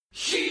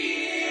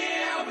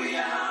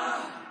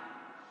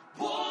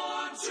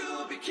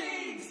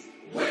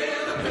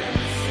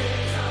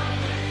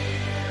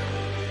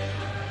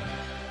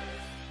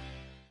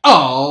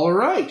All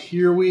right,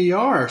 here we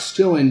are,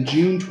 still in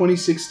June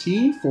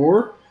 2016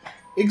 for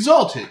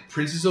Exalted,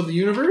 Princes of the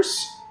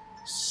Universe,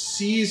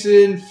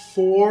 Season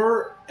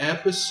 4,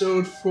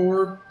 Episode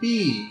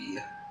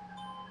 4B.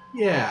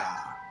 Yeah.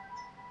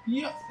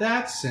 Yep.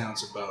 That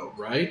sounds about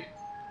right.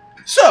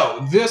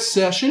 So, this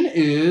session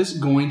is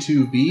going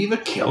to be the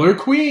Killer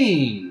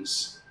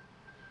Queens.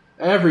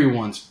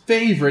 Everyone's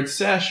favorite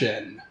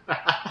session.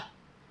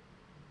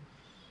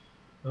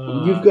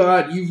 You've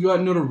got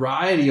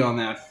notoriety on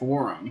that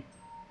forum.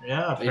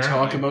 Yeah, They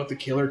talk about the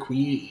Killer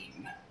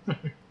Queen.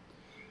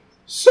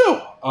 So,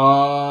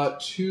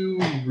 to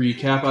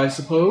recap, I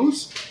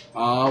suppose,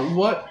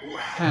 what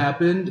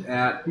happened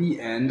at the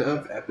end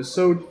of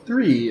episode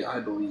 3, I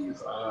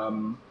believe.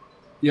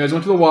 You guys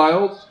went to the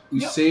wild.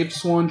 You saved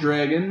Swan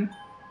Dragon.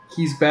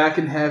 He's back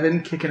in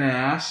heaven, kicking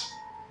ass.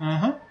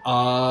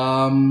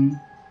 And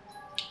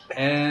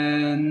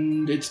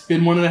it's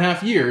been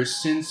 1.5 years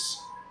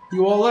since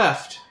you all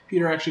left.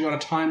 Peter actually got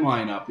a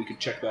timeline up. We could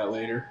check that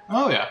later.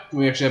 Oh, yeah.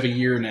 We actually have a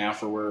year now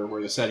for where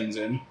the setting's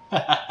in.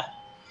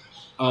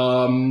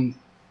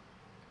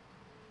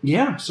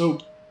 Yeah, so...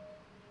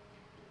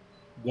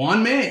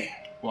 Juan May.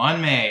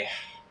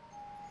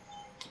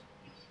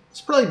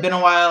 It's probably been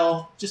a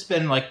while. Just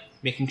been,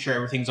 making sure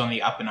everything's on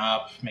the up and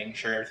up, making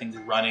sure everything's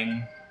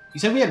running. You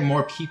said we had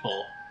more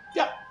people.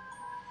 Yeah.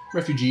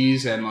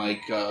 Refugees and,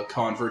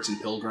 converts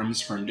and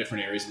pilgrims from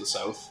different areas of the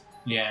south.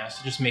 Yeah,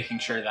 so just making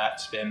sure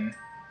that's been...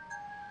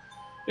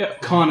 Yeah,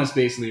 Khan has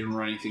basically been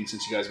running things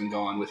since you guys have been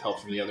gone with help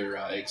from the other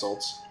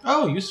Exalts.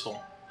 Oh,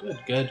 useful.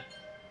 Good.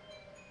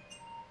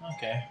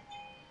 Okay.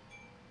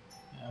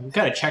 We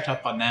kind of checked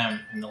up on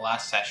them in the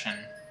last session,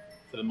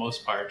 for the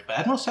most part, but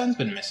Admiral Sen's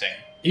been missing.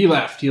 He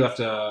left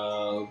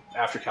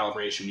after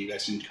calibration. You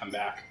guys didn't come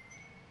back.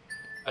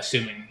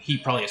 He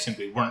probably assumed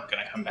we weren't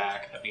going to come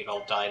back, that we had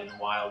all died in the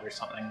wild or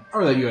something.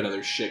 Or that you had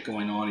other shit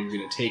going on and you were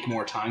going to take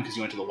more time because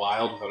you went to the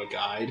wild without a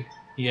guide.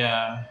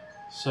 Yeah,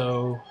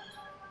 so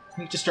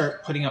we need to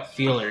start putting up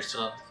feelers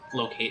to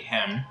locate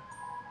him.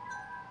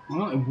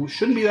 Well, it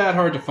shouldn't be that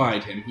hard to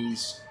find him.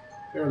 He's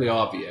fairly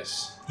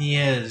obvious. He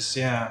is,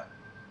 yeah.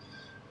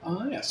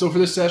 So for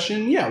this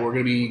session, we're going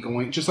to be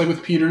going, just like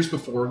with Peter's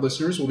before,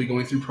 listeners, we'll be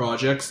going through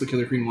projects the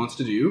Killer Queen wants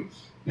to do,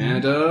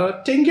 and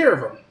taking care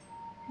of them.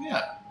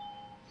 Yeah.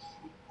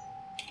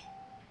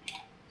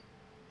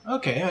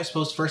 Okay, I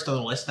suppose first on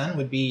the list then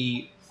would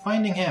be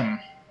finding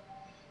him.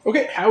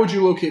 Okay, how would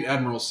you locate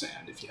Admiral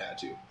Sand if you had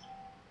to?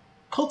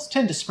 Cults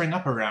tend to spring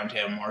up around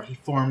him, or he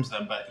forms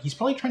them, but he's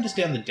probably trying to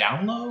stay on the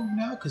down low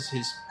now, because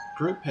his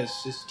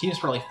team has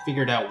probably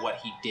figured out what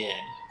he did.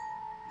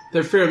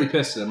 They're fairly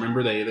pissed at him.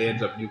 Remember, they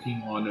ended up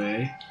nuking Juan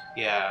May?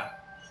 Yeah.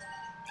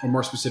 Or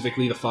more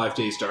specifically, the 5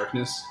 Days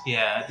Darkness.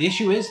 Yeah, the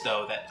issue is,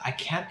 though, that I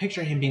can't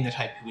picture him being the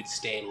type who would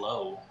stay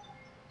low.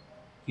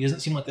 He doesn't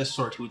seem like this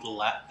sort who would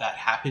let that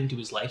happen to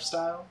his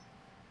lifestyle.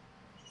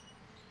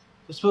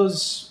 I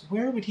suppose,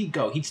 where would he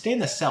go? He'd stay in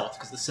the south,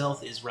 because the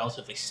south is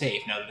relatively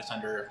safe now that it's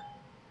under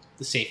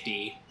the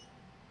safety,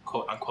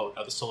 quote-unquote,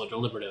 of the Solar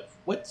Deliberative.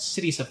 What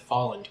cities have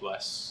fallen to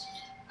us?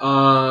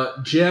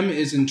 Gem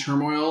is in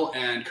turmoil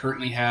and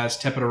currently has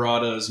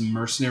Tepedarada's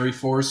mercenary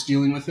force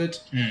dealing with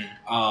it.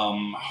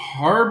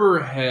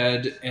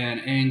 Harborhead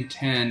and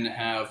Ang-Ten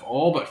have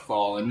all but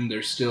fallen.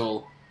 There's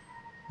still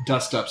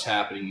dust-ups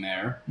happening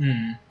there.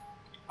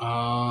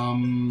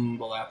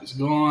 Balap is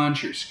gone.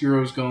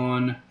 Chiaroscuro's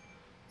gone.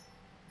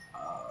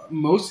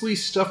 Mostly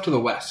stuff to the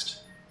west.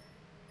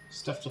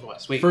 Stuff to the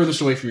west. Wait, furthest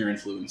away from your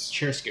influence.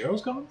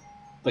 Chiaroscuro's gone?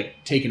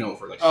 Taken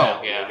over.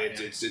 Oh, yeah. It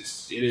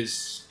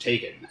is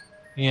taken.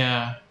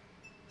 Yeah. I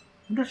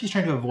wonder if he's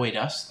trying to avoid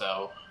us,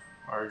 though.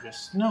 Or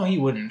just... No, he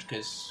wouldn't,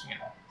 because,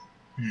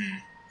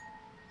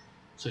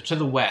 So to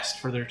the west.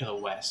 Further to the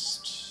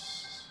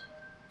west.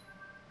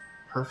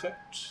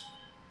 Perfect?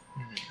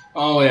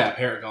 Oh, yeah.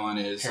 Paragon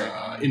is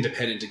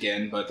independent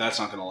again, but that's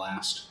not going to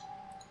last.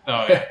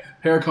 Oh, yeah.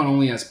 Paragon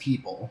only has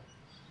people.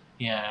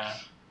 Yeah.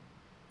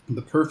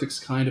 The Perfect's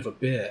kind of a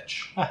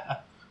bitch.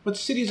 But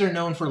cities are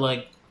known for,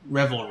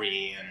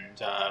 revelry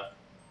and,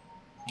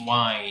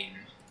 wine.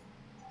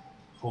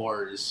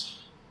 Whores.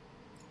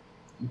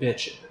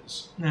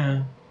 Bitches.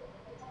 Yeah.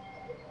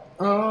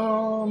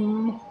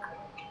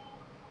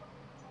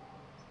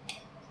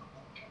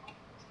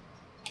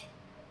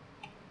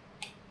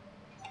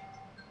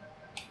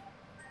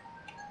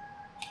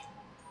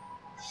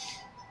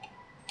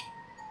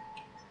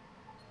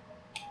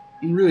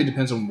 It really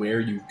depends on where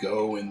you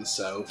go in the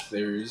south.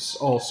 There's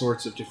all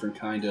sorts of different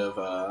kind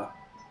of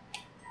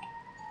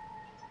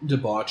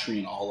debauchery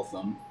in all of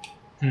them.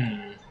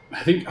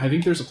 I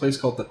think there's a place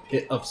called the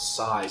Pit of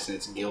Sighs, and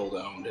it's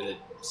guild-owned, and it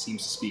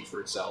seems to speak for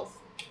itself.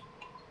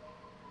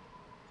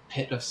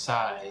 Pit of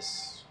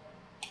Sighs.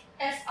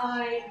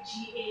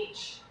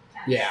 Sighs.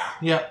 Yeah.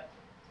 Yep.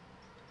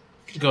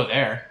 Could go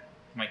there.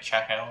 Might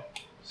check out.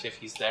 See if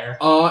he's there.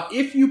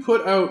 If you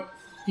put out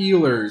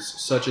feelers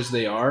such as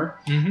they are,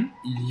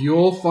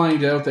 you'll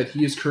find out that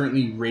he is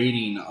currently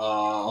raiding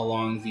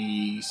along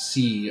the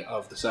sea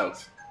of the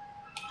south.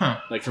 Huh.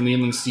 Like from the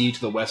inland sea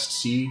to the west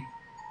sea.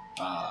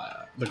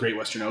 the Great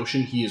Western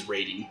Ocean. He is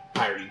raiding,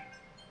 pirating.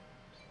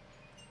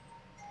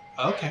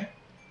 Okay.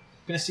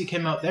 Gonna seek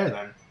him out there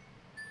then.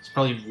 It's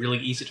probably really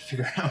easy to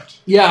figure out.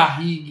 Yeah,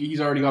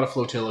 he's already got a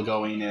flotilla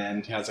going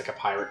and has like a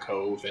pirate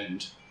cove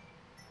and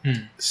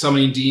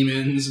summoning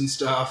demons and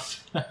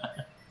stuff.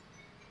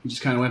 He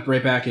just kind of went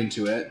right back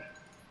into it.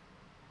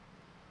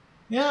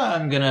 Yeah,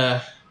 I'm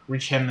gonna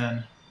reach him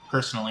then,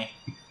 personally.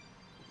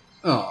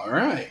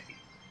 Alright.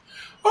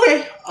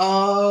 Okay,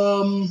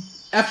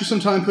 after some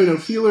time putting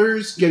out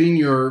feelers, getting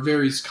your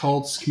various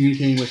cults,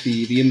 communicating with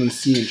the inland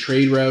sea and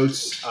trade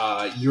routes,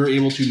 you're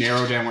able to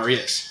narrow down where he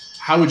is.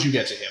 How would you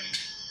get to him?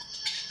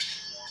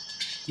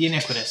 The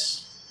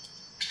Iniquitous.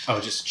 Oh,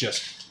 just...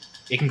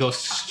 It can go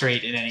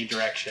straight in any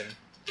direction.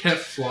 Can it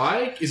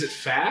fly? Is it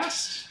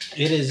fast?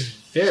 It is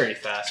very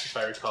fast, if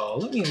I recall.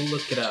 Let me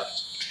look it up.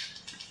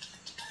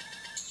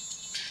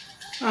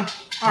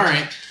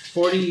 Alright.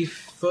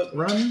 40-foot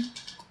run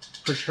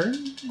per turn,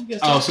 I guess.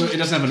 Oh, so it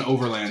doesn't have an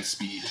overland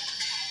speed.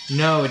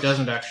 No, it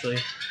doesn't actually.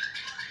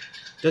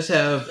 It does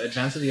have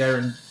Advance of the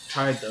Iron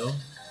Tide, though.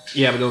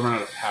 Yeah, but they'll run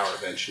out of power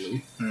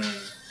eventually.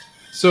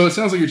 So it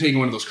sounds like you're taking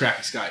one of those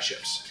crappy sky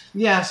ships.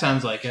 Yeah,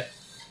 sounds like it.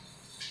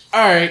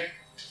 Alright.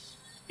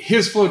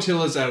 His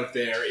flotilla's out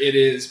there. It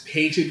is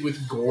painted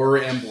with gore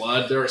and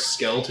blood. There are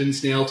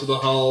skeletons nailed to the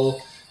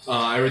hull.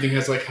 Everything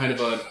has like kind of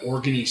an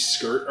organy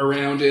skirt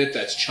around it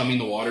that's chumming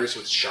the waters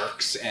with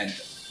sharks and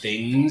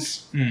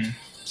things.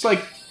 It's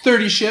like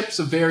 30 ships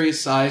of various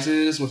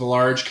sizes with a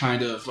large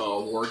kind of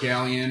war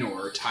galleon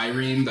or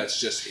trireme that's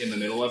just in the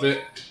middle of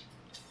it.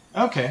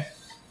 Okay.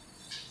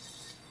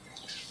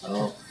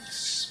 Well,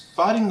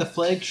 spotting the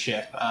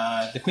flagship,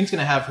 the Queen's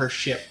gonna have her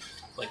ship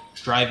like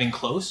driving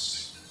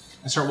close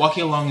and start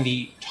walking along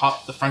the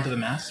front of the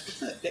mast. What's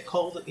that bit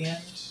called at the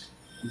end?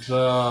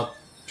 The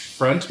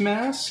front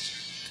mast?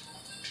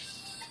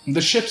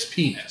 The ship's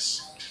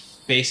penis.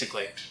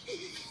 Basically.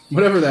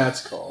 Whatever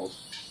that's called.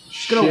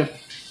 Gonna- Ship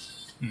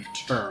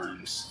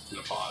turns. I'm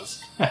gonna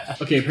pause.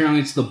 Okay,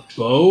 apparently it's the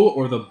bow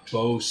or the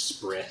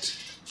bowsprit.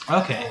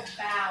 Okay.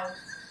 Bow.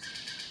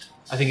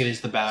 I think it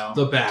is the bow.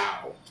 The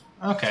bow.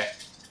 Okay.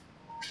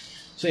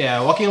 So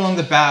yeah, walking along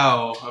the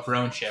bow of her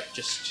own ship,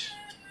 just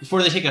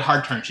before they take a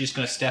hard turn, she's just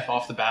going to step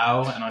off the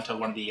bow and onto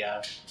one of the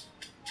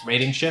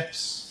raiding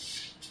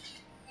ships.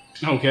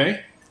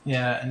 Okay.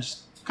 Yeah, and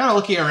just kind of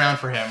looking around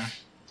for him.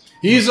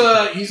 He's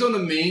on the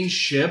main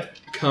ship,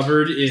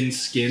 covered in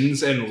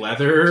skins and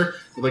leather,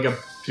 with like a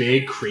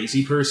big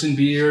crazy person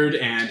beard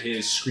and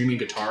his screaming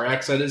guitar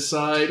axe at his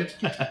side.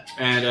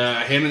 And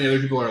him and the other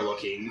people are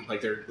looking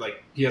like they're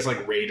like he has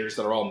like raiders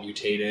that are all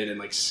mutated and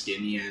like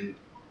skinny and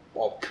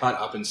all cut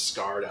up and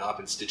scarred up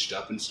and stitched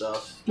up and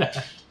stuff.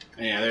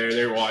 And yeah,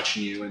 they're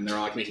watching you and they're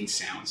like making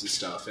sounds and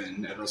stuff,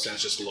 and Admiral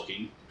Sam's just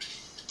looking.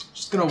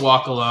 Just gonna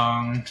walk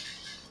along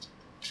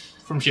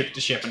from ship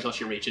to ship until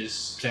she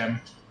reaches him.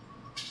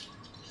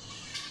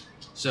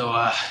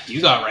 So,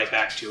 you got right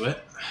back to it.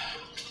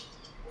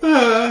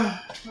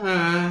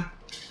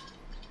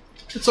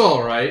 It's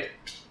all right.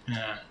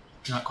 Yeah,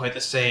 not quite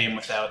the same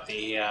without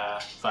the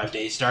 5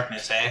 days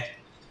darkness, eh?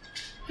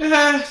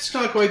 It's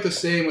not quite the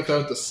same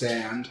without the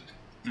sand.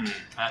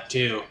 That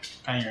too.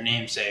 Kind of your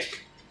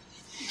namesake.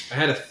 I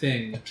had a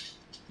thing.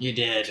 You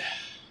did.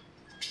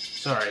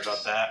 Sorry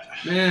about that.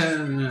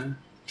 Yeah.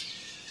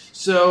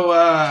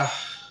 So,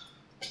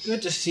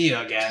 good to see you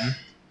again.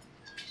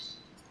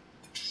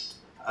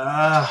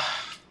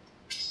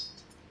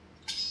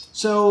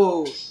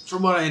 So,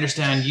 from what I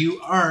understand,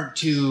 you aren't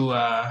too,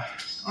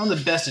 on the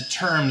best of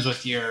terms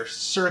with your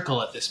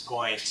circle at this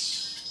point.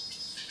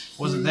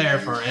 Wasn't there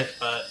for it,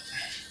 but...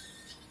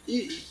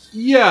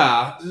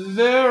 Yeah,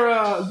 they're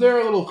a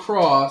little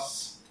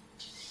cross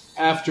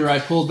after I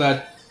pulled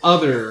that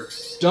other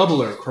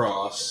doubler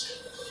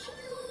cross.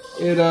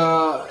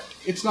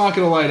 It's not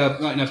gonna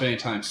lighten up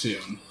anytime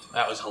soon.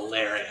 That was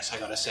hilarious, I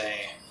gotta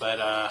say. But,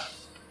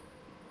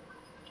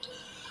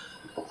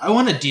 I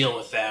want to deal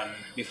with them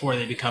before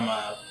they become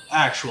a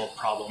actual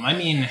problem. I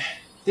mean,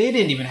 they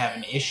didn't even have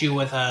an issue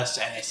with us,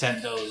 and they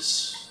sent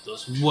those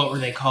what were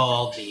they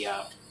called? The,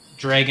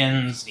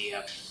 dragons,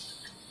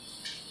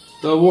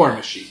 The war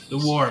machine. the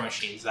war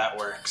machines, that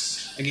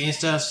works,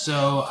 against us,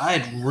 so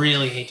I'd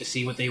really hate to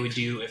see what they would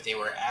do if they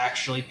were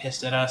actually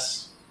pissed at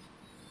us.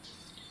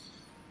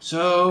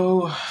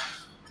 So, I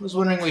was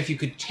wondering if you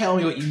could tell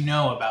me what you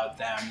know about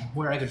them,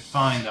 where I could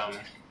find them.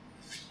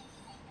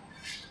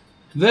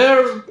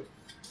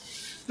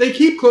 They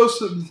keep close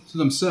to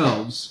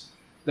themselves.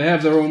 They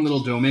have their own little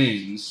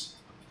domains.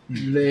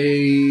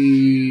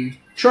 They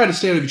try to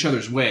stay out of each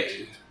other's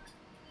way.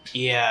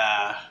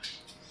 Yeah.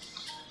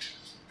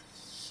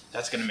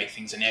 That's gonna make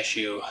things an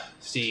issue.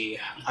 See,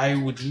 I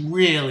would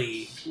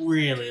really,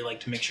 really like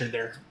to make sure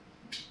they're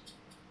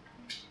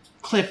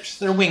clipped,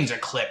 their wings are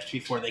clipped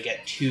before they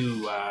get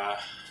too,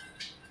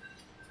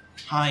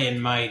 high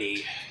and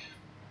mighty.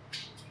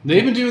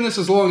 They've been doing this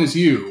as long as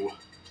you.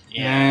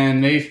 Yeah.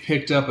 And they've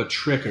picked up a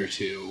trick or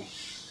two.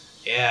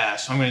 Yeah,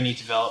 so I'm gonna need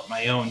to develop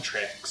my own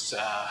tricks.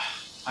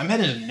 I'm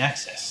headed to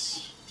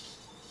Nexus.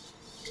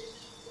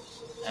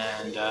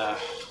 And,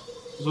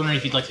 was wondering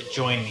if you'd like to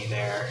join me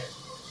there.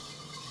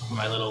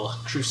 My little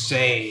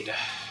crusade.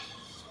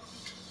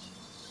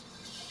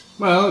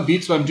 Well, it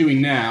beats what I'm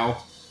doing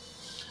now.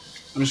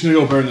 I'm just gonna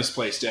go burn this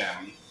place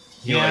down.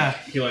 He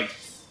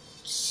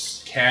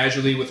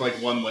casually, with like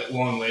one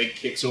long leg,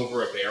 kicks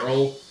over a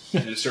barrel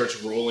and it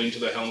starts rolling to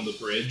the helm of the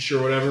bridge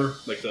or whatever,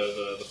 like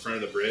the front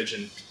of the bridge,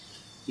 and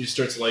he just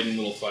starts lighting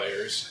little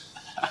fires.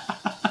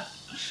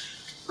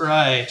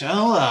 Right.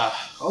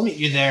 I'll meet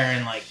you there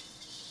in like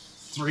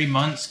 3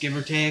 months, give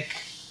or take.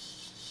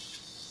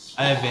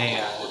 I have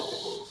a.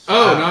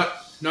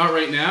 Not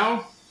right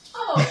now.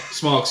 Oh.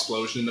 Small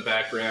explosion in the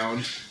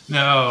background.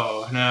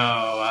 No.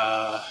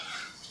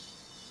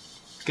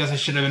 Guess I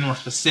should have been more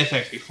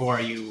specific before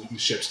you. The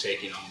ship's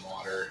taking on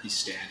water. He's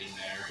standing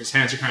there. His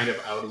hands are kind of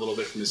out a little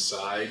bit from his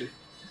side.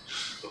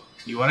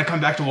 You want to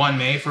come back to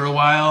Wanmei for a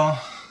while?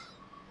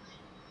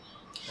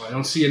 Well, I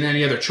don't see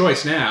any other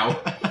choice now.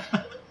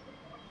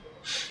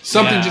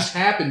 Something Yeah. just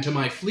happened to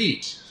my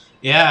fleet.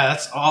 Yeah,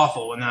 that's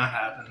awful when that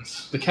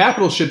happens. The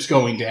capital ship's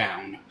going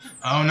down.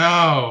 Oh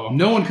no.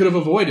 No one could have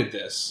avoided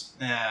this.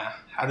 Yeah.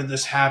 How did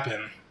this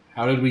happen?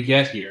 How did we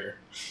get here?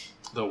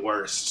 The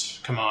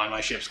worst. Come on,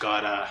 my ship's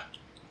got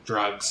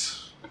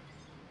drugs.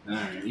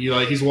 Alright.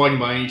 He's walking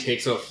by and he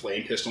takes a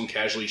flame pistol and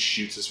casually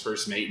shoots his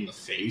first mate in the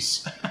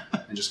face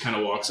and just kind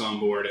of walks on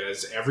board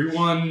as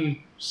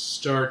everyone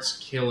starts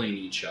killing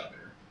each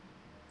other.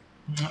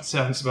 That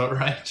sounds about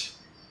right.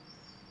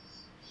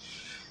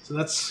 So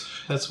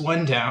that's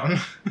one down.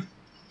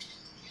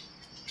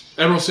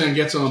 Admiral San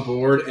gets on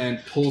board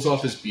and pulls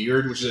off his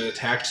beard, which is an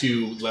attack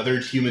to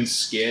leathered human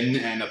skin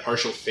and a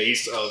partial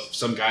face of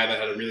some guy that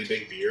had a really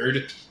big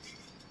beard.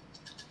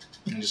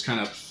 And just kind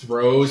of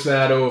throws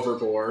that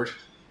overboard.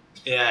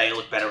 Yeah, you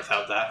look better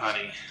without that,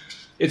 honey.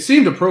 It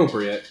seemed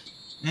appropriate.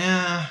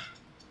 Yeah.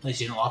 At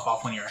least you didn't lop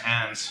off one of your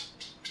hands.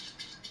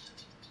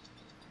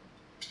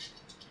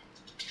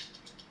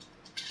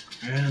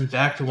 And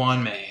back to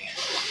Wanmei.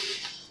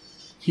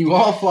 You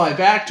all fly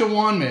back to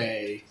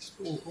Wanmei.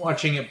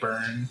 Watching it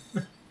burn.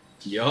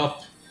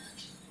 Yup.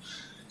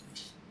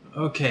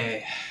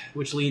 Okay,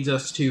 which leads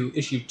us to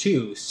issue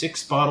 2,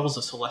 6 bottles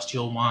of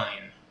celestial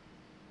wine.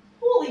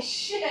 Holy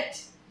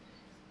shit!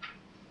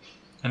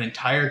 An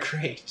entire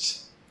crate.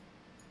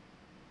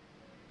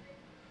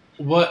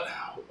 What?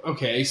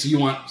 Okay, so you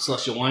want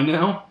Celestial Wine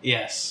now?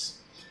 Yes.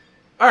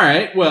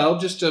 Alright, well,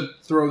 just to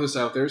throw this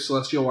out there,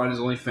 Celestial Wine is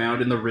only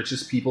found in the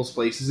richest people's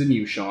places in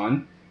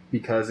Yushan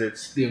because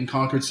it's the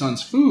Unconquered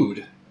Sun's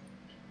food.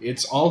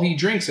 It's all he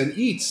drinks and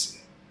eats.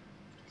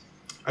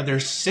 Are there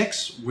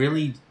 6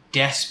 really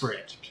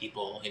desperate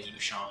people in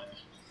Yushan?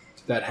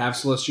 That have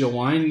Celestial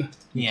Wine,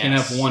 you can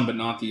Yes. have one but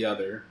not the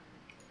other.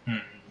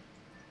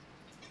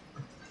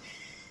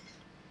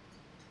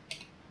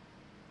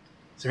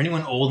 Is there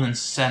anyone old and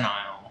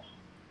senile?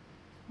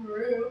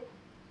 Rue.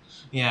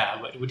 Yeah,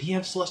 but would he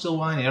have celestial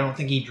wine? I don't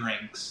think he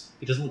drinks.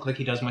 He doesn't look like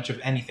he does much of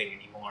anything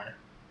anymore.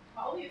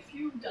 Probably a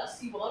few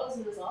dusty bottles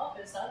in his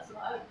office, that's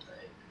what I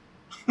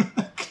would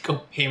think.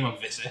 Go pay him a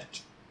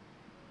visit.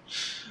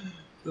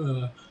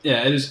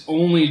 Yeah, it is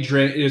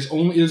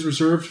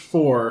reserved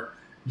for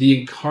the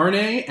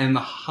Incarnate and the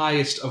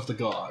highest of the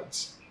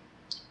gods.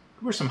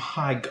 Who are some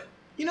high...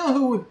 You know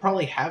who would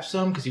probably have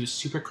some because he was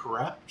super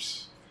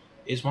corrupt?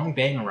 Is Wang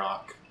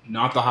Bangarok.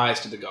 Not the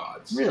highest of the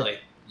gods. Really?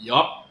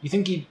 Yup. You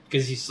think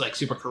because he's like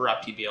super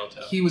corrupt, he'd be able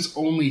to... He was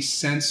only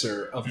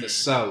censor of the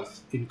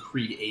South in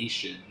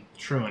creation.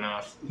 True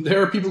enough.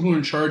 There are people who are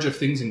in charge of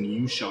things in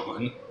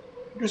Yushan.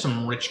 There's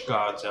some rich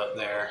gods out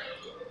there.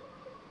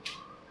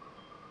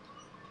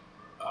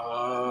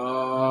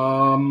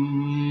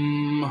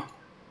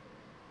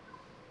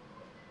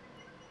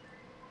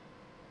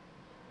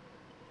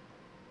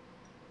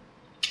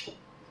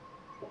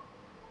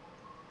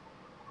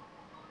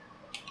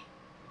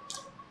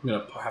 I'm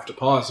gonna have to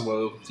pause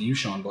while the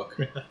Yushan book.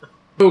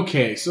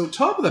 Okay, so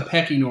top of the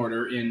pecking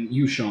order in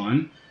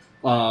Yushan,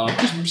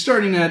 just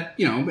starting at,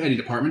 any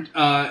department,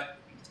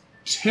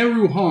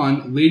 Teru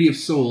Han, Lady of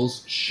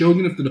Souls,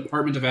 Shogun of the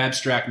Department of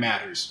Abstract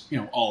Matters.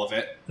 All of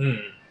it.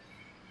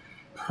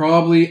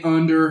 Probably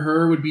under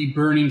her would be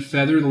Burning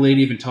Feather, the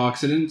Lady of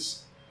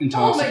Intoxicants.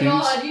 Oh my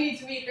god, you need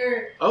to meet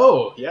her.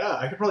 Oh, yeah,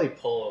 I could probably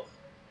pull...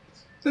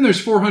 Then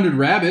there's 400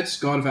 Rabbits,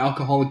 God of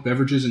Alcoholic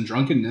Beverages and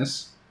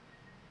Drunkenness.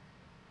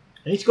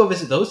 I need to go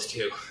visit those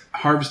 2.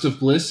 Harvest of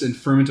Bliss and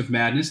Ferment of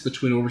Madness, the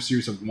twin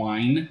overseers of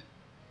wine.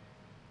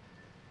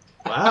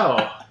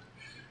 Wow.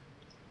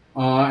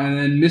 And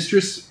then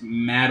Mistress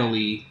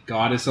Madeley,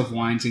 Goddess of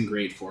Wines and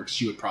Great Forks.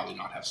 She would probably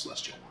not have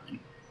Celestial Wine.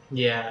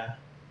 Yeah.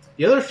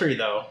 The other 3,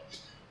 though.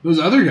 Those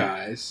other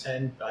guys.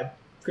 And I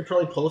could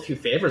probably pull a few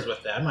favors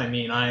with them. I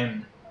mean,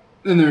 I'm...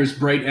 Then there's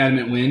Bright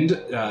Adamant Wind,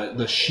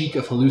 the Sheik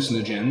of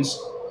Hallucinogens.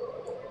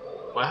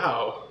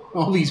 Wow.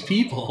 All these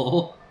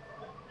people.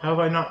 How have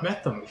I not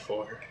met them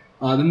before?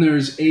 Then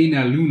there's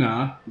Aina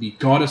Luna, the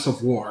Goddess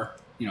of War.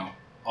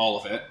 All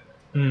of it.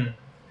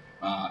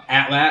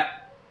 Atlat,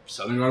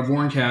 Southern God of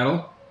War and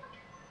Cattle.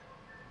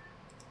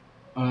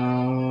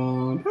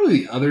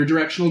 Probably the other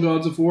directional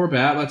gods of war, but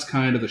Atlat's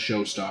kind of the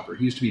showstopper.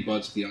 He used to be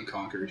buds with the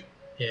Unconquered.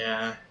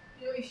 Yeah.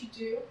 You know what you should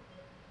do?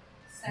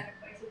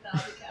 Sacrifice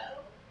 1,000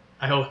 cattle.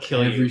 I will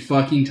kill Every you.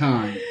 fucking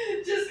time.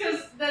 Just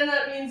because then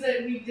that means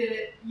that we did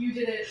it, you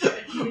did it.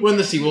 and he When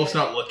the did sea wolf's it.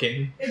 not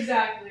looking.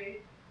 Exactly.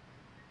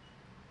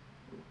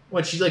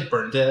 What, she like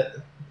burned it?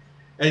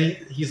 And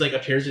he's like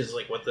appears and is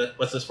like,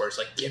 what's this for? It's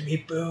like, give me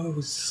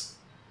booze.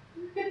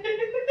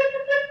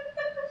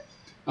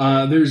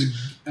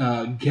 There's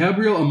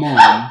Gabriel Amon.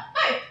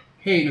 Hi.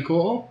 Hey,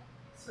 Nicole.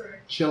 Sorry.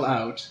 Chill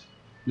out.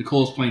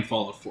 Nicole's playing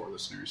Fallout 4,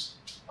 listeners.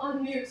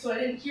 On mute, so I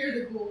didn't hear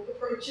the ghoul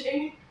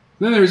approaching.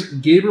 Then there's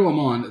Gabriel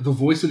Amon, the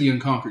voice of the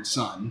unconquered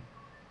sun.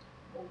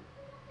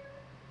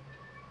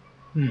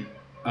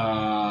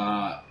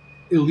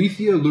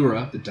 Ilethia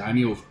Lura, the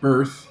daimyo of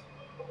birth.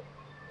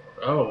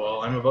 Oh,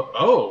 well, I'm about...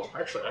 Oh,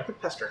 actually, I could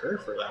pester her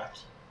for that.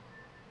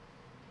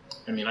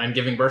 I mean, I'm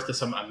giving birth to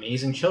some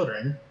amazing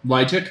children.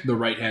 Lytik, the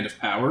right hand of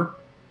power.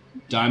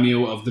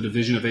 Daimyo of the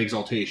division of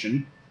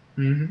exaltation.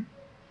 Mm-hmm.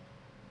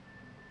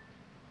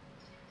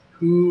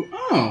 Who...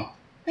 Oh,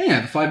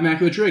 yeah, the 5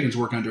 Immaculate Dragons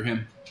work under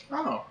him.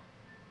 Oh.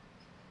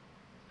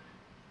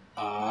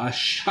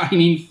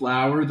 Shining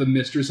Flower, the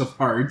mistress of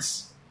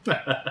hearts.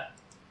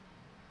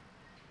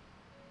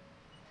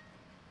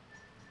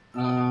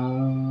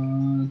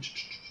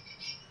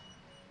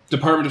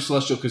 Department of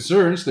Celestial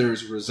Concerns,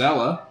 there's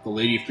Rosella, the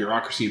Lady of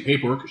Bureaucracy and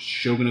Paperwork,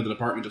 Shogun of the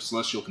Department of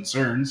Celestial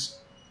Concerns.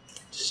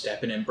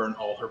 Step in and burn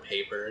all her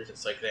papers.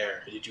 It's like,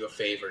 there, I did you a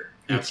favor.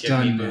 Now It's give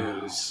done me now.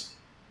 booze.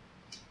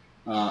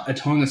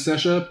 Atonga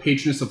Sesha,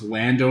 Patroness of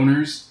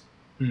Landowners.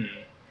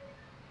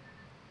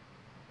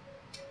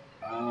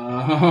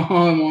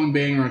 Wong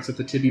Bangrocks at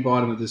the tippy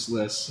bottom of this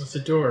list. That's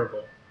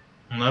adorable.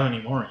 Well, not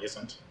anymore, he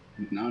isn't.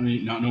 Not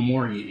no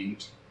more, he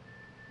ain't.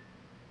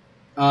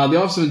 The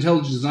Office of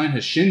Intelligent Design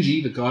has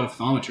Shinji, the god of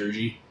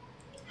thaumaturgy.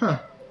 Huh.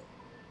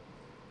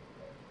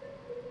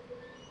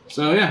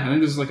 So yeah, I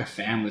think this is like a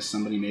fan list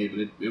somebody made,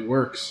 but it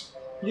works.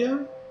 Yeah.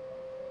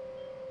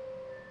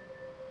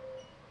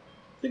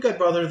 I think I'd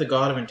bother the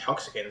god of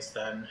intoxicants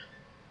then.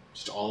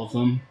 Just all of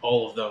them.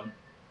 All of them.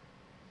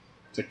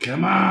 It's like,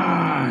 come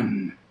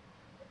on!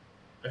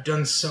 I've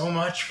done so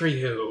much for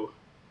you.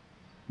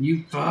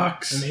 You I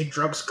fucks! made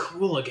drugs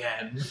cool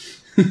again.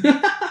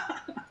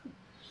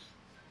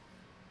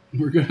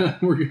 We're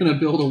gonna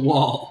build a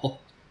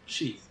wall.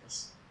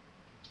 Jesus.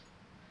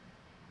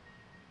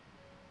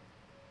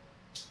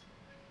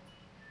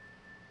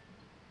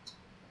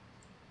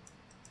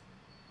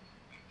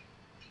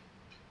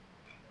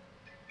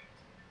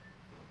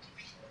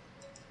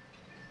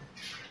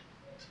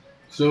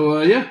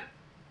 So yeah.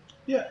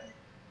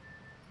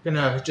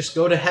 Gonna just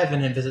go to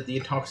heaven and visit the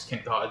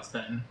intoxicant gods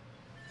then.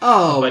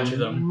 Oh, A bunch of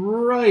them.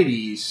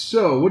 righty.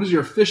 So, what is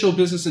your official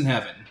business in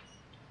heaven?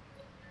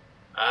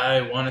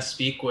 I want to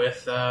speak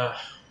with,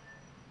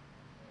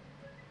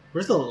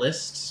 where's the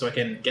list so I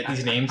can get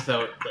these names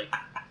without, like...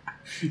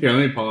 Here,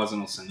 let me pause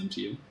and I'll send them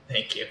to you.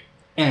 Thank you.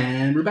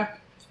 And we're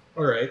back.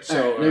 Alright, so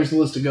Alright, there's the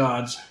list of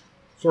gods.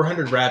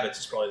 400 Rabbits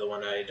is probably the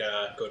one I'd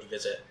go to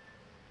visit.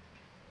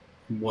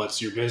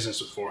 What's your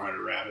business with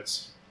 400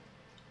 rabbits?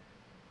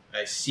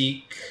 I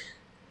seek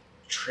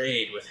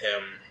trade with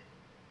him.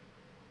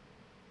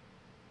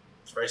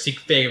 Or I seek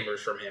favors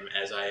from him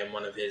as I am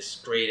one of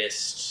his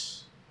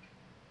greatest...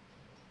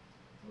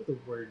 What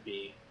would the word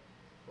be?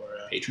 For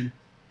Patron.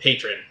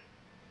 patron.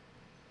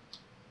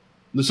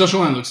 The social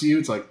line looks at you,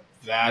 it's like,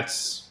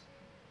 that's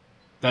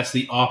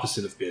the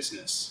opposite of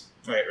business.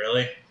 Wait,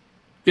 really?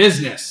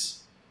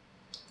 Business!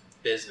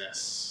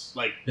 Business.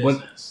 Like, what?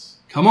 Business.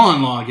 Come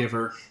on,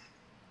 lawgiver.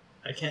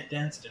 I can't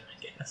dance to him,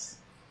 I guess.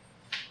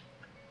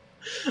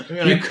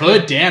 You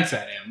could dance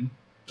at him.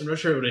 I'm not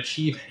sure it would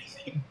achieve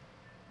anything.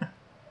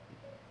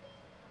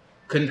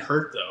 Couldn't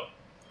hurt, though.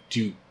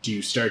 Do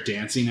you start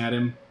dancing at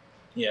him?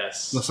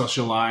 Yes. The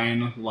social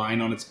line,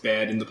 lying on its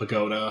bed in the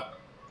pagoda,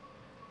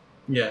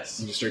 Yes.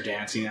 and you start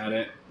dancing at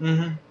it?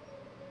 Mm-hmm.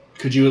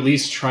 Could you at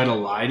least try to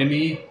lie to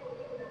me?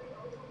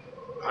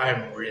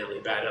 I'm really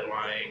bad at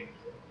lying.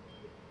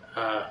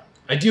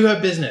 I do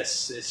have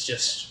business. It's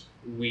just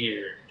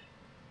weird.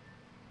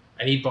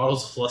 I need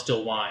bottles of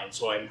celestial wine,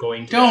 so I'm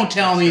going to... Don't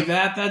tell me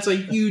that. That's a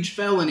huge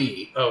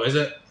felony. Oh, is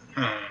it?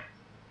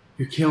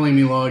 You're killing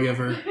me,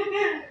 lawgiver.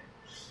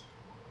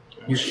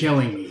 You're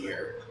killing me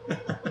here.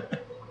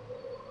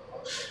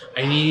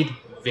 I need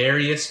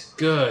various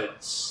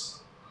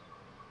goods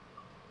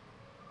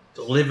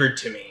delivered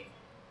to me.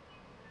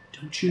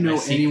 Don't you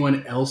know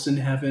anyone else in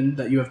heaven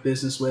that you have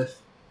business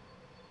with?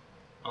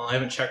 Well, I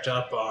haven't checked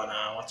up on,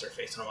 what's her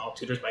face in a while.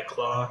 Tutors by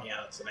Claw? Yeah,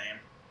 that's the name.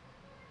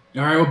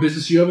 Alright, what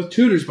business do you have with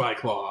Tutors by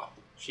Claw?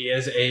 She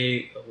is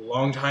a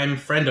longtime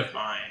friend of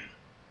mine.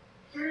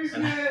 Where's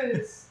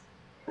yours?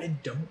 I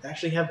don't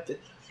actually have...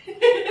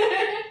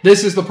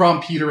 This is the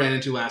problem Peter ran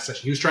into last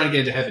session. He was trying to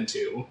get into heaven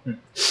too.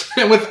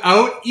 And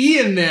without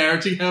Ian there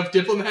to have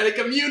diplomatic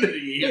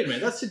immunity. Wait a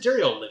minute, that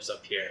Sidereal lives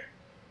up here.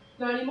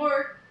 Not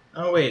anymore.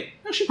 Oh, wait.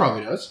 No, she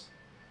probably does.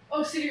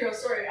 Oh, Sidereal,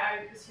 sorry,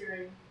 I was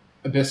hearing.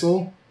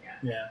 Abyssal?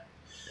 Yeah.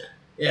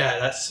 Yeah,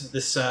 that's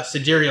this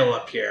Sidereal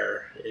up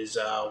here is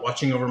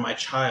watching over my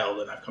child,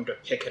 and I've come to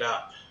pick it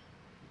up.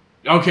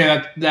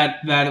 Okay,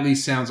 that at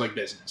least sounds like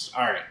business.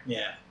 All right,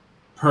 Yeah.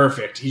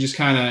 perfect. He just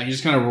kind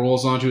of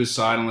rolls onto his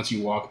side and lets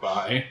you walk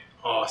by.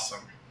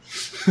 Awesome.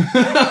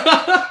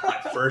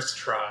 My first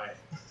try.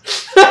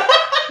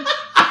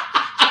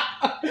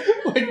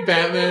 Like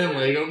Batman and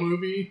Lego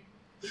Movie.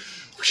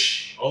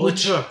 All it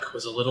took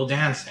was a little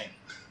dancing.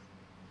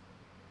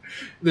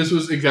 This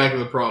was exactly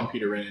the problem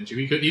Peter ran into.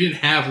 He didn't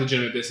have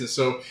legitimate business,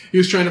 so he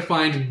was trying to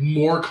find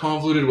more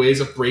convoluted ways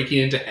of breaking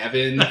into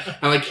heaven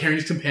and like carrying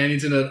his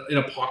companions in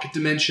a pocket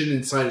dimension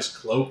inside his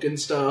cloak and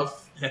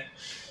stuff.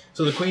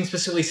 So the queen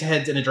specifically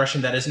heads in a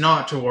direction that is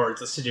not towards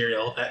the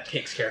sidereal that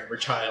takes care of her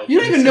child. You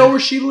don't even know where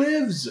she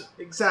lives.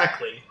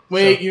 Exactly.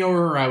 Wait, So- you know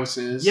where her house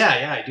is? Yeah,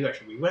 I do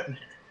actually. We went there.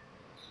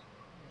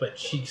 But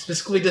she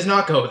specifically does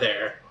not go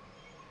there.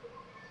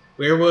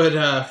 Where would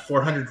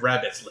 400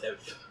 rabbits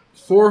live?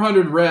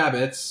 400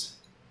 Rabbits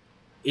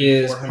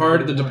is 400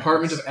 part of the rabbits.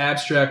 Department of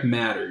Abstract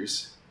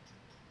Matters.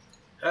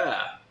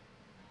 Ah.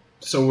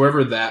 So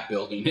wherever that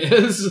building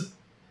is.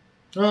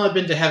 Well, I've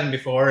been to heaven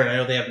before, and I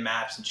know they have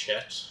maps and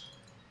shit.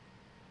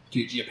 Do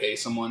you pay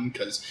someone?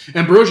 Because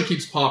Ambrosia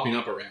keeps popping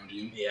up around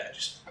you. Yeah,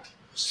 just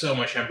so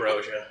much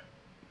ambrosia.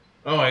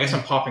 Oh, I guess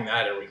I'm popping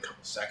that every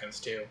couple seconds,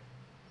 too.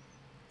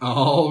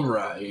 All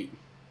right.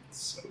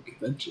 So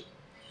conventional.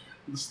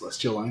 The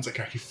Celestial Line's like,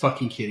 are you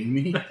fucking kidding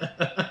me?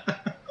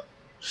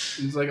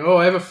 He's like, oh,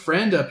 I have a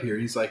friend up here.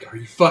 He's like, are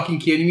you fucking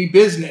kidding me?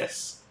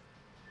 Business.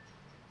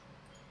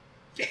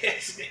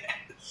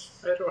 Business.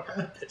 I don't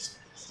have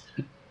business.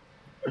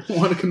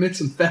 Want to commit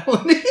some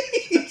felonies?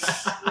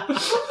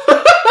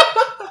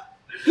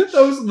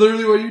 That was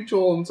literally what you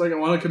told him. It's like, I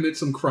want to commit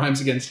some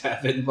crimes against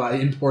heaven by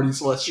importing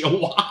celestial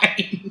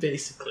wine.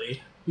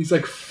 Basically. He's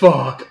like,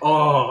 fuck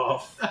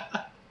off.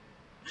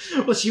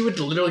 Well, she would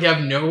literally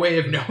have no way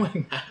of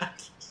knowing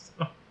that.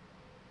 So.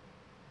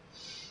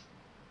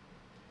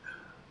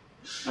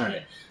 All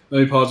right.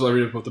 Let me pause while I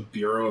read about the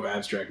Bureau of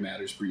Abstract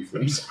Matters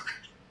briefly.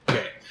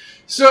 Okay.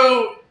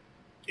 So,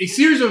 a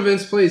series of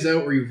events plays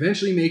out where you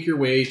eventually make your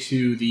way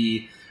to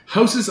the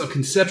Houses of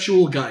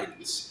Conceptual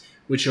Guidance,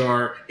 which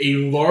are a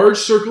large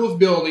circle of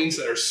buildings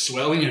that are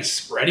swelling and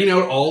spreading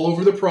out all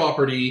over the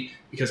property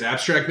because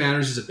Abstract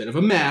Matters is a bit of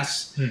a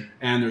mess,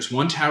 and there's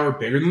one tower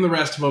bigger than the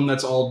rest of them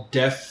that's all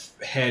Death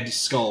Head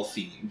Skull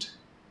themed.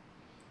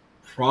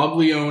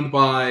 Probably owned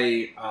by,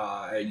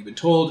 you've been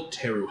told,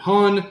 Teru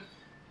Han.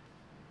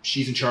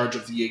 She's in charge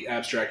of the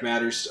Abstract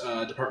Matters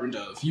Department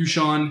of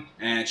Yushan,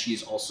 and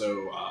she's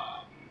also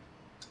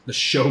the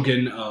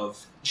Shogun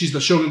of... She's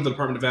the Shogun of the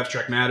Department of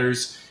Abstract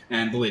Matters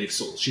and the Lady of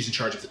Souls. She's in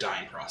charge of the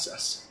dying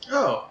process.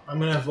 Oh, I'm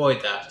going to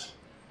avoid that.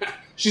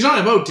 She's not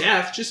about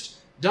death, just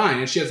dying,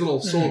 and she has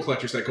little soul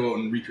collectors that go out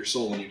and reap your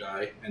soul when you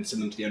die and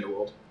send them to the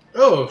underworld.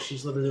 Oh,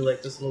 she's literally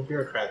like this little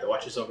bureaucrat that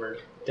watches over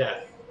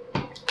death.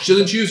 She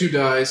doesn't choose who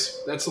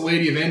dies. That's the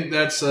Lady of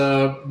that's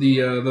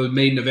the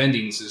Maiden of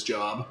Endings'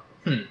 job.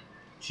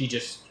 She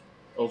just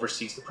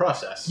oversees the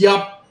process.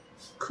 Yup.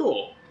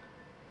 Cool.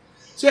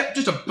 So yeah,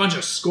 just a bunch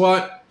of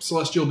squat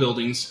celestial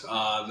buildings.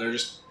 They're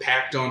just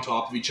packed on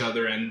top of each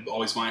other and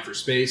always vying for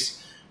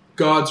space.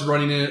 Gods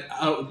running it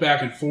out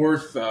back and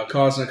forth,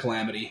 causing a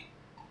calamity.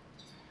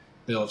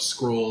 They'll have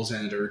scrolls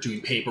and are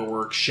doing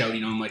paperwork,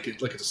 shouting on like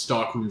it's a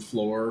stockroom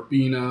floor,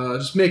 being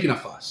just making a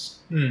fuss.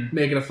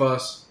 Making a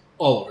fuss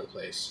all over the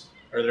place.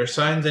 Are there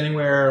signs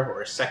anywhere,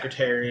 or a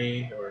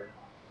secretary, or...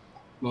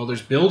 Well,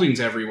 there's buildings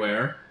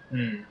everywhere.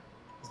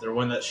 Is there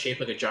one that's shaped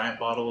like a giant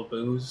bottle of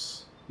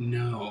booze?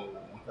 No.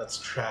 That's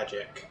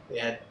tragic.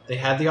 They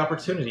had the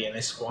opportunity and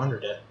they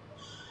squandered it.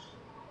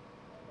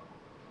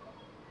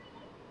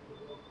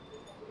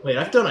 Wait,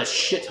 I've done a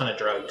shit ton of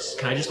drugs.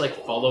 Can I just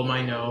like follow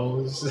my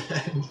nose?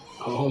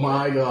 Oh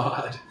my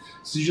god.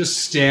 So you just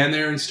stand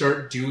there and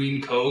start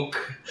doing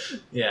coke?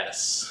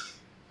 Yes.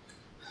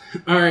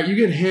 Alright, you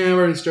get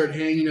hammered and start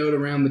hanging out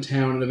around the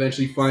town and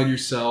eventually find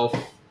yourself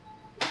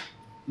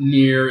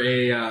near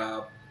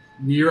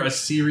a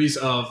series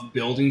of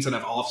buildings that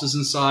have offices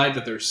inside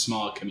that there's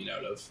smog coming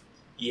out of.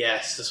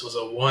 Yes, this was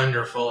a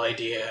wonderful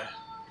idea.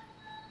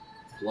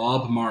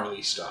 Blob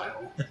Marley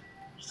style.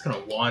 Just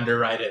gonna wander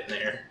right in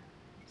there.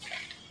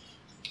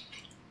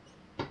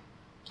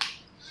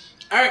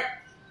 Alright.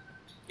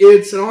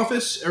 It's an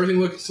office. Everything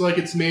looks like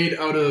it's made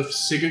out of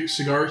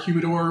cigar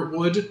humidor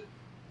wood.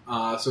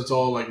 So it's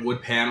all like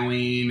wood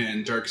paneling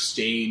and dark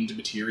stained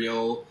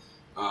material.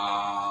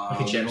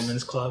 Like a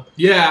gentleman's club.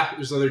 Yeah,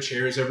 there's other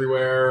chairs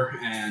everywhere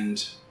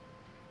and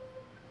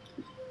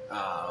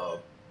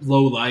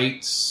low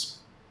lights.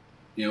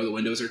 You know, the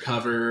windows are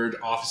covered.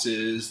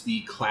 Offices,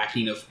 the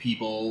clacking of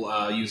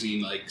people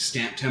using like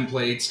stamp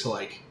templates to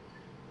like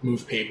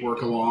move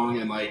paperwork along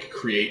and like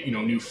create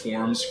new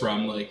forms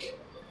from like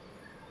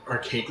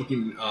archaic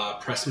looking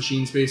press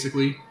machines,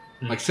 basically,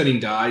 like setting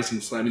dies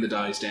and slamming the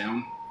dies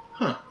down.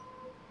 Huh.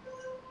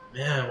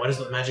 Man, why does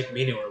the magic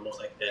meeting room look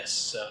like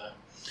this?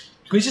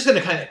 Can we just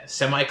gonna kind of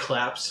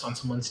semi-collapse on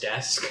someone's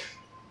desk?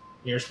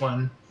 Here's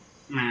one.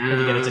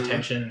 Maybe get its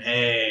attention.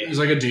 Hey. There's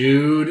like a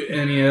dude,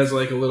 and he has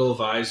like a little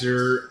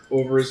visor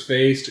over his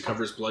face to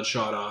cover his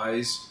bloodshot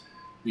eyes.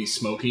 And he's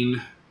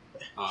smoking.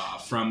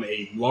 from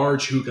a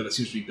large hookah that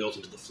seems to be built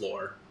into the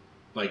floor.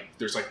 Like,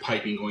 there's like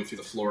piping going through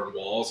the floor and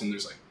walls, and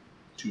there's like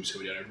tubes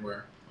coming down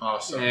everywhere.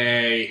 Awesome.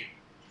 Hey.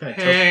 Kinda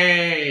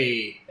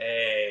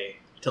Hey.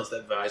 tilts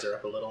that visor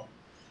up a little.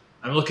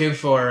 I'm looking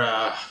for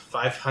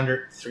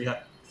 500,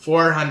 300,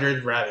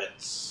 400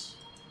 rabbits.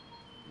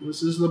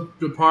 This is the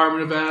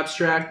Department of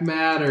Abstract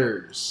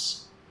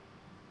Matters.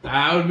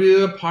 That would be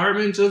the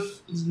Department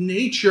of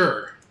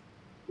Nature.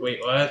 Wait,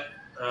 what?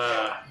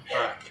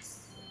 Fuck.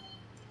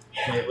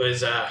 It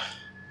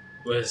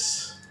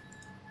was...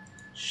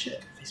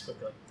 Shit,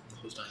 Facebook like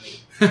closed on me.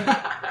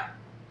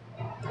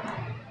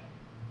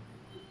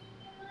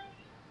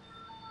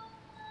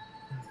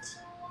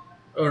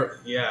 Or,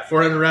 yeah,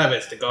 400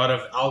 rabbits, the god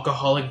of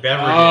alcoholic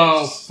beverages.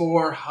 Oh,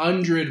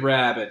 400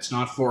 rabbits,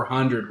 not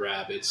 400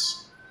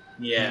 rabbits.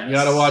 yeah. You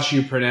gotta watch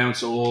you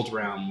pronounce old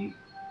round.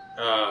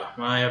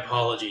 My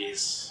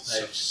apologies.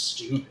 So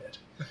stupid.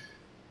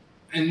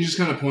 And he just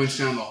kind of points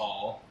down the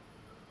hall.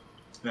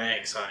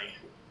 Thanks, honey.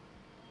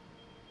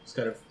 Just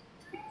kind of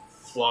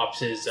flops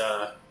his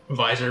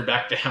visor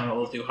back down a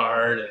little too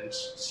hard and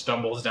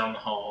stumbles down the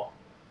hall.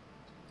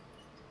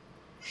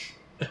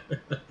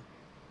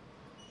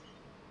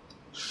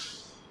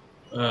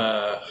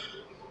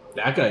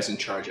 That guy's in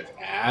charge of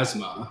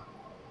asthma.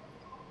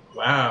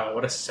 Wow,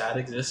 what a sad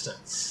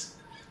existence.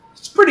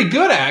 It's pretty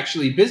good,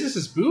 actually. Business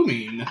is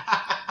booming.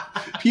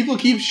 People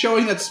keep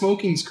showing that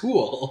smoking's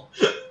cool.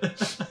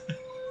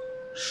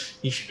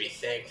 You should be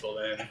thankful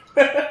then.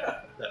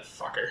 That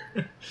fucker.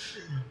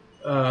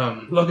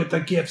 Look at the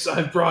gifts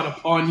I've brought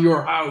upon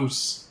your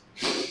house.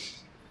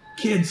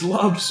 Kids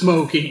love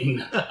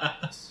smoking.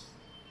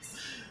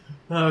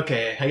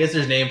 Okay, I guess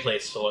there's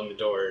nameplates along the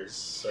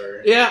doors.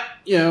 Or Yeah,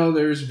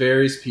 there's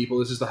various people.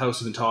 This is the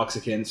House of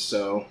Intoxicants,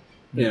 so,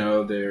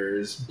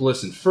 there's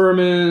Bliss and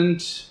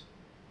Ferment,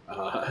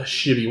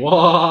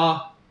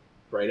 Shibiwa,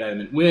 Bright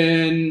Adamant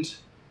Wind,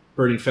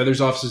 Burning Feathers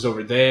office is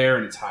over there,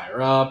 and it's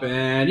higher up,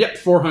 and,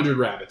 400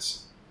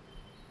 rabbits.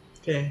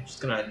 Okay,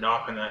 just gonna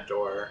knock on that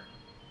door.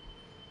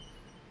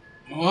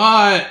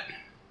 What?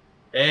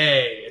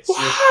 Hey,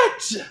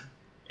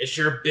 it's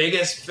your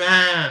biggest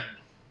fan.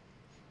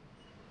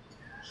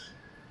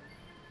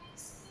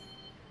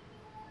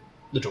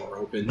 The door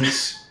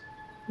opens.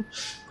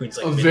 Queen's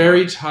like A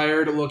very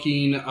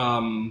tired-looking,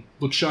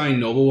 look-shy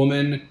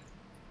noblewoman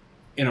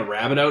in a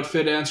rabbit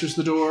outfit answers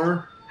the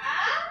door.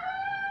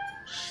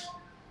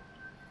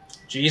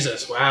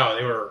 Jesus, wow,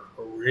 they were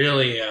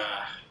really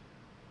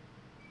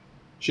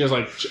She has,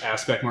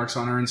 aspect marks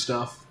on her and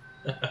stuff.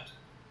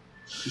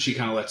 She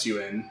kind of lets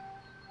you in.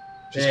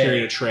 She's Hey.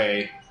 carrying a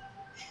tray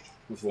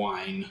with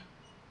wine.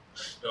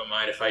 don't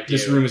mind if I do.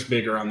 This room is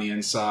bigger on the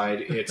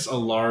inside. It's a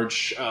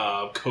large,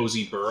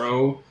 cozy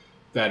burrow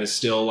that is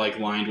still,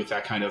 lined with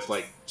that kind of,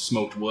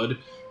 smoked wood.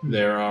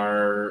 There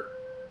are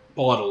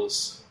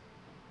bottles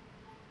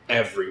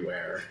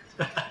everywhere.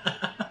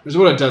 There's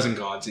about a dozen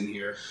gods in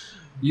here.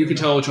 You can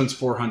tell which one's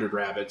 400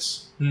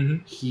 rabbits.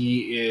 Mm-hmm.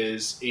 He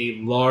is a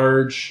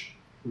large,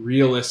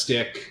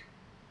 realistic,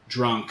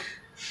 drunk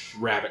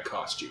rabbit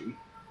costume.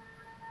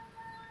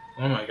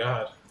 Oh my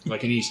god.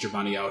 Like an Easter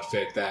Bunny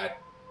outfit that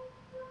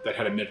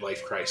had a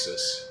midlife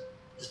crisis.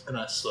 Just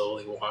gonna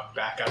slowly walk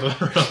back out of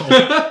the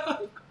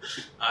room.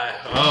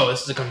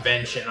 This is a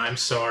convention. I'm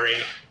sorry.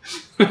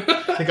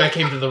 I think I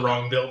came to the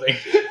wrong building.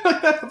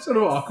 That episode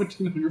of Aqua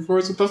Teen Hunger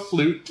Force with the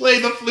flute. Play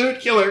the flute,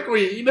 Killer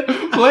Queen.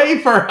 Play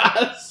for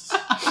us.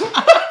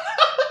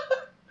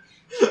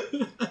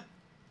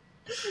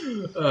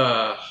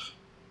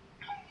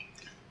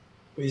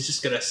 He's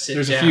just gonna sit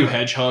There's down. a few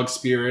hedgehog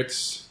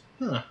spirits.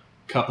 Huh.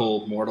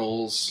 Couple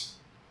mortals.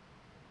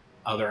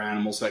 Other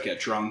animals that get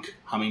drunk.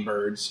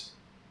 Hummingbirds.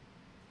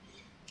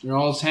 They're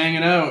all just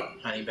hanging out,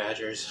 Honey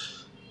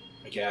badgers.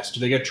 I guess. Do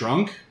they get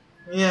drunk?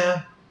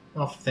 Yeah.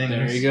 Off things.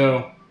 There you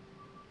go.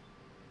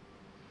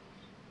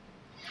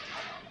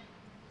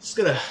 Just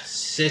gonna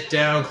sit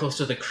down close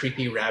to the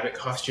creepy rabbit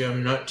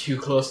costume. Not too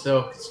close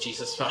though, because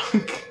Jesus fuck.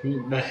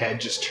 The head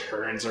just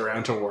turns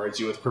around towards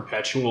you with a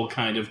perpetual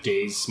kind of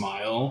dazed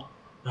smile.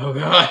 Oh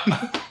god.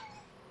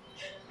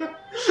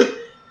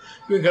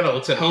 Queen kind of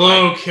looks at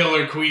Hello,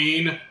 Killer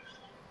Queen.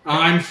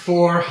 I'm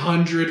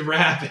 400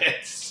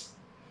 rabbits.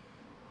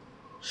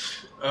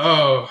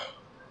 Oh.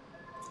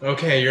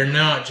 Okay, you're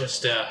not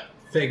just a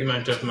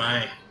figment of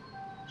my... I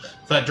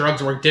thought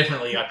drugs work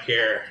differently up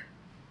here.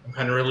 I'm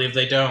kind of relieved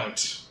they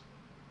don't.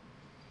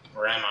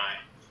 Or am I?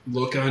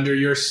 Look under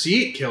your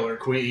seat, Killer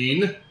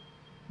Queen.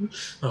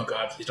 Oh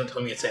god, please don't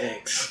tell me it's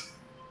eggs.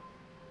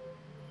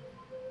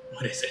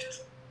 What is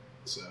it?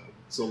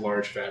 It's a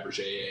large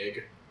Fabergé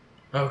egg.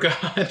 Oh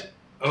god.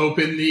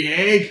 Open the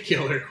egg,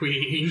 Killer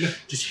Queen.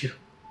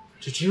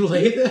 Did you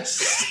lay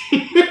this?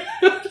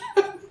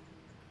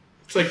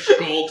 It's like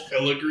gold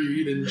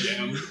filigree and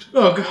gemmed.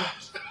 Oh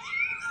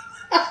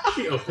god.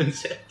 She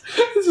opens it.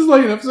 This is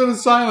like an episode of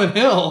Silent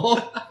Hill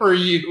for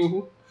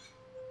you.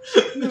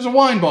 There's a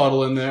wine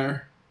bottle in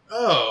there.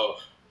 Oh.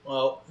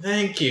 Well,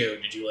 thank you.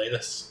 Did you lay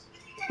this?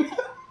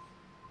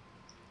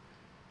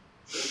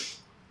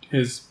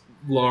 His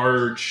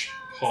large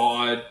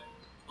pawed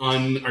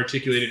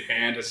unarticulated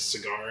hand has a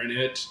cigar in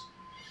it.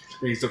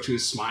 Brings up to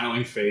his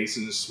smiling face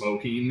and is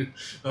smoking.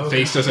 The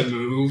face doesn't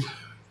move.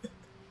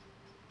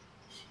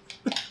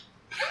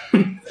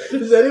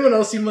 Does anyone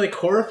else seem like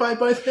horrified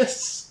by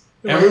this?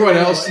 Everyone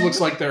else looks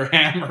like they're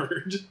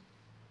hammered.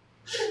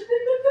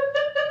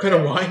 What kind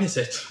of wine is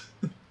it?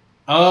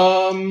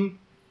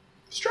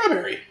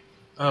 Strawberry.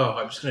 Oh,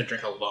 I'm just gonna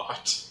drink a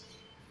lot.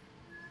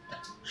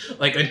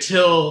 Like,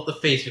 until the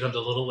face becomes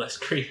a little less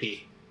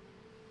creepy.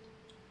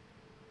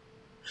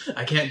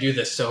 I can't do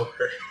this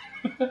sober.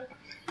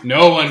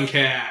 No one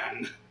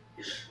can.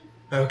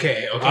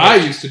 Okay. I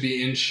used to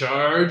be in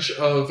charge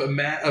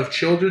of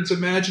children's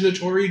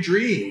imaginatory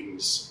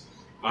dreams.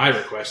 I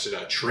requested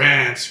a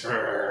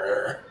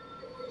transfer.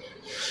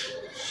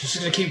 She's just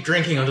gonna keep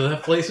drinking until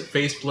that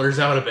face blurs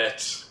out a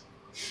bit.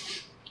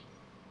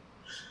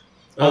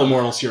 All the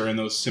mortals here are in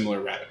those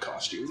similar rabbit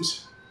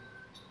costumes.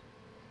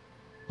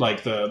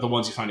 Like the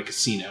ones you find at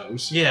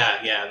casinos.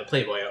 Yeah, the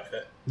Playboy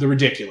outfit. The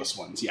ridiculous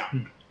ones, yeah.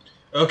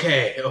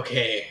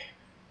 Okay.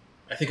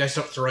 I think I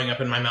stopped throwing up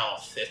in my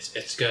mouth.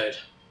 It's good.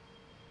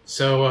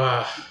 So,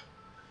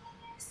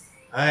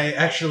 I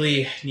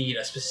actually need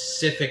a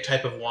specific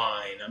type of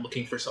wine. I'm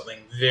looking for something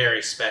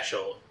very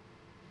special.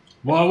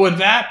 What would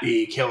that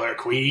be, Killer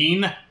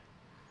Queen?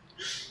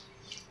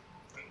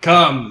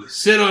 Come,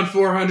 sit on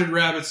 400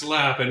 Rabbit's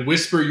lap and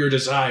whisper your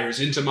desires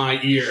into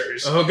my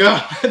ears. Oh,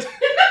 God.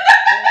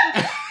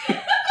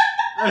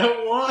 I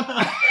don't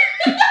wanna.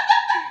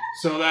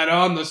 So that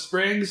on the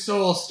spring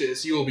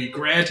solstice you will be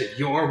granted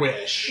your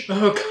wish.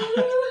 Oh,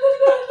 God.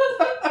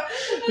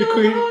 The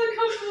queen...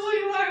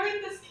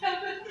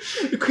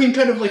 The queen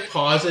kind of, like,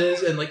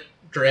 pauses and, like,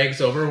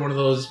 drags over one of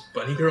those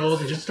bunny girls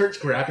and just starts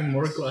grabbing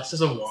more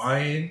glasses of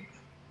wine.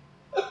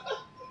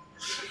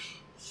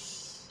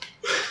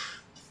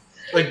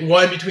 Like,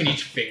 one between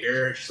each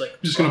finger. She's like... I'm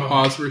just gonna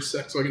pause for a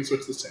sec so I can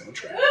switch the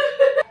soundtrack.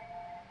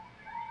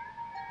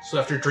 So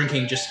after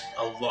drinking just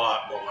a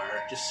lot more,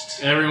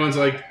 just... Everyone's,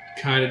 like,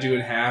 kind of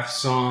doing half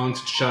songs,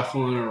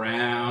 shuffling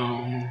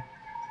around.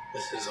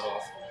 This is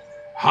awful.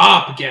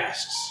 Hop,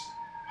 guests!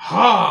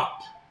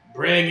 Hop!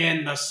 Bring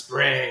in the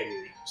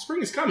spring.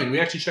 Spring is coming. We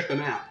actually checked the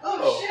map.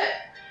 Oh, shit.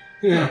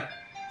 Yeah.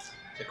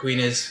 The queen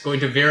is going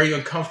to very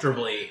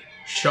uncomfortably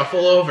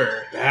shuffle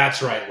over.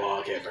 That's right,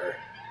 lawgiver.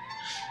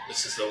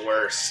 This is the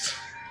worst.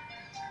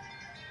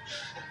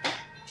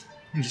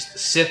 And just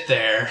sit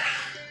there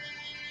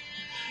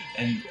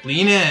and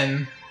lean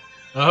in.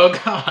 Oh,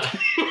 God.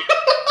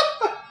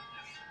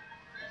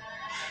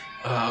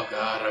 Oh,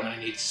 God, I'm going to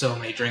need so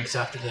many drinks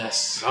after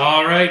this.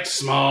 All right,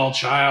 small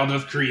child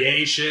of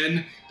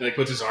creation. He, like,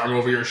 puts his arm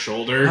over your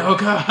shoulder. Oh,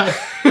 God.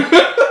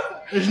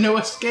 There's no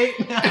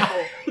escape now.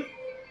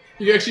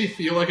 You actually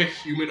feel like a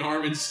human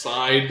arm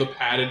inside the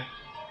padded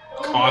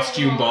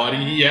costume body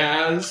he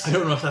has. I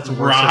don't know if that's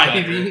worse or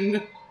better.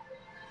 Writhing.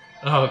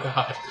 Oh,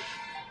 God.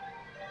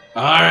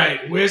 All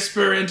right,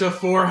 whisper into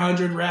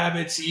 400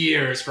 Rabbits'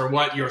 ears for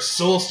what your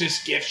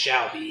solstice gift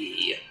shall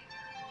be.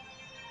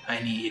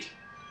 I need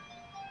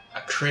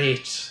a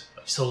crate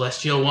of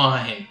celestial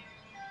wine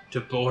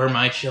to bore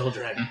my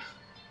children.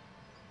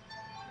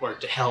 Or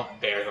to help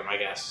bear them, I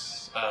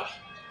guess.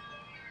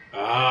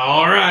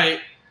 All right.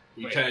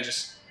 He Wait. kind of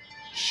just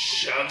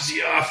shoves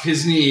you off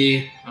his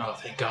knee. Oh,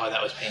 thank God,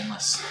 that was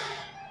painless.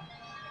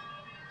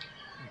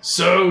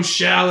 So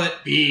shall it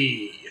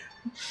be.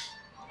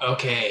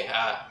 Okay,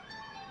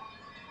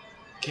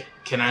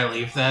 can I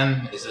leave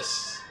then?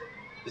 Is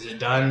it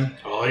done?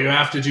 All you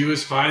have to do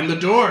is find the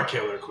door,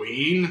 Killer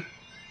Queen.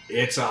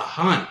 It's a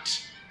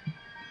hunt.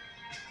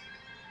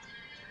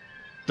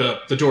 The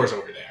door's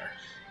over there.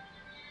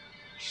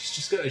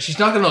 She's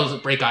not gonna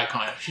break eye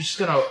contact. She's just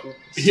gonna.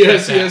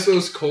 Yes, step he has back.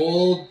 those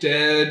cold,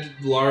 dead,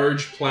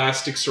 large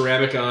plastic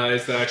ceramic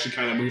eyes that actually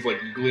kind of move like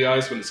googly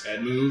eyes when his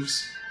head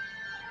moves.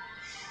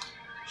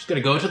 She's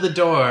gonna go to the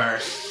door,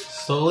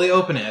 slowly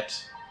open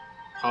it,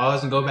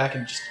 pause, and go back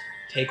and just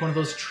take one of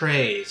those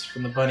trays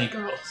from the bunny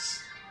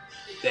girls.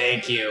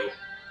 Thank you.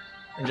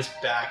 And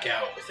just back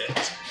out with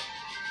it.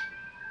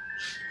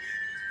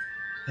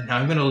 And now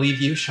I'm gonna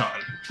leave you,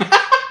 Sean.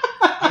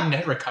 I'm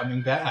never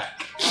coming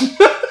back.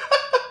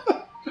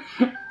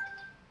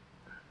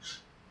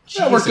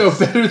 That worked out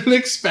Jesus. better than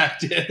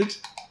expected.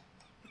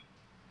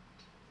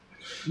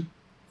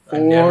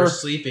 I'm never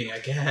sleeping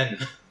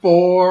again.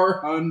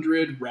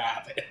 400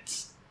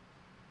 rabbits.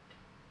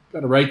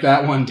 Gotta write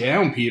that one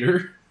down,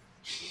 Peter.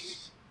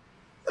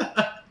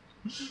 And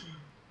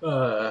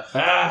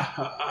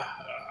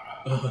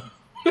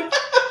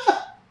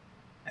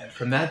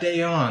from that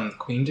day on, the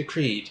Queen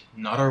decreed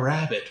not a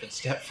rabbit would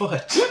step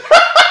foot.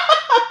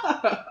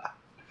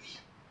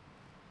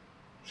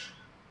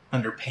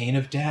 Under pain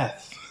of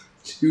death.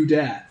 To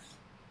death.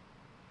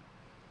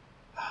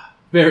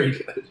 Very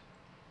good.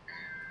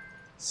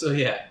 So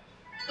yeah.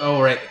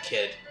 Oh, right, the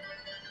kid.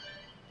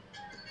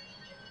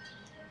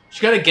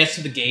 She kind of gets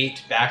to the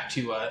gate back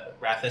to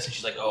Rathis, and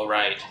she's like, oh,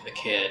 right, the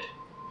kid.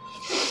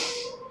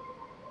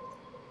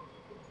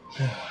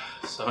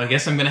 So I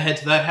guess I'm going to head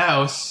to that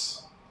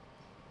house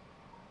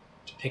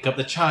to pick up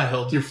the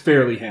child. You're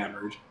fairly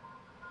hammered.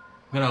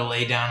 I'm gonna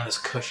lay down on this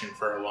cushion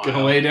for a while.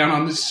 Gonna lay down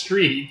on the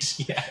street.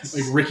 Yes.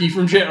 Like Ricky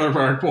from Chandler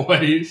Park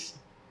Boys.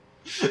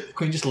 The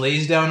queen just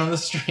lays down on the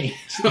street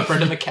in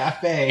front of a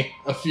cafe.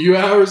 A few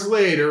hours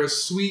later, a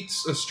street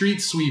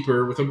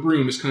sweeper with a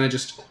broom is kind of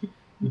just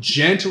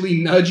gently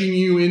nudging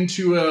you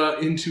into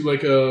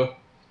like a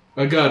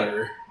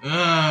gutter.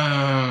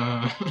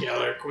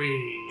 Killer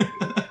Queen.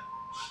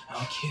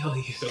 I'll kill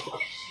you.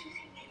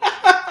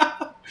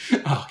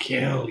 I'll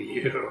kill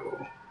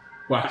you.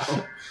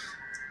 Wow.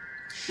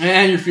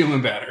 And you're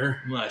feeling better.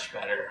 Much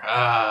better.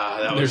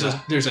 That was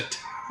There's a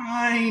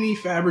tiny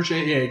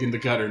Fabergé egg in the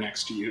gutter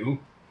next to you.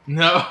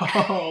 No.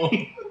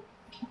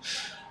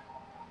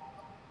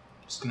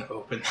 Just gonna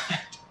open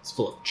that. It's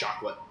full of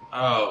chocolate.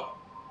 Oh,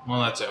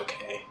 well, that's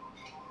okay.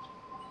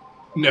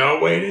 No,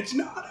 wait, it's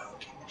not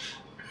okay.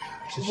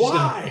 Just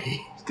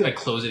Why? Just gonna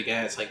close it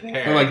again. It's like there.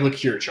 They're like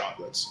liqueur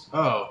chocolates.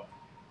 Oh,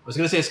 I was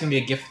gonna say it's gonna be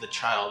a gift for the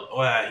child.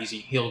 Oh,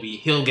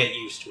 he'll get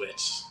used to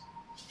it.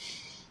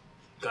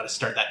 Got to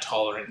start that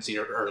tolerance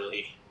here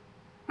early.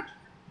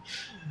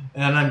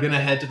 And I'm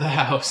gonna head to the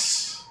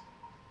house.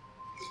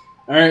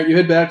 Alright, you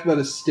head back to that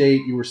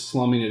estate you were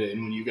slumming it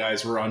in when you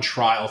guys were on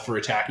trial for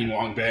attacking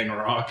Wong Bang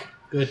Rock.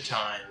 Good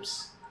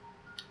times.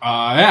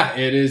 Yeah,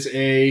 it is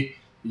a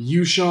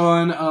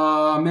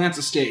Yushan Mance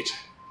estate.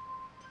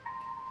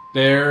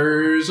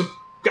 There's a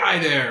guy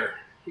there.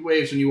 He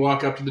waves when you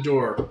walk up to the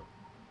door.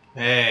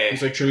 Hey,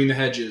 He's like trimming the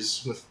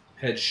hedges with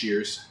hedge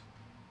shears.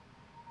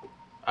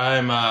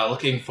 I'm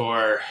looking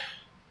for.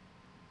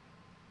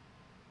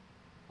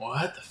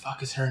 What the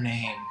fuck is her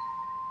name?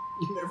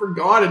 You never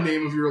got a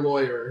name of your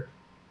lawyer.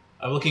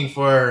 I'm looking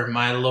for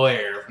my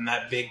lawyer from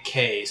that big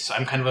case.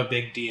 I'm kind of a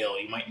big deal.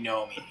 You might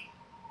know me.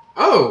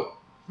 Oh,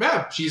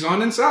 yeah, she's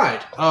on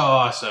inside. Oh,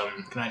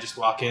 awesome. Can I just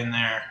walk in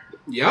there?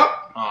 Yep.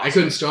 Awesome. I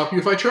couldn't stop you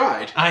if I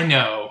tried. I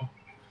know.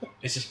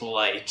 It's just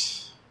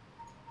polite.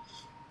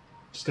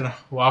 Just gonna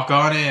walk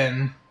on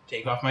in,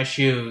 take off my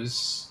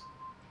shoes.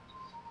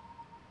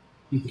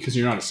 Because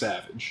you're not a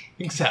savage.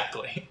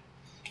 Exactly.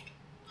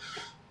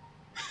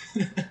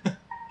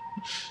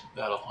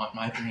 That'll haunt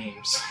my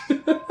dreams.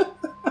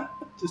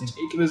 Just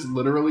take it as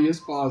literally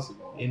as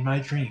possible. In my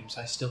dreams,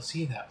 I still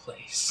see that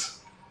place.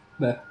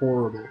 That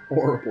horrible,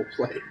 horrible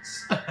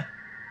place.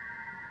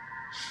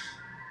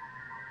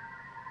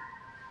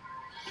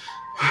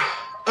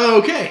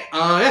 Okay,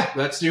 yeah,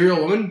 that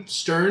serial woman,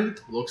 stern,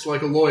 looks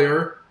like a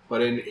lawyer,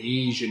 but in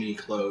Asian-y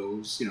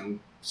clothes, you know,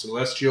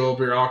 celestial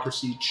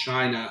bureaucracy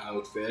China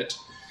outfit,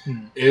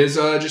 is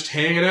just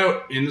hanging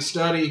out in the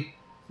study,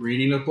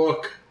 reading a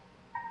book.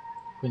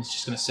 Quinn's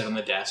just gonna sit on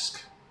the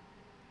desk.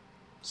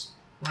 It's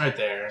right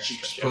there.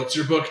 She puts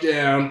her book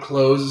down,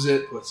 closes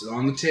it, puts it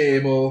on the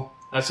table.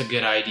 That's a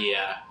good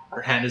idea.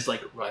 Her hand is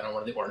like right on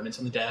one of the ornaments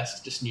on the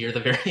desk, just near the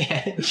very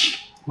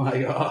edge. My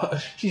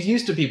gosh. She's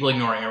used to people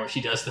ignoring her when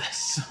she does this,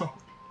 so.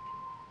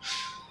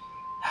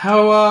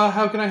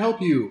 How can I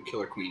help you,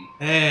 Killer Queen?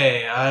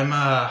 Hey,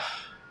 I'm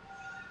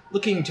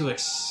looking to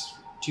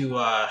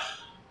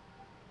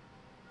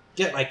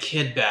get my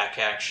kid back.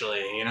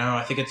 Actually, you know,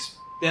 I think it's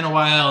been a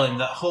while, and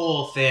the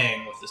whole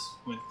thing with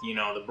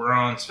the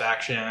Bronze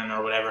faction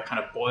or whatever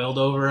kind of boiled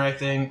over. I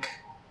think.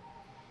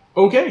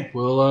 Okay,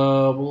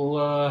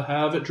 we'll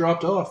have it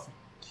dropped off.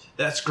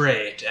 That's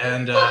great,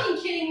 and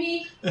Fucking kidding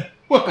me?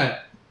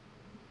 What?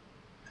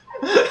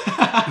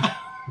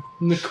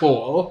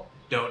 Nicole.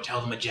 don't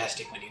tell the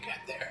Majestic when you get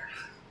there.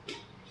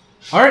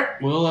 All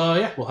right, we'll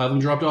have them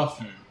dropped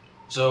off.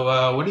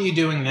 So, what are you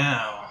doing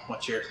now?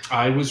 What's your?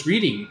 I was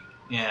reading.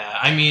 Yeah,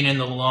 I mean in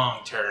the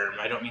long term.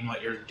 I don't mean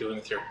what you're doing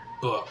with your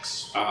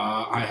books.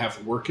 I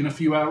have work in a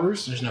few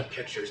hours. There's no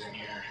pictures in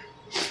here.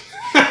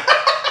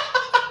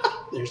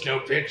 There's no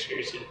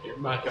pictures in here,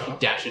 my God.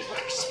 Dashes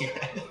like a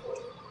cigarette.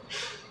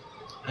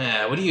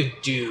 What do you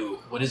do?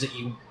 What is it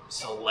you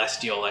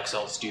celestial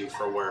exiles do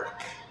for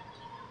work?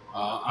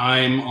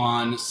 I'm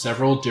on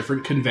several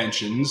different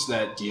conventions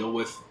that deal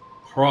with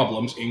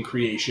problems in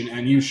creation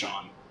and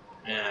Yushan.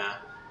 Yeah.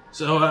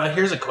 So,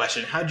 here's a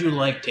question. How'd you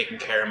like taking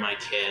care of my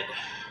kid?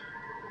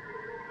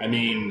 I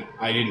mean,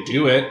 I didn't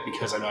do it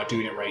because I'm not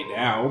doing it right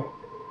now.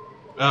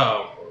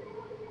 Oh.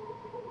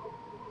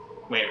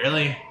 Wait,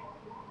 really?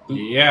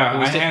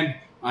 Yeah, Who's it?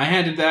 I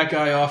handed that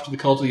guy off to the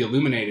Cult of the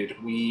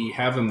Illuminated. We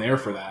have him there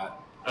for that.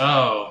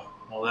 Oh.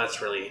 Well,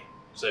 that's really...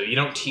 So you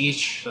don't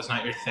teach? That's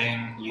not your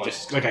thing? You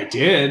just... Like I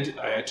did.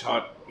 I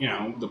taught,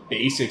 the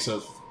basics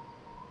of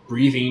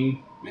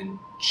breathing and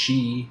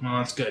chi. Well,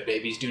 that's good.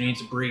 Babies do need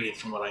to breathe,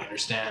 from what I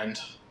understand.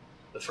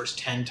 The first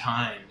 10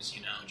 times,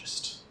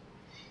 just...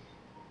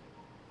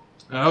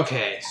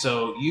 Okay,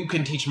 so you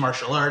can teach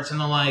martial arts and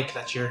the like.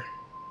 That's your...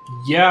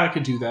 Yeah, I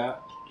could do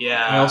that.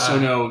 Yeah. I also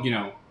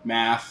know,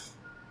 math,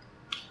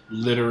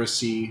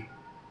 literacy.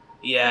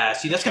 Yeah,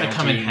 see, that's going to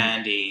come in Counting.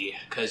 handy,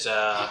 because,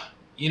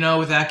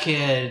 with that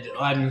kid,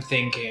 I'm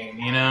thinking,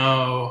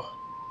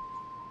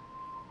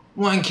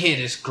 one kid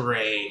is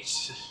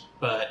great,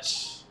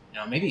 but,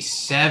 maybe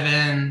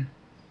seven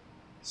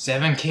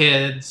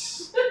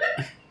kids,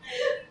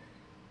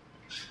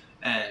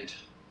 and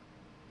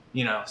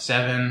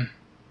 7.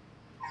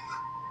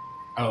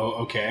 Oh,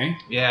 okay.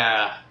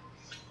 Yeah.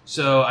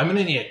 So I'm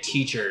gonna need a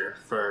teacher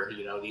for,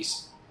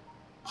 these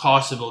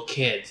possible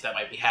kids that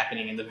might be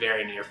happening in the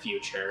very near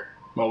future.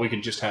 Well, we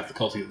could just have the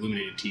Cult of the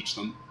Illuminated teach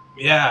them.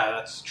 Yeah,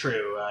 that's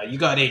true. You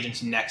got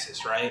Agents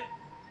Nexus, right?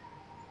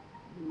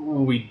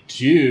 We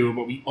do,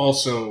 but we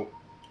also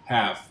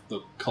have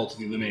the Cult of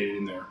the Illuminated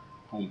in their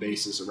home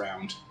bases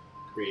around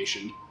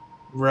creation.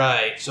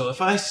 Right. So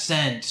if I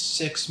sent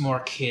 6 more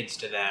kids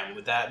to them,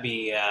 would that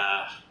be,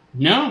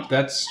 No,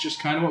 that's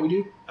just kind of what we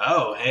do.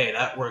 Oh, hey,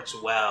 that works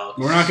well.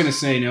 We're not going to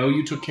say no.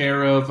 You took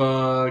care of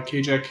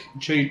Kajak.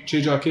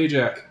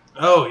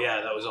 Oh,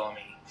 yeah, that was all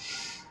me.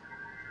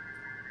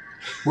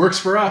 Works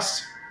for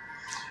us.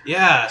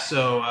 Yeah,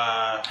 so,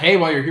 Hey,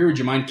 while you're here, would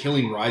you mind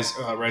killing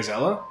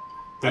Rizella?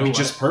 That'd be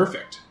just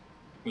perfect.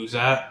 Who's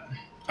that?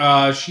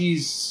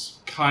 She's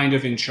kind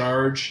of in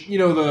charge.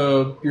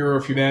 The Bureau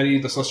of Humanity,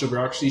 the Celestial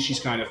Bureaucracy,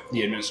 she's kind of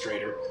the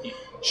administrator.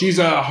 She's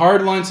a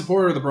hardline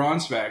supporter of the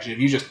Bronze faction. If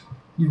you just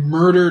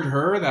murdered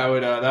her, that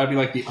would be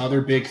like the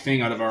other big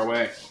thing out of our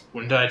way.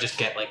 Wouldn't I just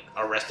get,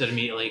 arrested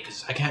immediately?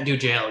 Because I can't do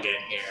jail again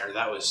here.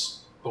 That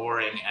was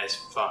boring as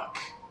fuck.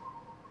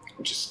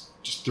 Just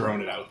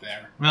throwing it out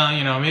there.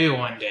 Well, maybe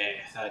one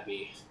day that'd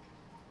be...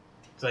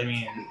 Because,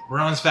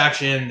 Ron's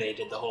faction, they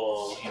did the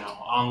whole,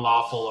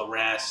 unlawful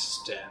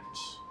arrest and...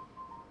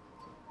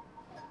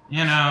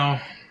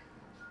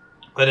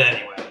 But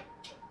anyway.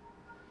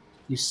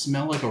 You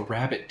smell like a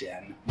rabbit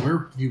den. Where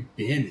have you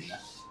been?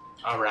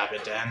 A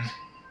rabbit den.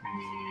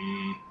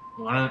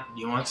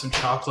 You want some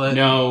chocolate?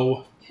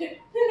 No. You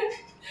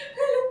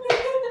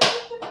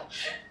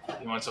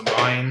want some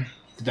wine?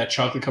 Did that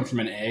chocolate come from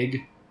an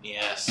egg?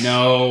 Yes.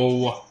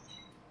 No.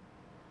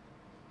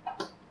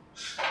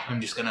 I'm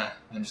just gonna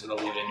leave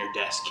it in your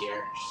desk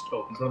here. Just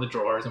opens one of the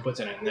drawers and puts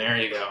it in. There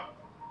you go.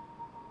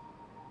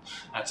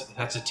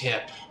 That's a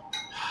tip.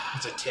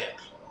 That's a tip.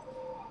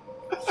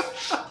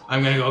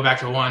 I'm gonna go back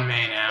to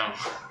Wanmei now.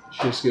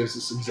 She just gives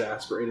this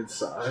exasperated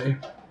sigh.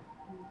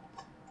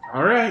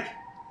 All right.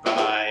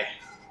 Bye.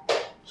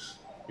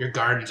 Your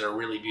gardens are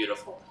really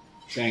beautiful.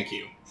 Thank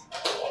you.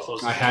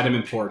 Close I had him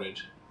imported.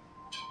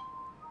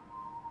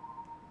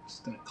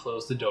 Just gonna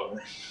close the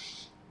door.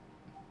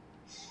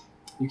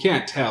 You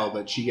can't tell,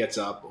 but she gets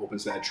up,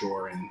 opens that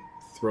drawer, and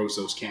throws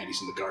those candies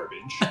in the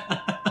garbage.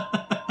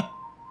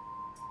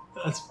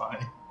 That's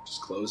fine.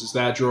 Just closes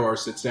that drawer,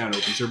 sits down,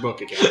 opens her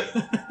book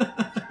again.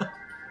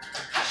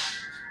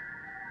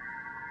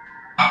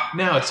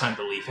 Now it's time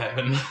to leave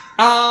heaven.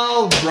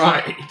 All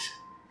right.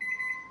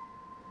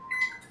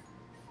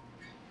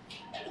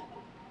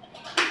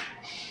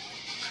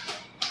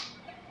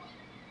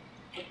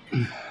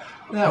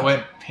 That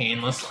went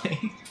painlessly.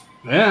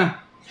 Yeah.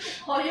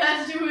 All you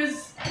had to do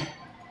is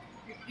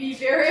be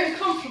very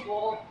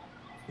uncomfortable.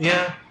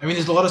 Yeah,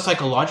 there's a lot of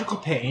psychological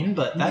pain,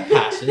 but that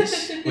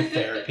passes with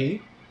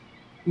therapy.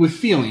 With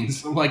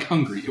feelings like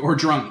hungry or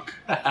drunk.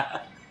 Yeah,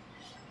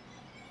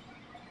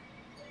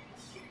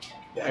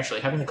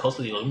 actually, having the Cult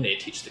of the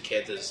Illuminated teach the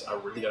kids is a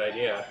really good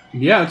idea.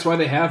 Yeah, that's why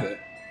they have it.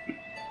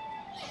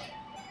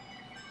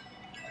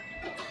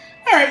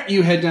 Alright,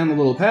 you head down the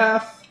little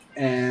path,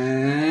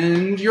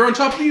 and you're on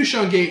top of the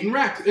Yushan Gate in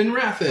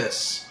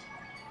Rathis.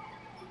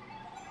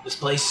 This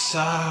place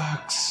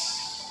sucks.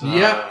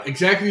 Yep,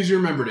 exactly as you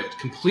remembered it.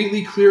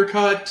 Completely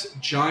clear-cut,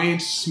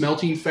 giant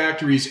smelting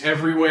factories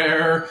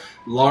everywhere,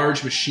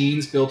 large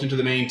machines built into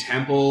the main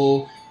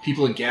temple,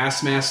 people in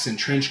gas masks and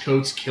trench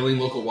coats killing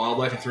local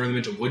wildlife and throwing them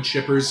into wood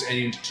chippers and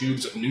into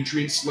tubes of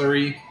nutrient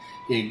slurry.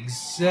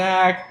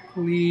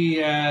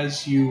 Exactly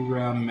as you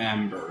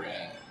remember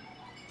it.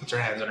 Puts her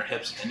hands on her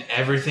hips, and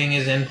everything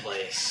is in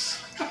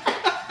place.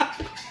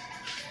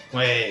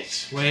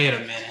 Wait a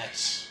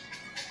minute.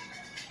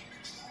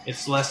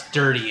 It's less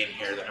dirty in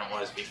here than it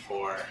was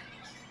before.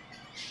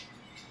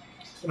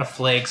 I'm gonna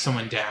flag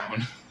someone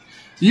down.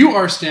 You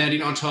are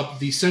standing on top of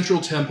the central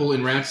temple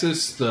in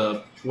Raxus,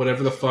 the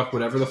whatever the fuck.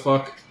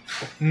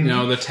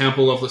 Mm-hmm. The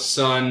Temple of the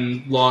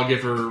Sun,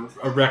 Lawgiver,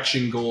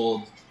 Erection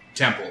Gold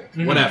Temple.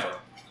 Mm-hmm. Whatever.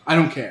 I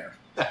don't care.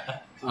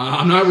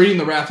 I'm not reading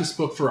the Rathis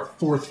book for a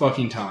 4th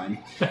fucking time.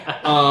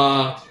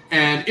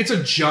 And it's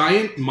a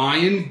giant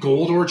Mayan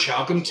gold or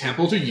chalcum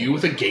temple to you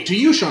with a gate to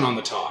Yushan on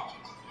the top.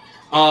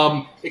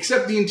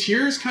 Except the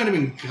interior's kind of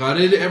been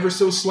gutted ever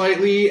so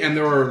slightly, and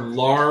there are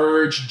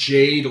large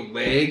jade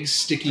legs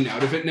sticking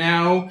out of it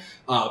now,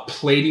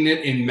 plating it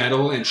in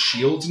metal and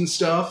shields and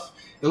stuff.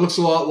 It looks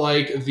a lot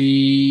like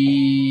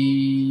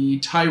the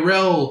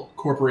Tyrell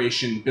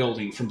Corporation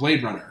building from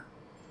Blade Runner.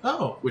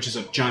 Oh. Which is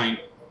a giant,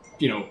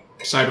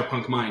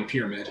 cyberpunk Mayan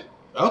pyramid.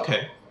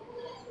 Okay.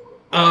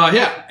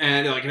 Yeah,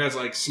 and it has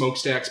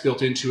smokestacks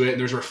built into it, and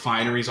there's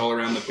refineries all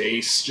around the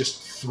base,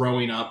 just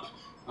throwing up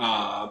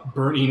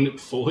burning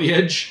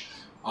foliage.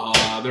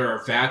 There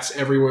are vats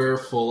everywhere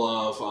full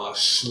of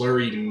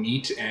slurried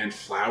meat and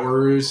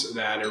flours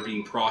that are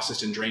being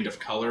processed and drained of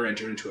color and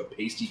turned into a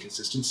pasty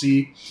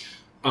consistency.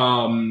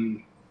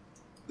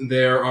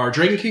 There are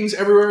Dragon Kings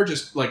everywhere,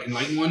 just like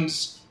Enlightened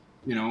ones,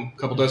 a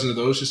couple dozen of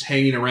those just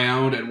hanging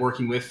around and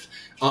working with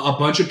a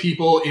bunch of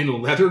people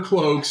in leather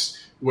cloaks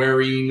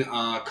wearing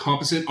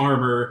composite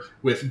armor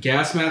with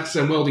gas masks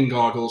and welding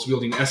goggles,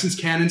 wielding essence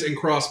cannons and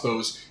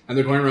crossbows, and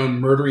they're going around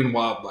murdering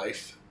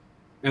wildlife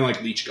and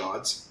like leech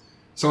gods.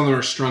 Some of them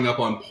are strung up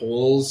on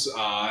poles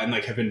and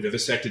like have been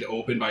vivisected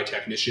open by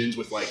technicians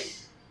with like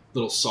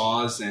little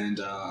saws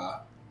and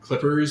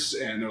clippers,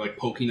 and they're like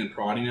poking and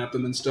prodding at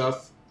them and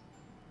stuff,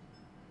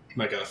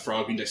 like a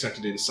frog being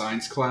dissected in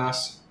science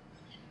class.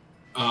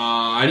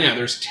 And yeah,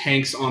 there's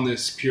tanks on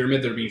this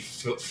pyramid that are being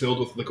filled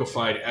with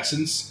liquefied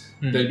essence,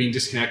 then being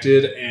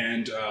disconnected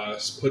and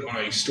put on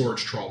a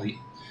storage trolley.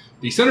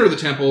 The center of the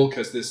temple,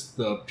 because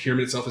the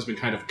pyramid itself has been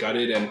kind of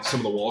gutted and some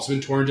of the walls have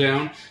been torn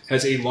down,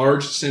 has a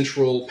large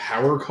central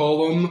power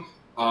column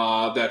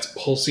that's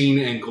pulsing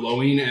and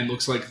glowing and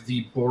looks like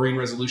the boring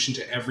resolution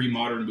to every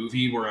modern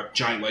movie where a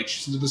giant light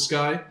shoots into the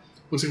sky.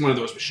 Looks like one of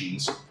those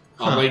machines.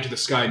 A light to the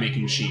sky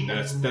making machine.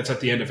 That's at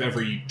the end of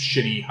every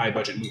shitty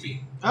high-budget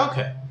movie.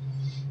 Okay.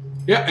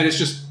 Yeah, and it's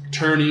just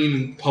turning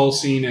and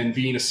pulsing and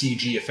being a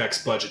CG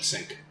effects budget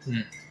sink.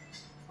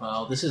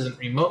 Well, this isn't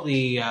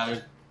remotely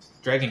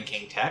Dragon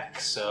King tech,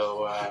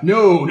 so...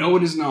 No,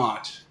 it is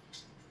not.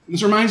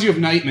 This reminds you of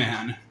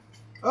Nightman.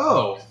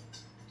 Oh.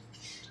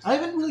 I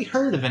haven't really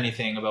heard of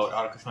anything about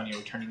Autochthony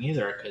returning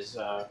either, because...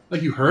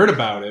 Like, you heard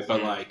about it,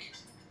 but like...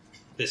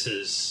 This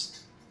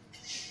is...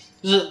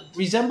 Does it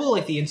resemble,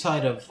 like, the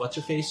inside of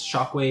What's-Her-Face,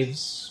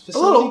 Shockwave's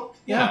facility? A little.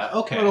 Yeah,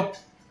 okay. A little.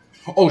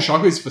 Oh,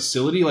 Shockwave's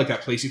facility, like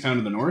that place you found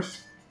in the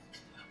north?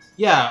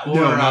 Yeah, or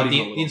No, not even a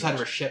the little inside bit. of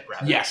her ship,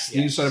 rather. Yes,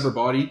 the inside of her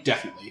body,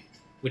 definitely.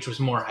 Which was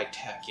more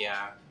high-tech,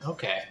 yeah.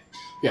 Okay.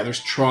 Yeah, there's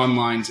Tron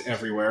lines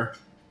everywhere.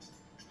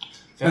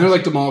 And they're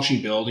like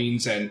demolishing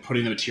buildings and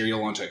putting the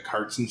material onto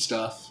carts and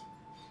stuff.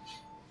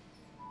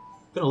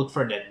 I'm gonna look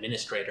for an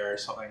administrator or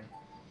something.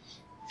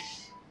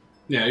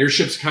 Yeah, your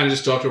ship's kind of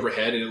just docked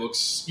overhead, and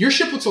your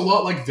ship looks a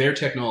lot like their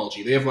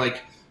technology. They have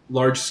like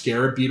large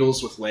scarab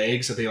beetles with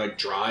legs that they like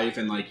drive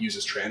and like use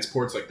as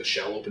transports. Like the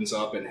shell opens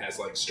up and has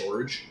like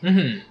storage.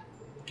 Mm-hmm.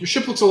 Your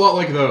ship looks a lot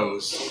like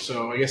those,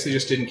 so I guess they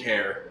just didn't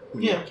care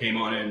when you came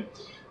on in.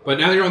 But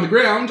now that you're on the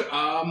ground,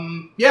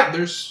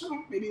 there's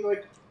maybe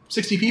like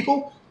 60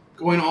 people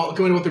going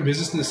about their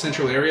business in the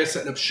central area,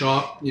 setting up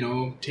shop,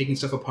 taking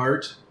stuff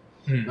apart.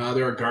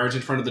 There are guards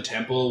in front of the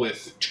temple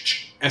with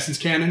essence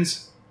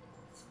cannons.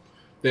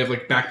 They have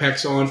like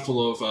backpacks on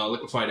full of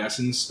liquefied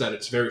essence that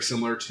it's very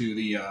similar to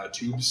the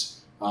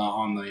tubes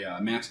on the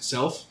mat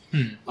itself.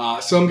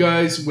 Some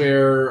guys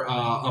wear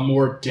a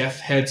more Death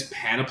Head's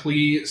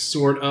panoply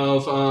sort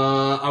of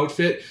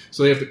outfit.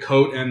 So they have the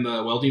coat and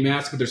the welding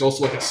mask, but there's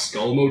also like a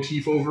skull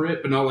motif over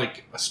it, but not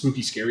like a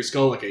spooky, scary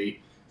skull, like a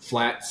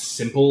flat,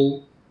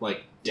 simple,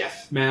 like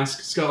death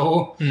mask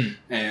skull.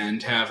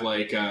 And have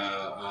like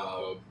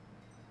a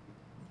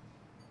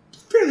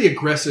fairly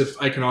aggressive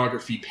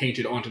iconography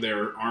painted onto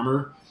their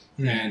armor.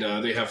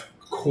 And they have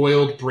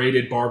coiled,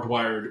 braided,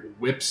 barbed-wired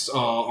whips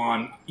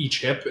on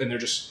each hip, and they're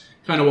just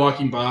kind of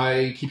walking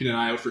by, keeping an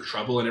eye out for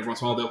trouble, and every once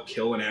in a while they'll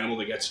kill an animal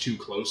that gets too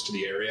close to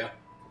the area.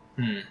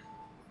 I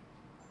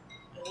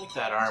like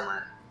that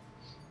armor.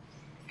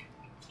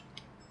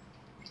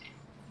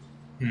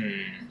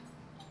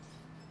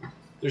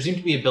 There seems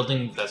to be a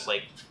building that's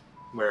like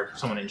where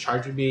someone in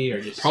charge would be, or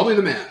just... Probably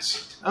the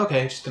manse.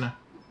 Okay, just gonna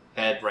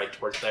head right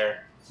towards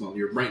there. Well,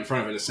 you're right in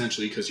front of it,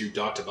 essentially, because you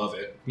docked above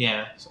it.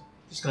 Yeah, so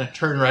just gonna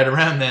turn right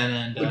around then,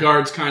 and... The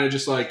guards kind of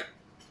just, like,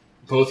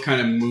 both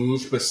kind of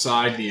move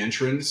beside the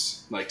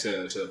entrance, like,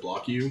 to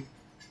block you.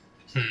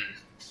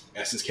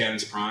 Essence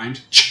cannons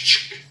primed.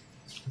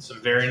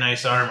 Some very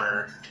nice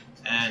armor,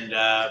 and,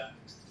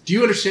 Do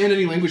you understand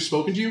any language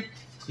spoken to you?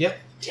 Yep.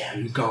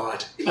 Damn you,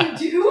 God. You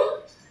do?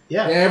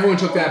 Yeah, everyone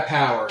took that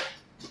power.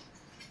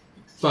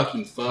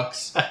 Fucking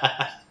fucks.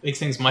 Makes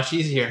things much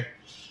easier.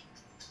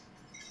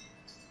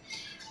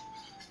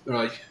 They're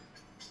like,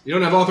 you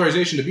don't have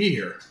authorization to be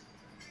here.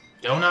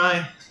 Don't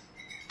I?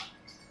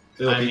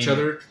 They look at each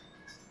other.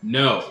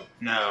 No.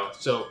 No.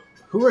 So,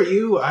 who are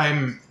you?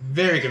 I'm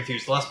very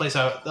confused. The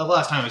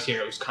last time I was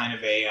here, it was kind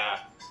of a,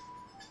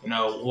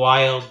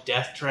 wild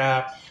death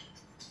trap.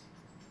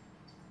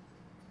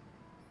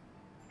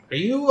 Are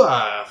you,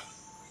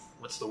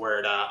 what's the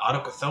word,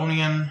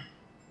 Autochthonian?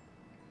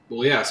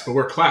 Well, yes, but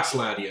we're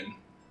Classladian.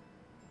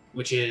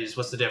 Which is,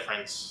 what's the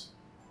difference?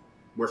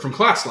 We're from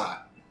Classlat.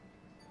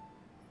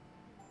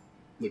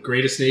 The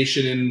greatest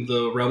nation in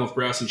the realm of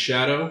Brass and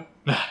Shadow.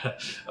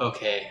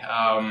 Okay,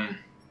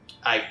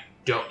 I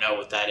don't know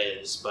what that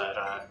is,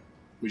 but,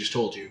 We just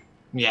told you.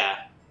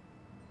 yeah.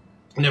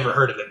 Never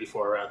heard of it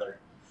before, rather.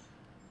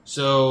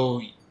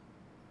 So,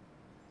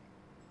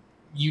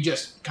 you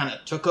just kind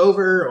of took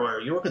over,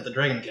 or you work at the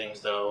Dragon Kings,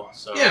 though,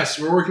 so... Yes,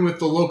 we're working with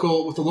the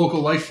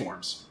local life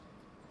forms.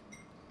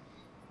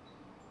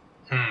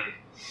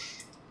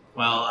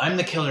 Well, I'm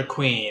the Killer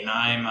Queen.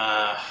 I'm,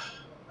 a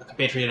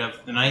compatriot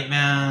of the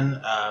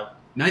Nightman,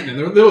 Nightman,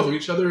 they're little with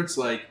each other. It's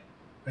like,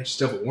 I just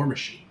have a war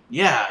machine.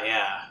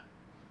 yeah.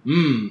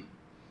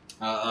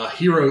 A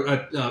hero,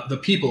 the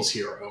people's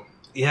hero.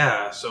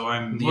 Yeah, so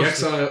I'm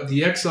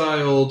The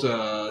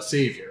exiled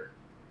savior.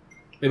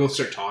 They both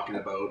start talking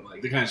about,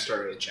 like, they kind of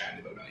start really chatting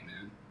about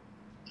Nightman.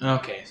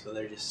 Okay, so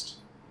they're just...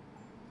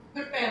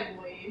 They're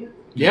family.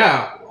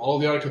 Yeah, all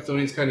the other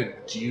Chthonians kind of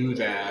do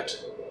that.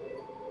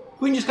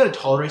 We can just kind of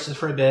tolerate this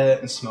for a bit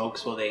and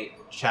smokes while they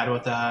chat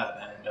about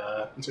that.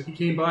 And It's like he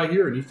came by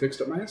here and he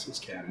fixed up my essence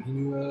cannon. He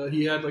knew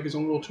he had like his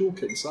own little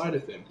toolkit inside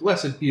of him.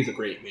 Blessed be the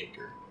Great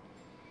Maker.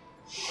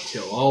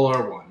 Till all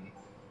are one.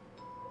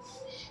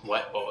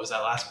 what was that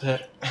last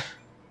bit?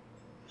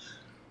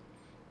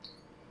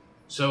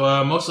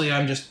 So mostly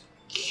I'm just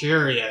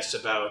curious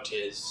about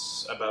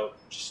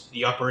just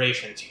the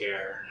operations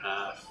here.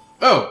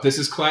 Oh, this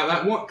is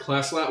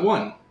Class Lat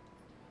 1.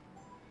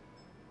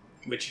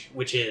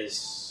 Which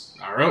is...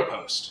 Our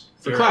outpost.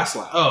 For Your- Class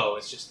Lat. Oh,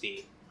 it's just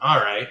the...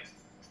 Alright.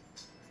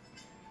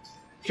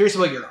 Curious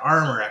about your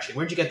armor, actually.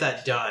 Where'd you get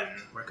that done?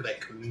 Where could I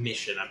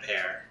commission a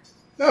pair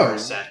or a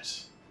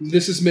set?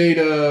 This is made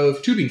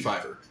of tubing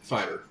fiber.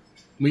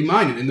 We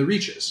mine it in the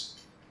Reaches.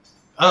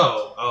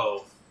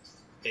 Oh.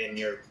 In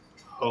your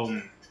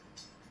home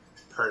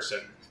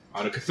person.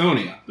 Out of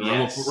Chthonia. The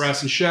realm Yes. of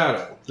Brass and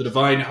Shadow. The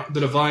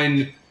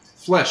divine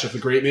flesh of the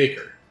Great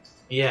Maker.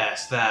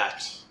 Yes,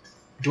 that.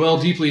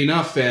 Dwell deeply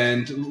enough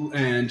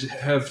and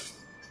have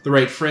the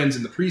right friends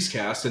in the priest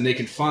caste, and they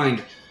can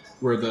find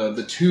where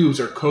the tubes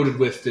are coated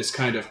with this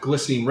kind of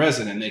glistening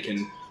resin, and they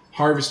can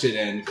harvest it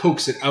and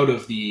coax it out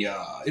of the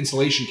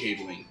insulation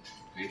cabling,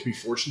 and it can be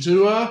forged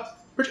into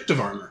protective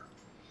armor.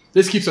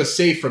 This keeps us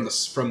safe from the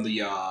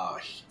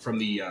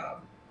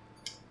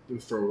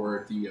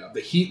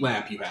heat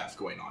lamp you have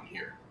going on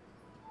here.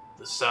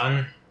 The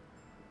sun.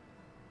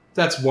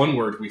 That's one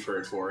word we've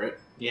heard for it.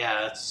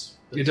 Yeah, that's...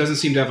 It doesn't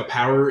seem to have a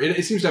power.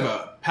 It seems to have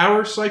a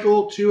power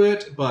cycle to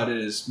it, but it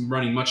is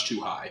running much too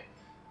high.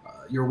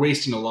 You're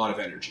wasting a lot of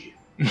energy.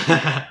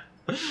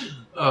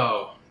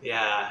 Oh,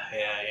 yeah,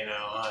 you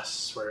know,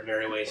 us, we're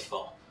very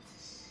wasteful.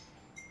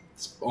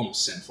 It's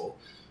almost sinful.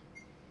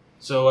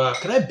 So,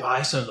 could I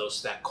buy some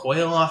of that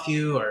coil off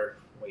you, or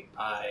wait,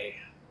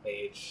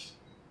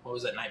 what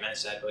was that Nightman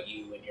said about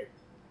you and your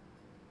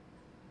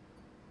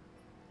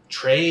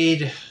trade?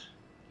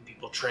 Do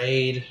people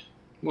trade?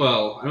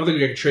 Well, I don't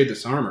think I can trade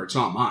this armor. It's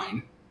not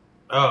mine.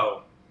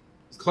 Oh,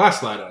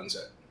 Class Lad owns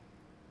it.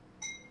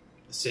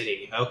 the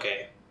city.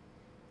 Okay.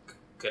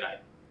 Could I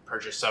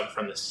purchase some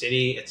from the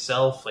city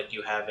itself? Like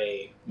you have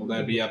a... Well,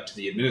 that'd be up to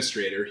the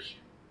administrator.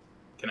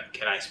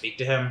 Can I speak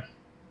to him?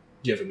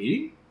 Do you have a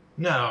meeting?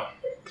 No.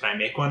 Can I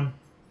make one?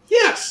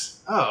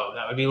 Yes! Oh,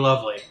 that would be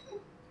lovely.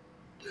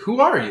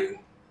 Who are you?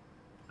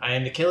 I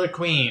am the Killer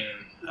Queen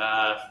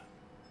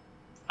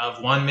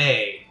of One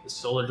May, the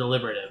Solar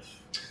Deliberative.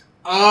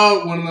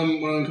 One of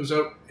them comes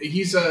out.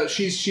 He says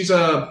he,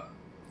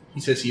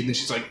 and then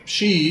she's like,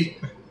 she's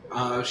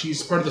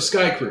part of the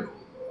Sky Crew.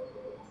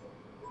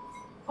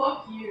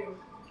 Fuck you.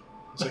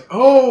 It's like,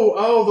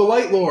 oh, the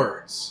Light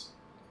Lords.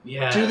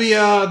 Yeah. Do they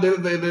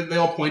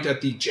all point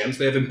at the gems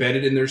they have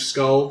embedded in their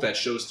skull that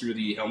shows through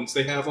the helmets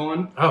they have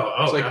on. Oh,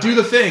 It's like, God. do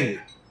the thing.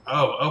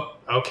 Oh,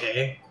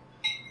 okay.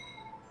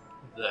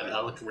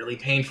 That looked really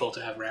painful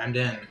to have rammed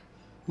in.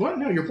 What?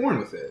 No, you're born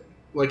with it.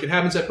 Like, it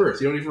happens at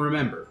birth. You don't even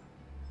remember.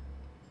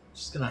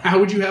 Just gonna... How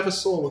would you have a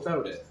soul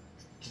without it?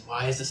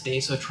 Why is this day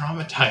so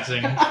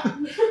traumatizing?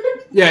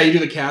 Yeah, you do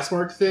the cast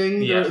mark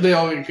thing. Yeah. They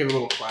all give a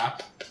little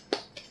clap.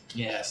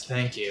 Yes,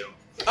 thank you.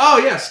 Oh,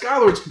 yeah,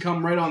 Skylords can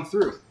come right on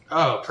through.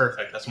 Oh,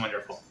 perfect. That's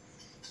wonderful.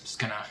 Just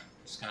gonna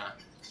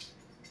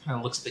kind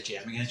of looks at the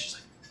gem again. She's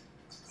like,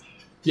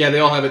 Yeah, they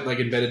all have it like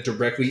embedded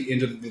directly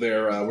into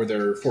their where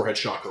their forehead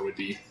chakra would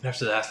be.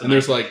 after that, And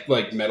there's like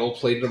metal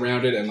plated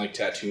around it and like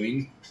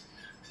tattooing.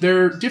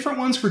 They're different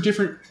ones for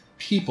different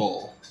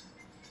people.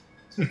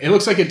 It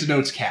looks like it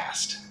denotes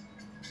caste.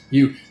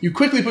 You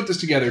quickly put this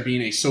together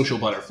being a social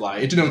butterfly.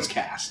 It denotes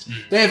caste.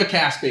 Mm. They have a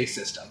caste-based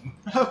system.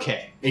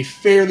 okay. A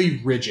fairly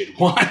rigid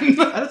one. I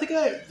don't think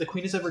the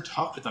Queen has ever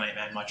talked with the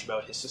Nightman much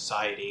about his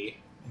society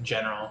in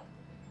general.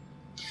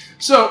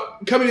 So,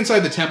 coming inside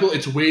the temple,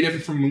 it's way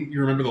different from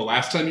you remember the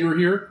last time you were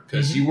here,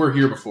 because you were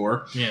here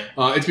before. Yeah.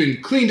 It's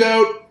been cleaned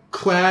out,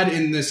 clad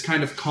in this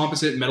kind of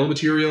composite metal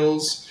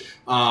materials.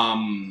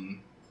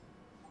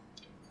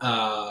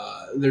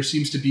 There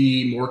seems to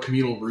be more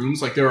communal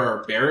rooms. Like, there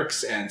are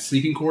barracks and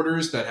sleeping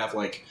quarters that have,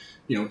 like,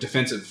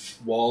 defensive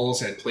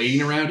walls and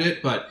plating around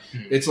it, but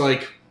it's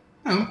like,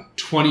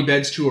 20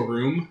 beds to a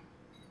room.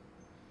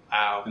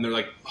 Wow. And they're,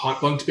 like, hot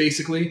bunked,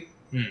 basically.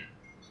 Hmm.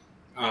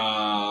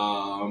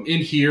 In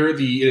here, it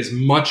is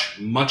much,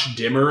 much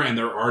dimmer, and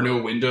there are no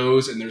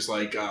windows, and there's,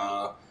 like,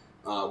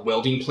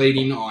 welding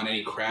plating on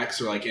any cracks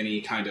or, like,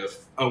 any kind of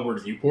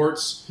outward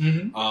viewports.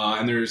 Mm-hmm.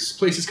 And there's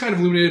places kind of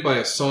illuminated by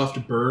a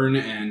soft burn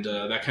and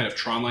that kind of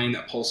Tron lighting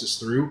that pulses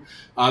through.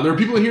 There are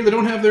people in here that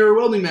don't have their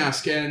welding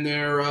mask and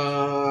their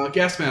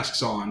gas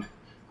masks on.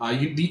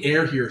 The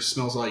air here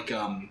smells like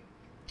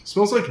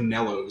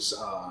Nello's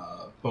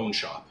bone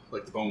shop,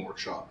 like the bone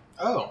workshop.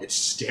 Oh. It's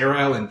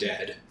sterile and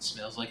dead. It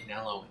smells like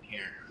Nello in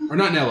here. Or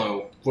not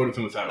Nello, voted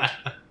from without.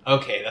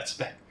 Okay, that's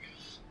bad.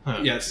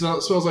 Huh. Yeah, it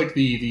smells like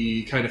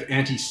the kind of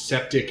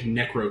antiseptic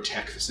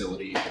necrotech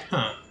facility.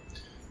 Huh.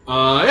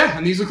 Yeah,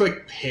 and these look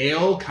like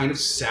pale, kind of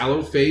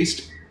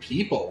sallow-faced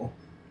people.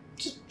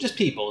 Just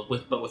people,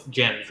 but with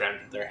gems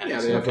rammed into their heads.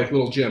 Yeah, they have like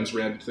little gems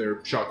rammed into their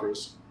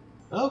chakras,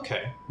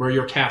 Okay. where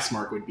your cast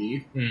mark would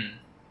be.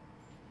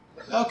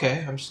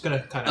 Okay, I'm just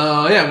gonna kind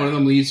of... Yeah, one of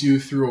them leads you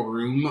through a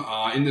room.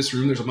 In this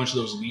room, there's a bunch of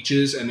those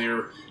leeches, and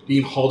they're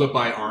being hauled up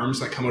by arms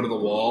that come out of the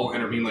wall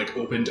and are being like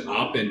opened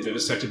up and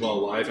vivisected while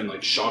alive and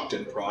like shocked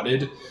and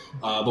prodded.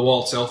 The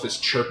wall itself is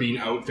chirping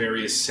out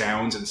various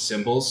sounds and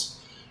symbols.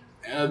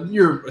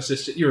 Your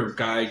assistant, your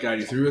guy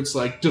guiding you through, it's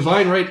like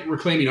Divine Right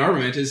Reclaiming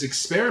Armament is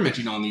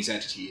experimenting on these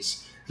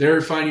entities. They're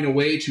finding a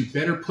way to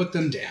better put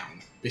them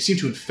down. They seem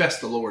to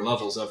infest the lower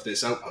levels of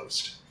this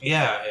outpost.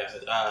 Yeah.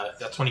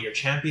 That's one of your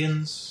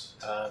champions.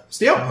 It's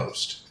the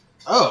outpost.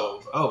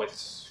 Oh,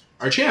 it's...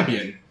 Our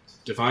champion,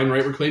 Divine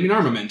Right Reclaiming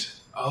Armament.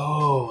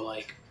 Oh,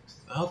 like...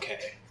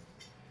 Okay.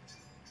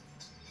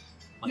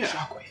 Like Yeah.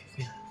 Shockwave,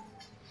 yeah.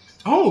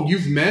 Oh,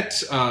 you've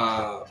met.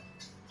 Damn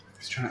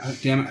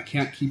it, I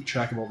can't keep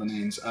track of all the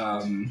names.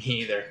 Me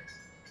either.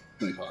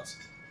 Let me pause.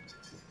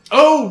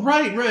 Oh,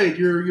 right.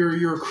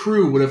 Your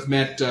crew would have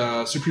met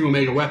Supreme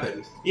Omega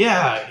Weapon.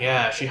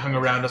 Yeah, she hung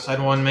around outside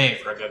 1 May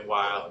for a good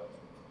while.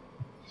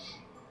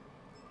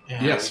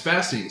 Yeah, Yes,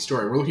 fascinating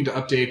story. We're looking to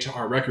update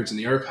our records in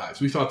the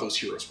archives. We thought those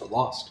heroes were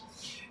lost.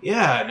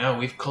 Yeah, no,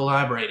 we've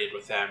collaborated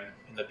with them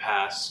in the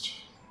past.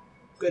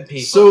 Good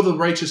people. So the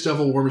Righteous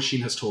Devil War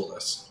Machine has told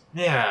us.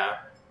 Yeah.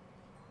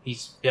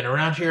 He's been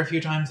around here a few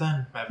times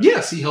then?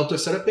 Yes, he helped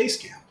us set up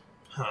base camp.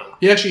 Huh.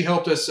 He actually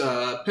helped us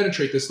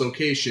penetrate this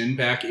location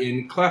back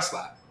in Class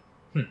Lab.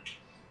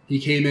 He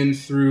came in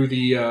through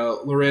the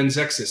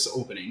Lorenzexis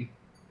opening.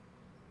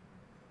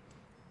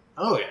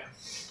 Oh, yeah.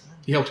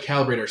 He helped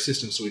calibrate our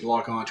system so we'd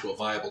lock onto a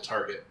viable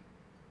target.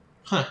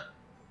 Huh.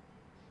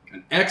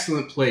 An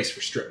excellent place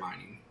for strip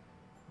mining.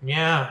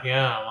 Yeah,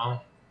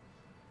 well...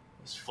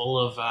 It's full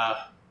of,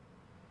 a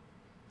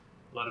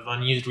lot of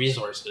unused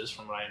resources,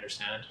 from what I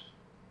understand.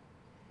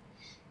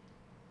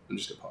 I'm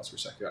just going to pause for a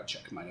second. I gotta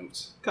check my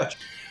notes. Gotcha.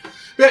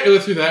 Yeah, you go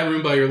through that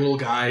room by your little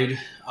guide.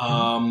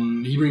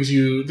 He brings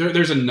you...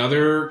 There's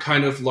another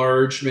kind of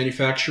large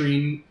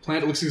manufacturing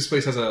plant. It looks like this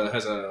place has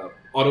a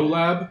auto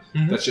lab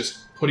that's just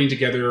putting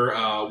together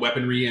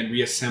weaponry and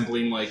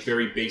reassembling like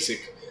very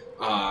basic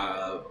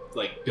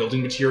like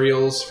building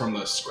materials from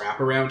the scrap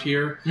around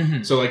here.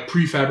 So like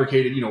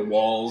prefabricated,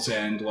 walls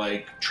and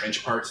like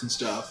trench parts and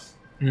stuff.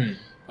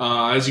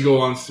 As you go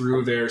on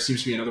through, there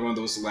seems to be another one of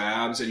those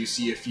labs, and you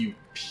see a few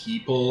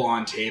people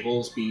on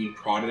tables being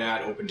prodded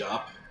at, opened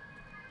up.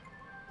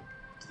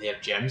 Do they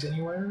have gems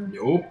anywhere?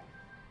 Nope.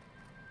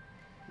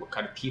 What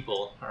kind of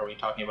people are we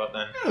talking about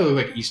then? They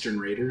look like Eastern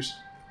Raiders.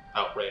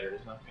 Oh,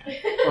 raiders,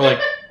 okay. Or like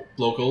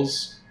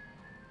locals.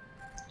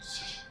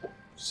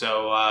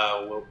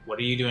 So, what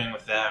are you doing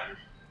with them?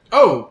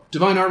 Oh,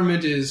 Divine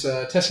Armament is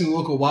testing the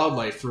local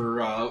wildlife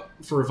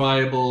for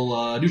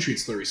viable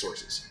nutrient slurry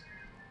sources.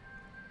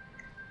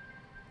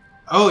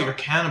 Oh, you're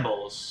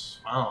cannibals.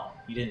 Well,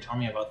 you didn't tell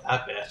me about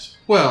that bit.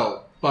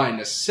 Well, by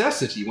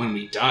necessity, when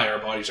we die, our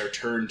bodies are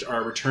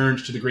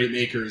returned to the Great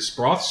Maker's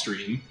broth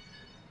stream.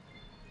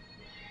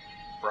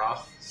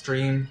 Broth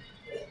stream?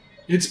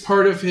 It's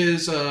part of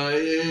his.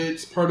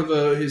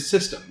 His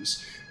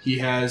systems. He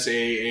has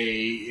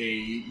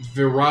a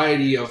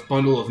variety of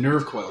bundle of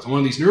nerve coils, and one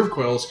of these nerve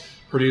coils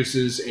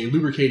produces a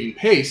lubricating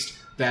paste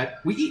that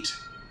we eat.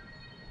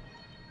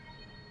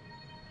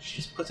 She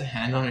just puts a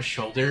hand on his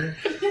shoulder.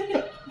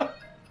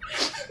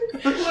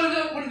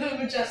 One of the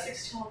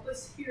Majestics told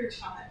us, here,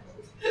 child.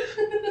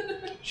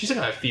 She's not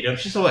gonna feed him.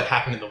 She saw what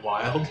happened in the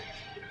wild.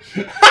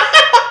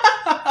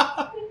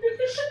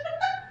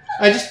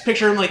 I just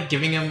picture him like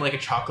giving him like a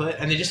chocolate,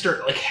 and they just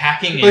start like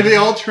hacking in. Like they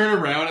all turn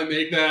around and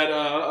make that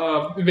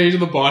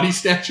Invasion of the Body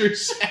Snatcher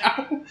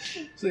sound.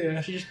 So yeah,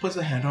 she just puts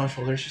a hand on his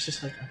shoulder. She's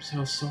just like, "I'm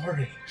so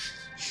sorry."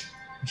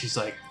 And she's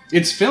like,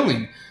 It's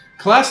filling.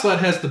 Classlat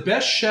has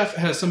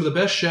some of the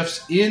best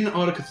chefs in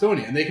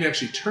Autochthonia, and they can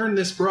actually turn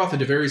this broth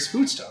into various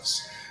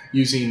foodstuffs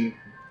using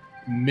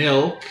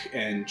milk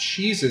and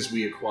cheeses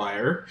we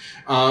acquire.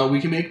 We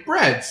can make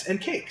breads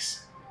and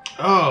cakes.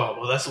 "Oh,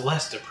 well, that's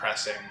less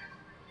depressing.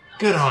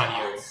 Good on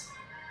you."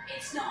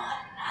 It's not.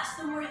 Ask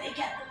them where they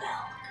get the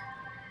milk.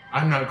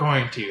 I'm not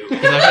going to,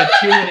 because I've had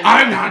too many.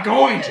 I'm not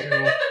going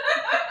to.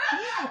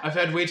 I've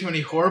had way too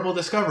many horrible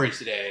discoveries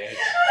today.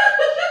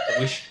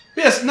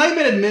 Yes,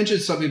 Nightman had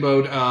mentioned something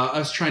about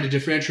us trying to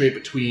differentiate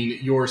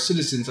between your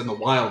citizens and the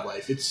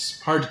wildlife.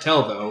 It's hard to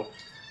tell, though.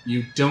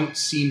 You don't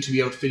seem to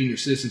be outfitting your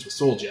citizens with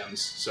soul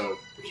gems, so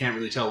we can't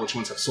really tell which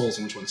ones have souls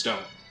and which ones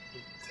don't.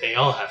 They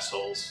all have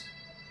souls.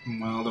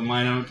 Well, then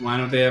why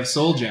don't they have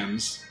soul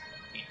gems?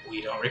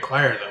 We don't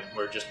require them.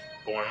 We're just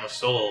born with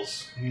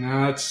souls.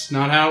 No, that's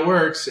not how it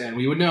works, and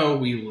we would know.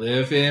 We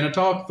live in a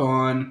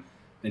Talkthon,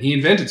 and he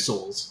invented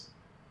souls.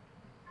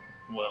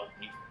 Well,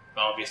 we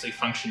obviously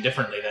function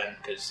differently then,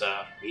 because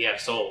we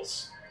have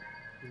souls.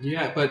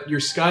 Yeah, but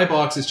your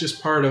skybox is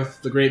just part of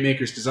the Great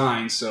Maker's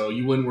design, so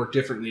you wouldn't work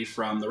differently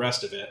from the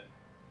rest of it.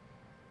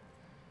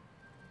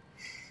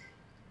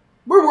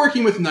 we're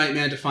working with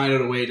Nightman to find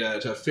out a way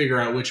to figure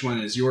out which one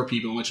is your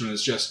people and which one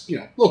is just,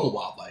 local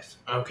wildlife.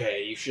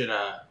 Okay, you should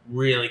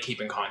really keep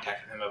in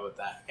contact with him about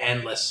that.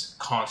 Endless,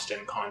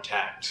 constant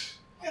contact.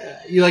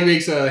 He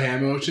makes a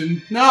hand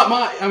motion.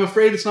 I'm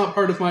afraid it's not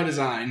part of my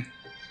design.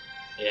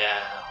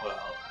 Yeah,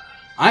 well...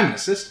 I'm an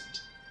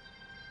assistant.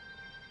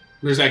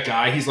 There's that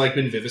guy, he's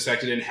been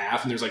vivisected in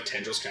half, and there's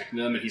tendrils connecting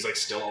to him, and he's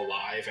still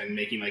alive and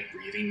making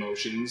breathing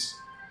motions.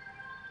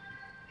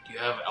 Do you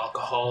have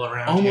alcohol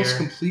around Almost here?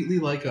 completely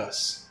like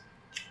us.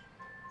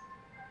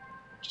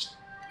 Just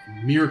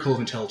a miracle of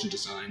intelligent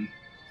design.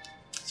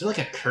 Is there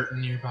a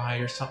curtain nearby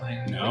or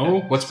something?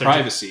 No? What's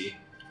privacy?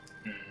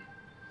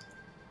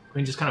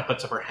 Queen just kind of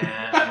puts up her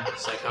hand.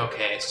 It's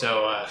okay,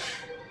 so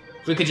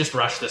if we could just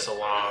rush this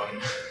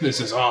along. This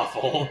is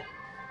awful.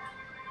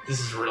 This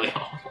is really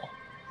awful.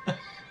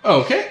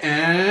 Okay,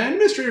 and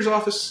Administrator's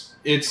office.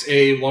 It's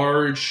a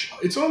large...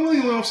 It's only one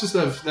of the offices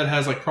that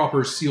has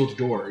proper sealed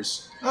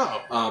doors.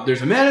 Oh.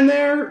 There's a man in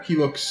there. He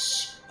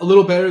looks a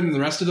little better than the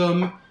rest of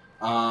them.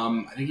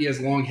 I think he has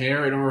long hair.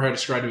 I don't remember how to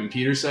describe him in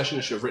Peter's session.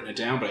 I should have written it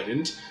down, but I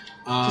didn't.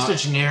 Just a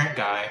generic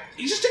guy.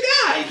 He's just a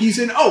guy. He's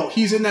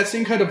in that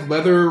same kind of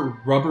leather,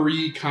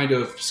 rubbery kind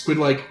of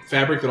squid-like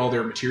fabric that all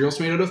their materials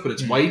made out of, but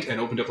it's white and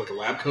opened up like a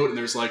lab coat, and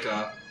there's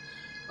a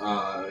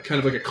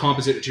kind of a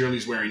composite material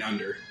he's wearing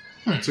under.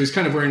 So he's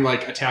kind of wearing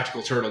a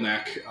tactical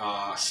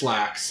turtleneck,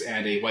 slacks,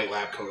 and a white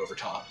lab coat over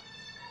top.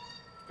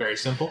 Very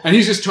simple. And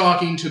he's just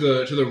talking to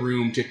the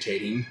room,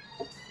 dictating.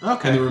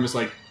 Okay. And the room is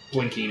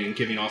blinking and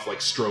giving off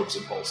strobes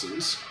and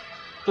pulses.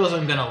 Suppose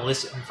I'm gonna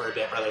listen for a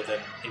bit rather than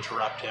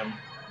interrupt him.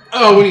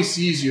 Oh, when he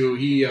sees you,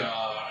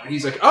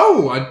 he's like,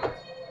 "Oh,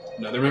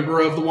 another member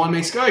of the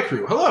Wanmei Sky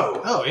Crew.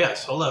 Hello." Oh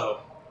yes,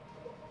 hello.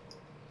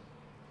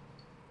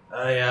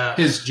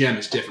 His gem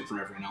is different from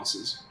everyone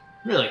else's.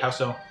 Really? How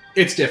so?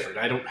 It's different.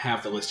 I don't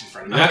have the list in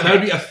front of me. Okay. That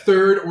would be a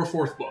third or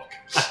fourth book.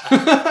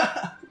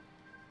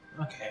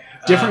 Okay.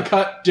 Different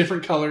cut,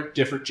 different color,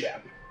 different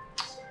gem.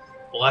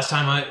 Well, last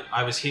time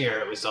I was here,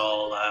 it was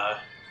all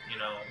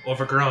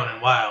overgrown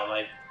and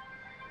wild.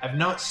 I've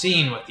not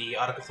seen what the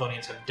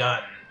Autochthonians have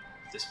done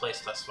with this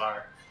place thus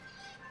far.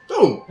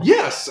 Oh,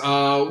 yes.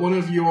 One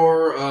of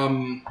your,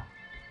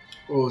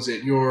 what was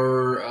it?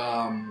 Your,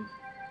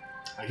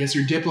 I guess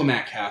your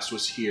diplomat cast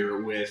was here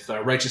with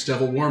Righteous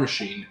Devil War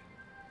Machine.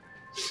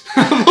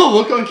 The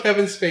look on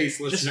Kevin's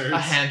face, listeners. Just a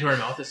hand to her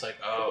mouth. It's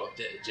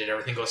did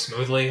everything go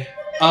smoothly?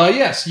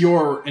 Yes,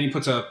 and he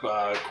puts up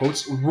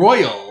quotes,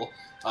 Royal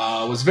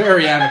was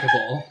very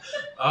amicable.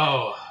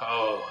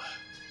 Oh,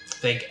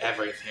 thank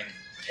everything.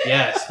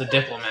 Yes, the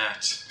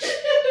diplomat.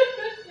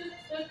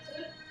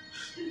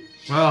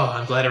 Oh,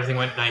 I'm glad everything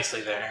went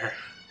nicely there.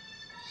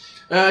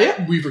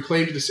 Yeah, we've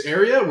reclaimed this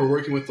area. We're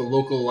working with the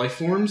local life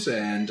forms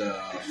and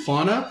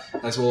fauna,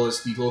 as well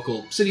as the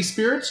local city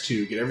spirits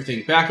to get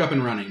everything back up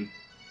and running.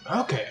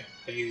 Okay.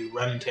 Have you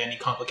run into any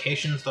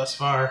complications thus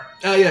far?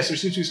 Yes, there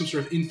seems to be some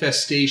sort of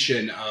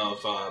infestation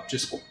of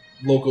just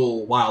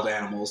local wild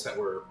animals that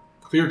we're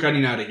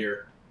clear-cutting out of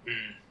here.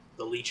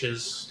 The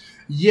leeches?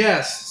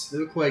 Yes, they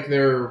look like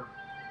they're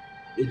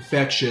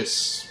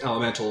infectious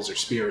elementals or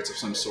spirits of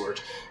some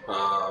sort.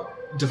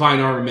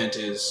 Divine Armament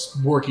is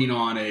working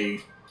on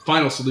a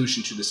final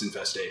solution to this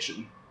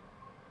infestation.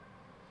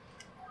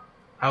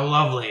 How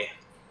lovely.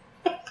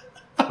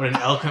 What an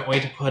eloquent way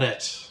to put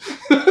it.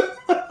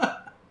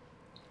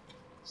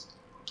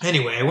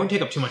 Anyway, I won't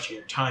take up too much of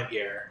your time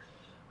here.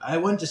 I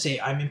wanted to say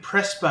I'm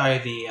impressed by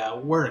the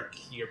work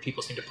your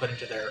people seem to put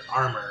into their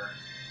armor,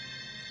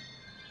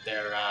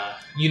 their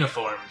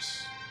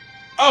uniforms.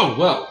 Oh,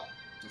 well,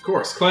 of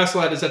course.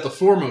 ClassLad is at the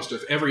foremost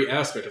of every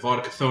aspect of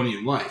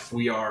Autochthonian life.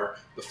 We are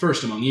the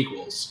first among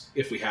equals,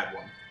 if we had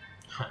one.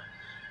 I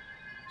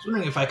was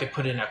wondering if I could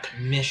put in a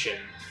commission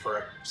for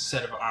a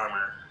set of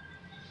armor.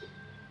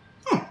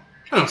 I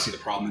don't see the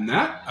problem in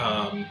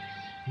that.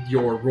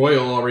 Your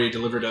Royal already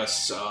delivered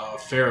us a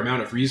fair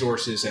amount of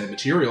resources and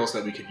materials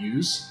that we could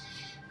use.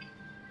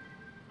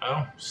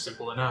 Oh,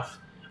 simple enough.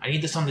 I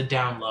need this on the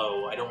down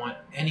low. I don't want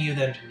any of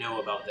them to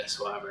know about this,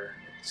 however.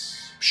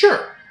 It's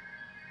Sure.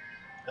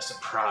 a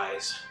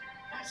surprise.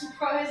 I'm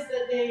surprised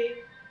that they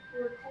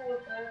were cool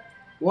with that.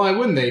 Why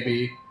wouldn't they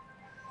be?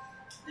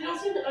 They don't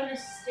seem to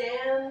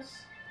understand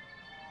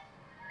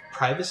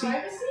Privacy?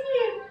 privacy.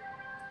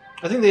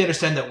 I think they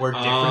understand that we're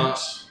different.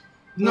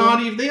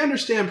 Not even. They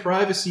understand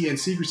privacy and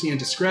secrecy and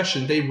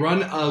discretion. They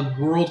run a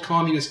world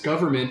communist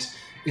government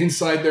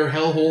inside their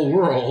hellhole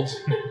world.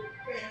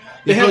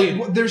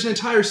 There's an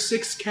entire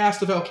 6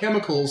 cast of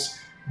alchemicals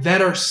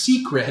that are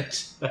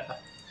secret.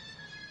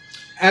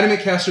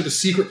 Adamant cast are the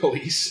secret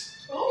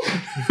police. Oh,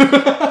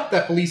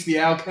 That police the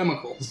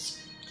alchemicals.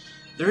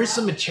 There is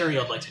some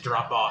material I'd like to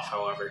drop off,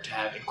 however, to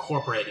have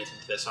incorporated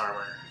into this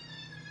armor.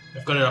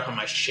 I've got it up on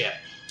my ship.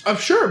 I'm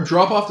sure.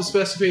 Drop off the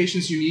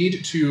specifications you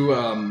need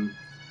to.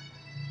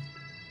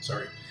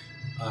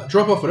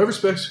 Drop off whatever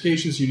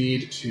specifications you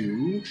need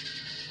to.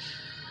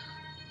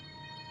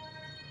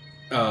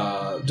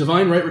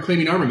 Divine Right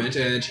Reclaiming Armament,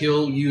 and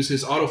he'll use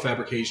his auto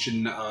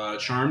fabrication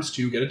charms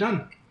to get it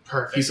done.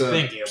 Perfect. He's a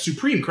Thank you.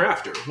 supreme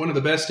crafter, one of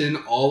the best in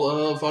all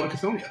of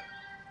Autochthonia.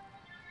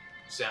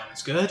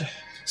 Sounds good.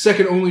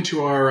 Second only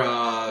to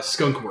our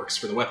Skunk Works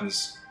for the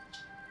weapons,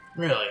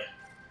 Really?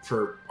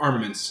 for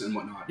armaments and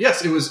whatnot.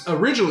 Yes, it was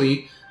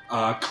originally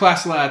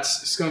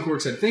Classlat's Skunk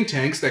Works and think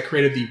tanks that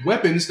created the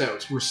weapons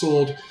that were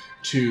sold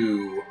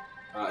to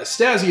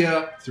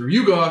Astasia through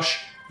Yugosh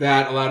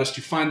that allowed us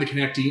to find the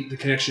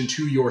connection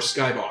to your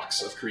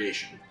skybox of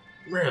creation.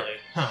 Really?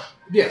 Huh.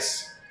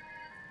 Yes.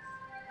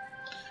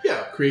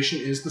 Yeah, creation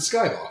is the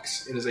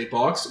skybox. It is a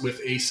box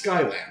with a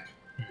sky lamp.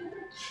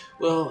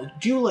 Well,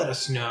 do let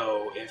us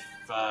know if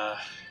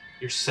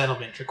your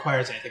settlement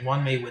requires anything.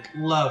 One may would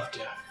love to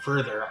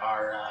further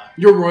our...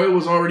 Your royal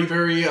was already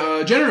very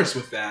generous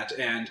with that,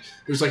 and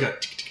there's like a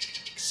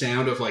tick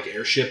sound of like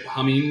airship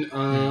humming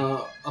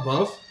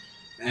above,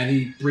 and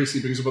he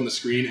basically brings up on the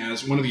screen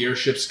as one of the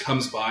airships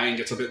comes by and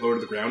gets a bit lower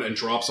to the ground and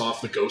drops off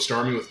the Ghost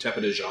Army with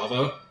Tepa de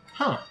Java.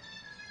 Huh.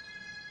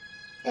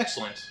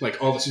 Excellent.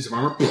 Like all the suits of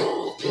armor.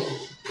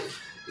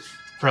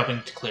 For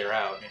helping to clear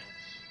out. Yeah.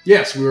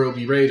 Yes, we will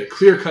be ready to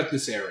clear cut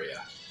this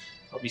area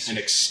I'll be and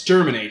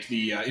exterminate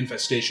the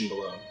infestation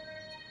below.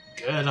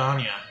 good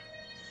on ya.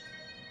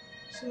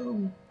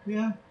 So,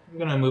 yeah, I'm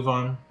gonna move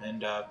on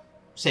and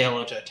say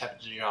hello to Tepa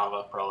de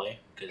Java, probably,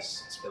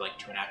 because it's been like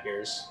 2.5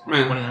 years.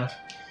 Man. 1.5.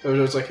 I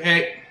was like,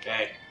 hey.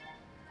 Okay.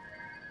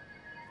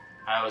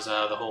 How's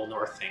the whole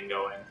North thing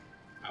going?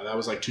 That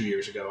was like 2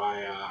 years ago.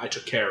 I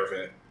took care of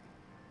it.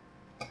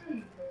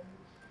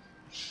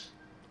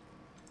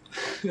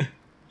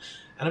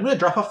 And I'm gonna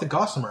drop off the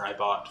Gossamer I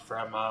bought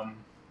from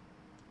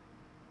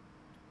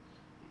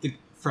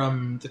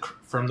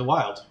the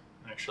wild,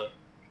 actually,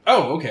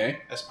 Oh,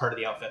 okay. as part of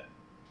the outfit.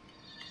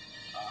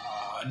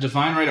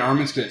 Divine Right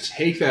Armand's going to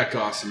take that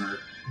Gossamer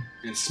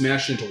and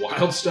smash it into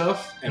wild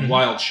stuff and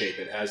wild shape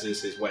it, as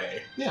is his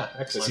way. Yeah, Because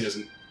excellent. he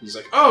doesn't. He's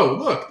like, oh,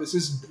 look, this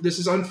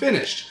is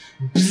unfinished.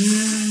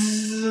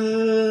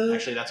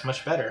 Actually, that's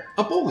much better.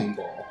 A bowling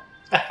ball.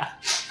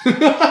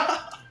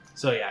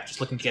 So yeah, just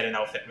looking to get an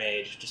outfit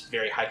made, just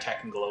very high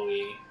tech and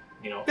glowy.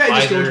 You know, Yeah, you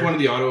just go visor. into one of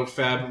the auto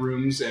fab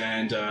rooms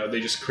and they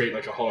just create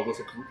like a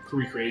holographic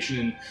recreation,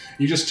 and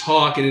you just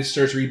talk and it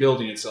starts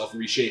rebuilding itself and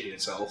reshaping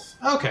itself.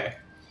 Okay.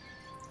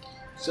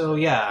 So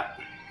yeah,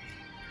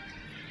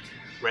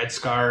 red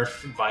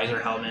scarf, visor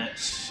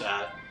helmet,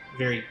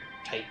 very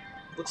tight.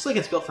 Looks like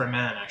it's built for a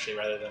man actually,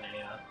 rather than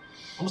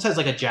almost has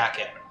like a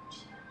jacket.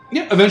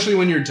 Yeah, eventually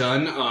when you're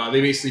done,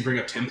 they basically bring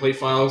up template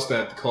files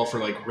that call for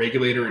like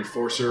regulator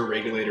enforcer,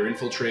 regulator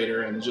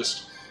infiltrator, and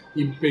just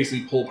you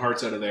basically pull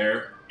parts out of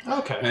there.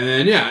 Okay. And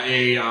then yeah,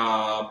 a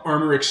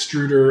armor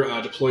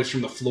extruder deploys from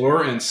the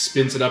floor and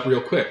spins it up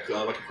real quick,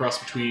 like a cross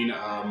between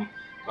a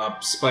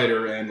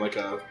spider and like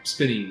a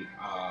spinning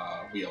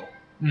wheel.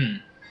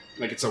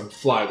 Like it's a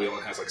flywheel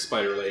and has like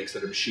spider legs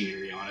that are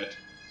machinery on it,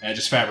 and it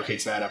just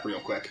fabricates that up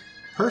real quick.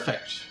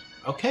 Perfect.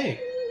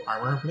 Okay,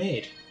 armor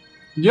made.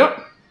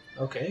 Yep.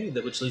 Okay,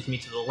 which leads me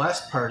to the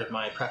last part of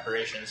my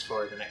preparations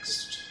for the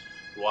next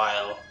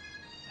while,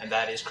 and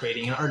that is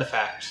creating an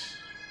artifact.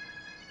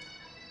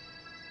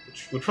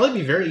 Which would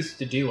probably be very easy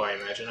to do, I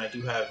imagine. I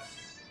do have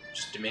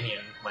just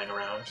Dominion lying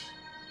around.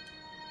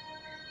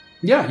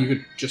 Yeah, you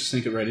could just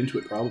sink it right into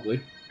it,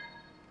 probably.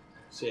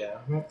 So yeah,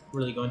 I won't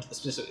really go into the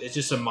specific. It's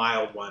just a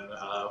mild one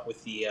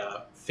with the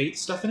Fate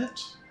stuff in it.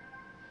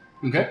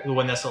 Okay. The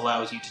one that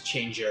allows you to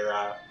change your...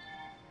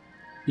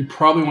 You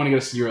probably want to get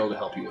a serial to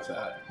help you with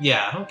that,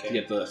 Yeah, to okay.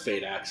 get the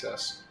Fate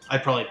access.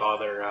 I'd probably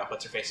bother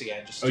What's-Her-Face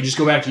again. Just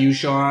go back to you,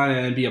 Sean,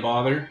 and be a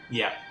bother?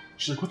 Yeah.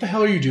 She's like, what the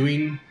hell are you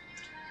doing?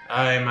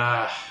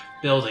 I'm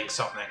building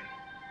something.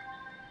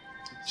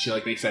 She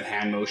like makes that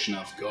hand motion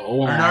of go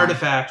Or on. an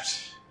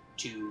artifact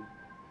to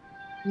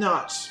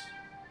not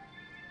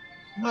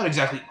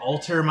exactly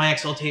alter my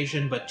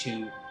exaltation, but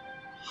to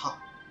how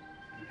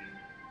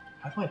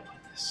do I put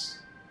this?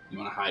 You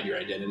want to hide your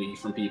identity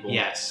from people?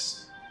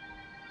 Yes.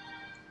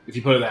 If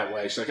you put it that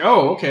way, she's like,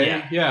 oh, okay,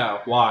 Yeah. yeah,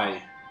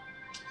 why?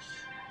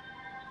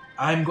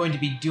 I'm going to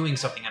be doing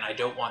something, and I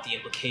don't want the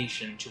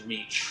implication to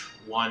reach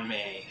Wan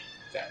Mei.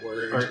 That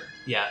word. Or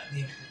yeah,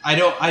 I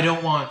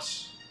don't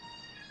want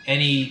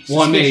any suspicion.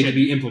 One made to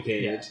be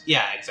implicated.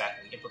 Yeah,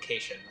 exactly.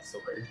 Implication. That's the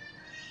word.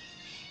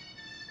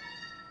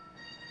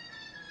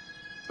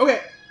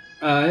 Okay.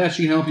 Yeah,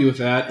 she can help you with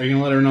that. Are you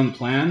gonna let her know the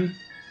plan?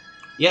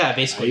 Yeah, I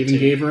basically. even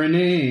gave her a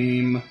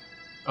name.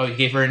 Oh, you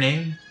gave her a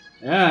name?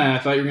 Yeah, I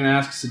thought you were gonna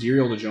ask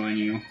Sidiriel to join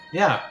you.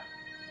 Yeah.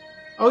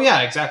 Oh,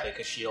 yeah, exactly,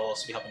 because she'll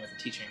also be helping with the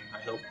teaching, I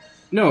hope.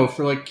 No,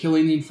 for like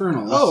killing the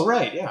Infernals. Oh,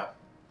 right, yeah.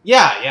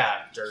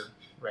 Yeah.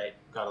 Right.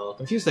 Got a little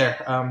confused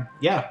there.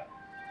 Yeah.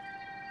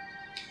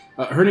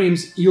 Her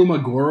name's Ilma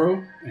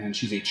Goro, and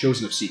she's a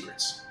chosen of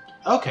secrets.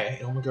 Okay,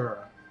 Ilmagura.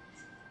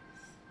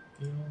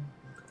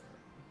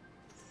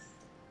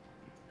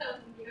 How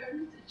many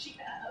years did she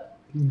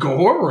have?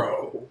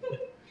 Goro.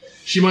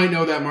 She might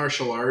know that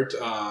martial art.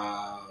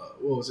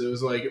 What was it? It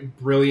was like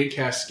Brilliant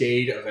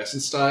Cascade of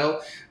Essence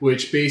style,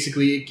 which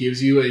basically it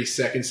gives you a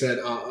second set,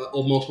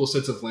 multiple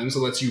sets of limbs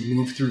that lets you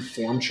move through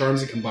form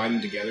charms and combine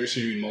them together,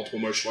 so you're doing multiple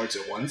martial arts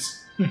at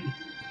once.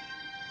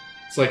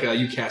 It's like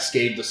you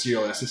cascade the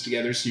serial essence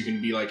together, so you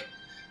can be like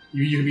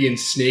you can be in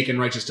Snake and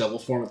Righteous Devil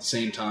form at the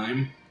same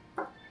time.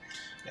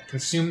 Yeah,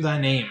 consume thy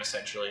name,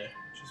 essentially,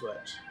 which is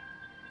what.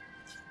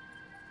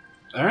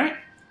 All right.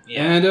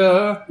 Yeah.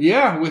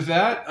 And with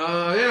that,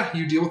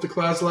 you deal with the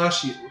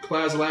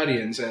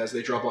Klasladians as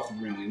they drop off the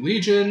Vermilion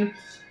Legion.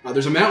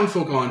 There's a Mountain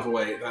Folk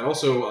envoy that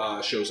also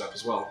shows up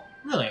as well.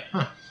 Really?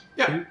 Huh.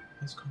 Yeah.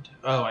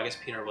 Oh, I guess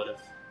Peter would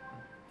have.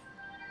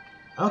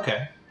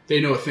 Okay. They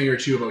know a thing or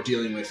two about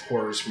dealing with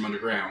horrors from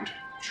underground.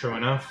 True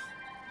enough.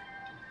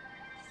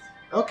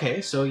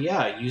 Okay, so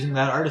yeah, using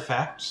that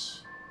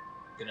artifact,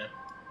 the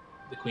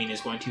queen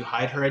is going to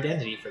hide her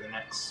identity for the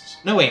next.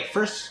 No, wait.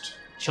 First,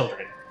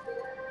 children.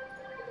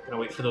 Gonna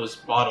wait for those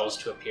bottles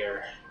to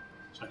appear,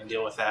 so I can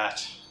deal with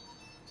that.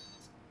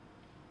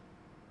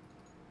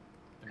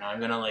 And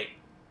I'm gonna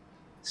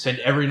spend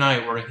every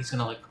night where he's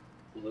gonna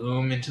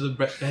loom into the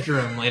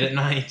bedroom late at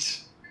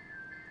night.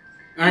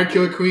 All right,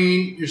 Killer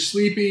Queen, you're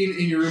sleeping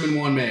in your room in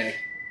 1 May.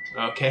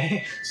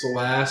 Okay. It's the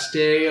last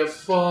day of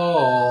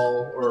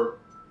fall or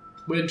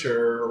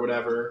winter or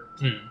whatever.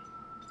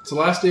 It's the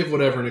last day of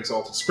whatever in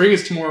Exalted. Spring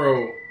is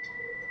tomorrow.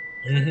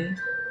 Mm-hmm.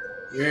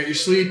 You're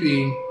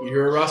sleeping. You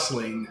hear a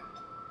rustling.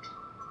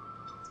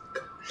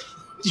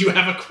 Do you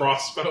have a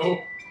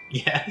crossbow?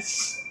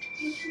 Yes.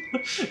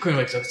 Queen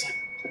wakes up. It's like,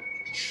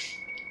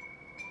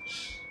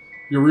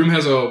 Your room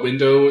has a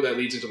window that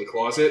leads into the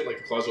closet. Like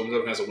the closet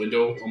window has a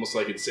window, almost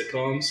like in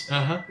sitcoms.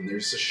 uh-huh. And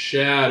there's a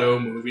shadow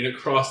moving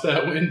across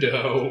that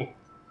window.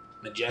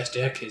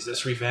 Majestic, is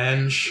this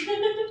revenge?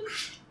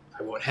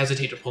 I won't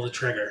hesitate to pull the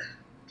trigger.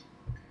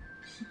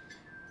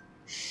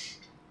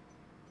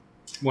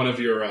 One of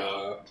your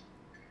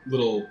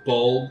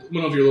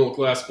little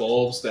glass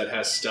bulbs that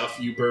has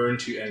stuff you burn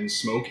and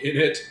smoke in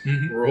it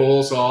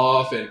rolls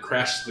off and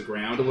crashes to the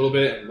ground a little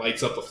bit and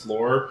lights up the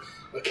floor,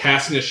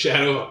 casting a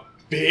shadow of a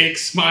big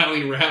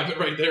smiling rabbit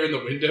right there in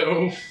the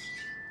window.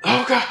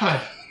 Oh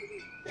god!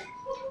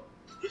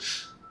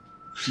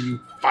 Do you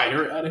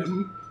fire at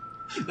him?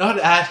 Not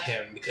at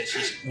him, because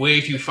he's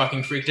way too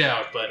fucking freaked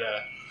out, but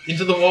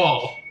into the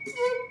wall.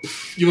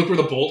 You look where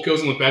the bolt goes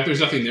and look back, there's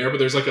nothing there, but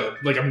there's like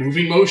a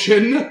moving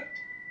motion.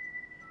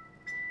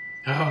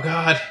 Oh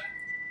god.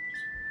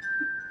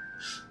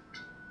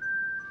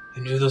 I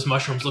knew those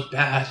mushrooms looked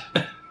bad.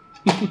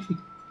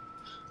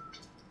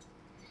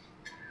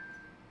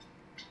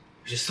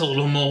 Just a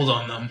little mold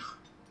on them.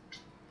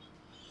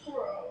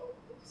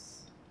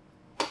 Gross.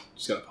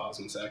 Just gotta pause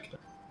 1 sec.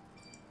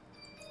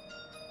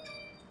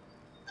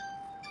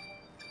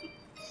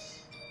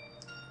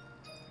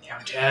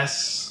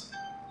 Countess.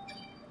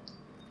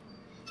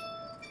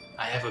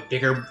 I have a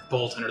bigger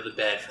bolt under the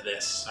bed for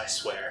this, I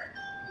swear.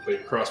 But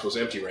your crossbow's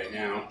empty right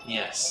now.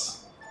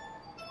 Yes.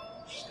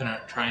 Just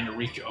trying to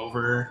reach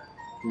over.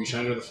 Reach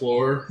under the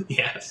floor.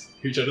 Yes.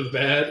 Reach under the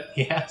bed.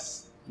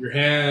 Yes. Your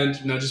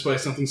hand nudges by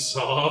something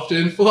soft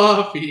and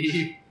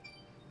fluffy.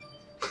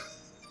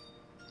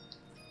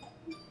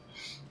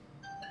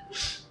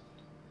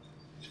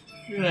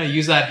 You're gonna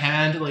use that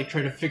hand to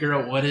try to figure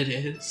out what it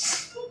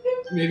is.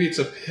 Maybe it's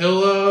a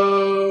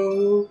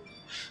pillow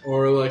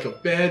or like a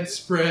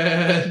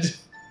bedspread.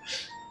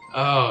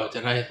 Oh,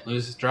 did I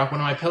drop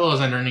one of my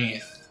pillows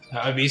underneath?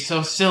 That would be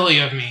so silly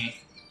of me.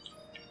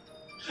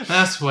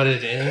 That's what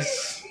it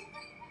is.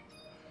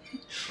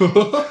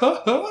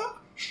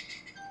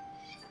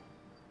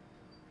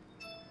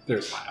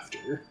 There's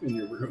laughter in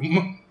your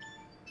room.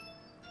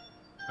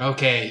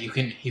 Okay, you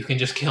can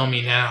just kill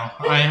me now.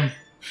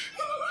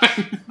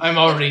 I'm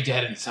already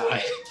dead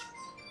inside.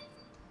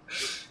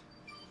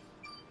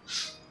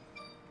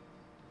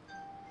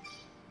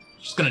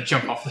 Just gonna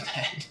jump off the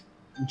bed.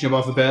 Jump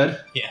off the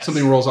bed. Yes.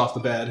 Something rolls off the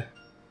bed.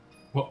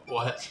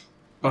 What?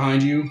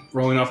 Behind you,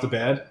 rolling off the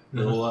bed.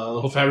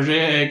 Little Fabergé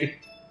egg.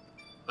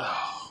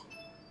 Oh.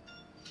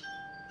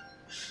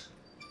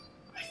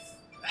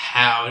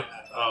 How?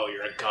 Oh,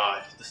 you're a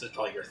god. This is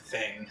probably your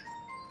thing.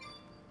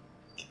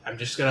 I'm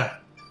just gonna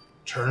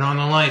turn on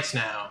the lights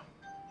now.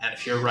 And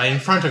if you're right in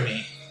front of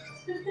me,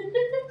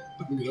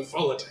 I'm gonna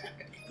full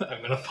attack.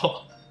 I'm gonna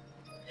pull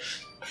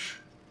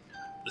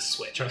the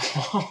switch on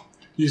the wall.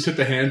 You just hit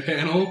the hand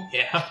panel.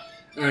 Yeah.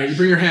 Alright, you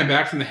bring your hand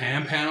back from the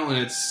hand panel and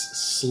it's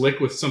slick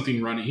with something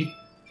runny.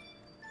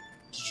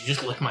 Did you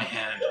just lick my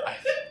hand?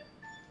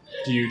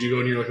 Do you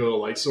go near like a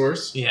little light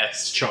source? It's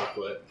Yes.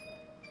 chocolate.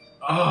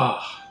 Oh.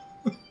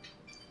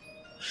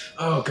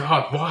 Oh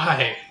god,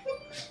 why?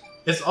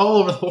 It's all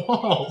over the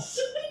walls.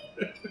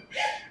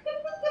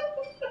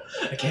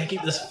 I can't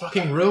keep this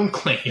fucking room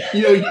clean.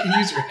 You know, you can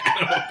use your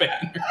animal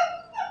banner.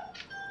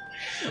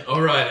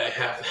 Alright, I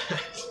have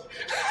that.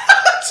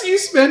 So you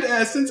spend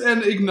essence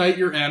and ignite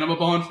your anima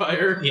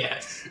bonfire?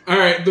 Yes.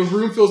 Alright, the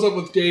room fills up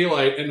with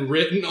daylight, and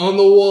written on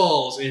the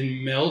walls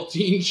in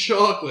melting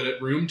chocolate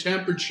at room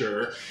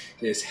temperature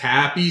is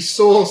Happy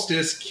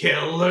Solstice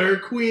Killer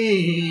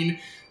Queen.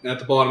 And at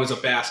the bottom is a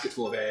basket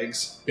full of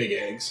eggs. Big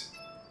eggs.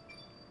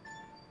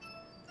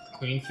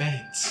 Queen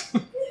faints.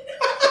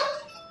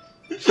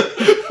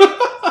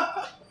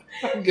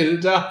 I'm gonna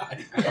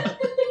die.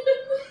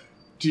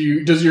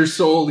 Does your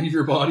soul leave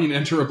your body and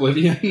enter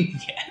oblivion?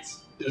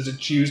 Yes. Does it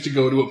choose to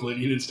go to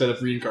oblivion instead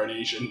of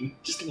reincarnation?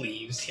 Just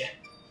leaves, yeah.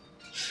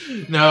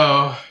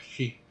 No,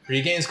 she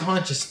regains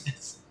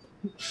consciousness.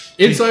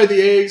 Inside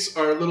the eggs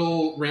are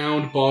little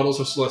round bottles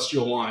of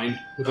celestial wine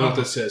with a note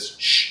that says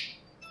shh.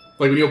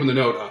 Like when you open the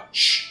note, a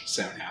shh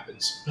sound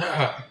happens.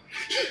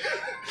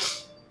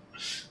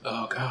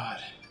 Oh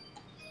god.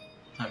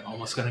 I'm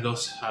almost gonna go...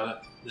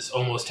 this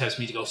almost tempts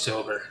me to go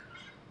sober.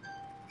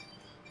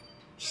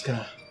 Just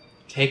gonna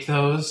take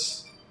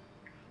those,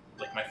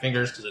 lick my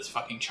fingers because it's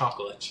fucking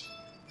chocolate.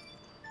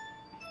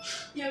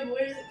 Yeah, but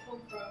where does it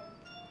come from?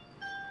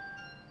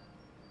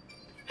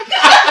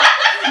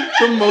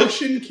 The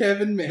motion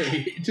Kevin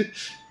made.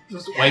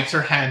 Just wipes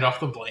her hand off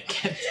the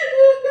blanket.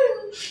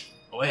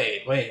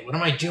 Wait, what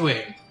am I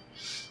doing?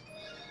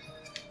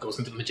 Goes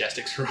into the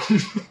Majestic's room.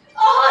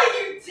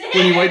 Oh, you did!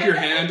 When you wipe your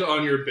hand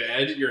on your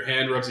bed, your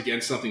hand rubs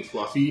against something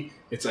fluffy.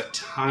 It's a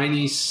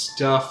tiny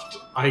stuffed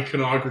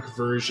iconographic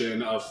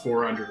version of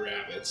 400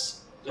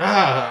 rabbits.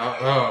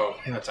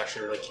 That's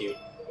actually really cute.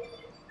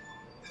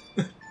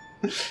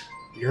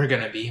 You're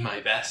gonna be my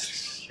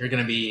best. You're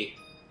gonna be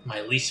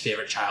my least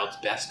favorite child's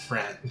best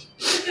friend.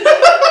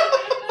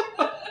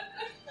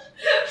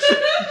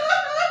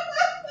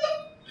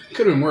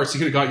 Could have been worse. He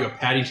could have got you a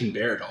Paddington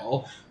Bear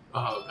doll.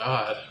 Oh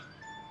god.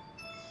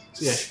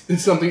 So, yeah.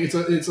 It's something. It's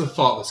a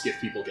thoughtless gift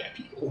people get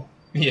people.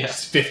 Yeah.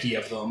 Just 50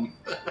 of them.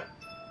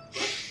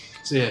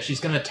 So yeah, she's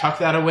gonna tuck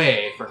that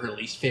away for her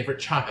least favorite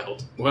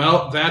child.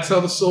 Well, that's how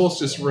the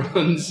solstice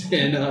runs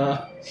in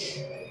on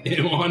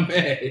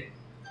May.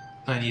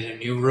 I need a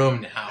new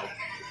room now.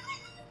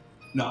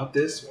 Not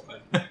this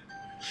one.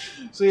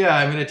 So yeah,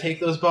 I'm gonna take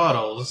those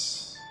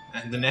bottles,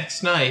 and the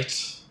next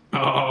night...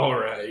 All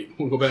right,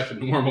 we'll go back to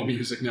normal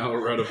music now that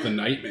we're out of the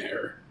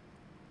nightmare.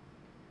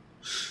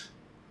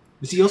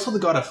 Is he also the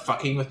god of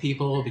fucking with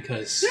people?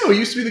 Because... No, he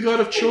used to be the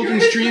god of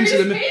children's dreams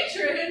and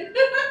patron.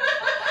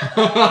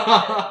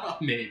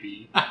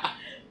 Maybe.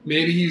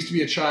 Maybe he used to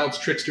be a child's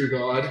trickster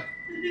god.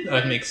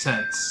 That makes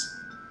sense.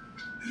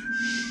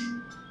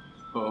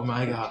 Oh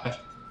my god.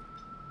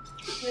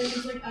 And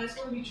he's like, I just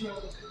want to be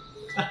drunk.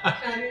 Can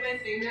I do my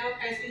thing now?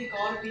 Can I just be the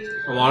god of being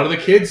drunk? A lot of the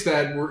kids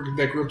that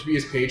grew up to be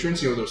his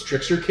patrons, those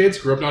trickster kids,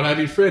 grew up not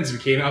having friends and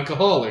became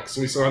alcoholics.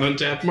 So we saw an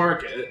untapped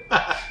market.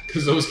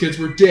 Because those kids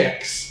were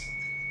dicks.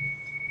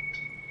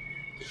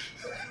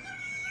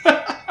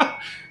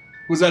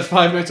 Was that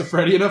 5 Nights at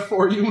Freddy enough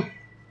for you?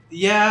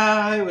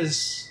 Yeah, it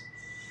was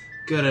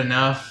good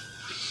enough.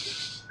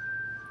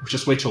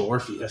 Just wait till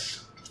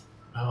Orpheus.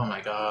 Oh my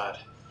god.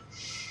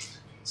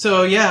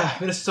 So yeah, I'm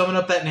gonna summon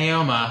up that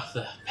Naoma,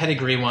 the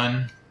pedigree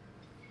one.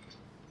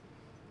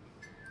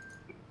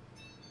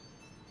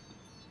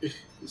 This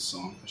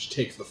song. I should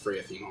take the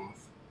Freya theme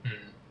off.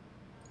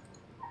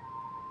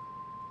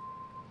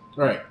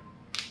 Alright.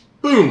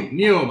 Boom!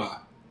 Neoma.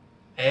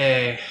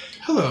 Hey,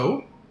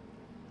 Hello.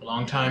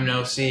 long time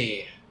no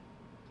see.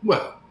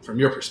 Well, from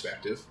your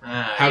perspective.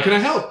 Ah, How can I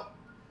yes. help?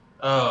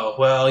 Oh,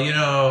 well,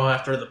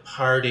 after the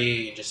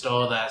party, just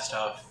all that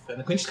stuff. And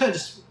the queen just kind of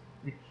just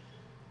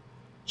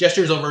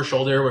gestures over her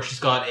shoulder where she's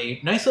got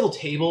a nice little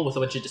table with a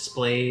bunch of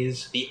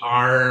displays. The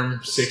arm.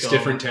 6 stone.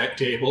 different tech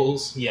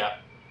tables. Yeah.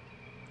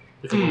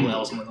 Like a little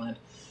Alice in Wonderland.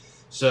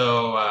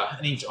 So,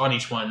 on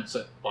each one, it's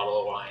a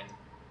bottle of wine.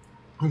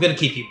 I'm going to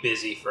keep you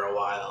busy for a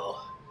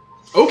while.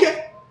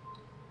 Okay.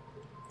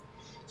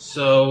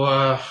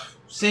 So,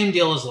 same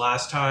deal as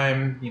last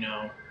time,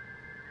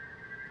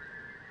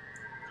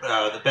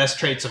 the best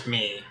traits of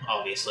me,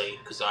 obviously,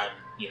 because I'm,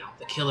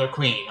 the killer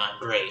queen. I'm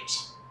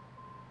great.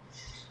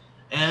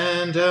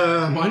 And,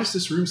 Why does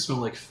this room smell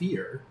like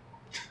fear?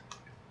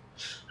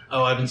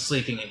 oh, I've been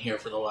sleeping in here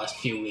for the last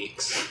few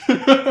weeks.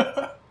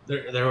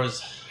 There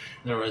was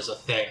a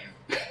thing.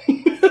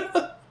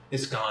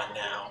 It's gone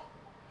now.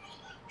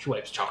 She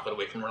wipes chocolate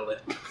away from her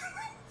lip.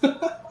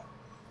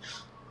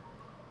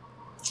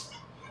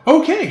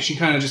 Okay, she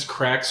kind of just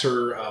cracks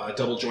her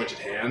double-jointed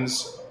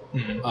hands.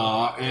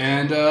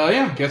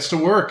 Mm-hmm. Gets to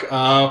work.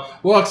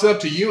 Walks up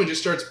to you and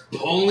just starts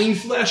pulling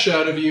flesh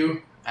out of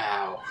you.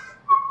 Ow.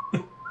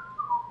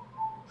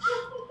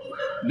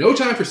 No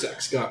time for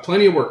sex. Got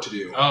plenty of work to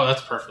do. Oh,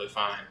 that's perfectly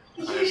fine.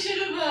 You should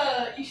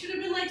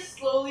have been like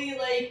slowly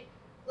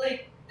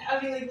like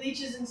having like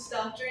leeches and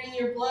stuff draining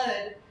your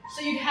blood,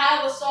 so you'd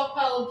have a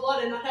stockpile of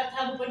blood and not have to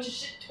have a bunch of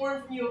shit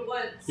torn from you at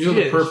once. You know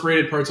the Yes.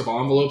 perforated parts of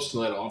envelopes to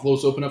let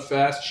envelopes open up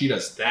fast? She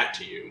does that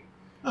to you.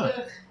 Huh.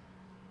 Ugh.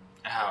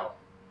 Ow.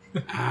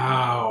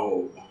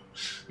 Ow.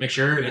 Make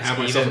sure I'm gonna it's have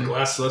myself a even.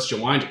 glass of celestial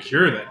wine to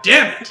cure that.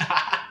 Damn it!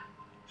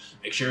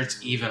 Make sure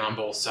it's even on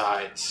both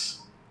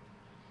sides.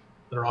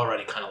 They're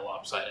already kind of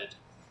lopsided.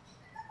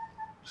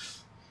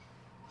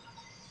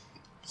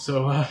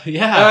 So,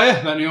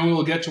 yeah. That Naomi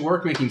will get to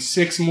work making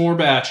 6 more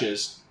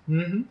batches.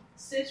 Mm-hmm.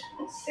 Six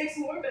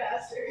more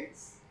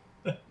bastards.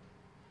 And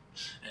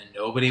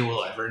nobody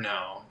will ever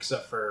know,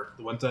 except for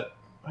the ones that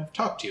I've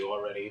talked to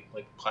already,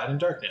 like Clad in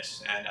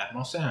Darkness and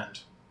Admiral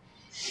Sand.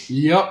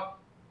 Yep.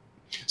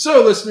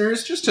 So,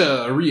 listeners, just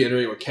to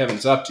reiterate what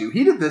Kevin's up to,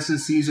 he did this in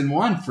Season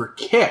 1 for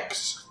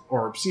kicks.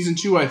 or season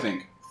 2, I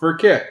think, for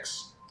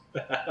kicks.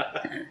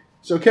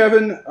 So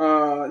Kevin,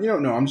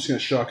 no, I'm just going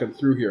to shotgun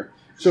through here.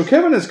 So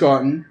Kevin has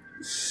gotten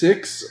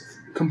 6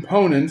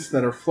 components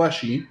that are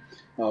fleshy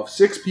of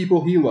 6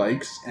 people he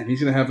likes, and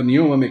he's going to have a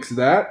Neoma mix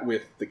that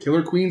with the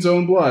Killer Queen's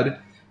own blood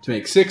to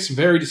make 6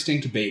 very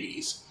distinct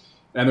babies.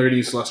 And they're going to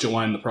use Celestial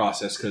Wine in the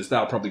process, because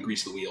that'll probably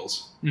grease the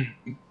wheels.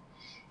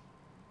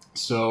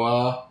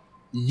 So,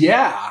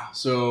 yeah.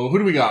 So, who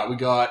do we got? We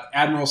got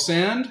Admiral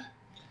Sand.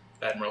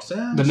 Admiral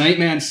Sand. The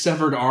Nightman's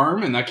severed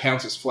arm, and that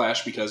counts as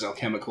flesh because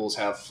alchemicals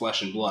have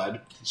flesh and blood.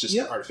 It's just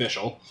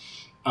artificial.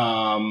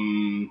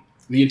 The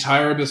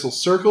entire Abyssal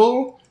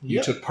Circle.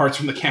 You took parts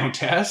from the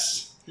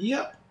Countess.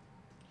 Yep.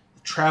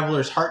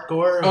 Traveler's Heart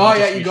Gore. Oh,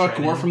 yeah, you got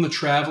gore from the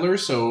Traveler,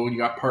 so you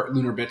got part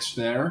lunar bits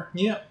there.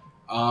 Yep.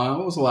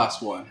 What was the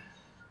last one?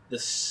 The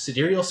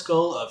Sidereal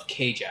Skull of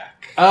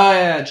Kajak.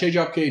 Yeah,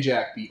 Chejop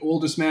Kajak, the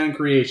oldest man in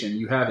creation.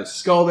 You have his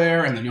skull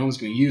there, and then no one's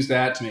going to use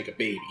that to make a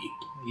baby.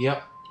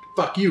 Yep.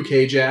 Fuck you,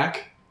 Kajak.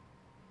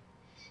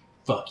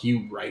 Fuck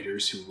you,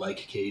 writers who like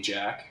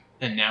Kajak.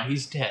 And now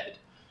he's dead.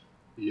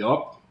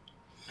 Yup.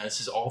 And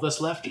this is all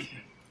that's left of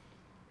him.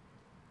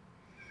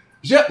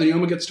 Yeah, the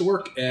Neoma gets to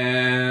work,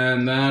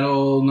 and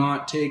that'll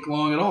not take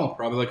long at all.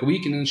 Probably like a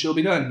week, and then she'll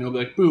be done. He'll be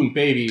like, boom,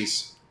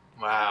 babies.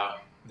 Wow.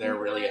 They're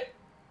really...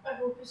 I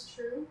hope it's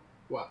true.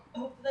 What? I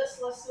hope that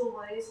Celestial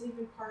Wine isn't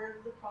even part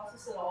of the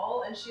process at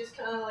all, and she just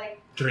kind of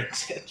like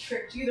drinks it.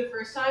 tricked you the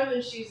first time,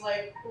 and she's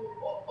like,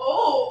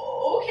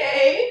 oh,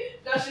 okay.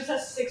 Now she just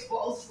has 6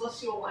 bottles of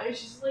Celestial Wine.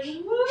 She's like,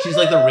 what? She's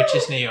like the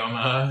richest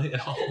Neoma, you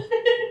know.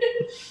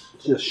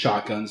 She just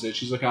shotguns it.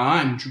 She's like,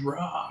 I'm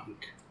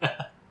drunk.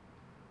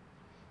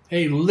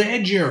 Hey,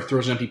 Ledger!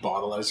 Throws an empty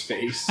bottle at his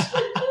face.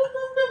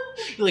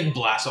 He like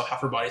blasts off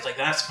half her body. He's like,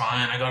 that's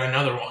fine, I got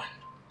another one.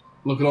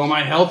 Look at all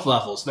my health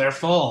levels. They're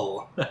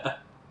full.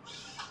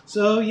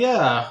 So,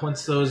 yeah,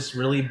 once those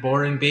really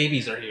boring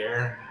babies are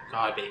here,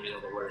 God, babies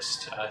are the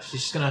worst, she's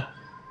just gonna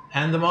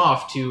hand them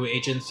off to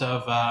agents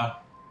of,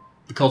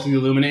 The Cult of the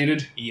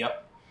Illuminated?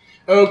 Yep.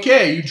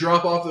 Okay, you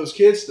drop off those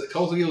kids to the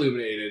Cult of the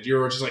Illuminated.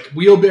 You're just like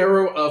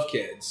wheelbarrow of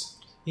kids.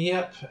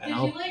 Yep. Did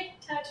you like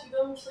tattoo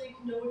them so you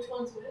can know which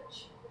one's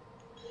which?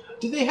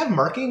 Do they have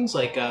markings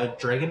like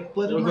dragon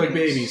blood? They look like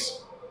babies.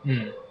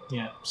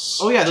 Yeah.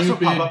 Oh yeah, those will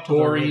pop up to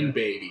boring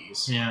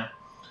babies. Yeah.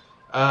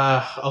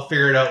 I'll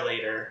figure it out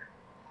later.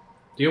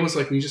 They almost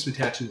like we just been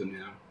tattoo them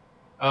now.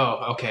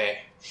 Oh, okay.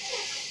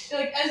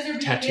 Like as they're being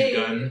Tattoo made.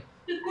 gun.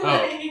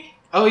 Like,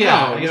 Oh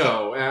yeah.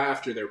 No,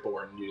 after they're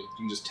born, you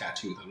can just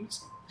tattoo them.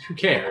 Who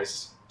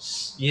cares?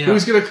 Yeah.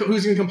 Who's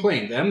gonna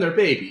complain? Them? They're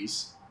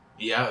babies.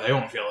 Yeah, they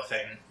won't feel a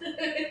thing.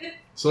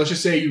 So let's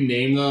just say you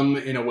name them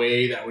in a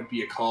way that would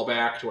be a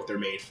callback to what they're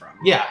made from.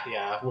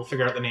 Yeah. We'll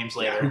figure out the names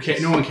later. Yeah, who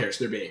cares? No one cares.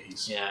 They're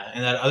babies. Yeah,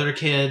 and that other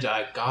kid,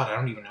 God, I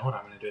don't even know what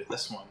I'm going to do with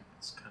this one.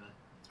 It's kind of...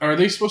 Are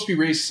they supposed to be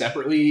raised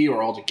separately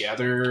or all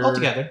together? All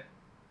together.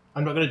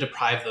 I'm not going to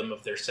deprive them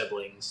of their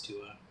siblings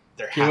to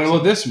their half. Okay, what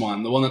about this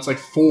one? The one that's like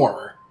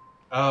 4.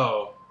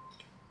 Oh.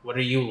 What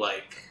are you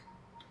like?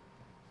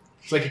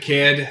 It's like a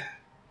kid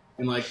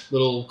in like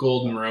little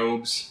golden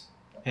robes.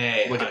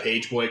 Hey. Like a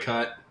page boy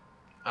cut.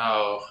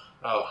 Oh,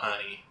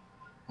 honey.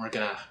 We're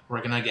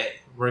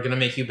gonna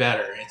make you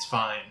better. It's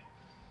fine.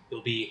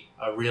 You'll be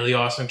a really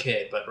awesome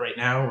kid, but right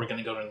now we're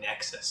gonna go to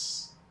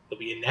Nexus. You'll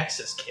be a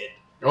Nexus kid.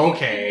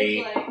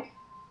 Okay.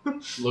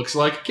 like, Looks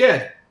like a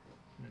kid.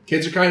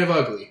 Kids are kind of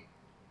ugly.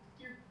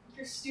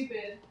 you're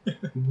stupid.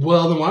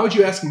 Well, then why would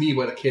you ask me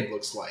what a kid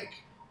looks like?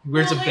 He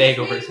wears Well, a like, bag it's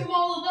over made his head. from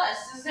all of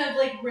us. Does it have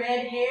like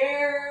red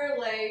hair?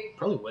 Like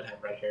Probably would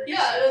have red hair.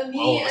 yeah, All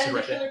me of us have and the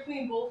red hair. Killer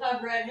Queen both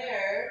have red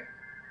hair.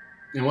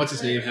 And what's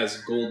his name has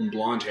golden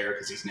blonde hair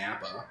because he's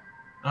Nappa.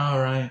 All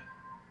right.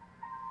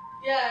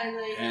 Yeah, and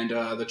like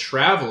And the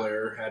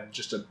Traveler had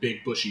just a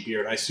big bushy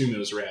beard. I assume it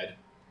was red.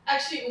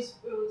 actually it was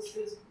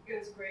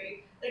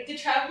great. Like the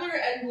Traveler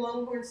and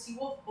Longhorn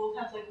Seawolf both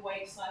have like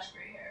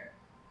white/gray hair.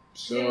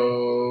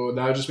 So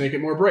that would just make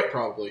it more bright,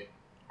 probably.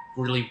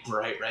 Really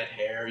bright red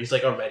hair. He's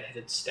like a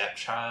redheaded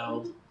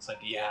stepchild. It's like,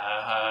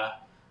 yeah,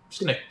 I'm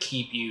just gonna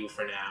keep you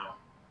for now.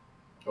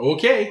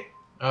 Okay.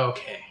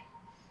 Okay.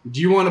 Do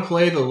you want to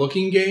play the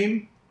looking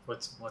game?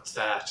 What's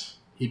that?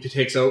 He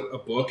takes out a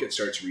book and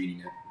starts reading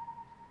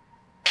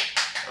it.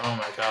 Oh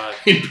my god.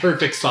 In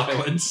perfect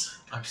silence.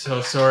 I'm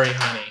so sorry,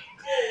 honey.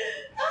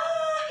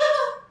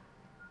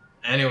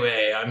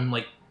 Anyway, I'm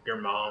like your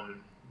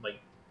mom. Like,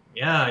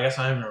 yeah, I guess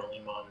I'm your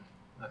only mom.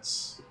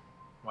 That's...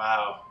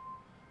 Wow.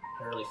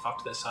 I really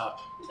fucked this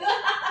up.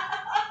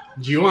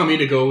 Do you want me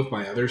to go with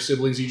my other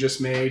siblings you just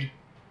made?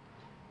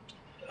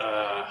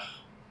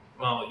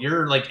 Well,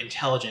 you're, like,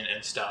 intelligent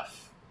and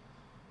stuff.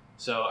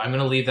 So I'm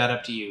gonna leave that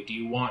up to you. Do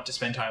you want to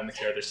spend time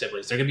with your other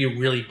siblings? They're gonna be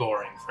really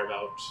boring for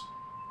about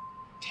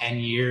 10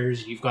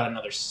 years. You've got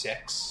another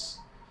 6.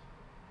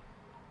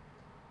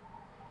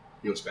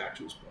 He goes back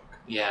to his book.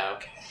 Yeah,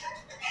 okay.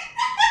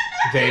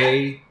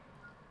 They...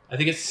 I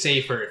think it's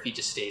safer if he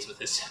just stays with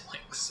his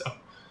siblings, so...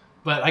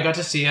 But I got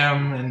to see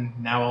him, and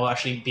now I'll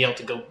actually be able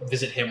to go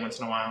visit him once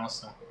in a while,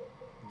 so...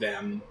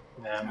 Them.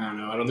 I Yeah. don't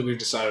know. I don't think we've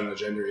decided on a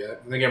gender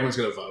yet. I think everyone's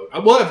gonna vote.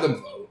 We'll have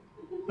them vote.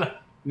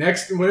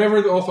 Next,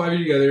 whenever all 5 of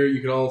you together, you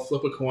can all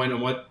flip a coin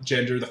on what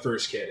gender the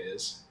first kid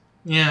is,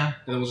 Yeah. and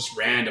then we'll just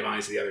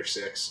randomize the other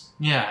 6.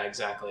 Yeah,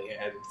 exactly.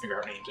 And figure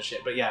out names and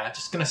shit. But yeah,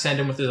 just gonna send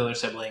him with his other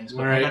siblings.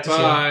 But All I right, got to see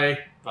him. bye.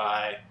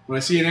 Bye. When I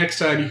see you next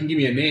time, you can give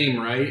me a name,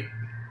 right?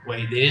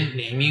 Wait, they didn't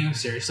name you?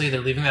 Seriously? They're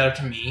leaving that up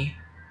to me?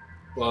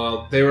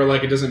 Well, they were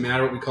like, it doesn't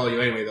matter what we call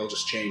you anyway. They'll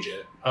just change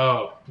it.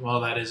 Oh,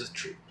 well, that is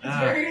true. It's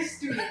very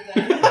stupid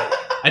then.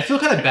 I'd feel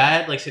kind of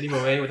bad, like, sitting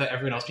away without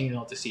everyone else being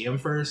able to see him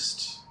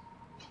first.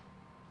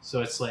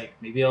 So it's like,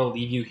 maybe I'll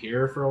leave you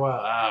here for a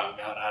while. Oh,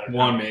 God, I don't know.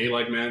 One May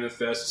like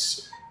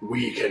manifests,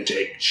 we can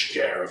take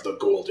care of the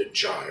golden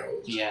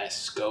child.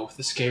 Yes, go with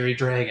the scary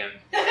dragon.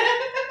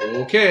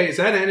 Okay, is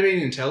that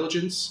animating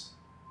intelligence?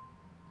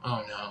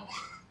 Oh, no.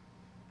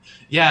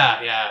 Yeah,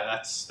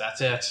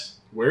 that's it.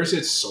 Where's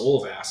its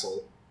soul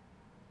vassal?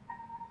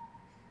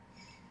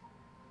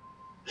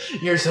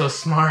 You're so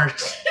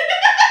smart.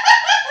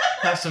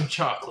 Have some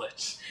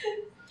chocolate.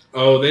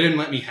 Oh, they didn't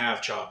let me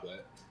have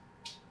chocolate.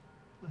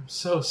 I'm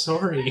so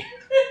sorry.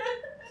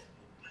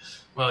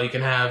 Well, you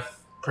can have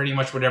pretty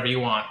much whatever you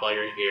want while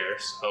you're here,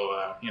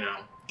 so,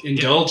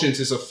 Indulgence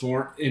is a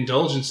form.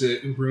 Indulgence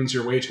it ruins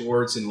your way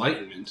towards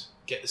enlightenment.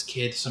 get this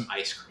kid some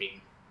ice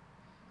cream.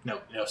 No,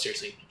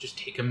 seriously. Just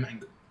take him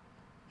and go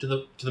to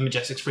the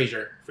Majestic's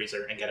freezer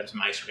and get him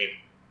some ice cream.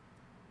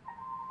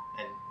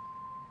 And,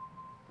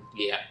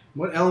 yeah.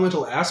 What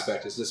elemental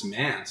aspect is this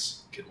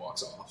man's? Kid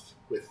walks off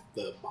with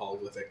the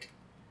hologlyphic.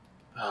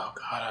 Oh,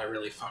 God, I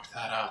really fucked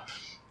that up.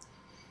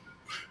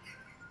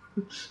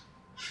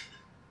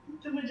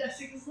 The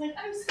Majestic is like,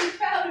 I'm so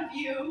proud of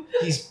you.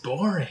 He's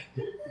boring.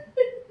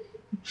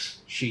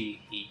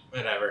 He,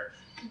 whatever.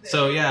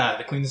 So yeah,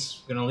 the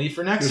queen's gonna leave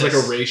for Nexus. There's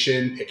like a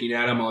Ration picking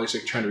at him while he's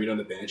like trying to read on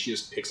the bench. He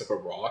just picks up a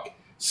rock,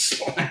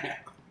 slam, just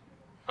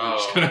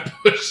Oh, kind of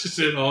pushes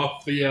it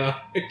off the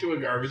into a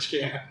garbage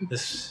can.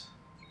 this.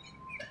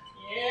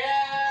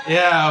 Yeah.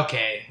 Yeah,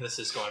 okay. This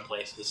is going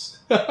places.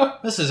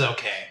 This is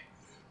okay.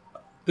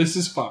 This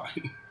is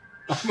fine.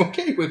 I'm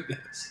okay with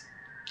this.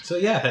 So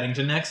yeah, heading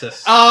to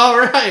Nexus. All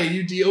right,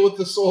 you deal with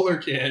the Solar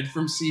Kid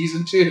from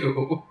season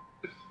 2.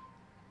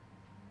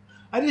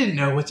 I didn't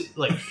know what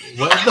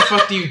the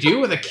fuck do you do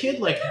with a kid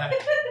like that?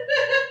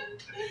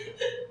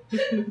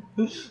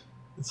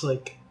 It's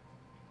like.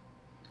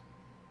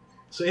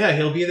 So yeah,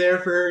 he'll be there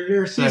for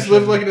your session. He's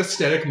lived like an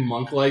aesthetic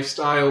monk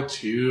lifestyle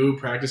too,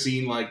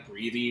 practicing like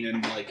breathing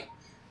and like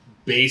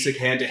basic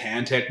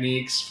hand-to-hand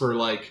techniques for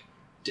like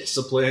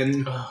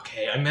discipline.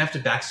 Okay, I'm gonna have to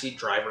backseat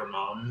driver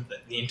mom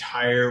the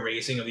entire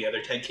raising of the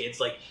other 10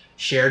 kids, like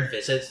shared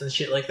visits and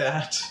shit like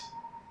that.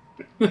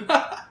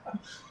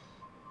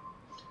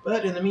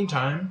 But in the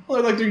meantime,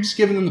 Well, like they're just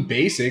giving them the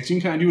basics. You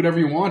can kind of do whatever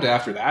you want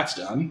after that's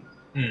done.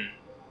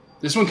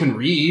 This one can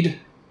read.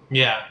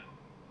 yeah,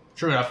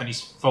 true enough. And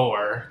he's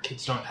 4.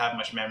 Kids don't have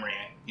much memory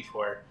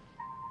before.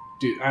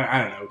 Dude,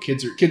 I don't know.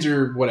 Kids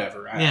are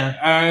whatever. Yeah.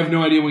 I have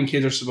no idea when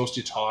kids are supposed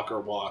to talk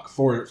or walk.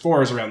 4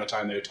 is around the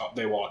time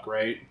they walk,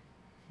 right?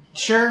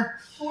 Sure.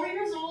 4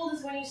 years old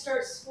is when you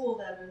start school,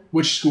 Devin.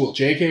 Which school?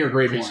 JK or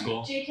grade 1?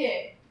 Preschool.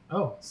 JK.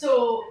 Oh,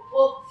 So,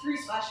 well,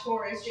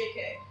 3/4 is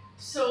JK.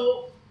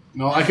 So,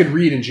 No, I could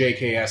read in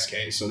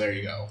JKSK, so there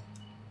you go.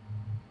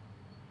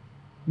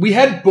 We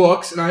had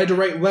books, and I had to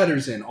write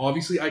letters in.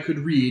 Obviously, I could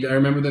read. I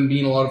remember them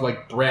being a lot of,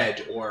 like,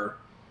 bread or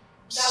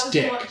that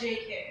stick. was not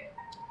JK.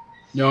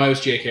 No, I was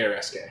JK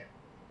or SK.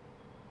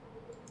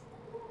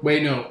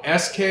 Wait, no.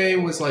 SK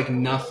was, like,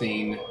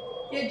 nothing.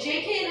 Yeah,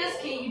 JK and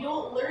SK, you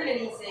don't learn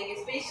anything.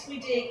 It's basically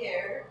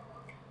daycare.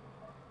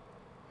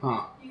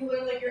 Huh. You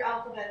learn, like, your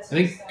alphabets I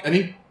and think,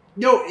 stuff.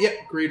 no, yeah,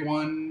 grade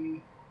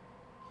 1.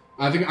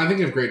 I'm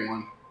thinking of grade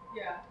 1.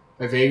 Yeah.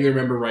 I vaguely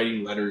remember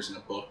writing letters in a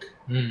book.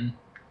 So, yeah,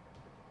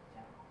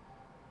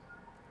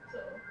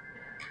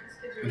 these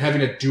kids are... And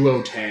having a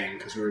duotang,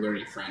 because we were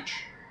learning French.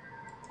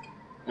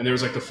 And there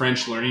was, like, the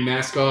French learning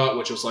mascot,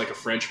 which was, like, a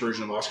French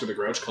version of Oscar the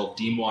Grouch called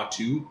Dis-moi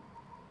tout.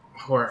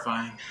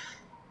 horrifying.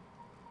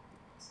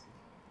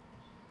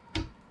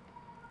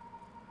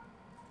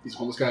 He's a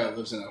homeless guy that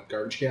lives in a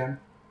garbage can.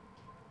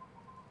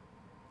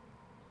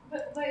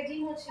 But by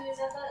Demo 2, is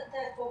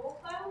that Bubble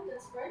Cloud?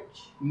 That's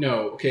French?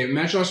 No. Okay,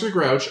 imagine Oscar the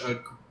Grouch,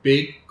 a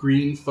big,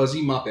 green,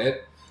 fuzzy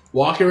Muppet,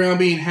 walking around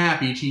being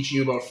happy, teaching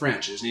you about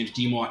French. His name's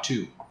Dis-moi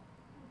tout.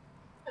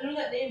 I know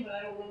that name, but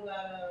I don't know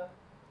that,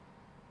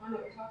 I don't know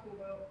what you're talking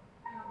about.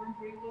 I don't remember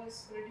who he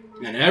was, but I do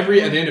remember. And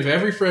at the end of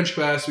every French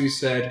class, we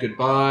said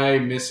goodbye,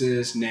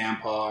 Mrs.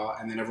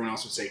 Nampa, and then everyone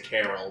else would say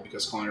Carol,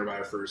 because calling her by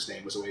her first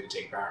name was a way to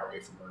take power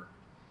away from her.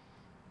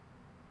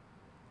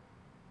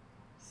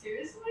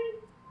 Seriously?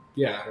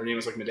 Yeah, her name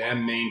was like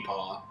Madame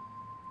Mainpaw,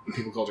 and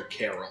people called her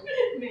Carol.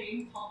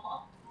 Main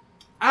Paw.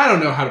 I don't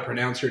know how to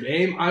pronounce her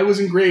name. I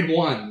was in grade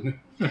 1.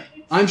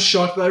 I'm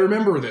shocked that I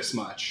remember this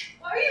much.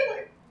 Why are you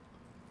like...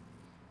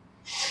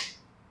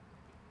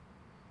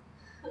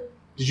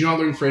 Did you not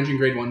learn French in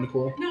grade 1,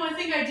 Nicole? No, I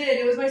think I did.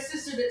 It was my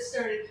sister that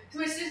started.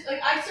 'Cause my sister,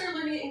 like, I started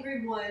learning it in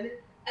grade 1,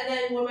 And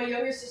then when my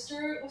younger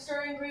sister was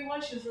starting grade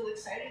 1, she was really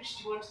excited.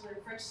 She wanted to learn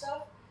French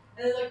stuff.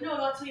 And they're like, no,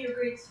 not till you're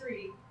grade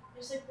 3. I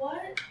was like,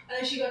 what? And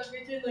then she got to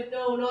grade 3 and like,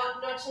 no,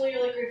 not till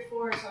you're like grade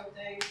 4 or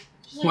something.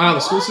 She's like, Wow, the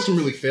school "What?" system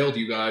really failed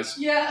you guys.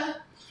 Yeah.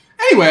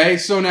 Anyway,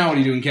 so now what are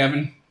you doing,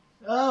 Kevin?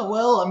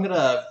 Well, I'm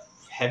gonna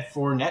head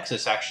for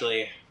Nexus,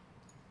 actually.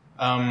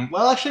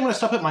 Well, actually, I'm gonna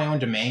stop at my own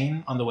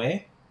domain on the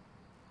way.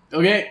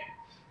 Okay.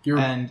 Your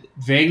And,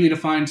 vaguely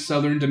defined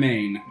southern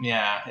domain.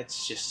 yeah,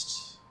 it's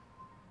just...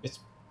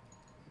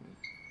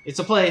 It's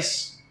a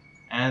place,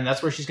 and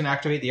that's where she's gonna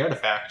activate the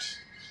artifact.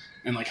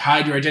 And, like,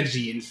 hide your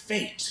identity in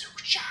fate.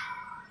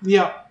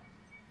 Yeah.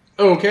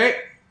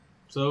 Okay.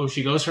 So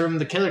she goes from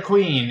the Killer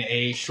Queen,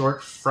 a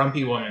short,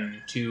 frumpy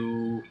woman,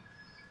 to...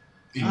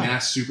 A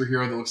masked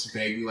superhero that looks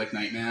vaguely like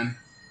Nightman.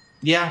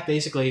 Yeah,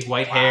 basically,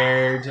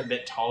 white-haired, a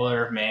bit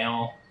taller,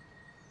 male.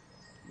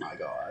 My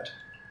god.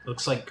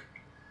 Looks like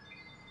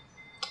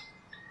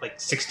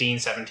 16,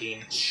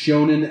 17.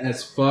 Shonen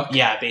as fuck.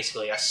 Yeah,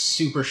 basically, a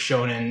super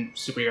shonen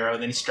superhero.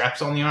 Then he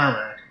straps on the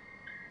armor.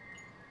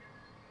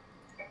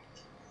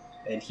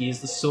 And he is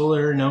the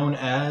solar known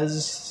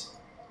as...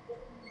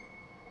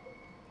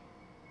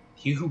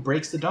 He Who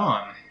Breaks the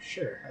Dawn.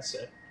 Sure, that's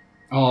it.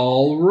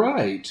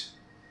 Alright.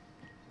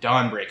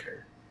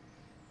 Dawnbreaker.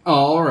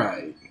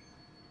 Alright.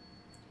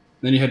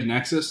 Then you head to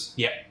Nexus?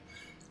 Yep.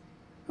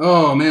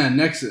 Oh man,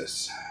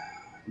 Nexus.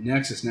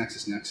 Nexus.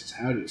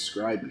 How to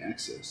describe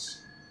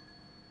Nexus?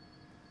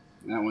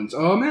 That one's...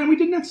 Oh man, we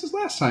did Nexus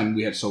last time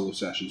we had solo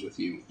sessions with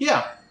you.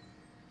 Yeah.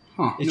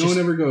 Huh, It's no just-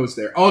 one ever goes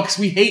there. Oh, because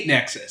we hate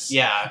Nexus.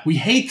 Yeah. We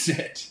hates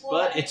it.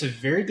 But it's a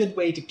very good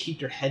way to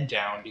keep your head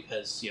down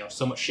because,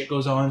 so much shit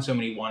goes on, so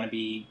many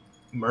wannabe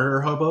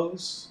murder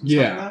hobos.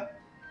 Yeah.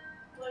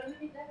 What do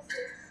we need next?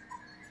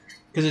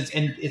 Because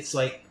it's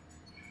like...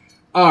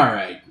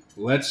 Alright,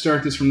 let's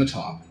start this from the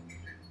top.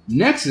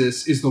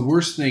 Nexus is the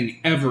worst thing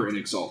ever in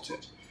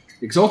Exalted.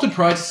 Exalted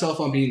prides itself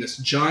on being this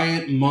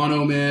giant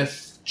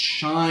monomyth,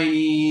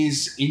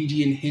 Chinese,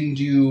 Indian,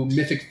 Hindu,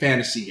 mythic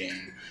fantasy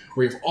game,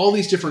 where you have all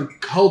these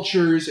different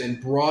cultures and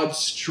broad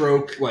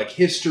stroke, like,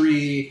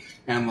 history,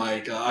 and,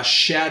 like, a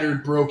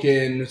shattered,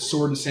 broken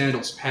sword and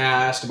sandals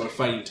past about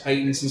fighting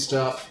titans and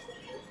stuff.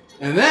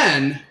 And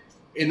then,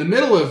 in the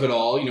middle of it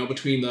all,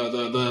 between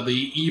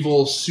the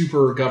evil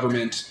super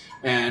government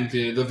and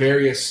the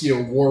various,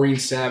 warring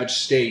savage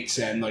states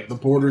and, like, the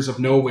borders of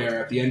nowhere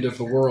at the end of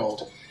the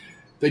world,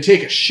 they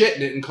take a shit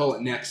in it and call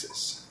it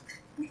Nexus.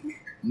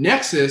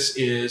 Nexus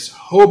is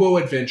Hobo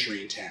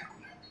Adventuring Town.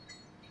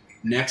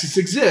 Nexus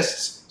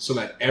exists so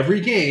that every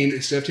game,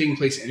 instead of taking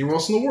place anywhere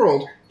else in the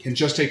world, can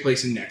just take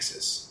place in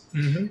Nexus.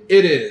 Mm-hmm.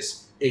 It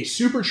is a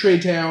super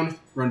trade town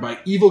run by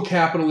evil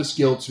capitalist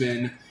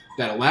guildsmen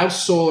that allows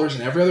solars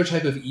and every other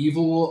type of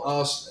evil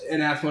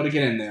anathema to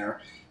get in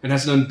there, and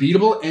has an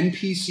unbeatable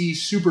NPC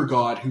super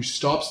god who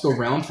stops the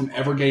realm from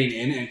ever getting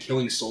in and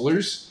killing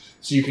solars,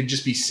 so you can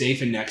just be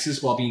safe in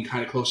Nexus while being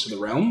kind of close to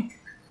the realm.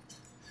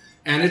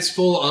 And it's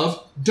full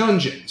of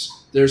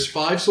dungeons. There's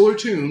 5 solar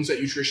tombs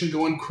that you traditionally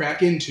go and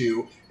crack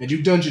into and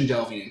do dungeon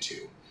delving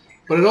into.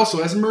 But it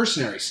also has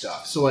mercenary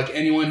stuff. So, like,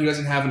 anyone who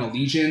doesn't have an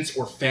allegiance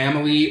or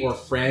family or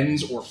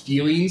friends or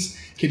feelings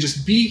can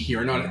just be here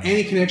and not have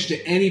any connection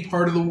to any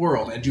part of the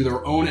world and do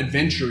their own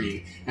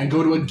adventuring and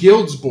go to a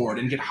guilds board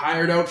and get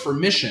hired out for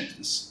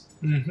missions.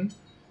 Mm-hmm.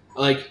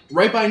 Like,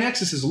 right by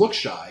Nexus is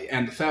Lookshy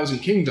and the 1,000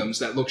 Kingdoms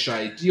that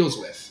Lookshy deals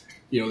with.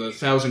 The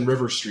 1,000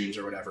 river streams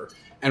or whatever.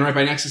 And right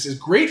by Nexus is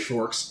Great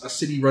Forks, a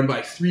city run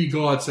by 3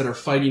 gods that are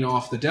fighting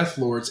off the Death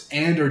Lords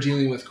and are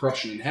dealing with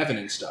corruption in heaven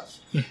and stuff.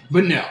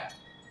 But no.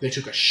 They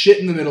took a shit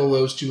in the middle of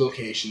those 2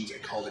 locations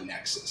and called it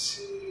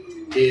Nexus.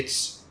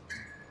 It's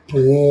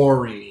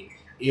boring.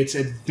 It's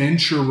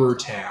Adventurer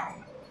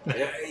Town.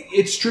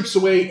 It strips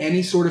away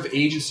any sort of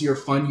agency or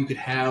fun you could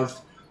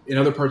have in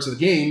other parts of the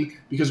game,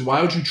 because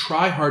why would you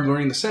try hard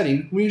learning the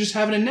setting when you just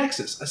have it in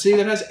Nexus, a city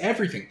that has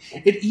everything?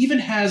 It even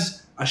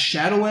has a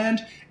Shadowland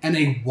and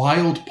a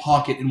wild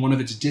pocket in one of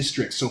its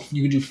districts, so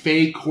you can do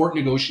Fey court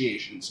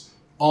negotiations,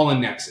 all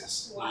in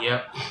Nexus. Wow.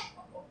 Yep.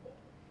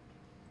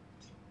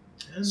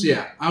 So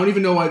yeah, I don't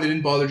even know why they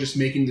didn't bother just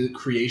making the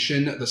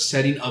creation the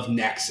setting of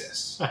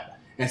Nexus.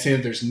 And saying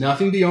that there's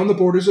nothing beyond the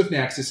borders of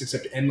Nexus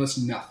except endless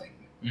nothing.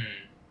 Mm.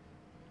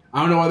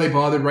 I don't know why they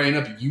bothered writing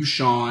up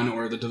Yushan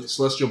or the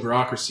Celestial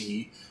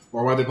Bureaucracy,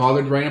 or why they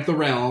bothered writing up the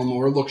Realm,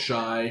 or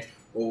Lookshy,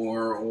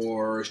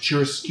 or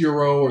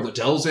Chiaroscuro, or the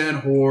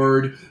Delzan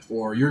Horde,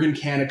 or Jurgen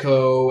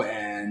Kaneko,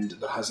 and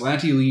the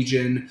Hazlanti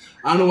Legion.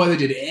 I don't know why they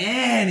did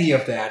any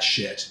of that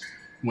shit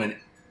when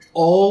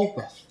all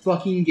the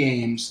fucking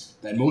games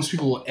that most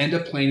people will end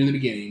up playing in the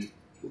beginning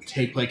will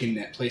take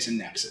place in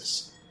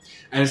Nexus.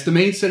 And it's the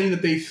main setting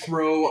that they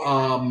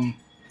throw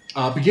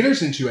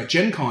beginners into at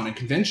Gen Con and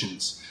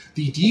conventions.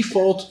 The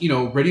default,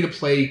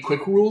 ready-to-play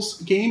quick rules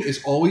game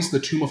is always the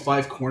Tomb of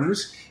 5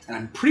 Corners, and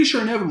I'm pretty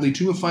sure inevitably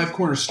Tomb of 5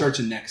 Corners starts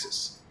in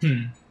Nexus.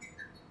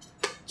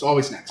 It's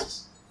always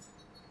Nexus.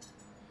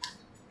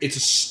 It's a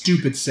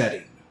stupid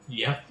setting.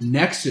 Yeah.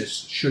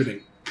 Nexus should have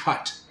been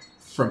cut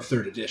from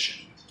 3rd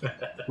edition.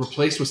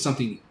 Replaced with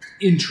something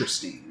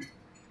interesting.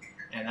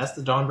 and that's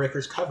the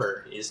Dawnbreakers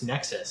cover, is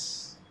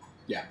Nexus.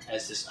 Yeah.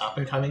 As this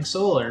up-and-coming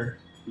Solar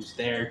who's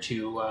there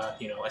to,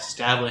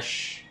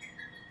 establish...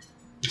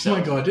 Oh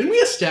my god, didn't we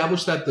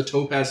establish that the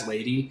Topaz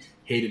Lady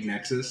hated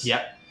Nexus?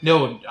 Yep.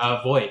 No,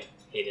 Void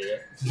hated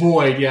it.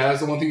 Void, yeah,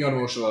 that's the one thing you got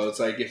emotional about. It's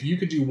like, if you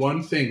could do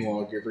one thing,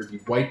 Lawgiver, if you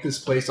wipe this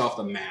place off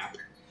the map,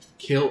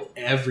 kill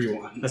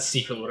everyone. That's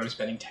secretly what I'm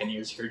spending 10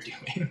 years here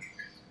doing.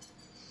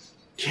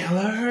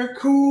 Killer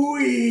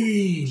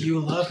Queen! Do you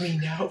love me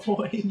now,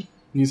 Void? And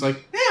he's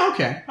like, yeah,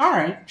 okay,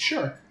 alright,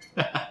 sure.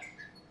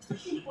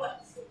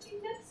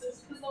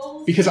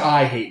 Because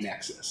I hate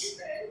Nexus.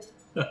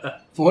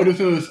 Void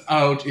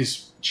Without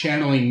is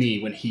channeling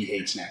me when he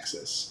hates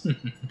Nexus.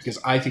 Because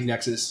I think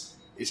Nexus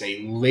is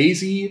a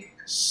lazy,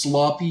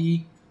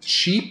 sloppy,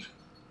 cheap,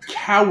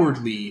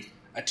 cowardly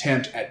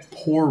attempt at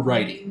poor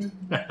writing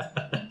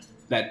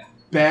that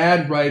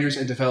bad writers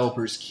and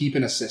developers keep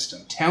in a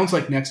system. Towns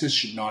like Nexus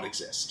should not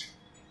exist.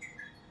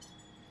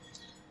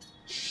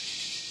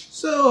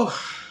 So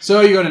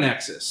you go to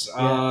Nexus.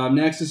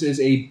 Nexus is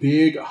a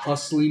big,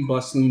 hustling,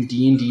 bustling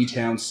D&D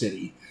town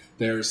city.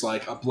 There's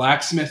like a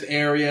blacksmith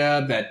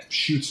area that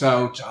shoots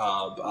out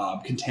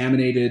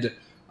contaminated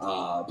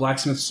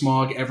blacksmith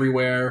smog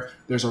everywhere.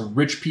 There's a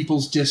rich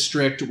people's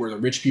district where the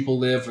rich people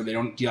live, where they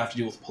don't have to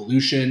deal with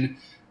pollution.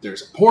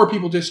 There's a poor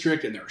people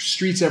district, and there are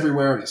streets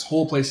everywhere. And this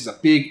whole place is a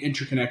big,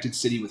 interconnected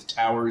city with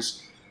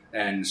towers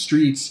and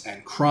streets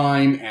and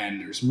crime, and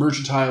there's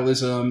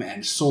mercantilism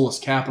and soulless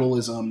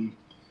capitalism.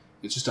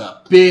 It's just a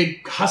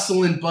big,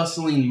 hustling,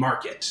 bustling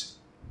market.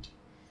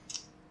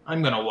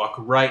 I'm gonna walk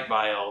right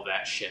by all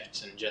that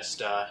shit and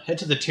just head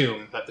to the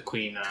tomb that the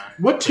Queen...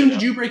 What tomb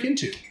did you break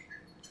into?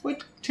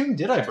 What tomb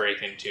did I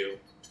break into?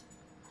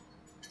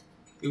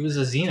 It was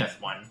a Zenith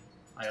one.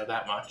 I know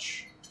that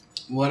much.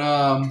 What,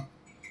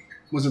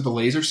 was it the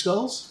laser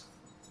skulls?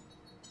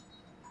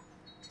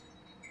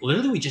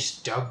 Literally, we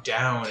just dug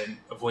down and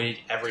avoided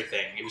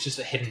everything. It was just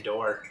a hidden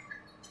door.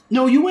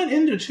 No, you went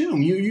into the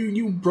tomb.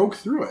 You broke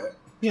through it.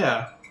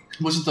 Yeah.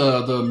 Was it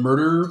the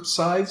murder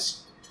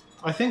scythes?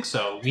 I think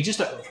so. We just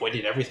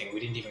avoided everything. We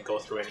didn't even go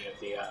through any of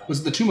the...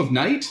 Was it the Tomb of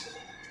Night?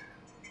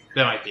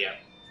 That might be it.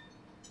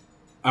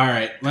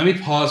 Alright, let me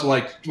pause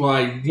while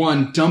I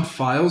dump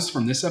files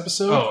from this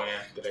episode. Oh,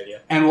 yeah. Good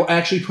idea. And we'll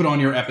actually put on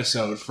your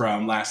episode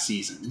from last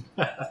season.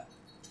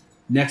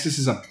 Nexus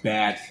is a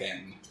bad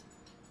thing.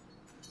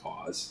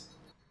 Pause.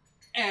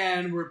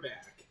 And we're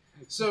back.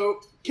 So,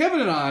 Kevin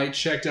and I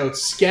checked out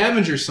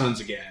Scavenger Sons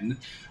again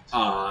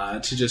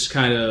to just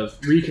kind of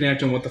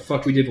reconnect on what the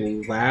fuck we did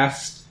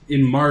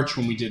in March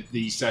when we did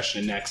the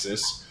session in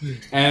Nexus.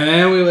 And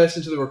then we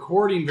listened to the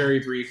recording very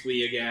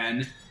briefly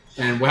again.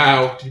 And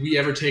wow, did we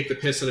ever take the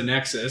piss out of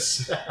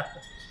Nexus.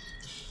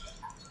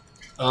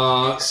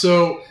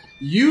 So,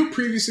 you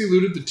previously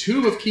looted the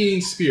Tomb of Keening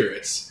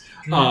Spirits,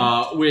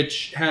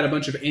 which had a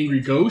bunch of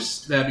angry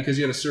ghosts that because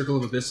you had a circle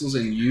of abyssals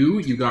in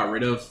you got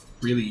rid of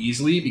really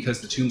easily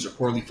because the tombs are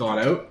poorly thought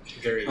out.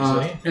 Very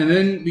easily. And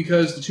then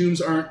because the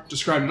tombs aren't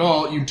described at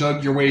all, you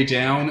dug your way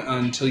down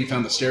until you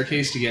found the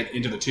staircase to get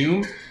into the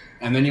tomb.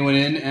 And then you went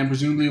in and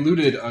presumably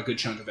looted a good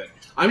chunk of it.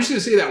 I'm just going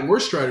to say that War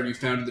Strider you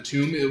found in the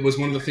tomb, it was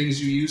one of the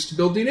things you used to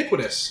build the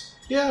Iniquitous.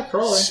 Yeah,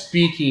 probably.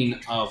 Speaking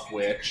of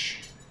which...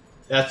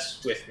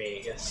 That's with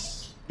me.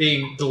 It's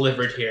being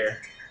delivered here.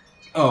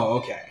 Oh,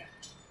 okay.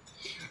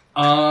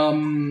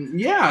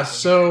 Yeah,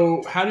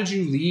 so how did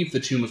you leave the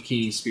Tomb of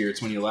Keening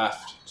Spirits when you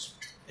left?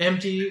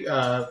 Empty,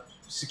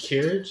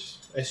 secured.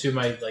 I assume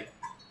I,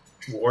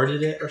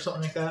 warded it or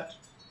something like that.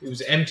 It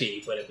was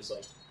empty, but it was,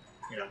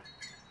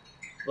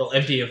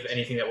 empty of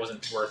anything that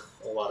wasn't worth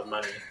a lot of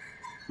money.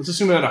 Let's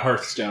assume it had a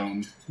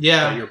Hearthstone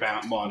that you're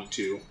bonded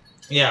to.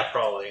 Yeah,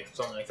 probably.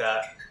 Something like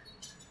that.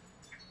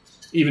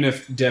 Even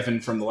if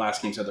Devin from the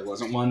last game said there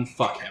wasn't one,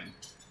 fuck him.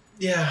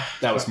 Yeah.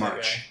 That was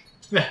March.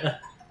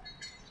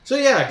 So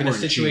yeah,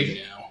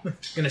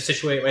 Gonna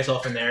situate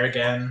myself in there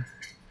again.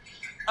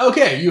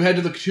 Okay, you head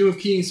to the Tomb of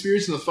Keening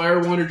Spirits in the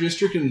Firewander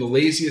District in the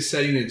laziest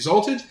setting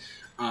Exalted.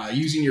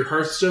 Using your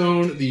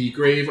Hearthstone, the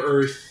grave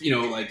earth,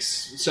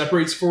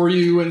 separates for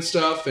you and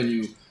stuff, and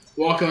you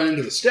walk on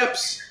into the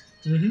steps,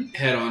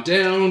 head on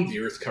down, the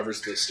earth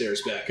covers the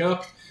stairs back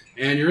up,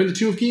 and you're in the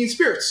Tomb of Keening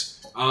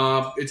Spirits.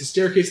 It's a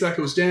staircase that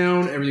goes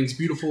down, everything's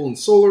beautiful and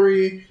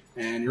solary,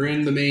 and you're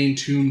in the main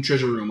tomb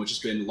treasure room, which has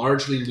been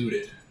largely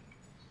looted.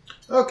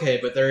 Okay,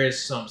 but there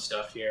is some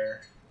stuff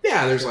here.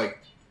 Yeah, there's,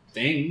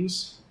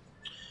 things.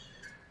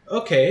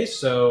 Okay,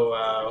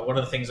 so one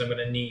of the things I'm going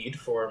to need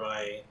for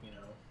my,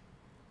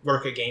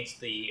 work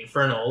against the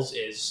Infernals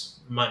is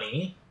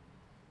money.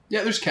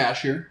 Yeah, there's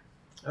cash here.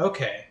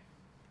 Okay.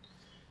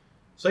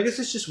 So I guess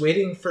it's just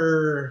waiting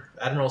for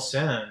Admiral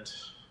Sand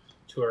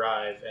to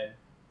arrive and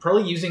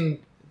probably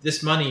using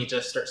this money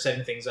to start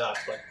setting things up,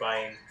 like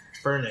buying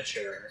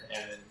furniture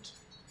and...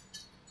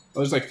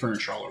 Well, there's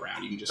furniture all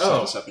around. You can just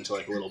set this up into a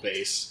little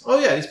base. Oh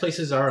yeah, these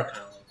places are kind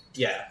of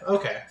yeah,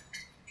 okay.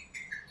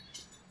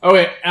 Oh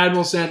wait,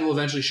 Admiral Sand will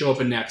eventually show up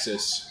in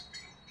Nexus.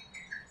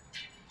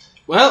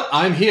 Well,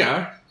 I'm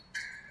here.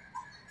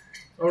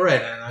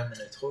 Alright, and I'm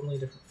in a totally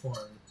different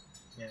form.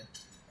 Yeah.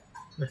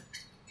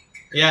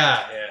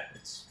 Yeah,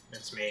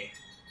 it's me.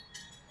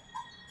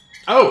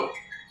 Oh!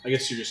 I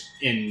guess you're just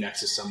in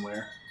Nexus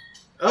somewhere.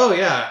 Oh,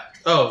 yeah.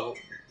 Oh,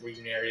 were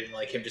you narrating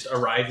like him just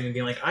arriving and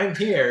being like, I'm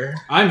here?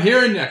 I'm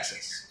here in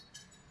Nexus.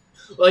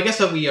 Well, I guess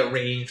that we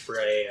arranged for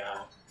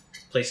a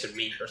place to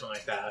meet or something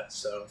like that,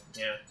 so,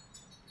 yeah.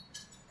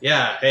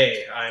 Yeah,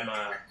 hey, I'm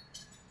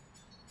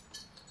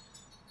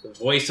the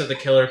voice of the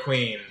Killer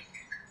Queen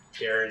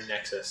here in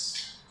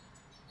Nexus.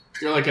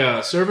 You're like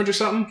a servant or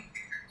something?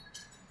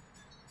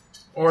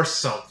 Or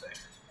something.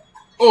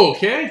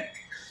 Okay.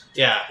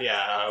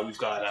 Yeah, we've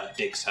got a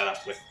dig set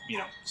up with,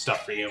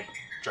 stuff for you.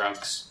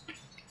 Drugs.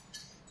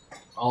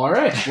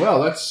 Alright, well,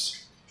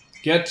 let's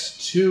get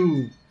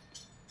to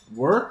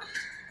work.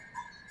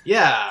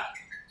 Yeah.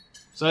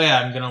 So yeah,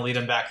 I'm gonna lead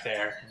him back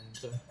there.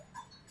 And,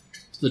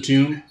 To the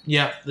tomb.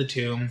 yeah, the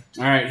tomb.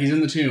 Alright, he's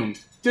in the tomb.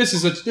 This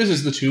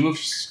is the tomb of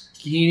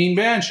scheming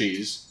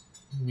banshees.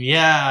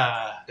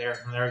 Yeah,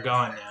 they're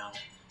gone now.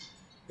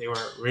 They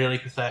were really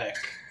pathetic.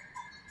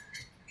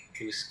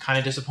 It was kind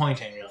of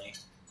disappointing, really.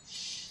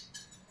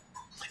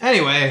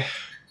 Anyway,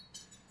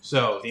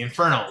 so the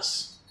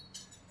Infernals.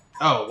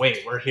 Oh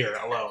wait, we're here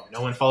alone.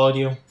 No one followed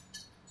you?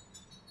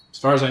 As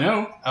far as I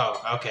know.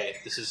 Oh, okay.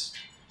 This is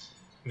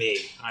me.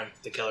 I'm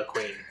the Killer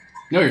Queen.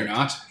 No, you're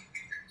not.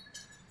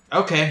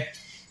 Okay.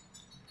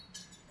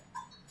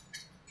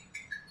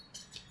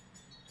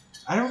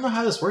 I don't know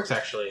how this works,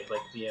 actually.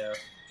 Like, the,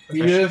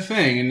 You did a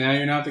thing, and now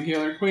you're not the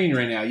Killer Queen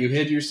right now. You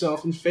hid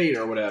yourself in fate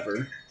or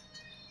whatever.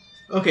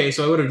 Okay,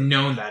 so I would have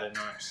known that and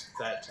not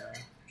that,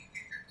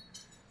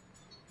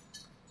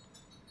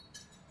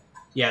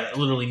 yeah, that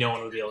literally no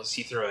one would be able to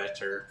see through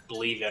it or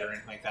believe it or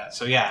anything like that.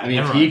 So, yeah. I mean,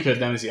 if never he mind. could,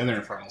 then the other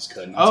Infernals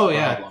could. Oh,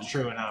 yeah,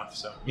 true enough.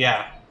 So,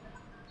 yeah.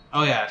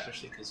 Oh, yeah,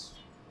 especially because...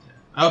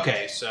 Yeah.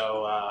 Okay,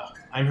 so,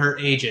 I'm her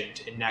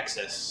agent in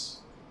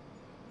Nexus.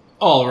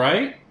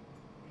 Alright.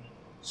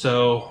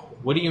 So,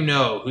 what do you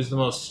know? Who's the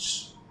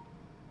most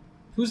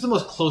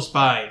close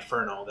by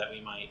Infernal that we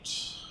might...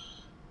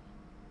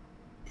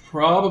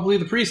 Probably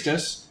the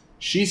Priestess.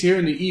 She's here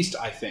in the east,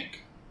 I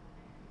think.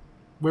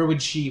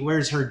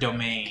 Where's her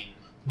domain?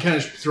 Kind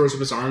of throws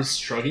up his arms,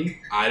 shrugging.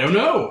 I don't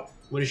know.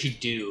 What does she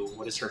do?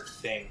 What is her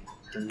thing?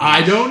 Her I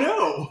niche? don't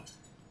know.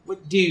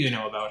 What do you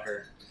know about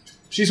her?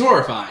 She's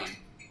horrifying.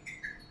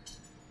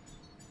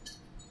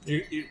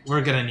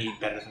 We're gonna need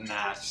better than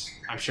that.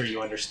 I'm sure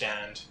you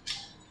understand.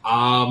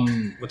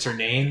 What's her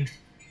name?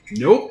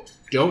 Nope.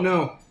 Don't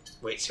know.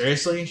 Wait,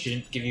 seriously? She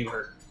didn't give you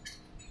her...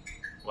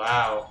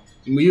 Wow.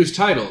 And we use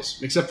titles,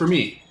 except for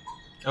me.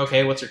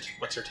 Okay, what's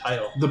her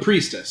title? The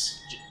Priestess.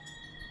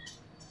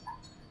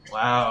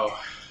 Wow.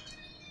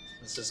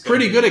 This is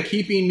Pretty good at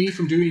keeping me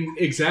from doing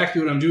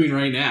exactly what I'm doing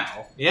right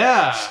now.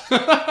 Yeah.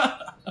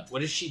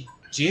 What does she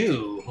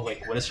do?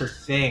 Like, what is her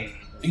thing?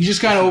 He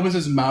just kind of opens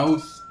his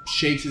mouth,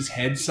 shakes his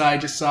head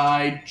side to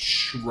side,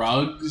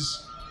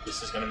 shrugs.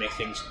 This is gonna make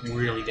things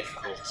really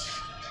difficult.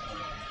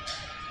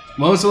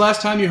 When was the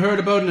last time you heard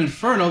about an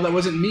Infernal that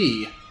wasn't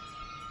me?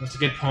 That's a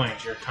good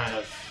point. You're kind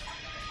of...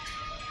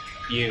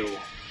 you.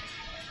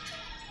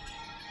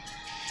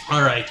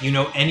 Alright, you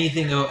know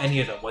anything about any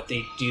of them? What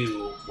they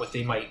do? What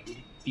they might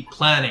be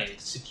planning?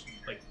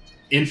 Like,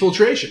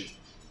 Infiltration.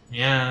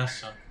 yeah,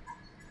 so...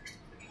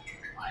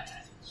 Why did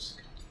I think this was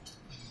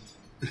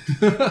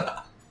a good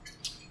idea?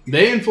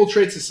 They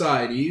infiltrate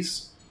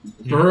societies,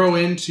 burrow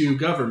into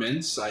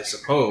governments, I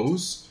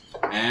suppose,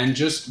 and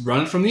just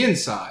run from the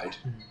inside.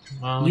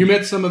 Well, You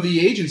met some of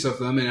the agents of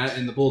them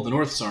in the Bull of the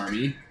North's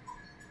army.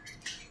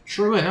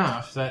 true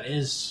enough, that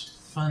is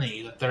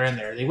funny that they're in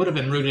there. They would have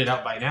been rooted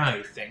out by now,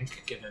 you'd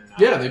think, given...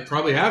 Yeah, they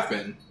probably have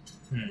been.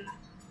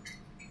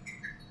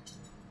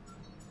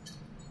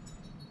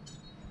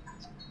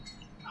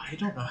 I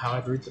don't know how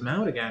I'd root them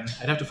out again.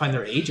 I'd have to find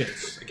their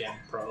agents again,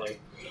 probably.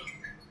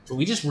 But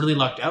we just really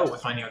lucked out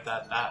with finding out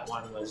that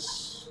one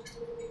was...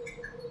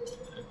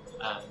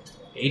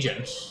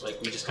 agents. Like,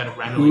 we just kind of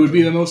randomly... Who would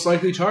be the most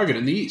likely target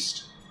in the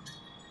East?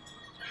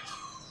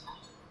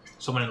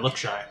 Someone in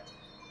Lookshy.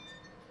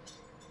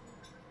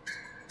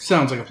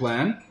 Sounds like a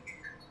plan.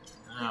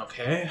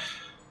 Okay.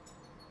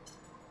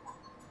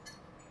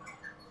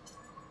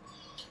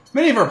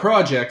 Many of our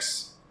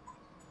projects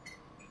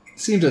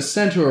seem to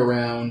center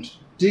around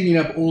digging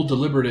up old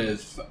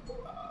deliberative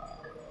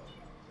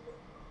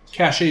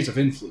caches of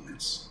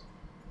influence.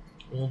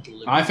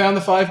 I found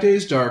the 5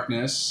 Days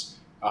Darkness.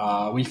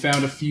 We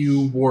found a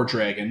few War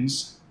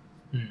Dragons.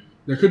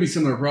 There could be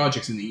similar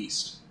projects in the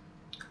East.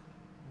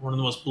 One of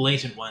the most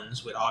blatant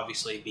ones would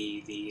obviously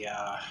be the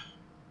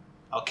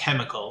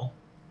Alchemical,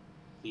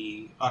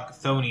 the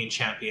Arcathonian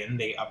champion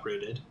they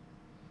uprooted.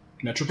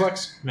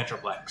 Metroplex?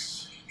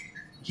 Metroplex.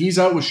 He's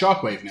out with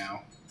Shockwave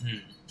now.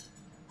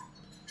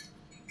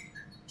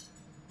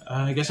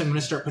 I guess I'm going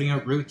to start putting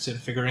out roots and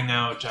figuring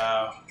out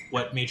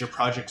what major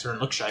projects are in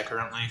Lookshy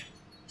currently.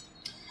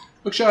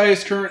 Lookshy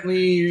is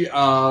currently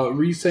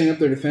resetting up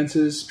their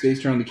defenses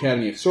based around the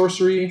Academy of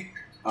Sorcery.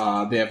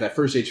 They have that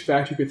First Age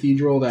Factory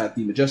Cathedral that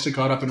the Majestic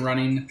got up and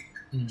running.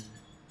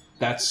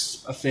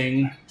 That's a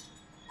thing.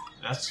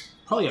 That's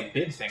probably a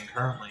big thing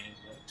currently.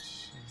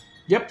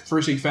 Yep,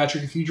 First Age Thatcher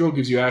Cathedral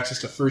gives you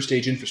access to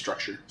first-stage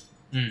infrastructure.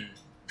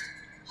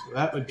 So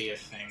that would be a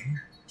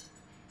thing,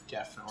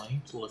 definitely,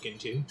 to look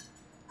into.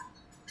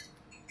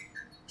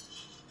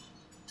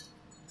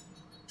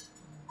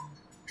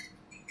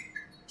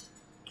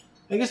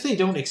 I guess they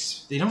don't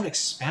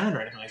expand or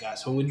anything like that,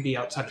 so it wouldn't be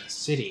outside of the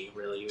city,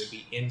 really. It would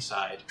be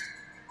inside.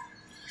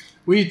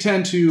 They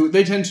tend to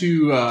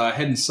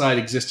head inside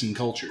existing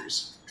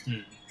cultures.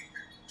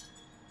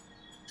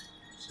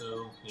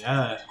 So,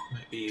 yeah, it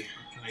might be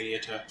an idea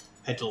to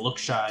head to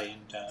Lookshy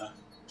and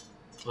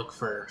look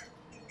for...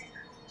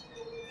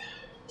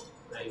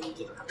 I even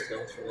didn't have to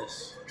go for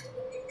this.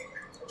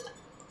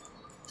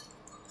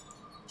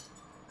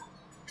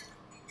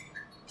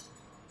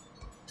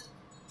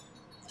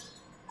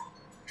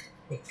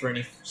 Look for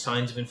any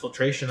signs of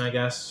infiltration, I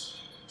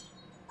guess.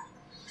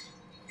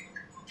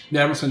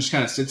 Navelson just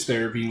kind of sits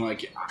there being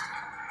like,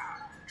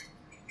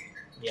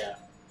 Yeah.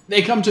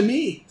 they come to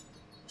me.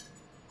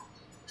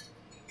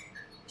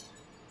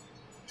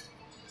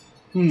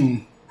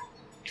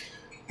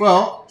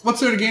 Well, what's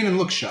there to gain in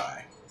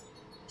Lookshy?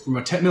 From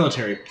a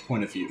military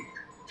point of view.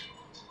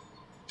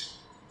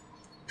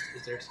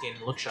 Is there to gain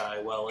in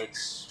Lookshy? Well,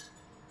 it's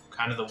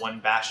kind of the one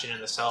bastion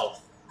in the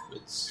south.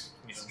 It's,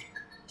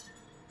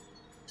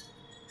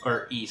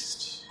 or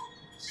east.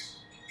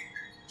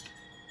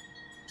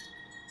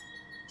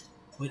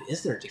 What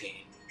is there to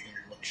gain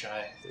in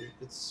Lookshy?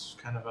 It's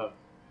kind of a...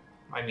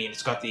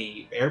 it's got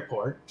the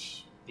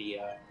airport, the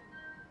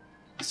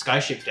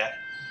skyship deck.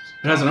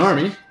 It has an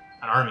army.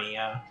 An army,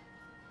 yeah.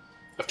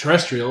 Of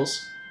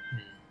terrestrials.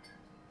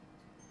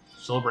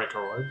 Soulbreaker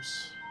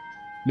orbs.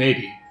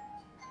 Maybe.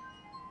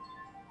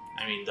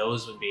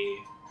 Those would be...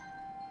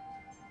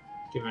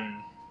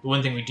 Given... The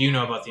one thing we do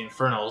know about the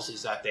Infernals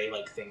is that they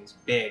like things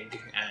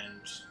big and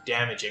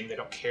damaging. They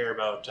don't care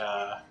about,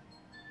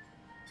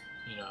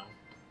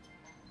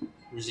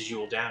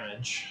 residual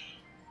damage.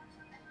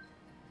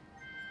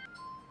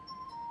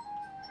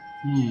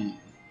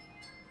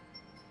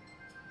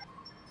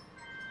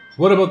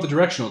 What about the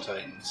Directional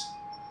Titans?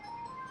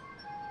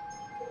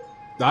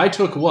 I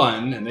took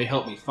one, and they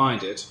helped me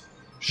find it.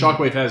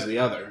 Shockwave has the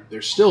other.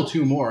 There's still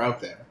 2 more out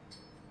there.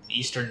 The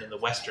eastern and the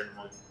western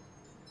one.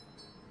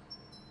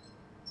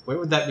 Where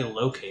would that be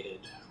located?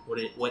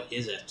 What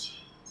is it?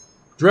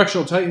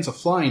 Directional Titan's a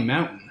flying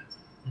mountain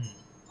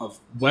of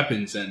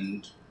weapons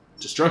and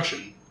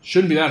destruction.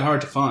 Shouldn't be that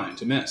hard to find,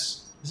 to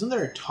miss. Isn't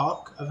there a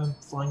talk of a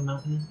flying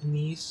mountain in the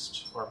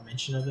east? Or a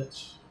mention of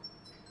it?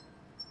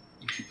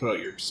 If you put out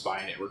your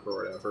spy network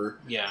or whatever.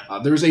 Yeah.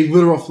 There's a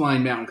literal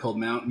flying mountain called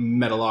Mount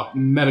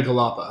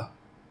Metagalapa.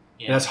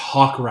 Yeah. It has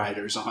hawk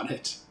riders on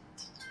it.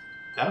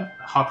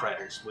 Hawk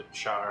Riders,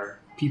 which are...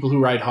 People who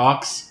ride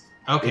hawks.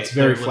 Okay. It's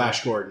very they're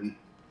Flash Gordon.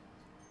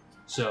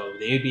 So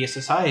they would be a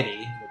society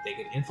that they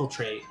could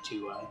infiltrate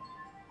to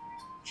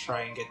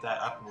try and get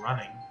that up and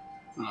running.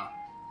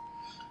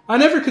 I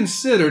never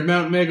considered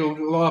Mount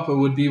Megalapa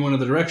would be one of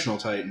the Directional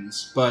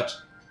Titans, but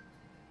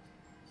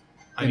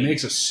it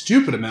makes a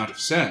stupid amount of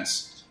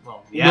sense.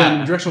 Well, yeah.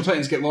 When Directional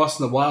Titans get lost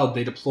in the wild,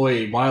 they deploy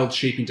a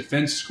wild-shaping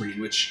defense screen,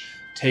 which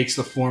takes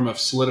the form of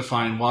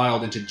solidifying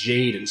wild into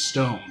jade and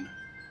stone.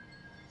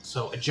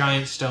 So a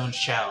giant stone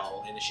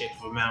shell in the shape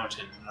of a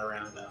mountain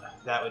around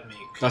that would make...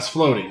 That's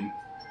floating.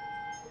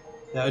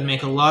 That would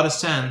make a lot of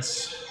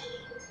sense.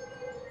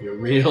 Your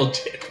real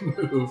dick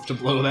move to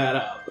blow that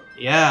up.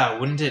 Yeah,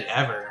 wouldn't it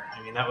ever?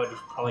 That would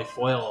probably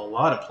foil a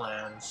lot of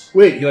plans.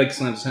 Wait, he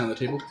slams his hand on the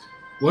table.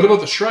 What about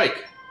the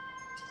Shrike?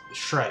 The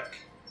Shrike.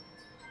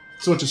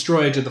 It's what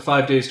destroyed the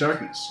 5 Days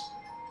Darkness.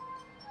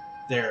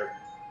 I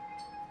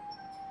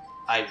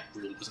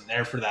really wasn't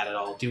there for that at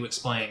all. Do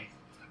explain.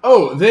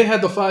 Oh, they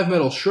had the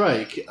 5-metal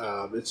Shrike.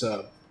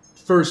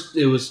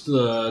 It was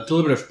the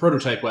deliberative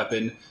prototype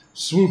weapon.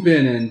 Swoop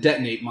in and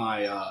detonate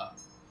my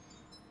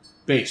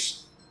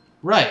base.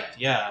 Right,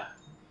 yeah.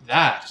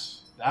 That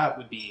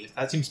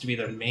seems to be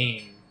their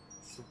main...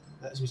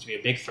 That seems to be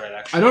a big threat,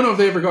 actually. I don't know if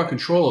they ever got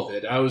control of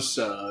it. I was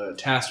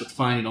tasked with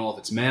finding all of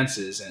its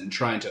manses and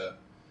trying to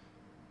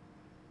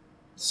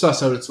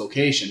suss out its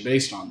location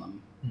based on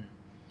them.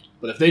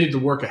 But if they did the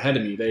work ahead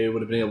of me, they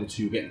would have been able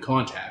to get in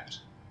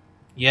contact.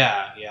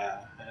 Yeah.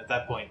 And at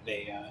that point,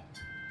 they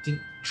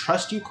didn't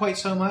trust you quite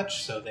so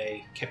much, so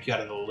they kept you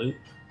out of the loop.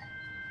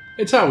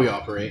 It's how we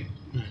operate.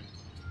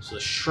 So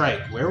the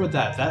Shrike, where would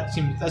that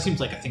seems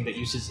like a thing that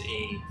uses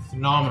a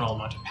phenomenal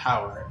amount of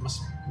power. It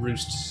must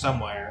roost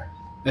somewhere.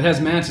 It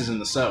has manses in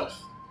the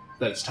south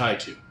that it's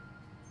tied to.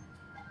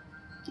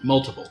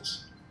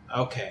 Multiples.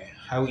 Okay,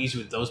 how easy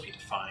would those be to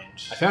find?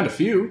 I found a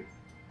few.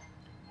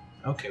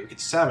 Okay, we could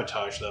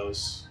sabotage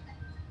those.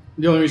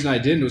 The only reason I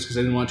didn't was because I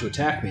didn't want it to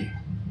attack me.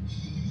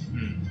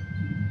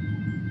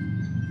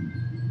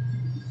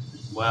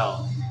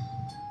 Well,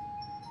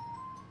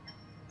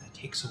 that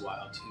takes a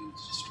while to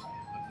destroy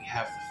it, but we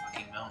have the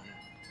fucking mountain.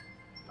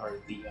 Or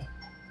the...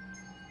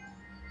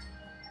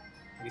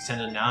 we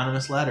send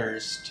anonymous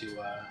letters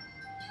to...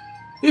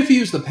 If you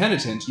use the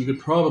Penitent, you could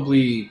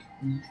probably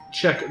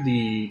check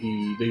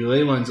the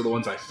ley lines of the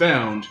ones I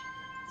found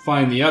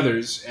find the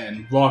others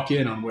and lock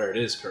in on where it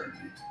is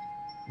currently.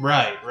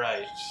 Right.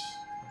 Okay.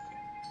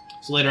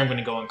 So later I'm going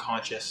to go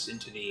unconscious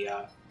into the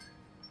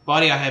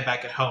body I had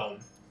back at home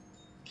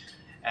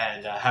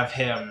and have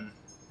him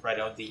write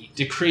out the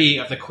decree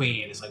of the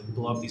queen. It's like,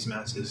 blow up these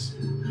masses.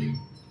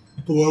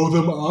 Blow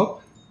them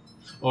up?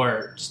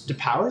 Or just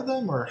depower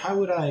them? Or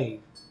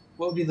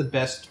what would be the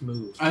best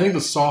move? I think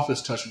the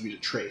softest touch would be to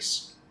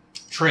trace.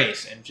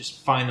 Trace and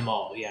just find them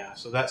all, yeah.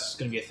 So that's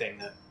going to be a thing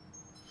that...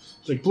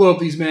 It's like, blow up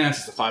these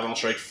masses. The 5-element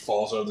strike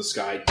falls out of the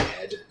sky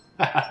dead.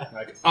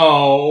 Like,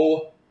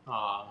 oh.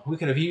 We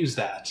could have used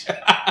that.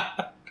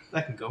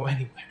 That can go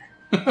anywhere.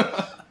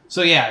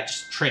 So yeah,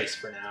 just trace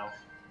for now.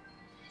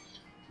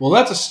 Well,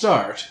 that's a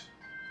start.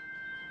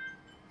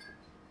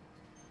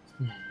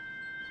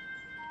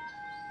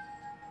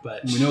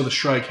 But We know the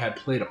Shrike had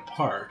played a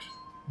part.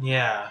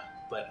 yeah,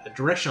 but a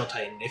directional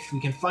titan. If we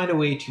can find a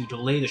way to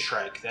delay the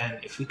Shrike, then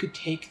if we could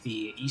take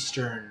the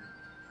eastern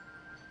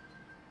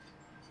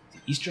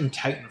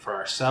titan for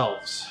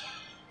ourselves.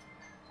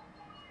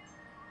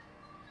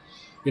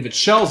 If it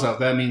shells out,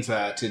 that means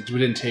that it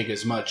didn't take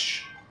as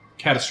much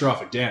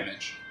catastrophic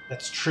damage.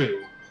 That's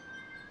true.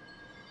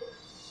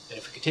 And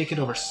if we could take it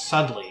over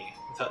subtly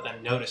without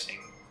them noticing,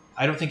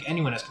 I don't think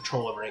anyone has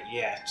control over it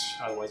yet.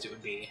 Otherwise, it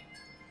would be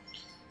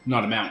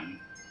Not a mountain.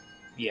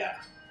 yeah.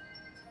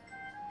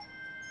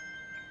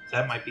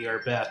 That might be our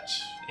bet.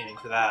 Aiming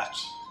for that.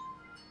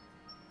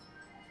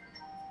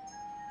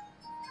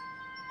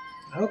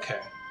 Okay.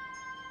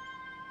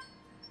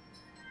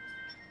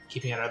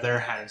 Keeping it out of their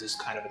hands is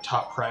kind of a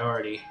top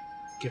priority,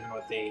 given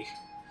what they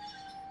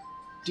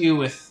do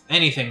with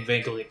anything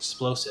vaguely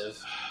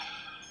explosive.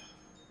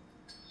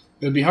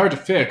 It would be hard to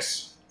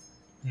fix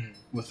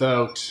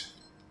without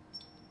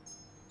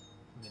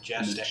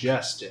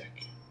Majestic.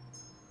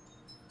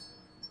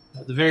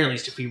 At the very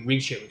least, if we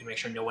reach it, we can make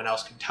sure no one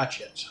else can touch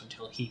it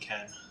until he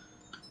can.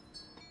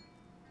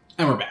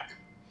 And we're back.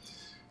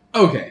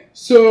 Okay,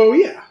 so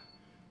yeah.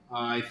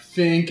 I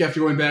think after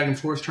going back and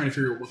forth trying to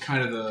figure out what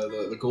kind of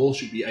the goal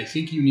should be, I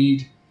think you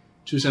need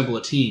to assemble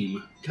a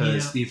team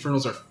because the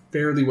Infernals are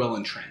fairly well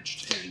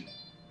entrenched and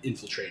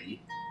infiltrating.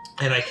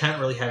 And I can't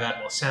really have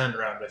Admiral Sand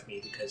around with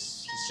me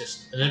because he's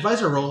just an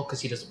advisor role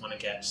because he doesn't want to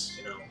get,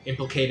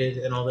 implicated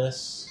in all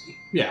this.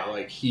 Yeah,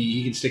 like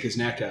he can stick his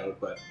neck out,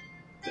 but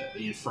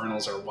the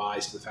Infernals are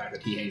wise to the fact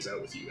that he hangs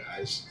out with you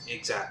guys.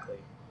 Exactly.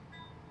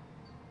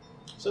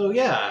 So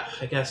yeah,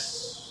 I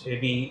guess it'd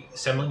be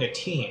assembling a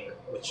team,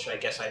 which I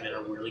guess I'm in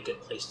a really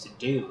good place to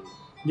do.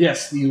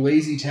 Yes, the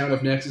lazy town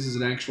of Nexus is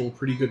an actual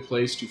pretty good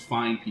place to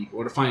find people,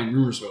 or to find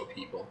rumors about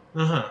people.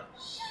 Uh-huh.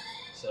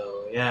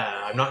 So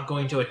yeah, I'm not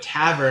going to a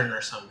tavern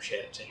or some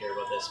shit to hear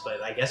about this,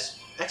 but I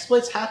guess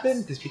exploits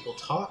happen because people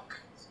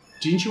talk.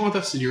 Didn't you want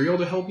that Sidereal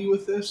to help you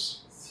with this?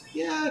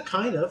 Yeah,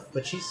 kind of,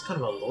 but she's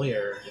kind of a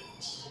lawyer.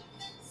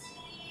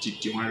 Do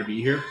you want her to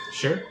be here?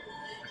 Sure.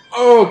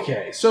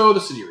 Okay, so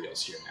the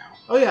Sidereal's here now.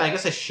 Oh yeah, I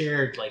guess I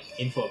shared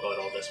info about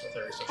all this with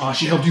her. So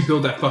She helped you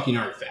build that fucking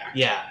artifact.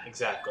 Yeah,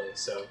 exactly.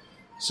 So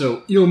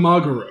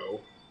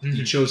Ilmaguro,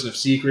 the Chosen of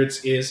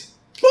Secrets, is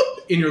boop,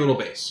 in your little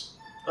base.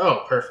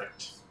 Oh,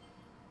 perfect.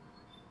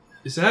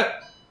 Is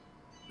that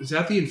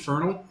the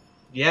Infernal?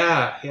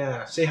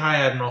 Yeah. Say hi,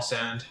 Admiral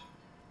Sand.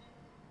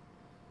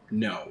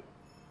 No.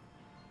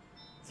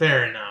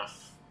 Fair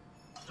enough.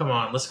 Come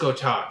on, let's go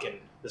talk in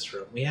this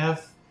room. We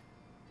have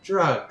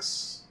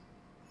drugs.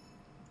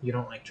 You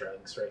don't like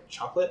drugs, right?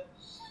 Chocolate?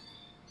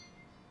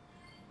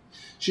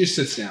 She just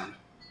sits down.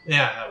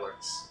 Yeah, that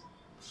works.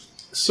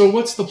 So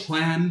what's the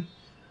plan?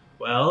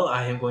 Well,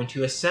 I am going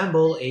to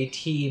assemble a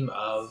team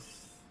of,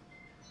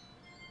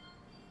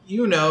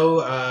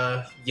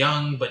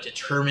 young but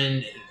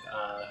determined,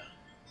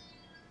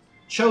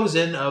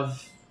 chosen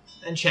of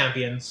and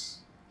champions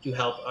to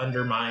help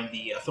undermine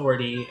the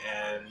authority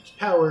and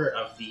power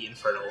of the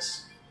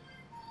Infernals.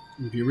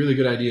 It would be a really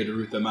good idea to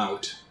root them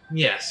out.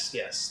 Yes,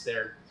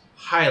 they're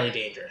highly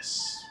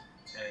dangerous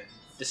and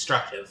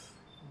destructive.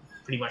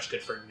 Pretty much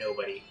good for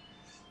nobody.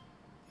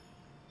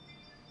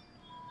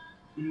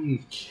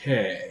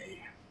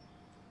 Okay.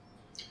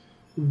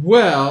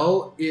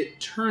 Well, it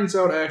turns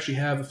out I actually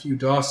have a few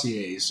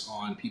dossiers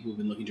on people who've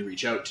been looking to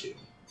reach out to.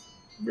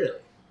 Really?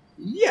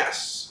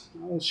 Yes.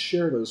 I'll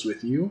share those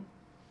with you,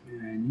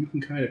 and you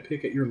can kind of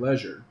pick at your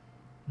leisure.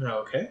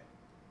 Okay.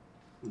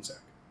 One sec.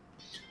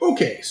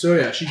 Okay, so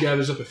yeah, she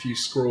gathers up a few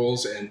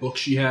scrolls and books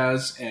she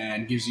has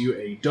and gives you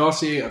a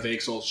dossier of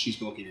Exalt she's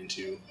been looking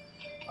into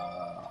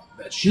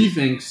that she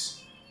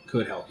thinks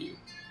could help you.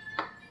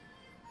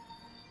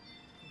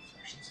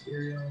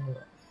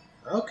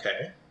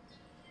 Okay.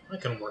 I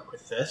can work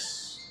with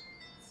this.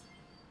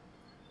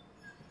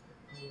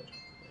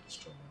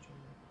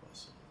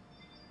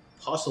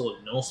 Apostle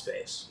of Null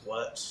Space.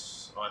 What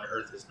on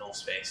earth is Null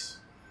Space?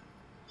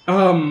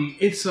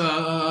 It's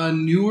a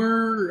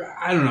newer...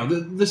 I don't know.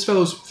 This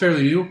fellow's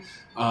fairly new.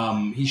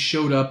 He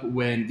showed up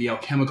when the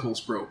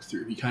alchemicals broke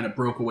through. He kind of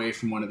broke away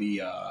from one of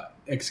the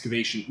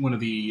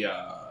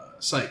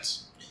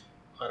sites.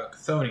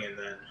 Autochthonian,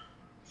 then.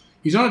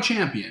 He's not a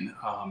champion.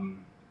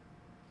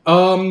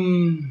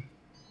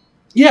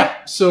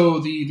 Yeah, so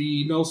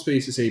the null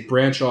space is a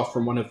branch off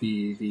from one of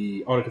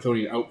the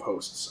Autochthonian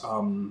outposts.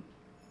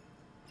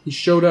 He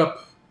showed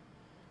up.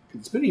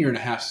 It's been a year and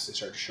a half since they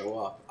started to show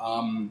up.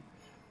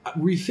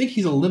 We think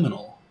he's a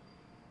liminal.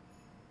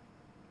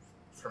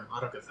 From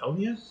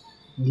Autochthonian?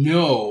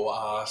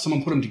 No,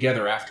 someone put him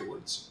together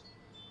afterwards.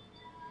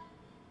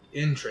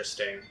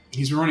 Interesting.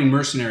 He's been running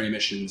mercenary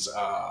missions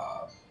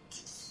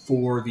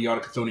for the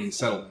Autochthonian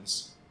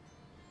settlements.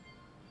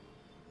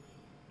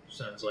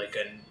 Sounds like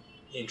an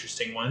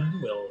interesting one.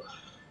 We'll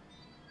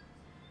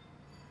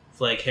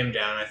flag him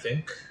down, I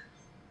think.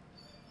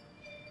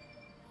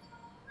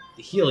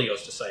 The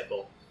Helios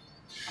disciple.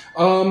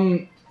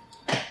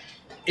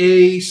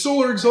 A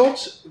solar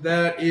exalt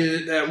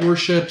that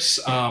worships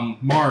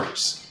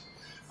Mars.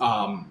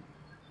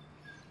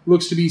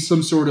 Looks to be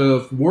some sort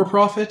of war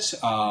prophet.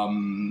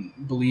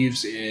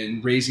 Believes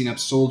in raising up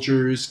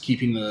soldiers,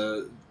 keeping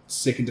the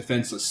sick and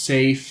defenseless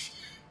safe.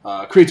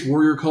 Creates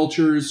warrior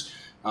cultures.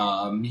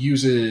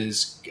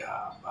 Uses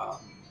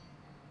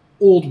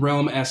old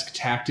realm-esque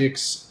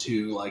tactics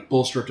to like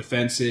bolster up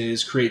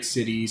defenses, create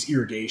cities,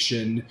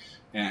 irrigation,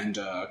 and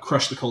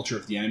crush the culture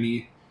of the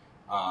enemy.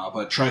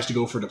 But tries to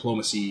go for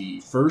diplomacy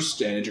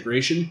first and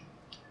integration.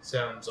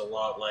 Sounds a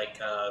lot like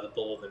the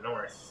Bull of the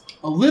North.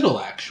 A little,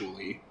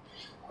 actually.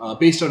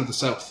 Based out of the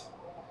south.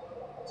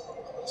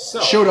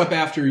 So, Showed up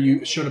after you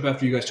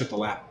guys took the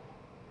lap.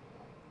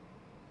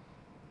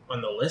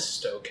 on the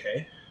list,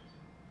 okay.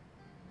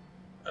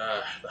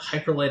 The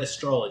Hyperlight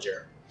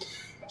Astrologer.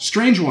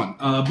 Strange one.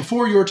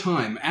 Before your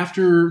time,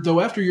 after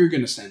you're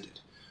going to send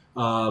it.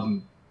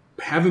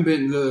 Haven't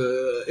been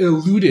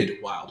eluded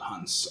wild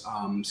hunts.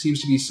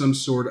 Seems to be some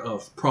sort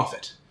of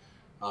prophet.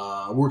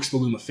 Works the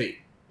loom of fate.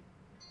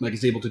 Like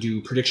is able to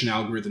do prediction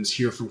algorithms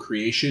here from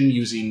creation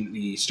using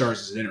the stars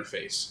as an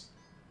interface.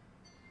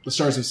 The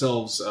stars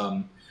themselves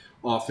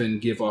often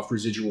give off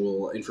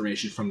residual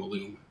information from the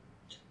loom.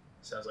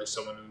 Sounds like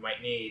someone we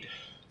might need.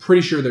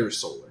 Pretty sure they're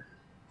solar.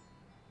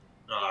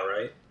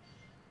 Alright.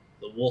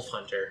 The Wolf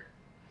Hunter.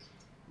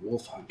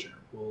 Wolf Hunter.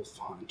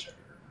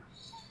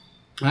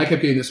 I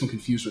kept getting this one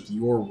confused with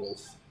your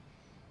wolf.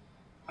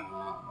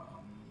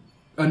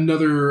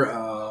 Another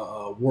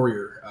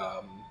warrior,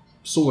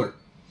 solar,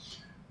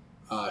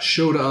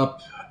 showed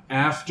up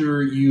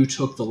after you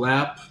took the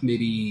lap,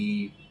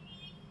 maybe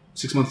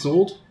 6 months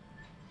old.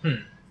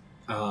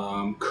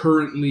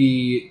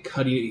 Currently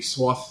cutting a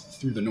swath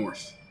through the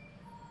north.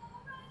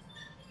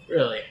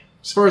 Really?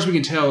 As far as we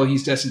can tell,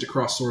 he's destined to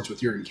cross swords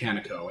with Jurgen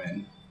Kaneko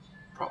and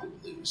probably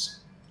will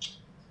lose.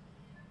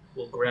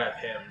 We'll grab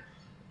him.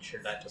 Sure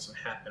that doesn't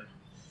happen.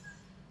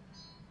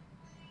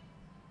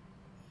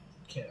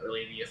 Can't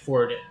really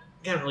afford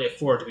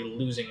to be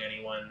losing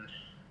anyone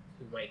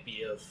who might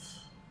be of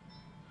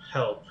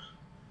help.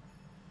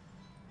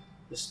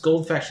 This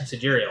Gold Faction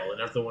Sidereal,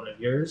 another one of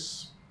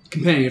yours?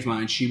 Companion of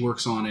mine, she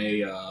works on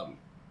another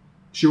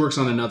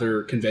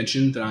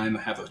convention that I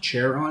have a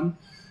chair on.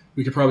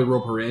 We could probably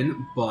rope her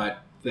in, but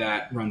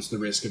that runs the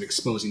risk of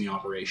exposing the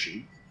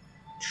operation.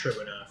 True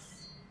enough.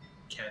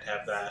 Can't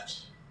have that.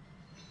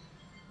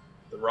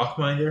 The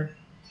Rockminder?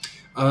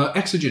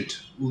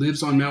 Exigent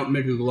lives on Mount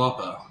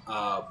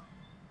Megagalapa.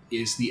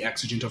 Is the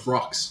exigent of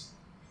rocks,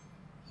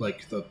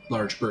 like the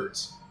large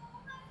birds.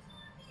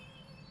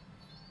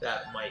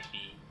 That might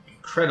be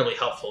incredibly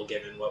helpful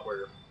given what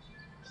we're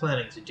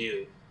planning to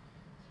do.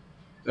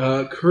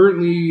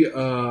 Currently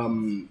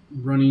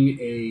running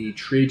a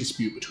trade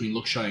dispute between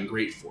Lookshy and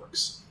Great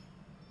Forks.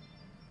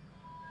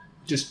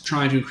 Just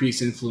trying to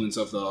increase influence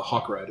of the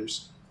Hawk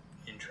Riders.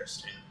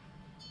 Interesting.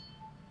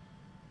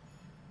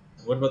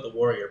 What about the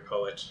Warrior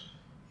Poet?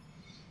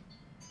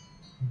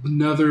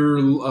 Another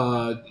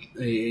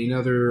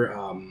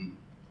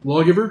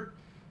lawgiver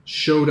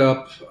showed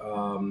up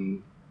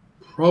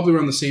probably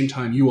around the same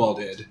time you all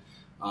did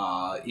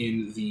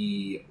in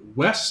the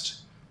west.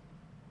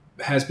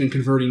 Has been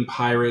converting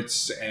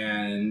pirates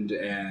and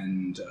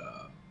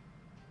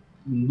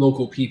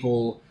local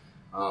people,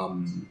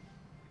 kind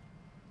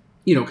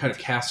of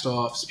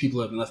cast-offs, people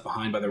who have been left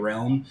behind by the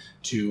realm,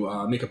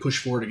 to make a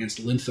push forward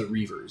against Lintha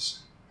Reavers.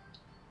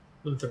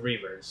 Lintha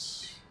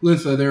Reavers.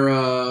 Lintha, they're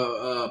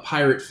a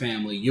pirate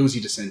family,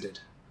 Yosi descended.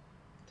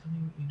 Tell me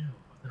what you know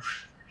about the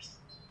Reavers.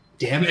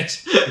 Damn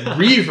it!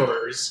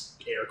 Reavers!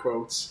 Air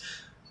quotes.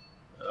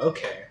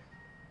 Okay.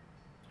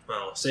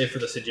 Well, save for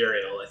the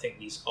Sidereal, I think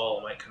these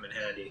all might come in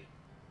handy.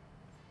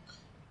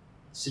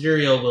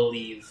 Sidereal will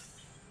leave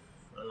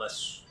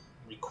unless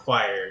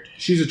required.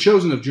 She's a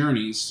chosen of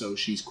journeys, so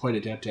she's quite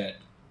adept at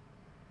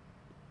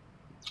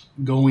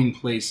going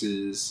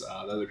places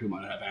that other people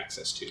might not have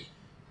access to.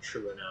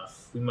 True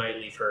enough. We might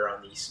leave her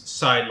on these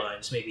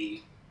sidelines,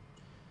 maybe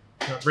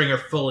not bring her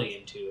fully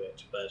into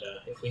it, but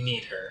if we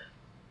need her.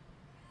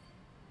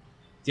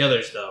 The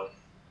others, though.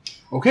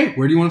 Okay,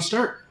 where do you want to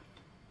start?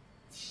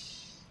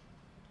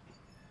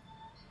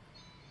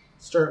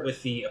 Start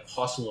with the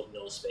Apostle of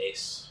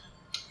Nullspace.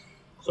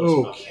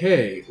 Close enough.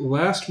 Okay,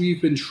 last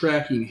we've been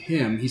tracking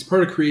him. He's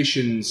part of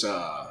Creation's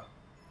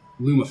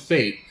Loom of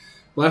Fate.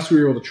 Last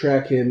we were able to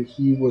track him,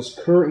 he was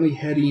currently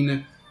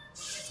heading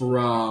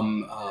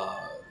from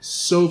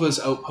Sova's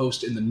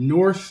outpost in the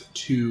north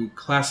to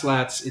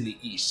Klaslats in the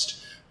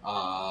east,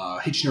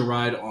 hitching a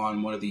ride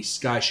on one of the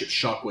skyship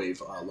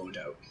Shockwave loaned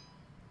out.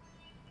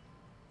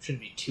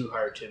 Shouldn't be too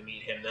hard to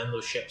meet him. Then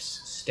those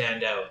ships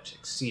stand out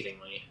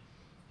exceedingly.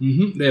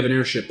 Mm-hmm. They have an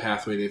airship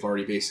pathway they've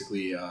already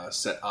basically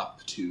set up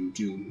to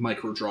do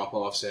micro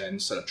drop-offs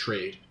and set up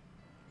trade.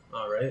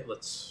 All right,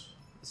 let's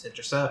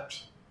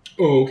intercept.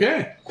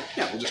 Okay.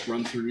 Yeah, we'll just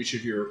run through each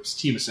of your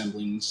team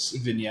assemblings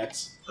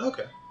vignettes.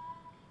 Okay.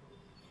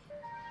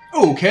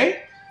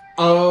 Okay.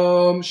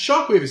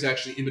 Shockwave is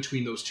actually in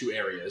between those two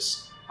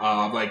areas.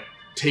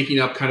 Taking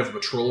up kind of a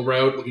patrol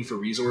route, looking for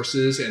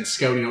resources, and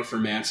scouting out for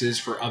manses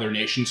for other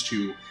nations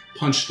to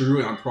punch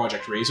through on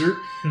Project Razor.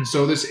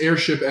 So this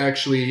airship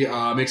actually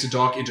makes a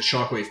dock into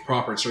Shockwave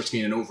proper and starts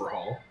getting an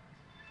overhaul.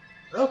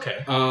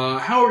 Okay.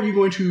 How are you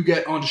going to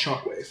get onto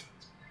Shockwave?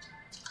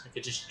 I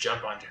could just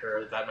jump onto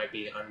her. That might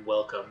be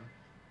unwelcome.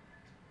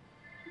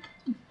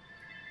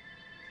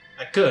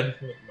 I could.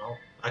 Well,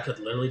 I could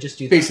literally just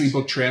do that. Basically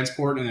book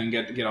transport and then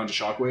get onto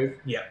Shockwave?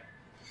 Yeah.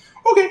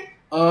 Okay.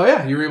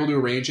 Yeah, you're able to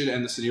arrange it,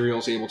 and the Sidereal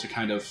is able to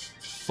kind of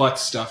futz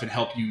stuff and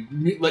help you,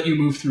 let you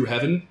move through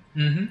heaven.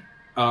 Mm-hmm.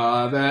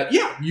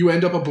 You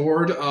end up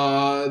aboard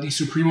the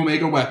Supreme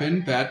Omega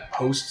weapon that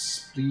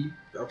hosts the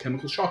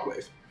alchemical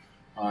Shockwave.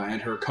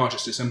 And her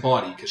consciousness and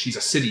body, because she's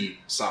a city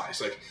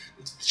size. Like,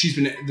 she's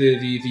been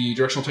the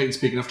Directional Titan's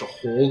big enough to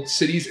hold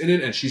cities in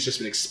it, and she's just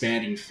been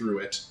expanding through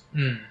it.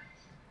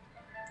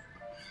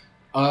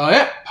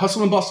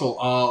 Hustle and bustle.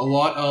 A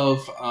lot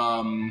of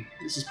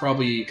this is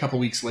probably a couple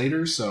weeks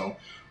later, so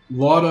a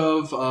lot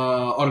of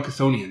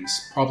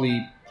Autochthonians,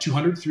 probably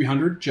 200,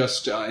 300,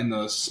 just in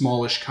the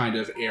smallish kind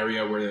of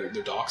area where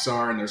the docks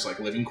are, and there's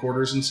like living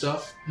quarters and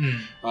stuff.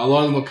 A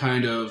lot of them look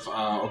kind of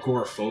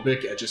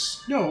agoraphobic.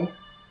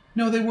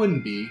 No, they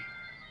wouldn't be.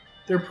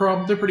 They're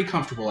pretty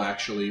comfortable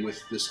actually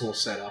with this whole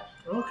setup.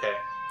 Okay.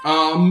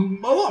 A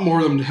lot more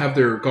of them have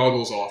their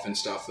goggles off and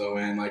stuff though,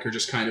 and like are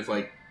just kind of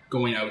like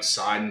going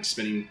outside and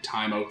spending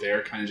time out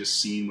there, kind of just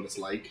seeing what it's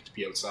like to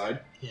be outside.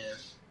 Yeah.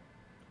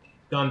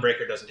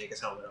 Dawnbreaker doesn't take his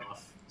helmet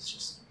off. It's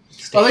just.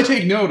 They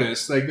take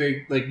notice. Like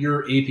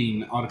you're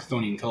aping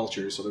Autochthonian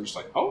culture, so they're just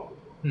like, oh,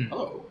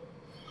 hello.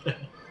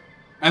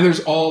 And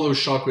there's all those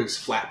Shockwave's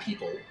flat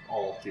people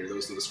all here.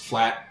 Those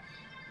flat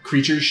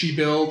creatures she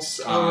builds.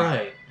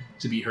 Right.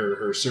 To be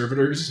her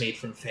servitors. Made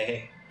from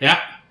Fae.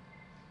 Yeah.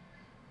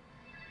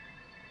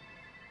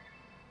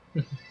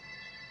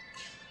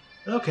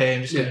 Okay,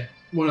 I'm just gonna.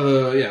 One of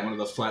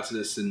the flat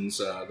citizens,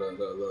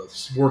 the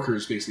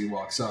workers basically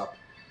walks up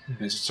and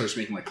just starts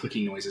making like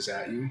clicking noises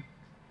at you.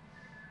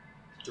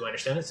 Do I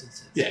understand it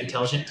since it's Yeah, you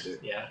intelligent? understand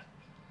it. Yeah.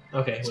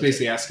 Okay. It's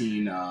basically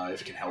asking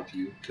if it can help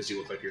you because you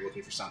look like you're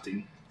looking for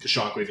something. Because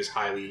Shockwave is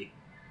highly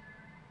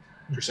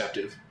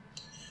perceptive.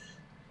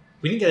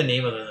 We didn't get a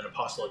name other than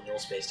Apostle of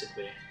Nullspace, did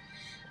we?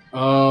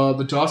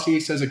 The dossier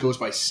says it goes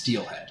by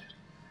Steelhead.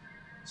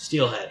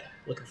 Steelhead.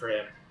 Looking for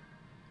him.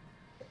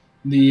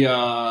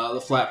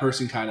 The flat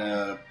person kind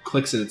of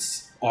clicks at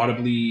its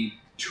audibly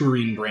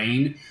Turing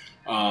brain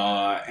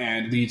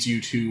and leads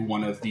you to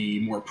one of the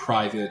more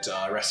private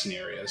resting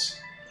areas.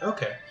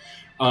 Okay.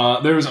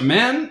 There's a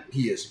man.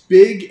 He is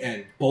big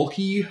and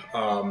bulky,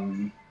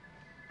 kind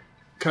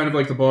of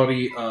like the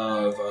body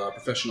of a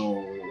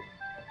professional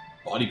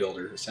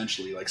bodybuilder,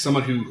 essentially. Like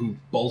someone who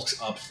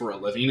bulks up for a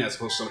living as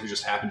opposed to someone who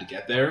just happened to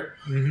get there.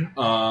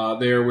 Mm-hmm.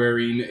 They're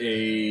wearing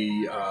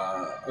a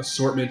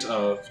assortment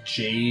of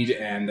jade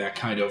and that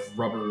kind of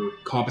rubber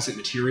composite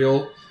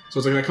material. So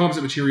it's like that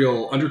composite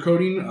material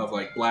undercoating of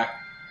like black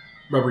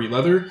rubbery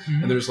leather,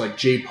 and there's like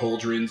jade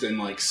pauldrons and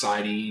like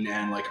siding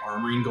and like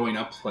armoring going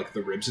up like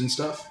the ribs and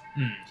stuff.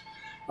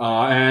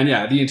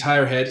 The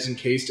entire head is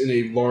encased in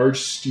a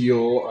large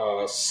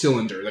steel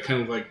cylinder that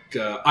kind of like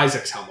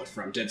Isaac's helmet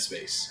from Dead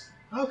Space.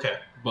 Okay.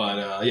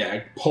 But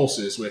it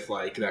pulses with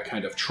like that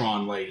kind of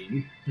Tron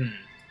lighting.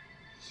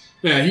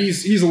 Yeah,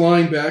 he's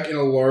lying back in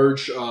a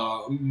large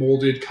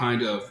molded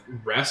kind of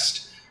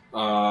rest,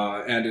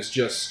 and is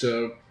just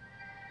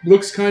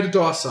looks kind of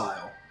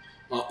docile.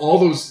 All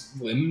those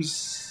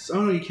limbs, I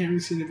don't know, you can't really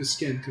see any of his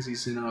skin because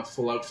he's in a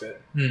full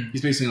outfit.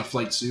 He's basically in a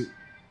flight suit.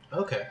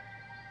 Okay.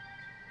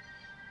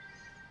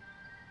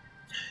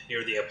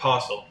 You're the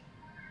Apostle.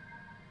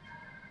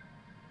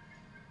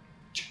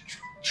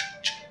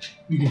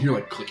 You can hear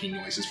like clicking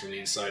noises from the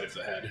inside of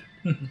the head.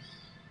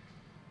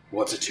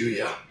 What's it to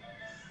you?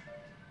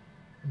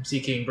 I'm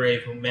seeking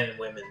brave men and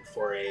women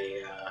for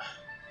a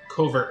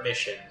covert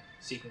mission,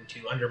 seeking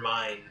to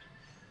undermine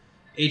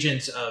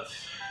agents of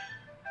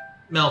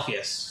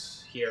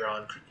Malpheus here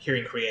on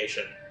Hearing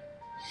Creation.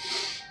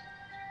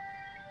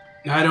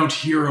 I don't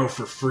hero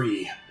for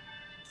free.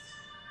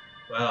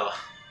 Well,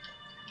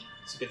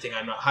 it's a good thing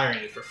I'm not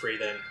hiring you for free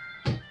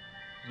then.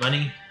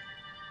 Money?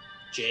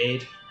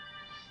 Jade?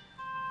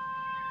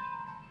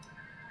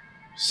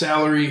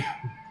 Salary,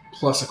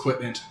 plus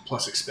equipment,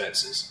 plus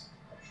expenses.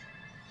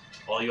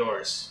 All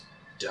yours.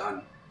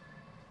 Done.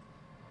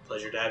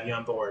 Pleasure to have you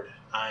on board.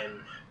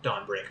 I'm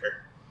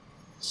Dawnbreaker.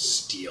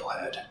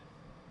 Steelhead.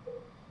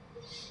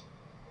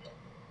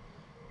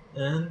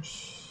 And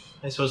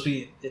I suppose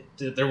it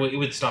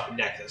would stop at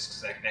Nexus,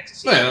 because that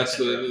Nexus... Oh, yeah, that's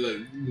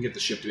you can get the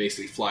ship to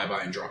basically fly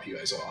by and drop you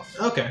guys off.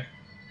 Okay.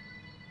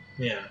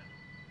 Yeah.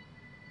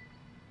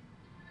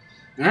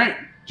 Alright,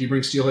 do you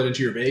bring Steelhead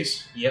into your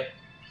base? Yep.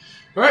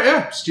 Alright,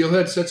 yeah,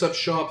 Steelhead sets up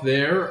shop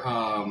there.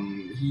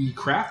 He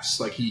crafts,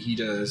 like he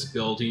does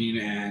building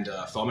and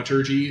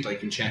thaumaturgy,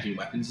 like enchanting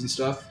weapons and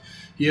stuff.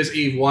 He has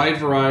a wide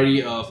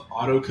variety of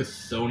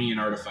auto-Chthonian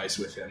artifice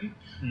with him.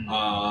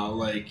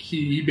 Like,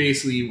 he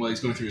basically, while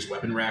he's going through his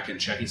weapon rack and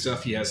checking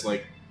stuff, he has,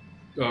 like,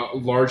 a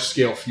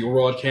large-scale fuel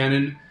rod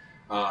cannon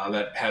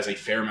that has a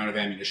fair amount of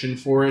ammunition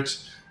for it.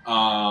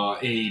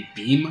 A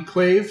beam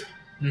clave,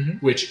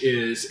 which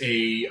is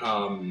a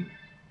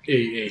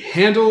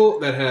handle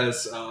that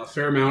has a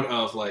fair amount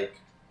of, like,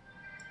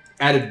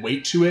 added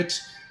weight to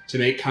it to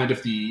make kind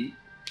of the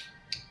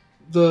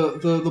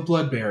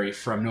Bloodberry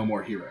from No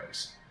More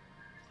Heroes.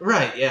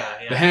 Right,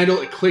 yeah. The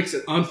handle, it clicks,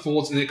 it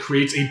unfolds, and it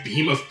creates a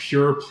beam of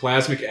pure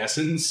plasmic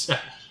essence,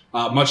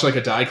 much like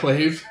a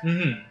Diclave,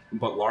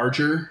 but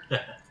larger.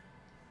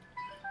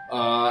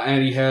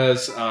 And he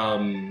has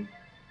that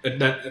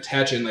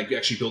attach and like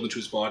actually build into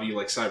his body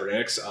like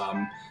cybernetics.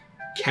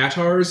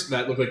 Catars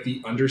that look like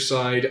the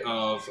underside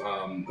of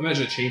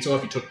imagine a chainsaw.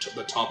 If you took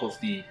the top of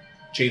the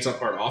chainsaw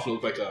part off, it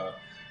looked like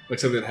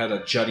something that had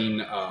a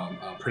jutting,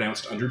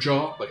 pronounced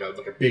underjaw, like a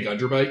big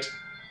underbite.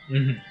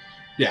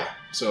 Yeah,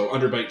 so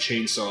underbite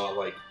chainsaw,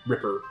 like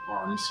Ripper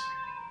arms.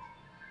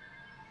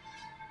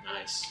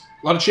 Nice.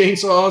 A lot of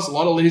chainsaws, a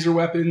lot of laser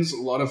weapons, a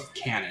lot of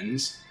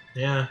cannons.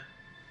 Yeah.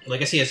 Well, I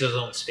guess he has his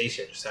own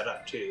spaceship set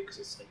up, too, because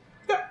it's, like,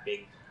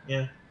 big.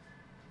 Yeah.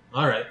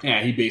 All right.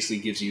 Yeah, he basically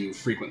gives you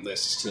frequent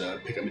lists to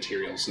pick up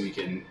materials so he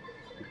can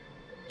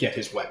get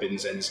his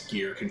weapons and his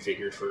gear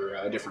configured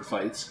for different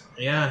fights.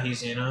 Yeah,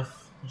 easy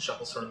enough.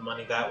 Shuffle some of the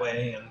money that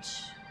way, and...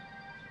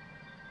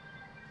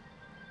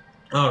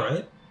 All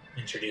right.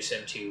 Introduce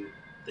him to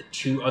the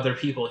two other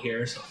people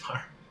here so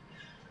far.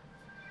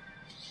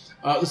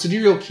 The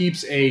Sidereal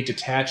keeps a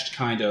detached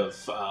kind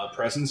of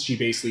presence. She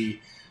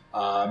basically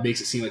makes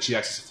it seem like she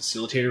acts as a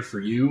facilitator for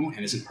you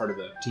and isn't part of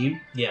the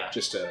team. Yeah.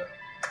 Just to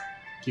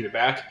keep it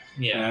back.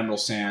 Yeah. And Admiral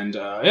Sand,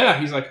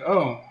 he's like,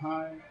 oh,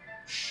 hi.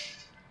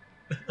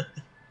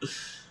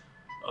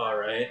 All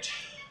right.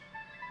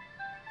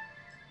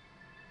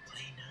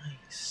 Play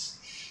nice.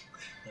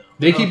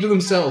 They keep to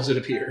themselves, it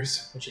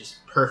appears. Which is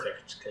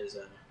perfect, because...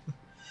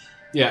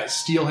 Yeah,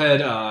 Steelhead,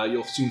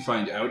 you'll soon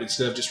find out,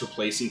 instead of just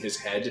replacing his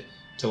head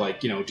to, like,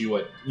 do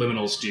what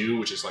liminals do,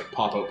 which is, like,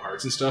 pop out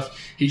parts and stuff,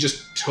 he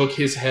just took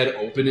his head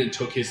open and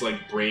took his,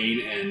 like,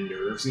 brain and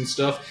nerves and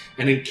stuff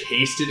and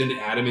encased it in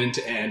adamant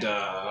and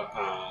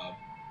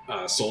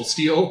soul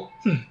steel,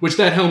 which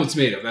that helmet's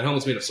made of. That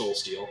helmet's made of soul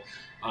steel,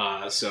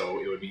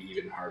 so it would be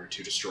even harder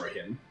to destroy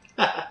him.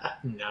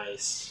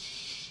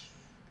 Nice.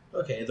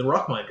 Okay, the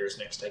Rockminder is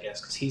next, I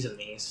guess, because he's in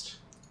the east.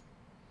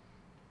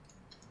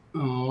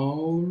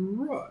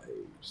 Alright,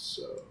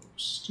 so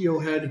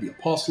Steelhead, the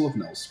Apostle of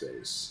Null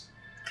Space.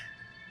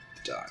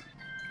 Done.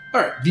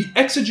 Alright, the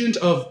Exigent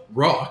of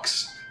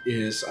Rocks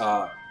is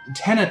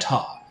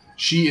Tenata.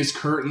 She is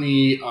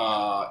currently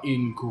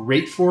in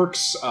Great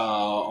Forks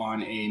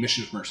on a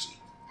mission of mercy.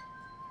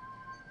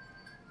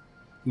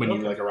 When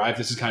you arrive,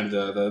 this is kind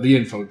of the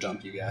info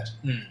dump you get.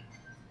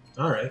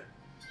 Alright.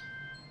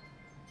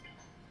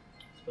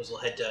 Suppose we'll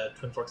head to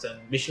Twin Forks then.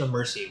 Mission of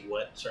Mercy,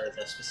 what are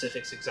the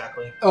specifics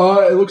exactly?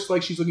 It looks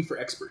like she's looking for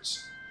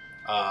experts.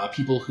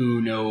 People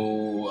who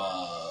know,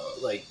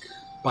 like,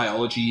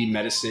 biology,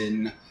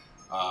 medicine,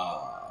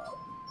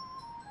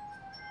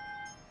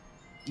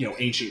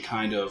 ancient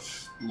kind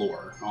of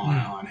lore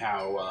on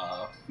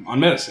how, on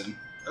medicine.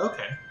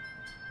 Okay.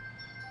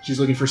 She's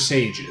looking for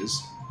sages.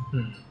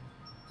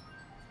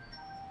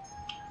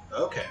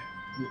 Okay.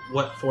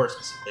 What for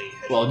specifically?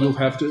 Well, you'll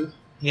have to...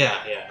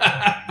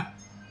 Yeah.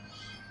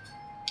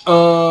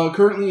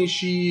 Currently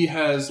she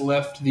has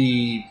left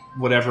the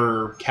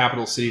whatever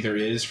capital city there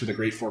is for the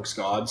Great Forks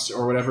gods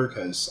or whatever,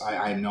 because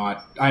I'm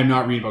not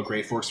reading about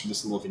Great Forks for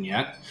this little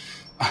vignette.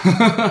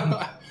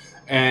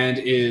 And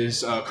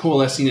is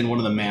coalescing in one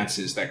of the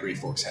manses that Great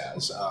Forks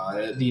has.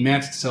 The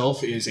manse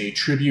itself is a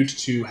tribute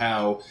to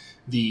how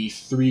the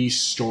three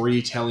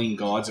storytelling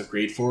gods of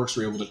Great Forks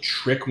were able to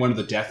trick one of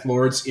the Death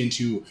Lords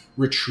into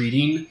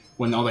retreating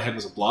when all they had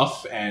was a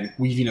bluff and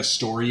weaving a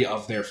story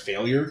of their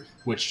failure,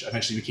 which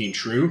eventually became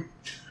true,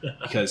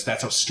 because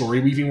that's how story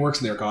weaving works,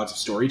 and they're gods of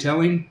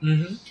storytelling.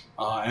 And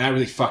that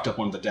really fucked up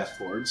one of the Death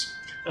Lords.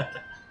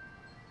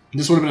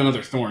 This would have been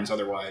another Thorns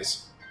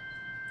otherwise.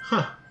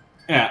 Huh.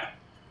 Yeah.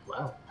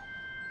 Wow.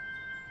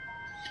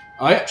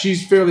 Yeah,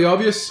 she's fairly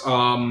obvious.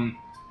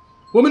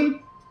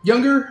 Woman,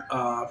 younger,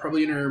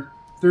 probably in her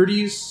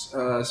 30s,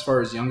 as far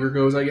as younger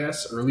goes, I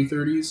guess. Early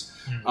 30s.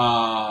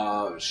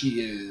 She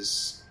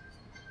is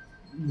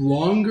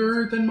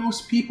longer than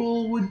most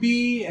people would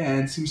be,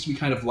 and seems to be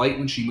kind of light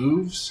when she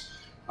moves.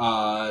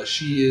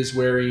 She is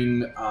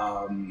wearing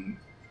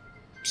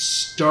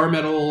Star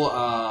Metal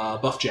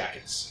buff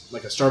jackets.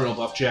 Like a Star Metal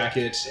buff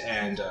jacket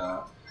and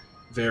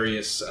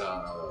various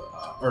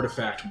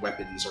artifact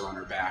weapons are on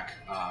her back,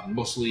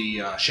 mostly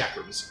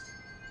chakrams.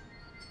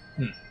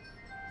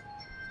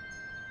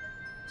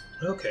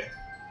 Okay.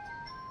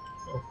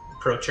 Well,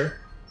 approach her.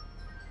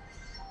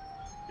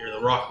 You're the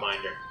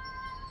Rockminder.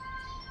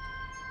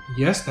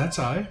 Yes, that's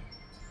I.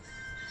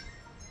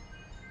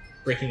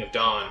 Breaking of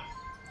Dawn.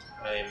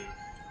 I'm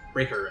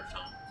Breaker of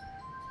Dawn.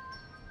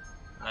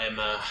 I'm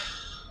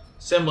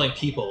assembling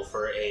people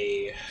for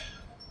a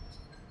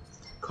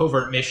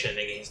covert mission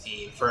against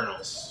the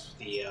Infernals,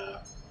 the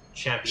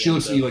champions. She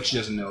looks at you like she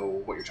doesn't know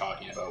what you're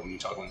talking about when you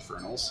talk about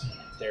Infernals.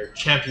 They're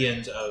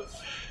champions of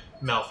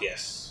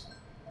Malpheus.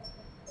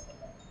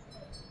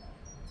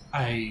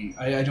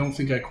 I don't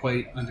think I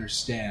quite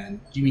understand.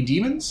 Do you mean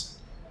demons?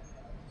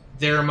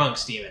 They're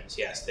amongst demons,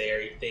 yes.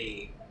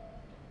 They.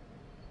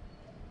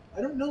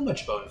 I don't know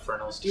much about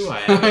Infernals, do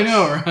I? I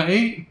know,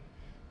 right?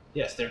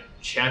 Yes, they're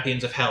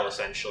champions of hell,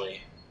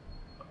 essentially.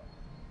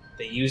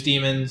 They use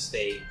demons,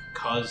 they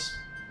cause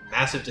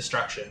massive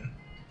destruction.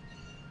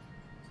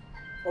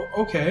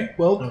 Okay,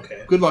 well,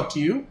 Okay. good luck to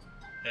you.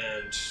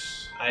 And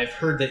I've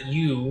heard that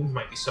you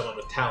might be someone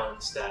with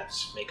talents that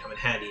may come in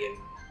handy in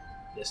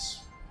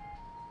this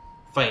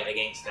fight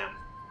against them.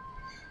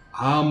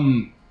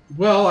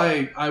 Well,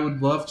 I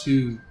would love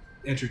to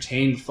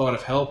entertain the thought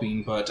of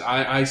helping, but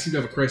I seem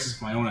to have a crisis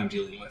of my own I'm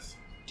dealing with.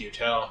 Do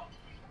tell.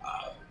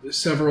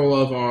 Several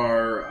of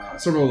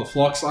the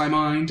flocks I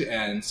mind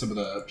and some of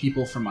the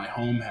people from my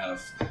home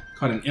have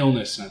caught an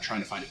illness, and I'm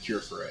trying to find a cure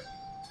for it.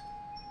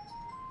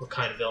 What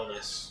kind of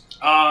illness?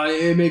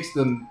 It makes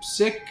them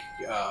sick,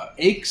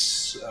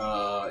 aches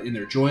in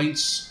their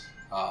joints,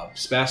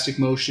 spastic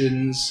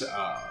motions,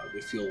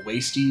 they feel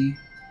wasty,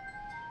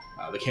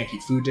 they can't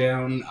keep food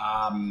down.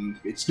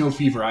 It's no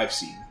fever I've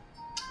seen.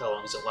 How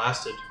long has it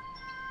lasted?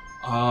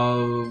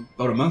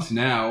 About a month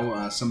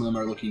now. Some of them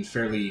are looking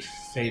fairly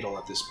fatal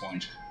at this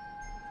point.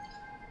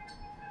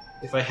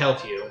 If I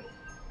help you,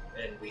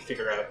 and we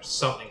figure out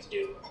something to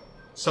do,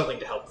 something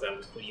to help them,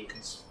 will you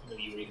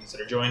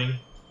reconsider joining?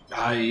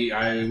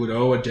 I would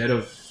owe a debt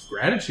of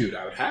gratitude.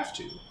 I would have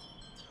to.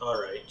 All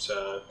right.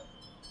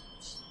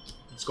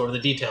 Let's go over the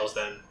details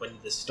then. When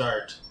did this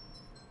start?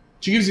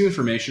 She gives you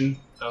information,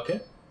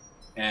 Okay.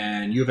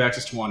 and you have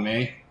access to one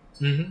May.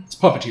 Mm-hmm. It's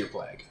puppeteer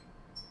plague.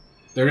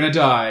 They're gonna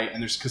die,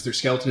 and because their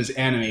skeleton is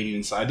animating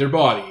inside their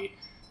body,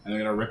 and they're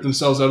gonna rip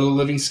themselves out of the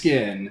living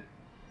skin,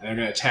 and they're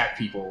gonna attack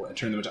people and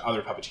turn them into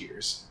other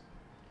puppeteers.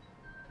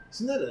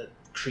 Isn't that a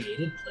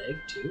created plague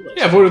too? Like,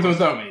 Yeah, Void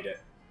without made it.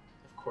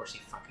 Of course he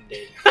fucking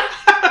did.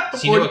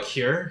 Does he know a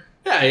cure?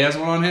 Yeah, he has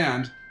one on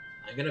hand.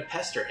 I'm gonna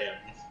pester him.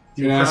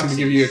 You gonna ask him to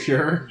give you a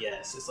cure?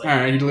 Yes. It's like, All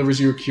right, he delivers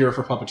you a cure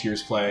for puppeteer's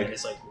and plague.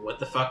 it's like, what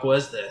the fuck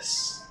was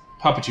this?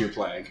 Puppeteer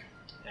plague,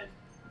 And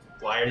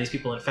why are these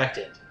people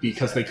infected?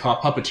 because they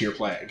caught puppeteer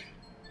plague.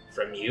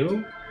 From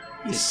you?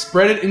 He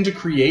spread it into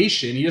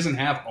creation. He doesn't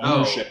have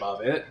ownership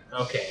of it.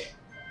 Okay.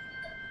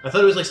 I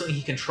thought it was like something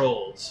he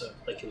controlled, so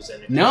like it was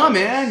in. No,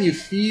 man. You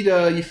feed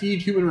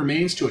human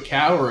remains to a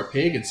cow or a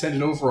pig and send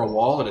it over a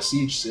wall at a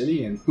siege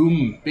city, and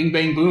boom, bing,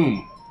 bang,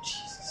 boom.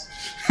 Jesus.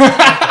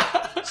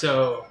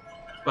 So,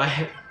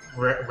 by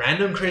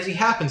random crazy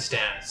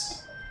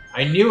happenstance,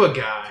 I knew a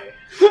guy.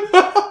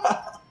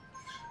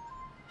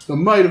 The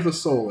might of the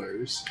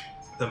Solars.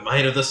 The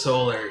might of the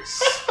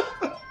Solars.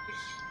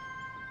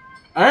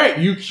 All right,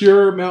 you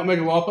cure Mount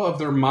Megalapa of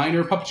their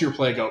minor puppeteer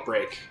plague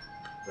outbreak.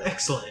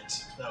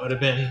 Excellent. That would have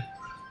been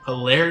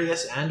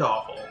hilarious and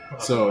awful.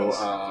 So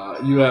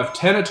otherwise. you have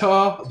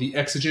Tanata, the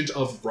Exigent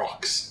of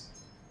Rocks.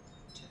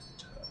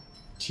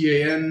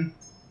 Tanath.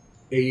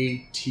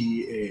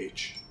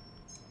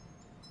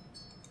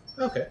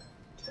 Okay.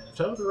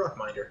 Tanito, the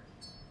Rockminder.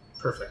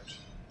 Perfect.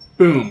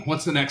 Boom.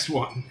 What's the next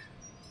one?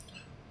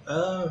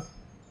 I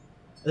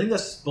think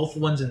that's both the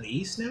ones in the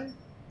east now.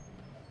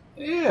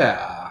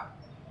 Yeah.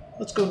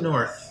 Let's go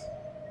north.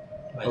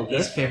 My Okay.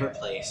 least favorite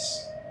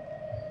place.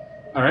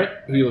 All right.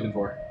 Who are you looking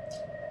for?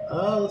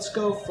 Let's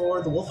go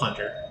for the Wolf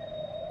Hunter.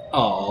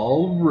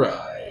 All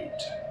right.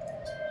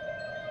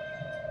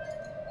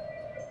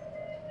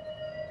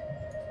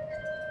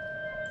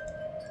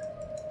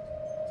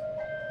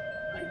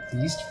 My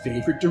least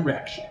favorite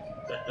direction.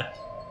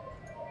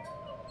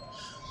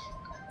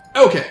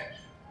 Okay.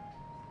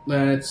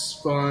 Let's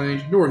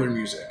find northern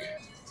music.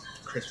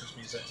 Christmas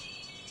music.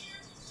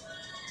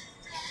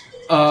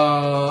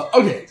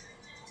 Okay.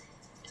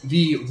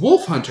 The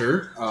Wolf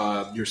Hunter,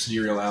 your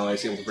sidereal ally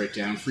is able to break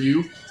down for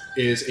you,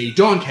 is a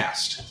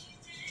Dawncast.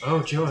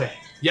 Oh, joy.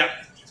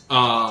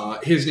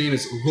 His name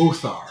is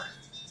Lothar.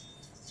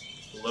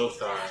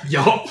 Lothar.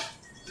 Yup.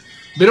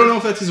 They don't know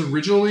if that's his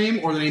original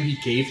name or the name he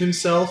gave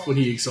himself when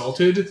he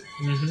exalted.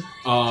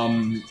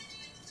 Mm-hmm.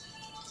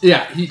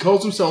 He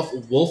calls himself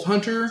Wolf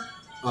Hunter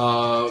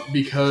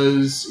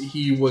because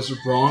he was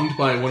wronged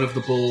by one of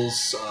the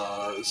bull's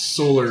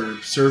solar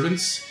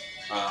servants,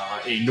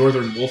 a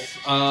northern wolf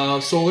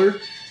solar,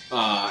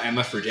 and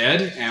left for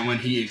dead. And when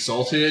he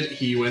exalted,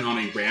 he went on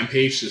a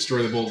rampage to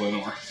destroy the bull of the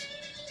north.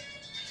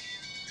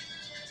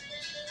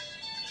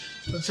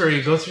 I'm sorry,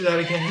 you go through that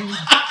again?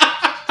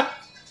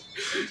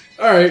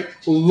 Alright,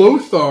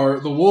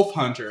 Lothar, the wolf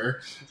hunter,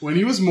 when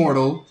he was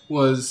mortal,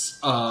 was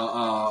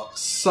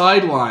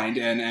sidelined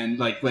and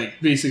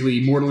basically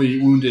mortally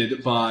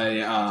wounded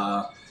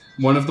by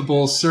one of the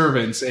bull's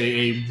servants,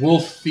 a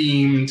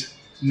wolf-themed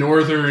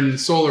northern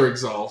solar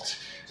exalt.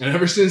 And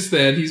ever since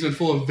then, he's been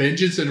full of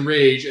vengeance and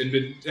rage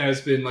and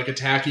has been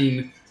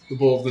attacking the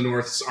Bull of the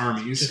North's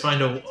armies. To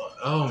find a...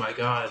 Oh my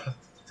god.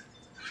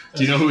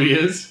 Do you know who he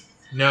is?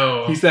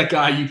 No. He's that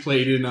guy you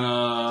played in,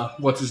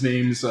 what's his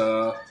name's,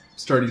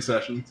 starting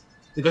session.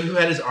 The guy who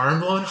had his arm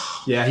blown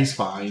off? Yeah, he's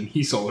fine.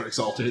 He's solar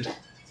exalted.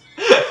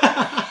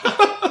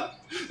 The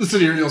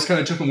Sidereals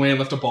kind of took him away and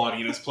left a body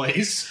in his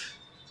place.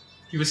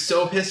 He was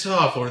so pissed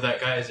off over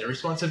that guy's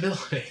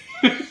irresponsibility.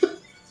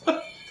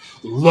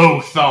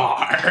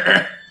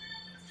 Lothar!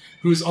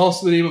 Who's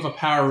also the name of a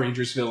Power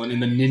Rangers villain in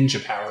the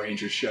Ninja Power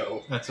Rangers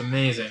show. That's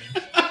amazing.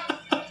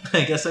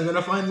 I guess I'm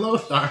gonna find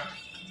Lothar.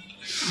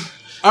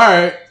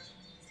 Alright.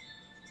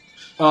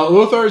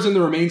 Lothar is in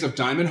the remains of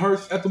Diamond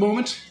Hearth at the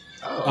moment.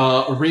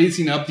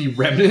 Raising up the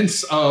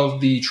remnants of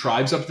the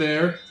tribes up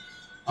there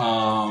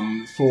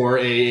for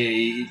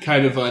a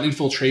kind of an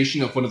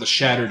infiltration of one of the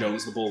Shatter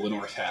Domes the Bull of the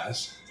North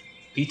has.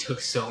 He took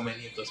so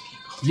many of those people.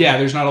 Yeah,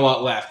 there's not a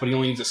lot left, but he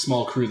only needs a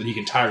small crew that he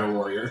can Tiger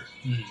Warrior.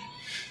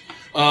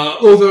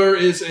 Lothar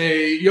is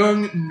a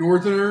young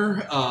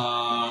northerner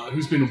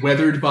who's been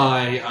weathered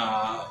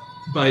by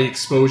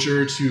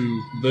exposure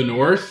to the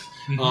north.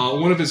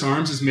 One of his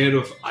arms is made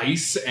of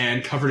ice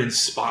and covered in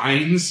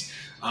spines,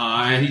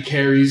 and he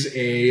carries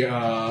a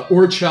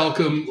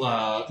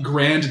Orichalcum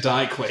Grand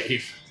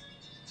Diclave.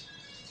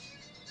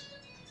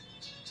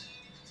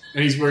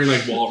 And he's wearing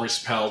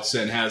walrus pelts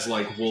and has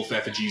wolf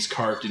effigies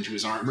carved into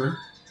his armor.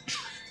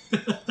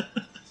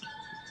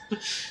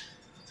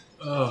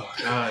 Oh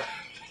god.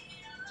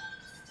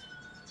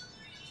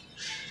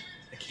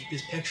 I keep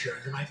his picture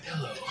under my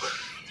pillow.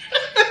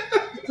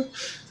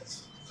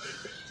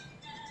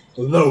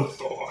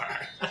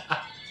 Lothar.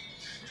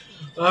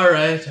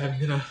 Alright, I'm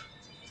gonna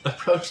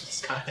approach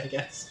this guy, I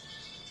guess.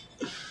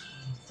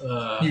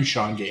 You,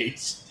 Sean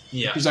Gates.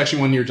 Yeah. There's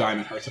actually one near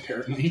Diamond Hearth,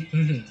 apparently.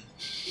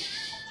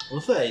 Well,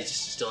 if I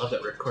just still have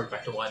that ripcord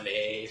back to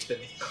 1A, if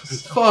anything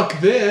goes Fuck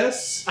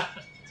this!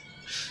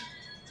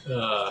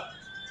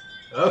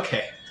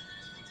 Okay.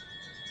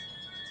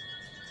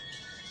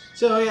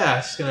 So yeah,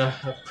 just gonna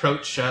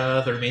approach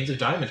the remains of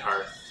Diamond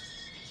Hearth.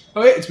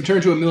 Okay, it's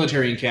returned to a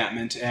military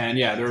encampment, and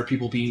yeah, there are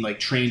people being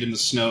trained in the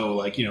snow,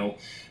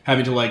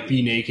 having to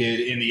be naked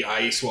in the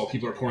ice while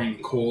people are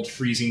pouring cold,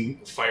 freezing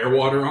fire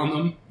water on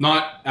them.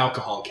 Not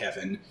alcohol,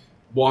 Kevin.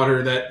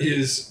 Water that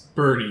is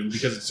burning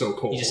because it's so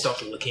cold. You just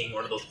stopped licking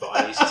one of those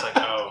bodies. It's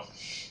oh.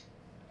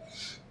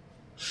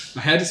 I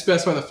had to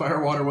specify the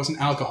fire water wasn't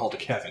alcohol to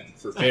Kevin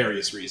for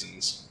various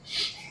reasons.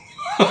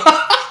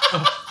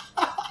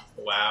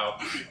 Wow.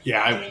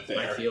 Yeah, I went My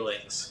there.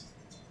 feelings.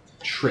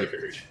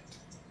 Triggered.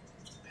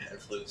 Pan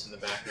flutes in the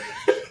background.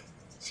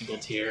 Single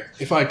tear.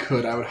 If I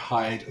could, I would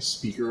hide a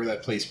speaker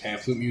that plays pan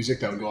flute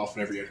music that would go off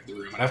whenever you enter the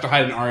room. I'd have to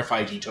hide an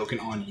RFID token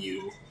on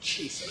you.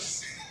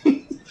 Jesus.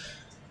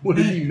 Would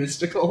it be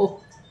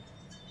mystical?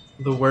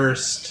 The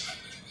worst.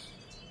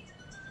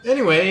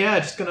 Anyway, yeah,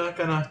 just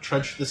gonna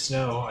trudge through the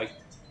snow. I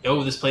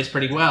know this place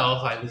pretty well.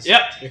 I was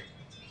here.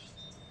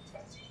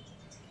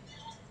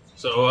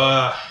 So,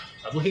 I'm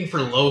looking for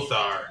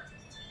Lothar.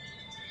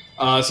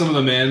 Some of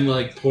the men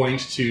point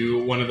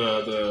to one of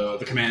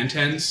the command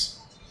tents,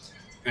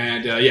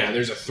 and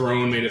there's a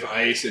throne made of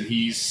ice, and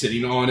he's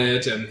sitting on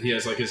it, and he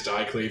has his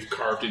diclave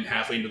carved in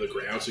halfway into the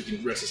ground, so he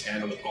can rest his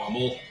hand on the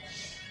pommel.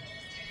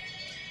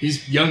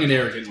 He's young and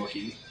arrogant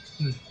looking.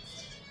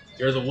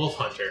 You're the wolf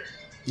hunter.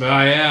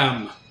 I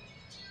am.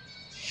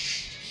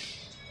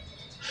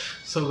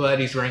 So glad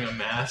he's wearing a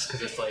mask,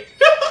 because it's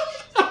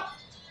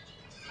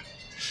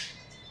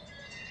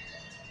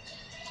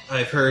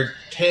I've heard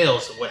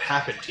tales of what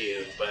happened to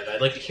you, but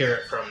I'd like to hear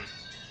it from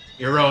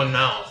your own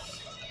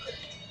mouth.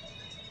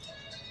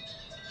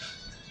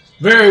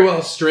 Very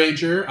well,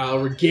 stranger. I'll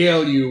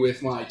regale you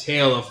with my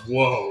tale of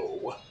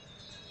woe.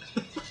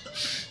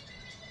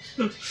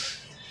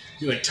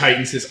 He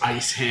tightens his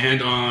ice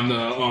hand on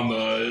the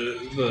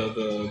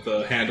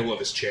handle of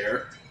his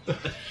chair.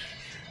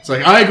 It's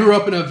I grew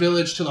up in a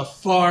village to the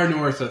far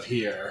north of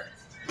here,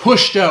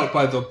 pushed out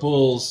by the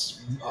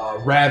bull's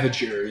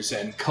ravagers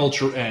and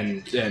culture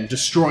and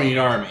destroying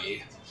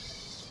army.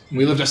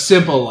 We lived a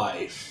simple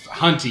life,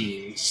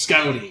 hunting,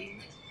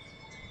 scouting,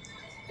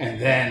 and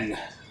then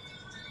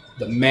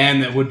the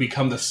man that would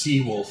become the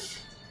sea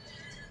wolf.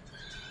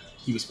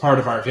 He was part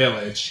of our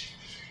village.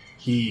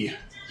 He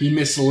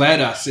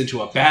misled us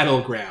into a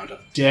battleground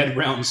of dead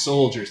realm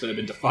soldiers that had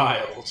been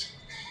defiled.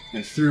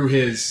 And through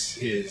his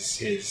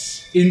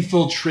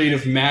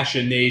infiltrative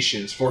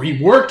machinations, for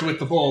he worked with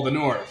the Bull of the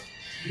North,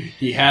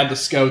 he had the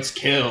scouts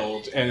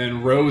killed and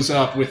then rose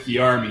up with the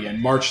army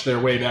and marched their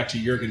way back to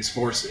Jurgen's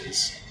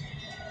forces.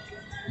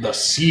 The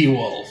Sea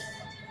Wolf.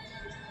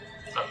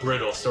 A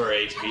brutal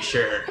story, to be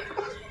sure.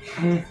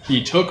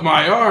 He took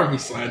my arm. He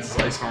slides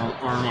his ice arm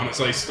on his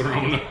ice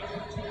throne.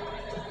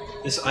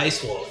 This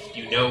ice wolf,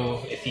 Do you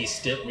know if he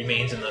still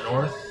remains in the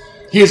north?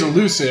 He is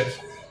elusive.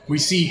 We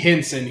see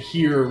hints and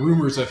hear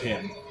rumors of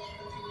him.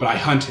 But I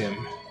hunt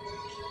him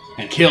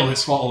and kill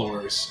his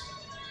followers.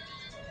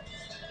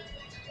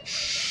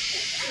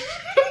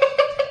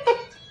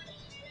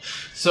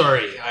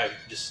 Sorry, I'm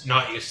just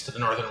not used to the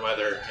northern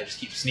weather. I just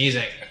keep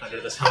sneezing under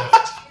this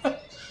helmet.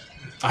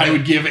 I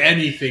would give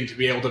anything to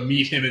be able to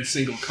meet him in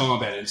single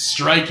combat and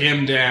strike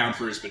him down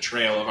for his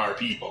betrayal of our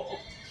people.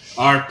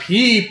 Our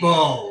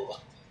people!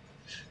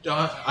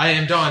 I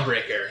am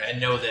Dawnbreaker, and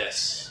know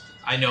this.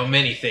 I know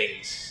many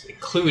things,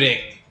 including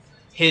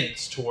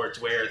hints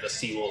towards where the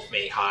sea wolf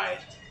may hide.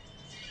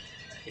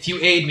 If you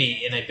aid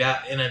me in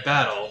a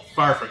battle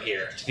far from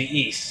here, to the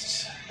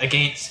east,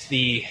 against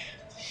the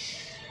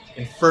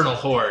infernal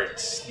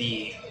hordes,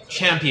 the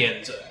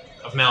champions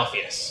of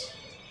Malpheus,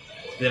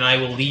 then I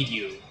will lead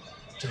you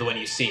to the one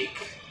you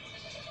seek.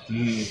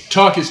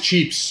 Talk is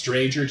cheap,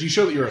 stranger. Do you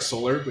show that you're a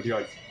solar? With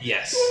your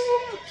Yes.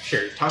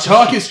 Sure.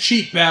 Talk is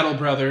cheap, battle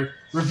brother.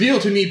 Reveal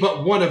to me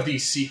but one of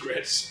these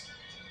secrets.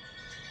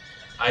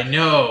 I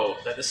know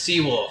that the sea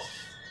wolf,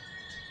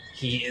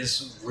 he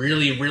is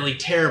really, really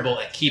terrible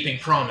at keeping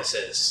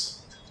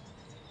promises.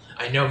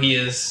 I know he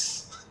is.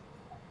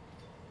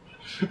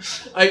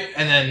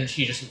 And then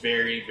she just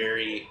very,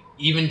 very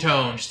even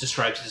tone just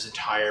describes his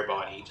entire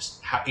body,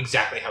 just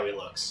exactly how he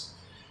looks.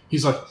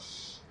 He's like,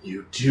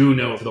 you do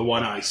know of the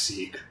one I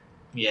seek.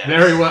 Yeah.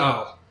 Very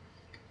well.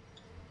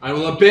 I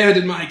will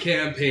abandon my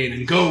campaign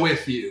and go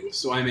with you,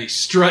 so I may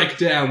strike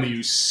down the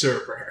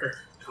usurper.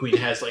 Queen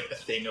has like a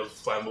thing of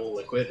flammable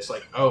liquid. It's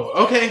like,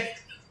 oh, okay.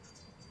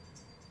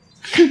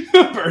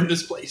 Burn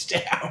this place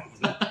down.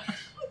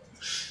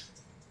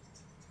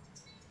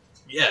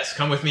 Yes,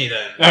 come with me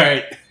then. All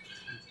right.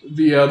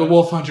 The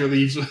wolf hunter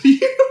leaves with you.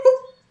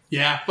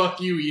 Yeah,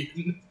 fuck you,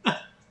 Ian.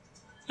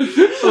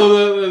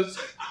 You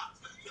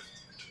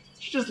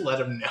just let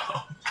him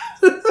know.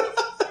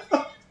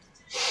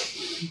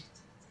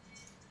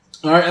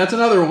 All right, that's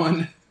another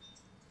one.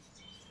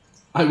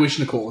 I wish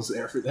Nicole was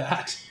there for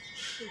that.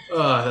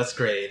 Oh, that's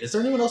great. Is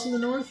there anyone else in the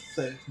north?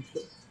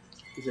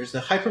 There's the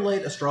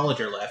Hyperlight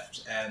Astrologer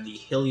left, and the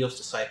Helios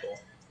Disciple.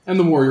 And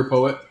the warrior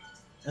poet.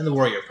 And the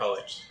Warrior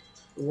Poet.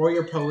 The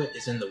Warrior Poet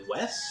is in the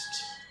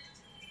west?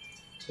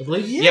 I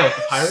believe? Yes. Yeah, with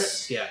the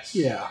pirates? Yes.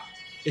 Yeah.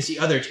 It's the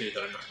other two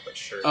that I'm not quite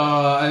sure.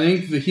 I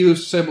think the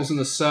Helios Disciple's in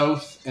the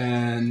south,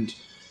 and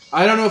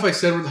I don't know if I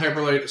said where the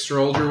Hyperlight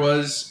Astrologer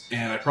was,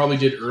 and I probably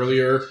did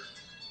earlier,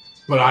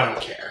 but I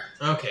don't care.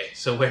 Okay,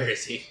 so where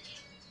is he?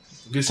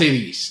 I'm going to say the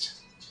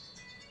east.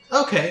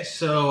 Okay,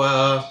 so,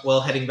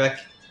 well, heading back,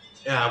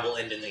 we'll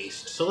end in the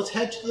east. So let's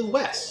head to the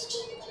west.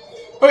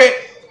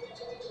 Okay.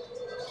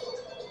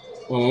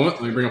 One moment,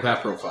 let me bring up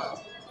that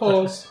profile.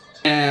 Pause.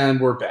 And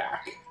we're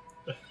back.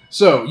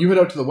 So, you head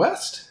out to the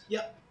west?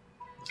 Yep.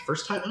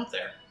 First time out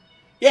there.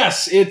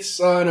 Yes, it's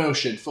an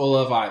ocean full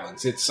of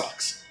islands. It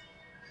sucks.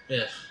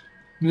 Yeah.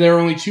 There are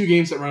only two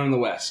games that run in the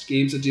west.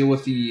 Games that deal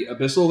with the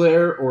Abyssal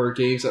there, or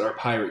games that are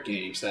pirate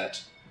games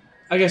that,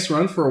 I guess,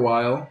 run for a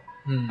while.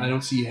 I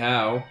don't see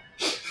how.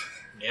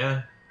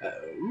 Yeah.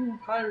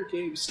 Pirate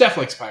games. Steph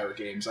likes pirate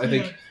games. I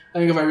think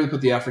if I really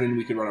put the effort in,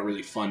 we could run a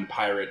really fun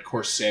pirate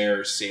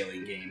Corsair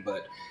sailing game.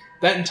 But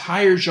that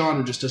entire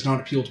genre just does not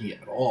appeal to me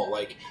at all.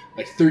 Like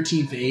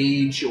 13th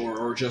Age,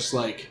 or just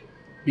like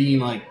being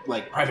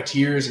like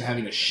privateers and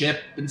having a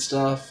ship and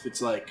stuff.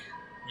 It's like,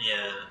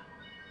 Yeah.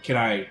 can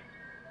I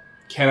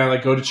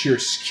like go to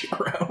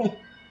Chiaroscuro?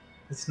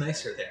 It's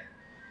nicer there.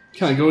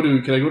 Can I go to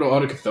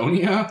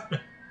Autochthonia?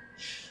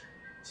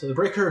 So the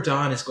Breaker of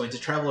Dawn is going to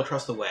travel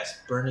across the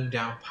west, burning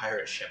down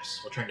pirate ships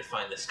while trying to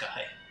find this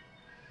guy.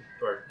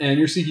 And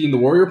you're seeking the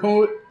warrior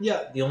poet?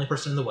 Yeah, the only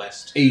person in the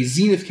west. A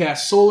Zenith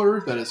cast Solar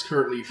that is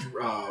currently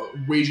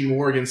waging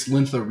war against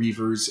Lintha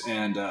Reavers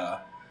and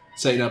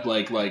setting up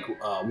like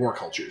war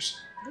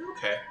cultures.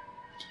 Okay.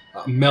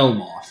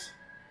 Melmoth.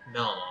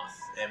 Melmoth.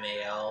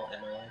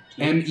 M-A-L-M-O-T-H?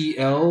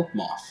 M-E-L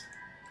Moth.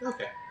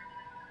 Okay.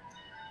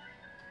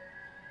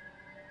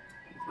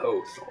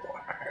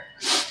 Lothor.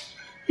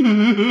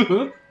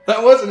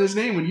 That wasn't his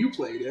name when you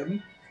played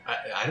him.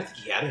 I don't think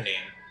he had a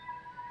name.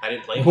 I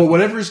didn't play him. Well,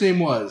 whatever his name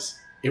was,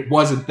 it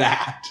wasn't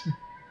that.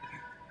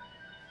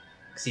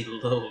 Because he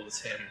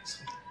loathes him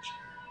so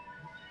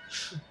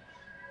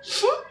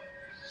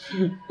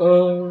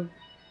much.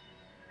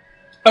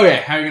 Okay,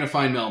 how are you going to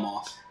find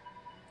Melmoth?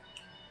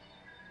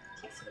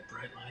 Look for the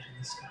bright light in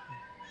the sky.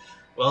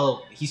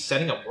 Well, he's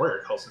setting up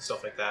warrior cults and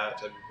stuff like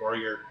that, and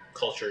warrior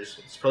cultures.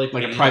 It's probably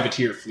Like a pretty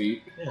privateer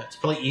fleet. Yeah, it's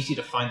probably easy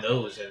to find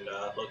those and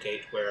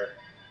locate where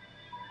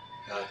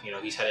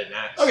he's headed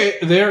next. Okay,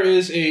 there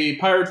is a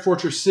pirate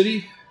fortress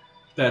city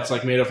that's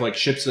like made of like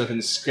ships that have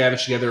been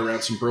scavenged together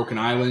around some broken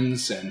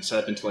islands and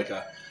set up into like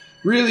a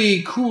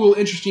really cool,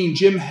 interesting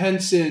Jim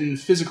Henson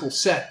physical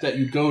set that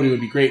you'd go to and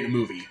be great in a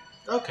movie.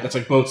 Okay. That's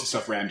like boats and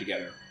stuff rammed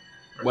together.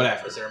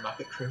 Whatever. Is there a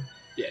Muppet crew?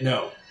 Yeah,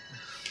 no.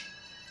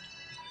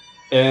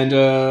 And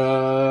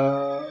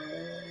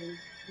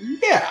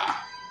yeah.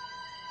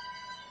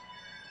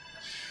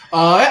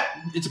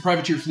 it's a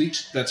privateer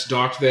fleet that's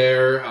docked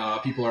there.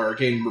 People are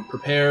getting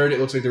prepared. It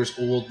looks like there's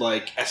old,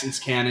 like, essence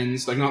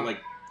cannons. Like, not,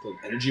 like, the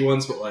energy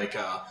ones, but, like,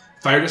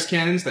 fire disc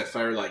cannons that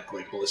fire, like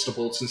ballista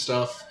bolts and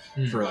stuff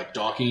for, like,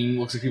 docking.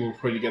 Looks like people are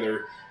putting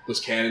together those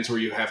cannons where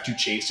you have to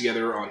chase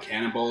together on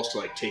cannonballs to,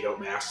 like, take out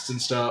masts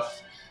and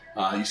stuff.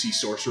 You see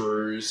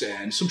sorcerers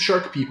and some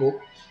shark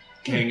people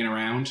hanging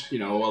around. You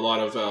know, a lot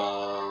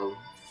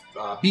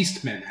of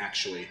beast men,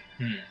 actually.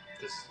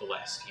 This is the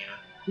West, yeah.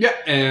 Yeah,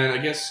 and I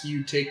guess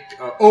you take...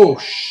 oh,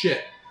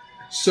 shit.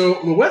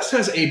 So, the West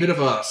has a bit of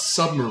a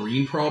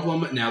submarine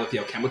problem now that the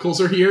alchemicals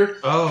are here.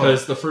 Oh.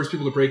 Because the first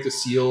people to break the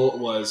seal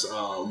was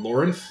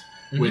Lorinth,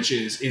 which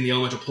is in the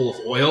elemental pool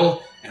of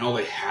oil, and all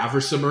they have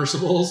are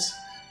submersibles,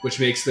 which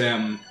makes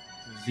them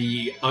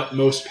the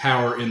utmost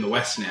power in the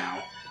West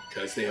now,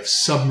 because they have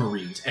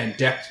submarines and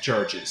depth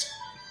charges.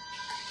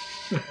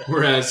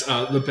 Whereas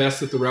the best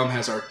that the realm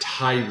has are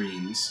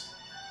Tyrenes.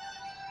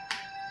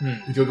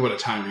 If you look at what a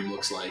Tyrene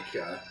looks like,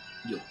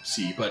 you'll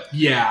see. But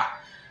yeah.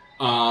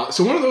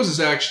 So one of those is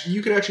actually...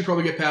 You could actually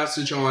probably get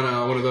passage on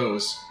one of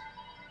those.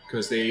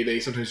 Because they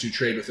sometimes do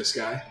trade with this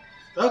guy.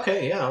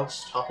 Okay, yeah, I'll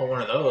just hop on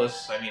one of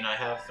those. I mean, I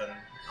have an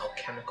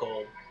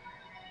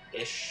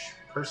alchemical-ish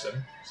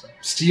person. So.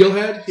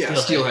 Steelhead? Yeah,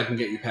 Steelhead. Steelhead can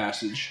get you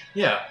passage.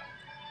 Yeah.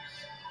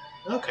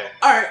 Okay.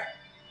 Alright.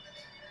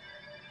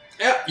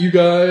 Yeah, you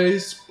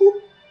guys...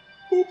 Boop,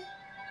 boop,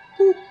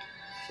 boop,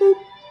 boop,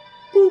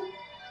 boop, boop,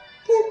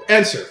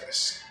 and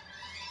surface.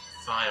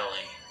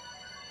 Finally.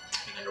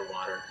 Being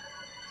underwater.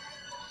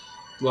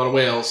 A lot of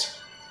whales.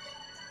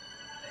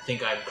 I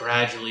think I'm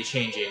gradually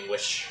changing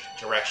which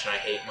direction I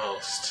hate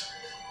most.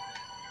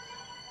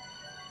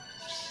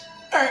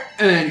 Alright,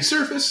 and then you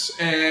surface,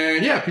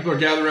 and yeah, people are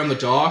gathered around the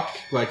dock.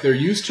 Like, they're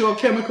used to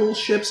alchemical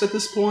ships at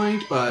this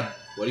point, but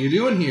what are you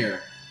doing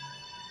here?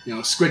 You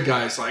know, Squid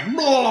Guy's like,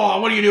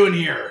 blah, what are you doing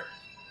here?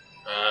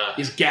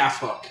 He's a gaff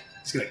hook.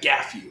 He's gonna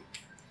gaff you.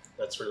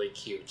 That's really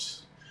cute.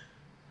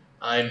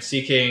 I'm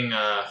seeking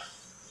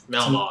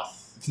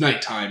Melmoth. It's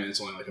nighttime, and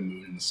it's only like a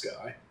moon in the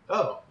sky.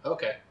 Oh,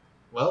 okay.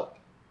 Well.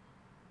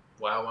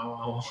 Wow. Wow,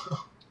 wow,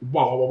 wow,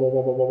 wow,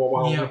 wow, wow,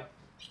 wow. Yeah.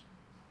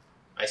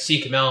 I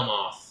seek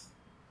Melmoth.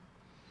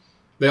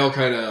 They all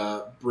kind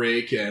of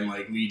break and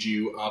like lead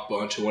you up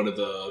onto one of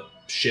the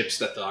ships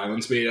that the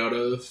island's made out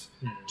of,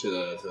 to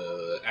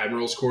the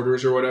admiral's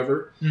quarters or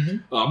whatever.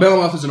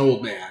 Melmoth is an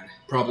old man,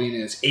 probably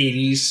in his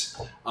 80s.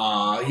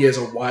 He has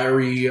a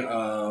wiry, he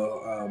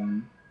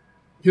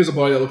has a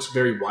body that looks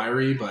very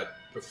wiry, but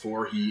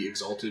before he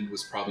exalted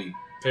was probably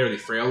fairly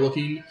frail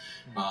looking.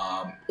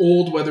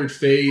 Old weathered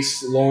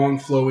face, long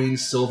flowing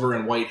silver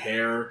and white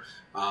hair,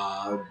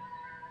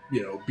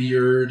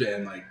 beard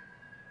and like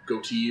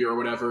goatee or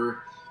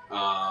whatever.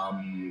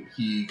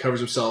 He covers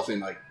himself in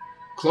like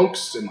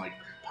cloaks and like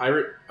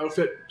pirate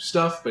outfit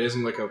stuff, but he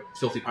isn't like a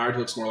filthy pirate. He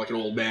looks more like an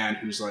old man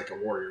who's like a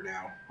warrior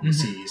now on the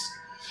seas.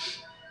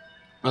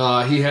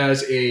 He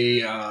has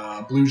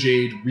a Blue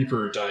Jade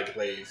Reaper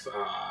diglaive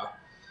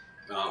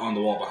on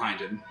the wall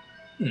behind him.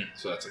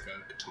 So that's like a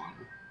katana.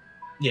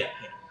 Yeah.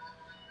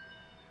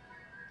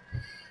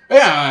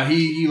 Yeah,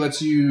 he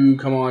lets you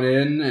come on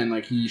in, and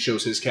like he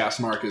shows his caste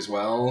mark as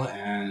well,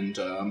 and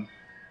to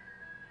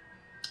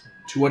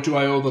what do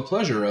I owe the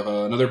pleasure of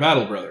another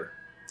battle brother?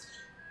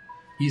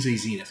 He's a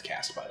Zenith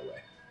caste, by the way.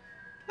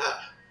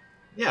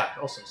 Yeah,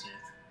 also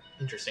Zenith.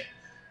 Interesting.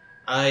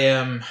 I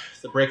am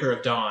the Breaker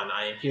of Dawn.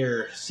 I am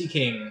here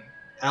seeking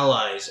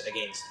allies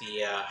against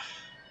the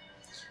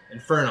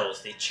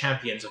Infernals, the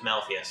champions of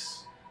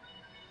Malpheus.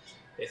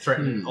 They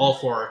threaten all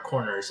four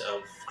corners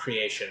of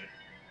creation.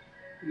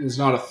 It's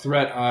not a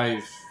threat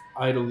I've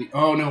idly...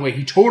 Oh, no, wait,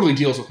 he totally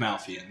deals with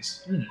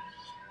Malphians.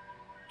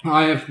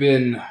 I have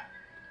been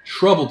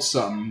troubled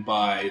some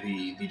by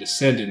the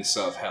descendants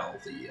of Hell,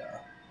 the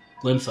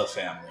Lympha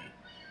family.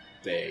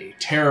 They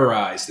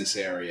terrorize this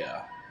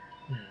area.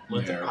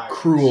 They're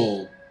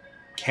cruel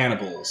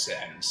cannibals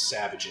and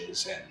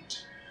savages and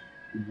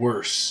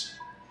worse.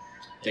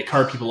 They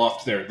cart people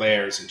off to their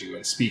lairs and do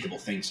unspeakable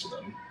things to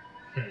them.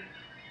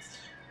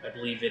 I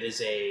believe it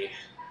is a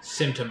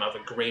symptom of a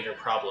greater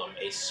problem,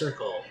 a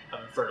circle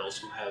of Infernals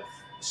who have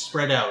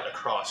spread out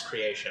across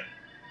creation.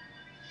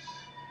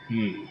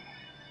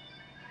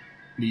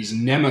 These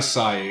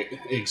Nemesis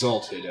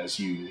exalted, as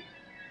you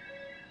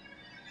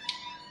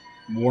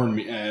warn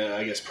me,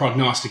 I guess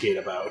prognosticate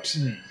about.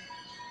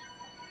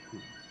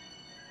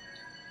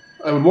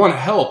 I would want to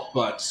help,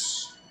 but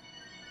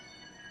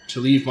to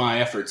leave my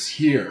efforts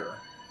here...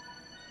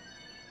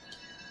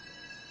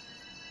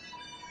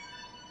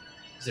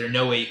 Is there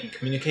no way you can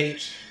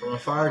communicate from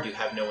afar? Do you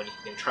have no one you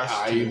can trust?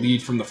 I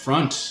lead from the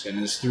front, and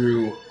it's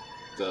through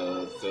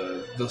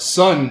the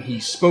sun he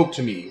spoke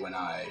to me when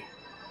I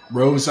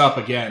rose up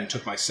again and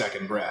took my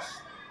second breath.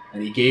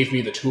 And he gave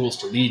me the tools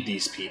to lead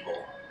these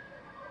people.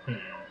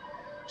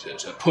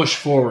 To push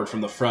forward from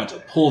the front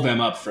and pull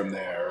them up from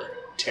their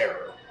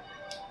terror.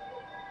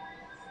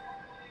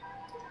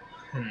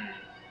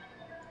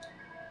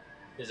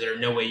 Is there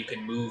no way you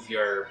can move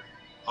your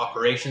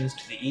operations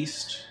to the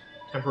east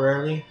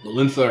temporarily. The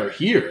Lintha are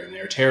here, and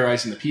they're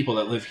terrorizing the people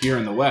that live here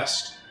in the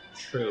west.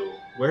 True.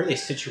 Where are they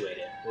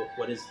situated?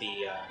 What is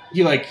the?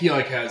 He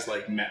has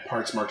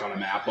parts marked on a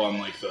map on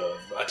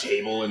a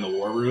table in the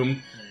war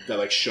room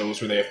that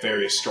shows where they have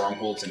various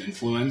strongholds and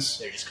influence.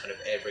 They're just kind of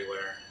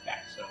everywhere. Yeah.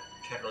 So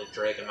can't really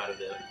drag them out of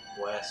the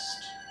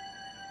west.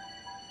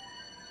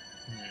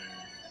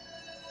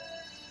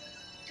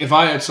 If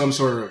I had some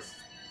sort of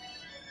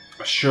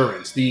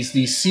assurance,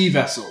 these sea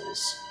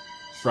vessels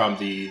from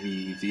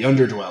the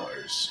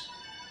underdwellers,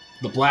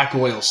 the Black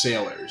Oil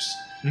sailors,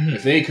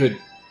 if they could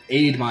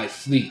aid my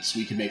fleets,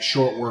 we could make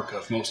short work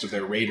of most of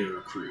their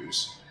raider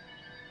crews.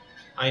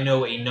 I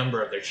know a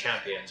number of their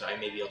champions. I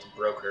may be able to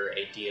broker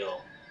a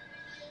deal.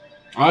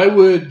 I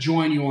would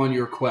join you on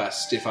your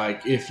quest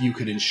if you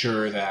could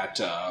ensure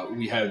that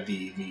we had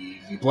the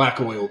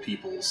Black Oil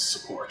people's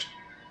support.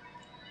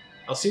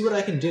 I'll see what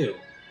I can do.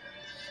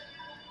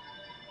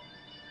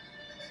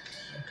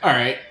 All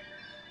right.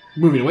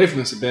 Moving away from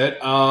this a bit,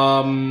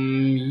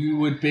 you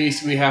would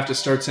basically have to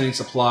start sending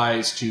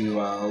supplies to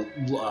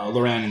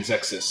Loran and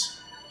Zexus.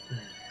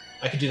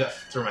 I could do that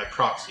through my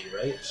proxy,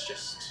 right? It's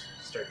just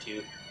start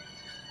to...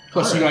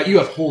 Plus, you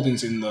have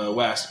holdings in the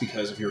west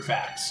because of your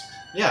facts.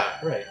 Yeah,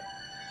 right.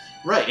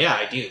 Right, yeah,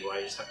 I do.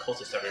 I just have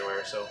cultists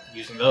everywhere, so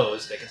using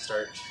those, they can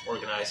start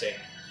organizing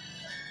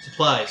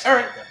supplies. All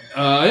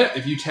right.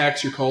 If you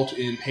tax your cult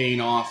in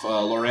paying off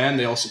Loran,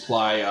 they'll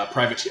supply a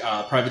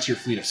privateer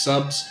fleet of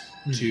subs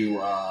to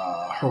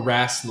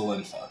harass the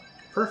Lintha.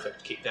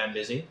 Perfect. Keep them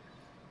busy.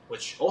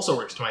 Which also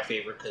works to my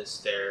favor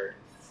because they're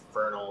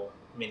infernal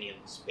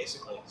minions,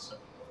 basically. So.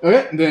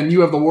 Okay, then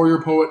you have the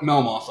warrior poet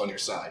Melmoth on your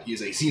side. He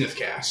is a Zenith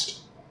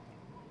cast.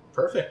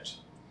 Perfect.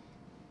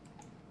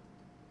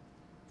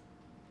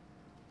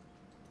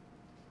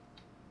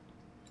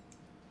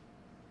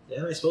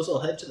 Then I suppose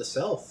I'll head to the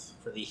south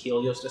for the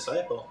Helios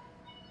Disciple.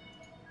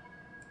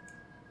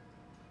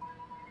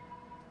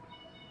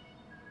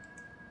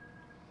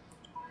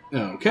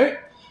 Okay.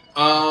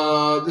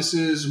 This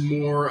is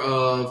more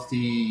of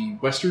the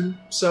western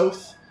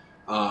south.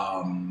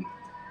 I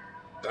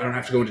don't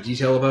have to go into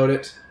detail about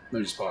it. Let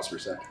me just pause for a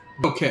sec.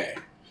 Okay.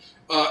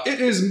 It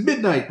is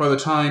midnight by the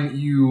time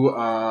you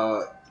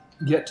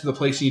get to the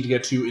place you need to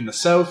get to in the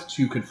south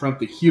to confront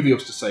the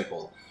Helios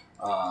Disciple,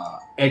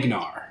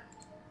 Agnar.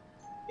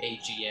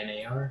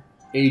 A-G-N-A-R?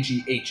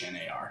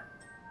 A-G-H-N-A-R.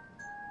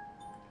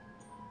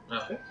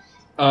 Okay.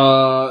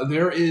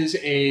 There is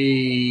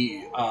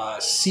a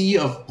sea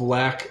of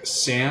black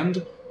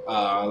sand,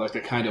 like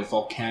a kind of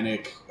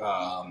volcanic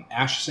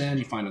ash sand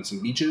you find on some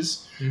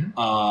beaches. Mm-hmm.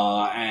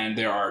 And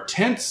there are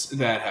tents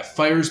that have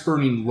fires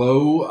burning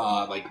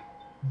low,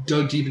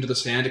 dug deep into the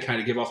sand to kind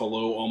of give off a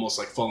low, almost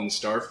like fallen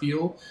star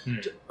feel.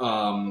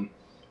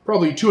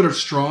 Probably 200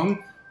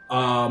 strong.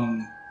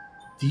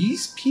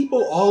 These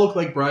people all look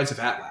like brides of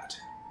Atlat.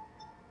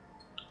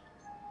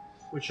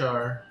 Which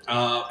are?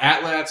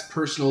 Atlat's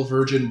personal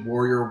virgin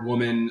warrior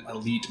woman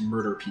elite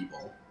murder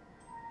people.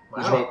 Wow.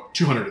 There's about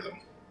 200 of them.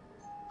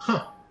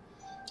 Huh.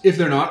 If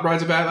they're not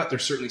brides of Atlat, they're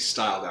certainly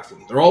styled after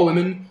them. They're all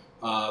women.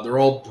 They're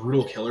all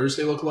brutal killers,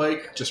 they look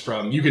like.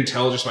 You can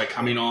tell just by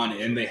coming on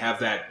in, they have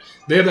that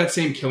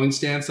same killing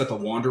stance that the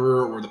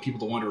Wanderer or the people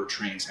the Wanderer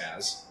trains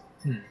has.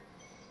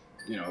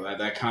 You know,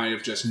 that kind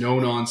of just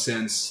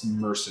no-nonsense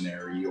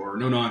mercenary or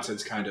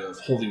no-nonsense kind of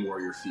holy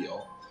warrior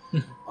feel.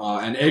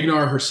 And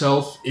Agnar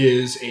herself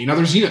is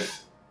another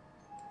Zenith.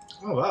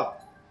 Oh, wow.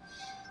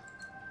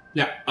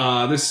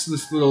 Yeah,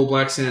 this little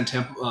black sand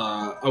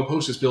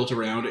outpost is built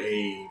around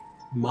a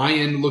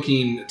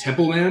Mayan-looking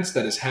temple lance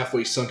that is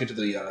halfway sunk into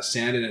the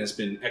sand and has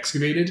been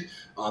excavated.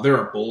 There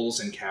are bulls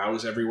and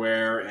cows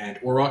everywhere, and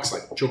aurochs,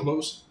 like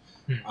chocobos.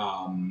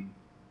 And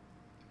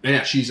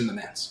yeah, she's in the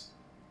manse.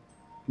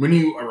 When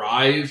you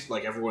arrive,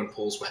 everyone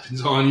pulls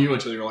weapons on you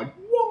until you're like,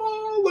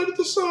 whoa, light of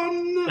the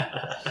sun!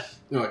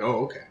 You're like,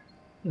 oh, okay.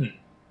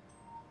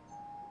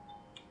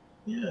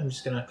 Yeah, I'm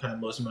just gonna kind of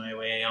mosey my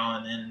way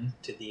on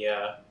into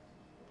the,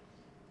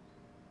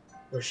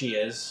 where she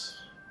is.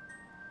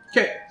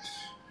 Okay.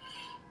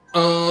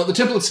 The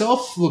temple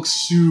itself looks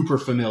super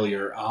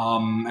familiar.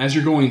 As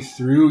you're going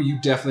through, you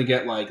definitely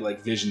get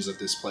like visions of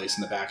this place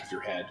in the back of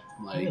your head.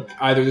 Really?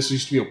 Either this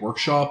used to be a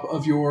workshop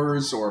of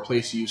yours, or a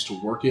place you used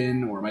to work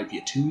in, or it might be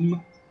a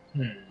tomb.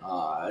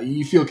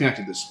 You feel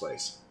connected to this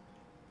place.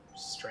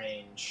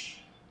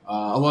 Strange.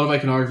 A lot of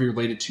iconography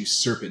related to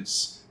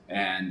serpents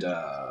and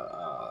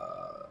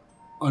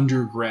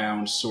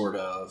underground sort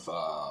of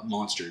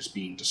monsters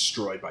being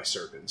destroyed by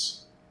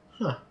serpents.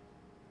 Huh.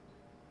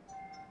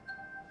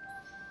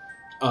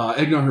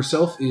 Agnar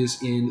herself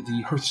is in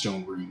the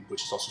Hearthstone room,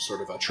 which is also sort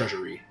of a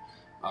treasury.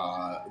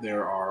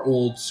 There are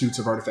old suits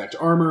of artifact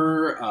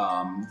armor,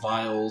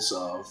 vials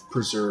of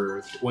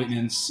preserved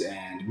ointments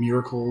and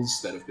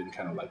miracles that have been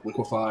kind of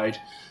liquefied,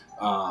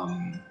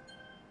 a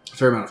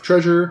fair amount of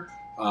treasure,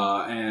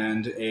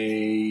 and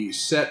a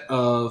set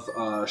of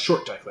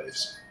short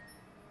diclaves.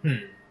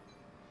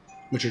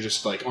 Which are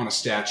just on a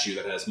statue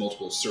that has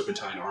multiple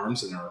serpentine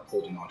arms and are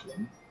holding onto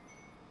them.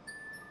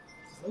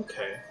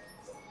 Okay.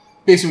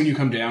 Basically, when you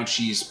come down,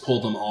 she's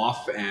pulled them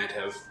off and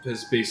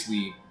has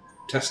basically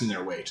testing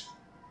their weight.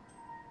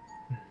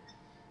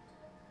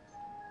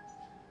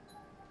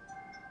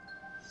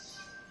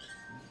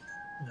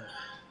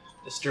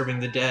 Disturbing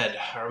the dead,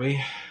 are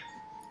we?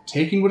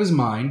 Taking what is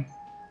mine.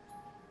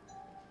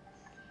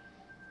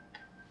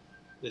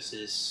 This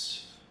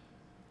is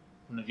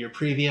one of your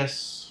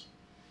previous...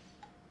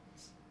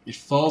 It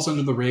falls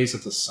under the rays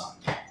of the sun.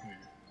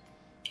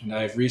 And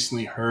I have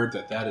recently heard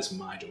that that is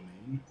my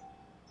domain.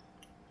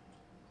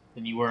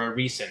 And you were a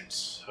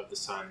recent of the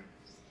sun.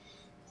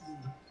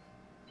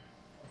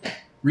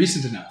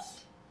 Recent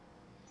enough.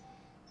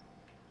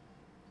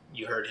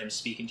 You heard him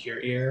speak into your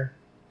ear?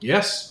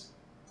 Yes.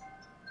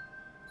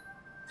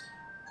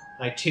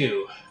 I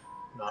too,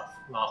 not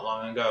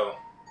long ago.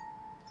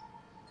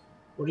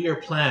 What are your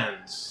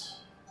plans?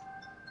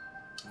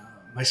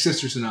 My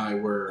sisters and I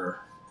were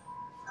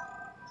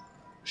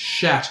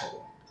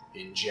chattel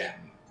in Gem.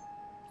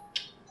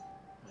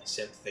 My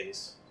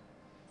sympathies.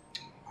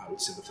 I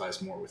would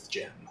sympathize more with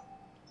Gem.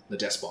 The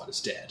despot is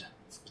dead.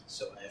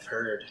 So I have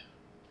heard.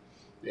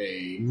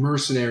 A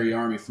mercenary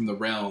army from the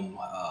realm,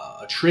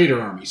 a trader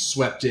army,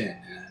 swept in,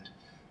 and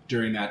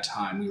during that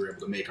time we were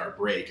able to make our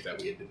break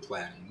that we had been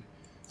planning.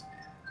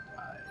 And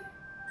I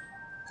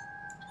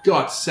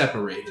got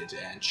separated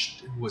and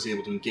was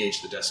able to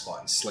engage the despot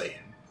and slay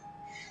him.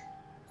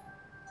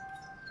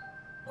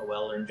 A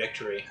well-earned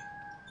victory.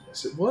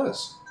 Yes, it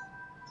was.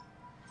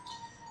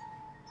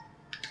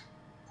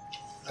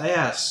 I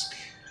ask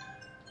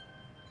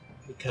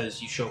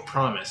because you show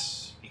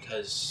promise,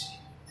 because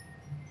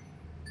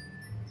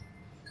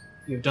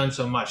you've done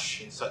so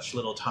much in such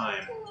little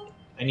time.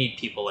 I need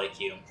people like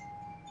you.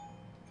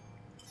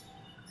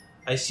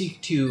 I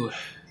seek to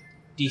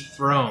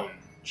dethrone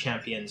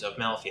champions of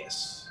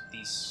Malpheus.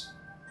 These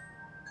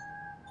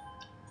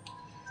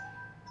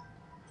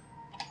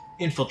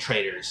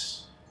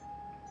infiltrators.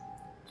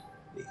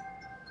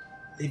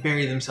 They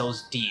bury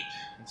themselves deep,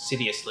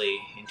 insidiously,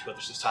 into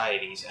other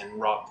societies and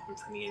rot them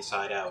from the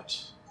inside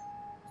out.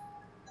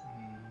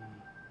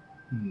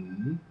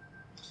 Hmm.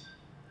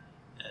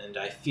 And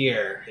I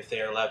fear if they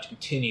are allowed to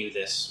continue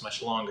this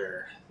much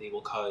longer, they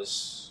will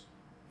cause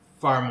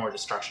far more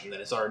destruction than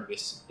has already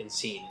been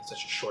seen in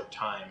such a short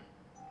time.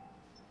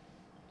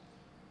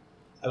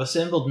 I've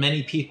assembled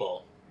many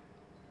people,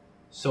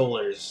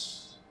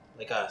 solars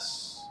like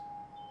us,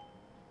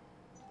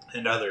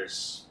 and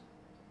others,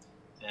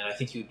 and I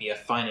think you would be a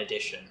fine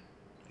addition,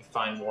 a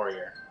fine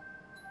warrior.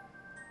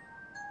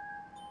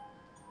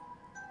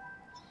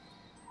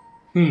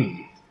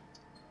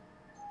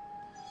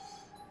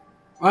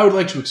 I would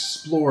like to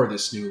explore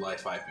this new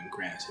life I've been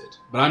granted,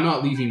 but I'm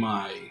not leaving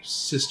my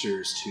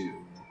sisters to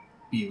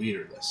be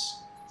leaderless.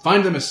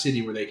 Find them a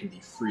city where they can be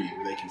free,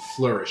 where they can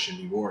flourish and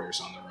be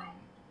warriors on their own.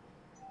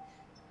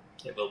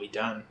 It will be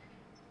done.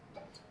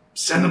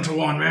 Send them to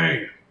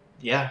Wanmei!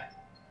 Yeah.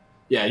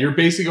 Yeah, you're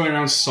basically going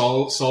around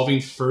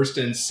solving first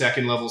and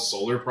second level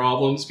solar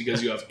problems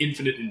because you have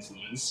infinite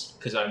influence.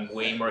 Because I'm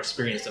way more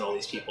experienced than all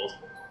these people.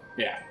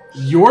 Yeah.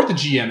 You're the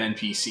GM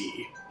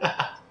NPC.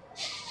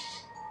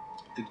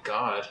 Good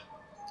God.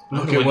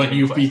 Look at what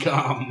you've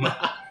become.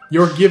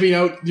 You're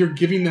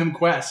giving them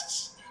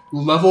quests.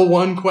 Level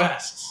 1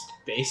 quests.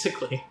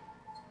 Basically.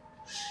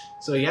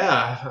 So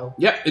yeah.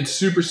 Yeah, it's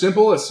super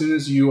simple. As soon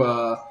as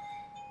you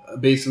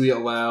basically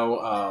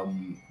allow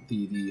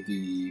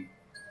the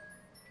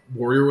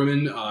warrior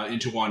women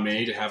into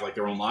Wanmei to have like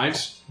their own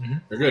lives,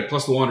 they're good.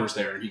 Plus the Wanderer's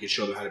there, and he can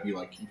show them how to be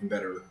like even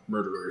better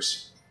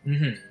murderers.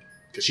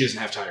 Because she doesn't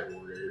have tire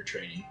warrior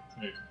training,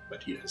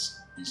 but he does.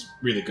 He's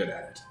really good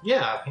at it.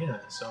 Yeah,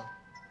 so...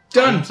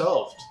 Done! Problem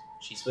solved.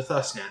 She's with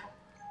us now.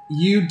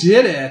 You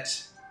did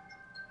it!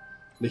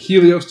 The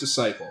Helios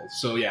Disciple.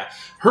 So yeah,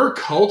 her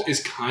cult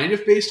is kind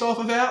of based off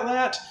of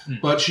Atlat,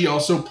 but she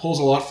also pulls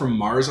a lot from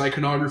Mars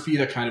iconography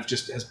that kind of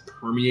just has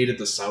permeated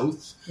the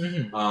South.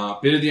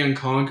 Bit of the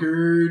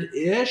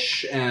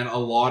Unconquered-ish, and a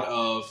lot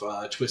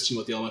of twisting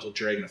what the Elemental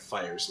Dragon of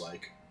Fire is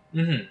like.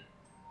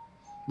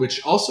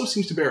 Which also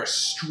seems to bear a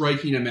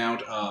striking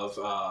amount of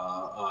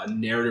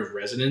narrative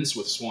resonance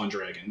with Swan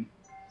Dragon.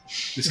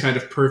 This kind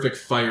of perfect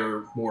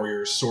fire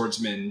warrior,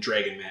 swordsman,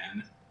 dragon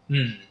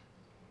man.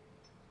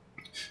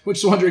 Which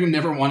Swan Dragon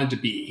never wanted to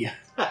be.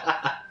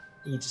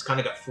 He just kind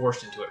of got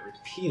forced into it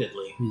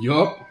repeatedly.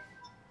 Yup.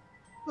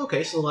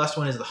 Okay, so the last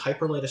one is the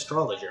Hyperlight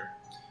Astrologer.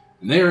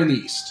 And they are in the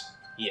East.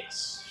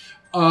 Yes.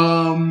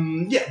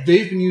 Yeah,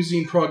 they've been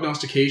using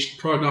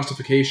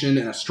prognostication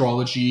and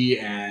astrology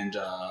and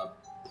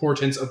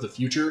portents of the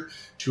future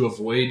to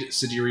avoid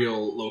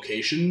sidereal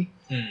location.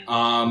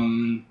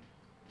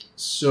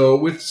 So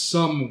with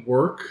some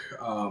work,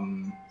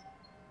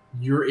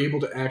 you're able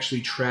to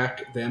actually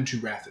track them to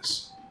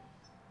Rathus.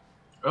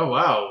 Oh,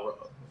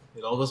 wow.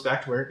 It all goes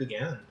back to where it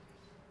began.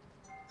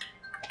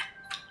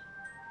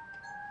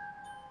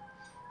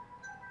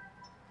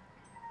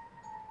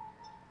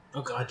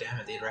 Oh, god damn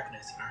it. They'd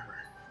recognize the armor.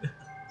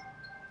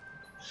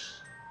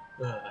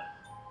 Where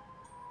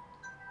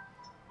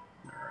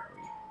are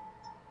we?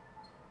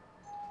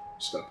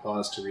 Just gotta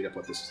pause to read up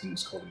what this thing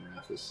is called in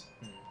Rathus.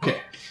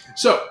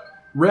 So,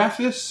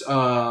 Rathus,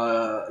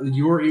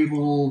 you're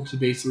able to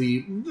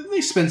basically...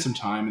 They spend some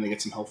time and they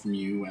get some help from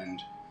you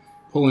and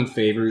pull in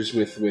favors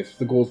with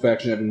the Gold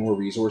Faction having more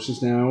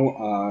resources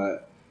now.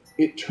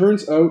 It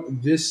turns out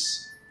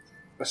this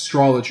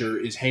astrologer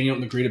is hanging out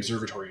in the Great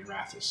Observatory in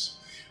Rathus.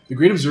 The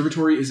Great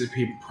Observatory is a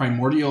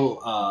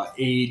primordial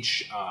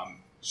age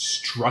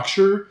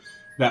structure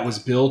that was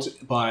built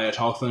by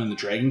Atal'Thon and the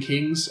Dragon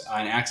Kings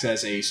and acts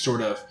as a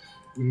sort of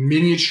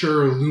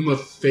miniature Luma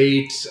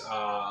Fate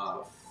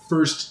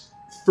first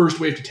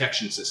wave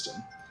detection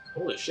system.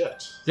 Holy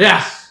shit. Yeah.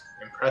 That's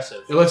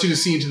impressive. It lets you to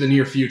see into the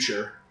near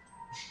future.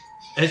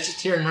 And it's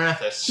just here in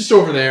Rathus. It's just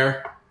over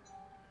there.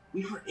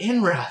 We were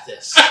in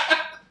Rathus.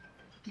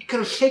 We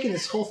could have taken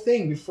this whole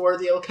thing before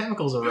the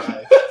alchemicals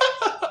arrived.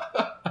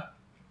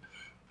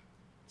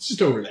 It's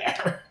just over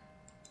there.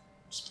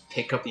 Just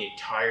take up the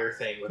entire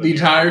thing. With The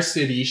entire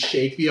city,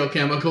 shake the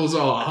alchemicals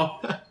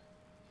off.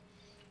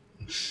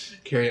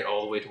 Carry it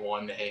all the way to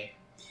one day.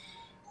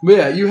 But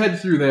yeah, you head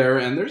through there,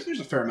 and there's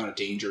a fair amount of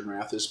danger in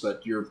Rathus,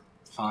 but you're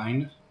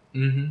fine.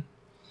 Mm-hmm.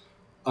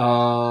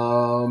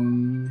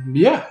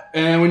 Yeah,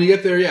 and when you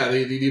get there,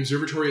 the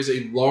observatory is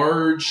a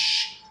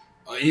large,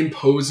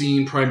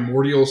 imposing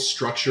primordial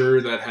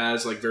structure that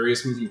has like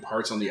various moving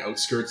parts on the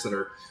outskirts that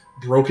are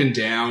broken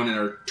down and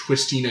are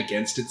twisting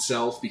against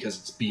itself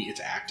because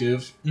it's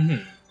active.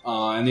 Mm-hmm.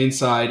 And the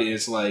inside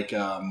is like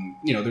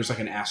there's like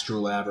an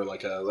astrolab or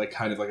like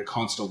a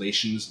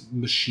constellations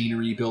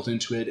machinery built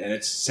into it, and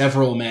it's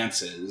several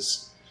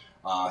manses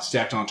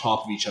stacked on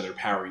top of each other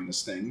powering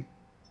this thing.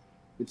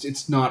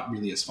 It's not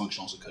really as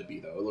functional as it could be,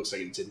 though. It looks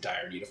like it's in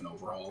dire need of an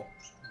overhaul.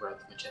 Ride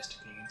the Majestic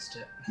against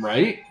it.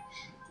 Right?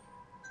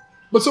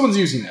 But someone's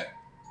using it.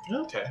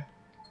 Okay.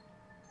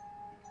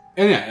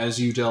 And yeah, as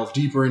you delve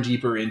deeper and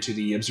deeper into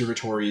the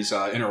observatory's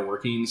inner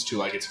workings to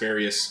like its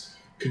various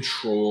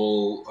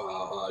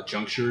control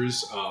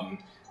junctures,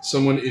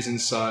 someone is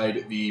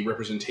inside the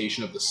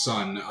representation of the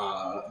sun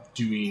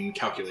doing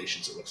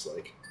calculations, it looks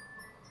like.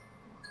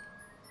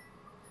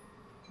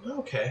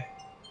 Okay.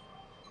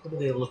 What do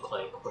they look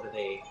like? What are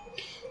they...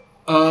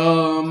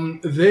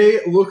 They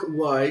look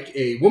like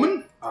a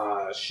woman.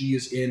 She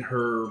is in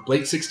her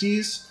late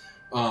 60s.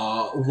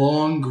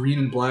 Long green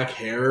and black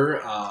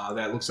hair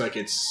that looks like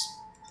it's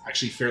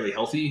actually fairly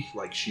healthy.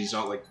 Like, she's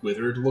not, like,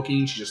 withered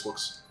looking. She just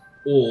looks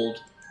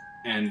old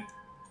and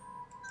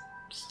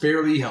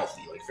fairly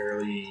healthy. Like,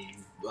 fairly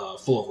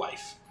full of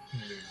life.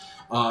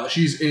 Hmm.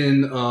 She's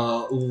in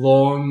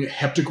long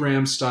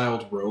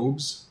heptagram-styled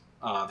robes.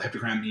 The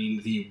heptagram being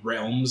the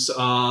Realms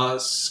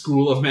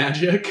school of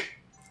magic.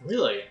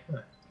 Really?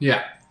 Huh.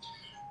 Yeah.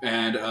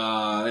 And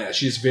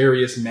she has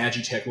various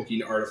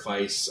Magitech-looking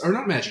artifice, or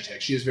not Magitech.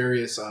 She has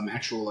various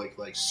actual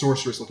like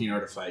sorceress-looking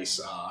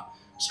artifice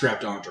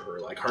strapped onto her,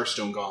 like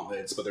Hearthstone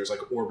gauntlets. But there's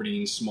like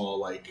orbiting small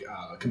like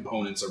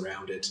components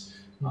around it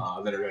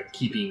that are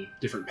keeping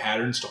different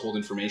patterns to hold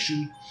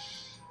information.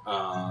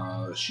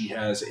 She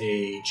has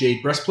a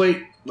jade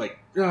breastplate,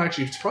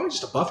 actually it's probably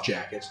just a buff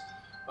jacket,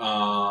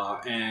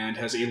 and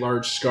has a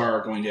large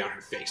scar going down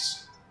her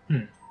face,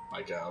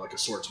 like a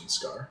swordsman's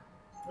scar.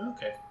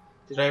 Okay.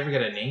 Did I ever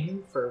get a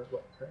name for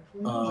what her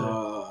actually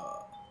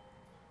was?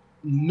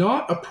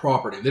 Not a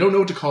proper name. They don't know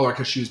what to call her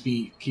because she was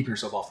keeping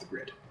herself off the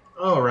grid.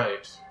 Oh,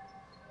 right.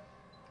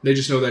 They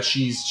just know that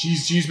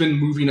she's been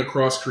moving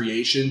across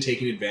creation,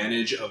 taking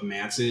advantage of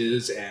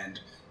manses and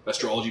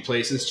astrology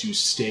places to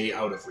stay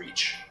out of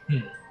reach.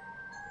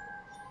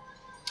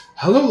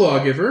 Hello,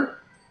 lawgiver.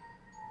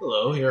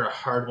 Hello, you're a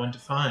hard one to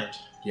find.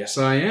 Yes,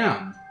 I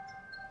am.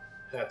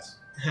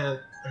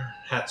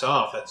 Hats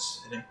off.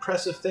 That's an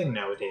impressive thing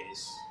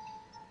nowadays.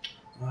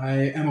 I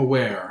am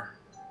aware.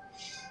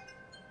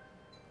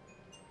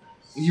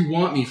 You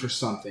want me for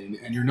something,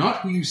 and you're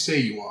not who you say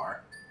you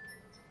are.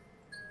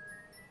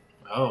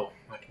 Oh,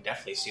 I can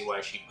definitely see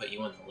why she'd put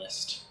you on the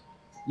list.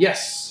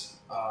 Yes,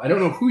 I don't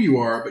know who you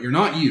are, but you're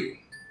not you.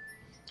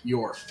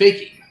 You're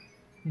faking.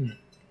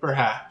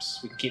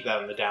 Perhaps. We can keep that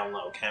on the down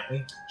low, can't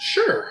we?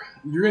 Sure.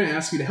 You're going to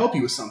ask me to help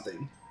you with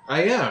something.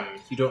 I am.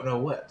 You don't know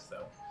what,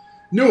 though.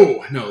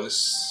 No,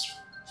 this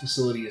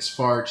facility is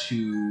far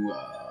too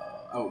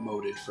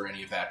outmoded for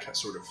any of that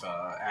sort of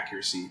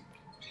accuracy.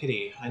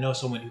 Pity. I know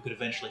someone who could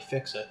eventually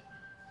fix it.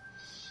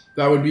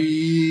 That would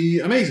be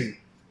amazing.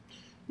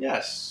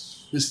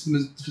 Yes. This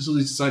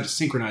facility is designed to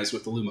synchronize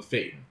with the Loom of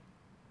Fate.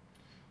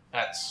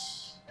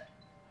 That's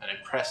an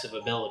impressive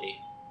ability.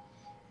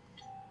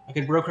 I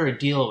could broker a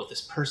deal with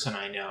this person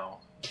I know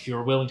if you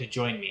were willing to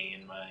join me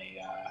in my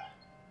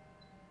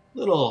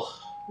little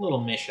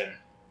mission.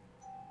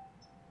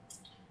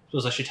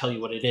 Suppose I should tell you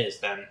what it is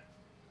then,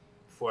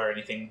 before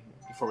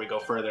we go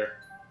further.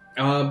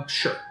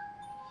 Sure.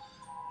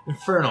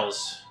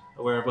 Infernals.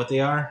 Aware of what they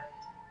are?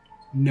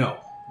 No.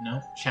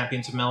 No?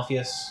 Champions of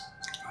Malpheus?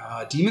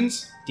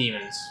 Demons?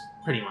 Demons.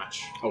 Pretty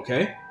much.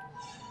 Okay.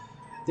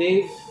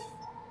 They've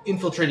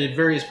infiltrated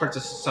various parts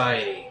of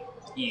society.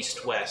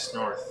 East, west,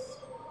 north,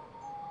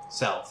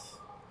 south.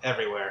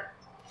 Everywhere.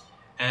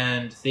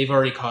 And they've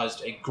already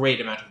caused a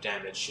great amount of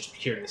damage just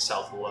here in the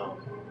south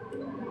alone.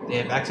 They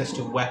have access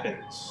to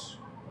weapons,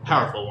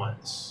 powerful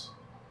ones.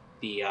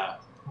 The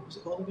what was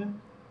it called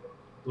again?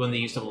 The one they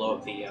used to blow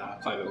up the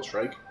 5-Level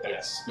Strike?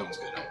 Yes. No one's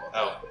going to know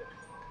about that.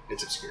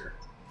 It's obscure.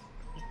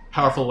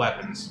 Powerful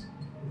weapons.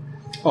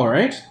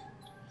 Alright.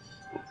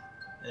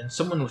 And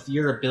someone with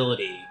your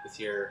ability, with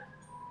your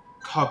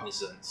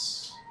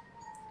cognizance,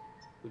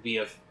 would be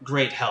of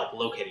great help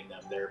locating them.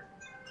 They're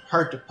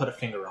hard to put a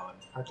finger on,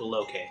 hard to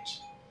locate.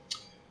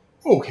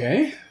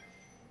 Okay.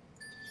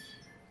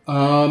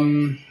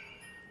 I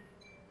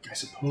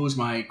suppose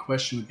my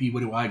question would be, what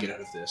do I get out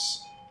of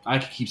this? I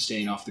could keep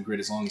staying off the grid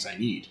as long as I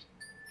need.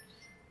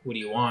 What do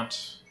you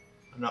want?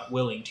 I'm not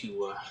willing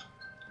to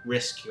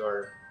risk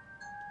your...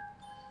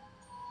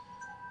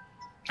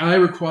 I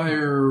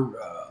require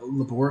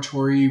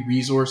laboratory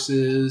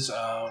resources.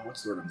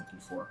 What's the word I'm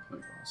looking for? Let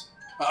me pause.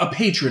 A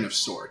patron of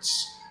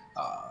sorts.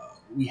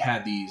 We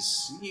had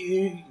these... Are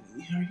you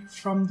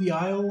from the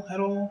Isle at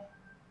all?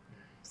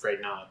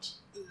 Afraid not.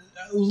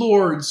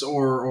 Lords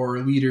or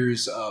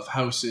leaders of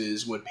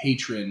houses would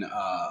patron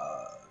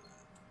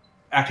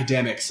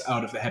academics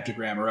out of the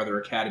heptagram or other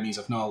academies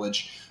of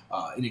knowledge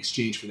in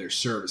exchange for their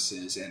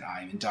services, and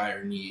I'm in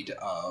dire need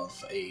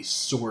of a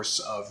source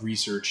of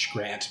research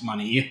grant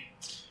money.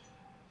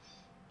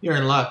 You're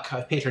in luck.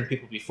 I've patroned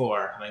people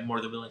before, and I'm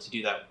more than willing to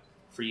do that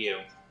for you.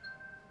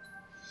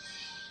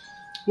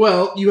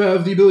 Well, you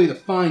have the ability to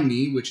find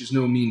me, which is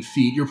no mean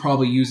feat. You're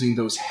probably using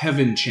those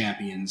heaven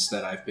champions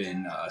that I've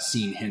been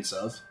seeing hints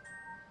of.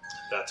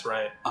 That's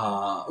right.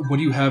 What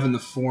do you have in the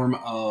form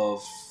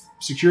of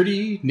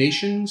security,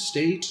 nation,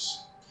 state,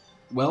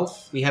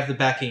 wealth? We have the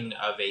backing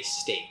of a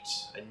state,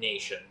 a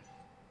nation.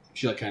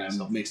 She kind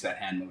of makes that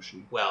hand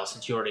motion. Well,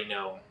 since you already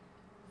know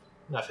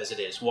enough as it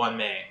is,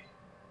 Wanmei,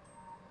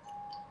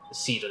 the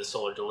seat of the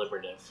Solar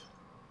Deliberative.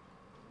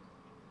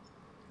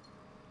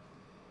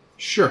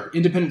 Sure.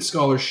 Independent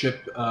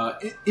scholarship.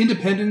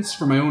 Independence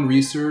for my own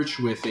research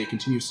with a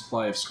continuous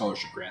supply of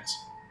scholarship grants.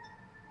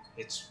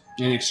 It's,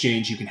 In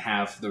exchange, you can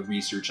have the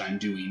research I'm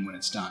doing when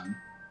it's done.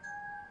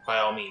 by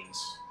all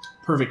means.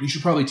 Perfect. You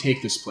should probably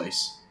take this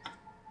place.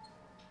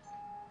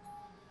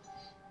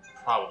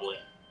 Probably.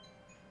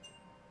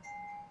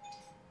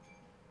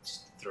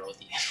 Just throw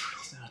the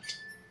infernals out.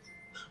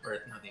 Or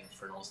not the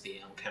infernals,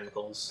 the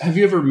chemicals. Have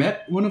you ever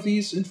met one of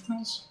these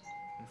infernals?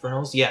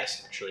 Infernals?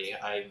 Yes, actually.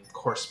 I'm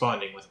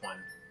corresponding with one.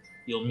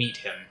 You'll meet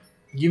him.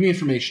 Give me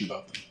information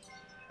about them.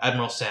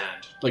 Admiral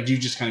Sand. Like, do you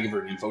just kind of give her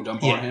an info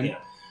dump on him? Yeah.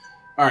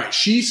 Alright,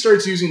 she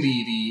starts using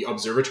the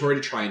observatory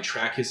to try and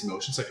track his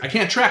motions. Like, I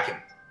can't track him.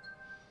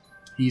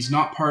 He's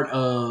not part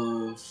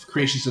of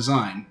Creation's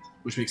design,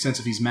 which makes sense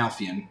if he's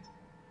Malthian.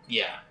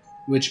 Yeah.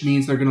 Which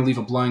means they're going to leave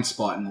a blind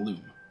spot in the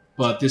loom.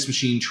 But this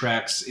machine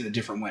tracks in a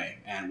different way,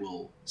 and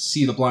will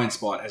see the blind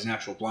spot as an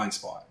actual blind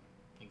spot.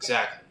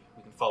 Exactly.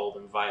 We can follow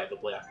them via the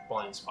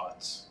blind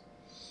spots.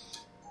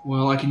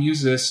 Well, I can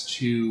use this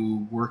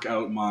to work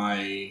out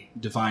my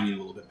divining a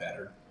little bit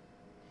better.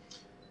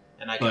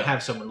 And I can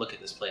have someone look at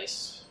this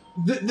place.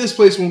 This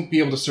place won't be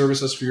able to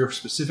service us for your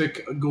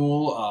specific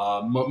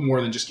goal,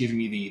 more than just giving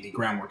me the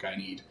groundwork I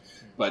need.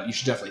 But you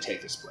should definitely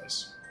take this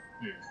place.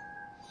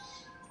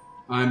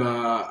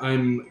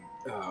 I'm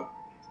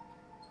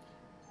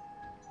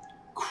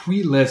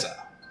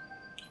Quileza.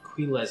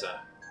 Quileza.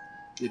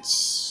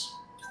 It's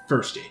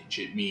first age.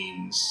 It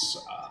means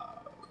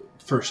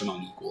first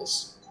among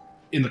equals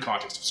in the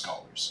context of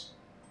scholars.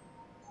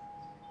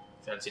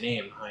 Fancy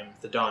name. I'm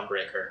the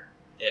Dawnbreaker.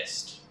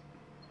 Ist.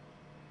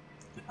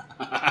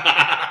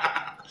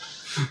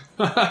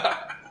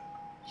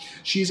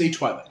 She's a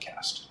Twilight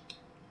cast.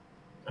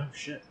 Oh,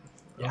 shit.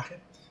 Yeah. Okay.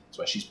 That's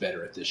why she's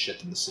better at this shit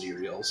than the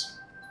Sidereals.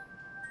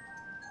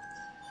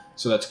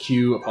 So that's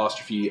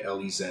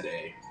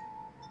Q''Leza.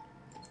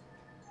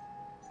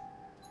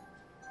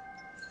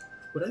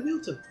 Would I be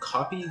able to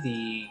copy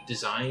the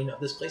design of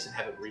this place and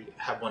have it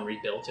have one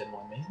rebuilt in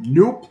Wanmei?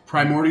 Nope.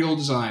 Primordial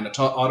design,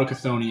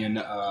 Autochthonian,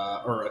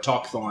 or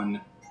Autochthon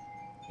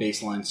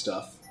baseline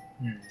stuff.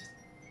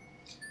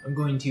 I'm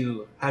going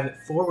to have it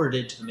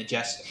forwarded to the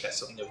Majestic that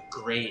something of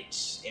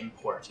great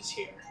import is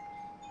here.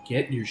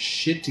 Get your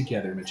shit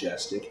together,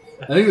 Majestic.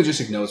 I think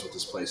Majestic knows what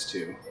this place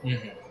too.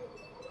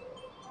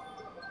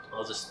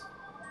 I'll just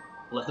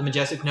let the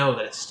Majestic know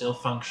that it's still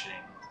functioning.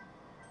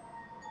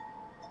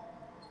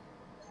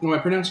 No, I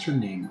pronounced her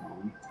name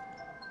wrong.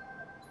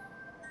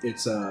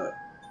 It's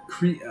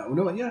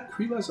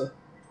Quileza.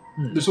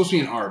 There's supposed to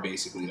be an R,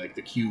 basically. Like,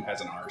 the Q has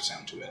an R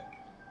sound to it.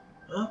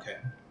 Okay.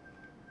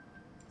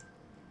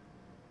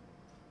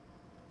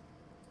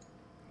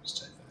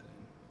 Just type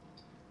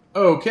that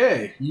in.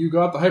 Okay, you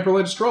got the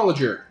Hyperlight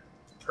Astrologer.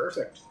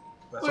 Perfect.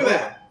 Look at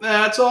that.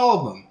 That's all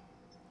of them.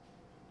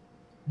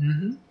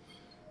 Mm-hmm.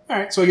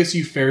 Alright, so I guess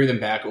you ferry them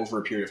back over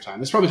a period of time.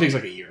 This probably takes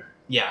like a year.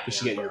 Yeah. Just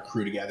to get your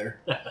crew together.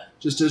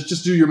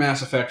 just do your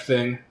Mass Effect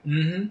thing.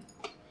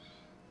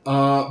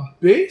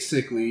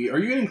 Basically, are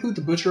you going to include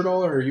the Butcher at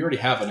all, or you already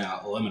have an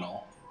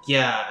Liminal?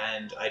 Yeah,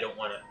 and I don't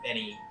want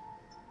any...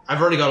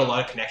 I've already got a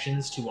lot of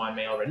connections to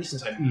Wanmei already,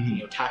 since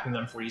I'm tapping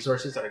them for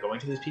resources that are going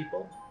to these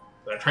people.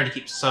 But I'm trying to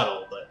keep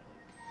subtle, but...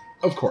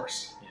 Of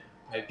course. Yeah.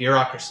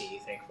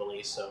 bureaucracy,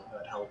 thankfully, so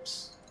that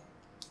helps.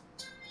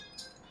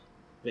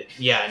 But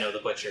yeah, I know the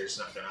butcher's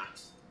not gonna.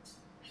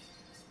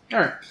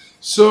 Alright.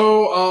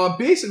 So,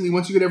 basically,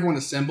 once you get everyone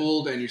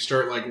assembled and you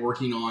start, like,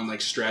 working on,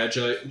 like,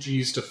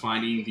 strategies to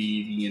finding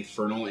the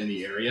infernal in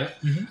the area,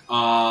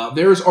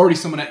 there's already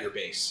someone at your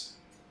base.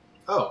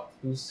 Oh,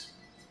 who's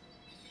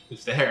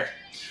there?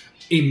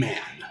 A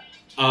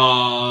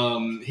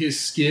man. His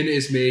skin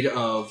is made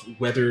of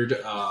weathered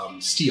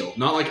steel.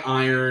 Not like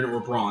iron or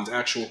bronze,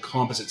 actual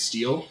composite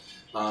steel.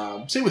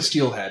 Same with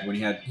Steelhead when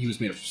he was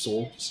made of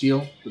soul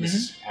steel, but this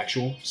is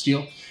actual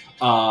steel.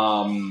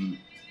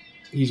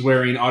 He's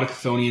wearing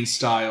Autochthonian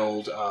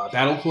styled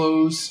battle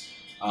clothes.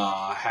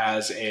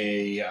 Has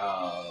a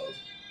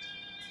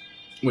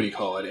what do you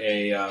call it?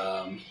 A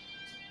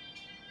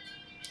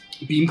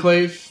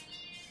beamclave,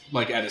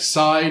 like at his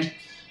side.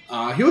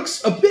 He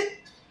looks a bit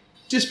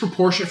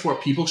disproportionate for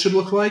what people should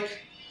look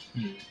like.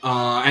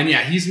 And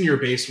yeah, he's in your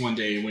base one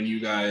day when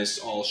you guys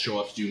all show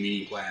up to do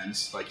meeting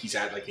plans. Like he's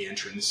at like the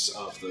entrance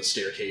of the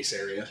staircase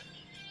area.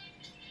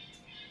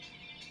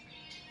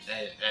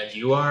 And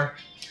you are?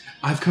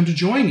 I've come to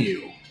join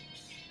you.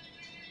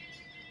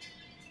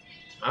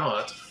 Oh,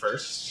 that's a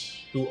first.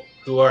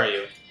 Who are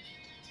you?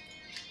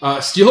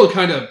 Steel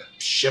kind of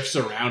shifts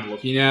around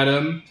looking at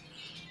him.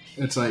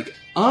 It's like,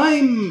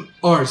 I'm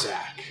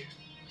Arzak.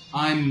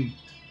 I'm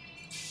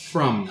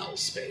from Null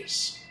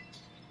Space.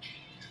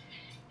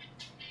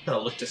 Kind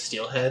of look to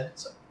Steelhead.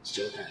 So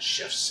Steel kind of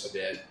shifts a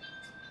bit.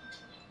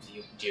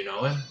 Do you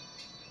know him?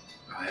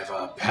 I have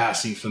a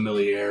passing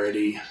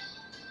familiarity.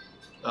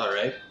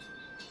 Alright.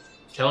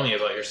 Tell me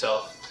about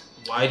yourself.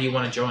 Why do you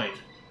want to join?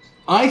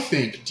 I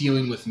think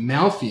dealing with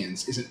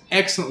Malfians is an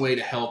excellent way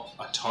to help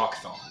a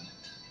Talkthon.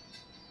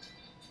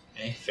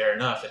 Okay, fair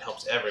enough. It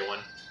helps everyone.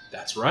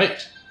 That's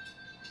right.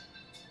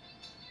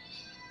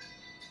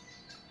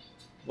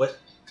 What?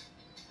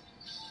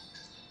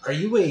 Are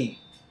you a...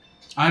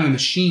 I'm a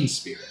machine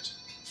spirit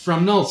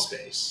from Null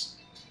Space.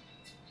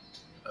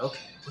 Okay.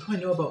 What do I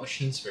know about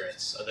machine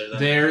spirits other than...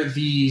 They're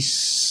the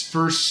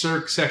first,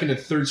 second, and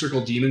third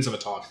circle demons of a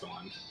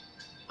Talkthon.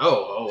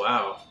 Oh,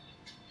 wow.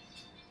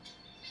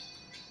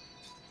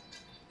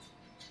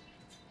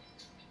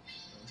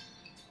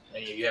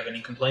 Any of you have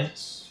any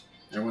complaints?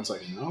 Everyone's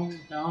like,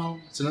 no,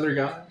 it's another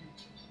guy.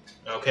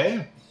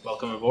 Okay,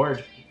 welcome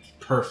aboard.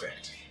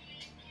 Perfect.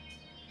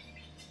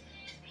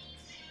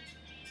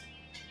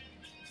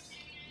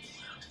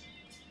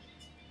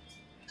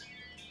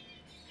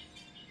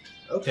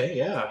 Okay,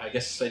 yeah, I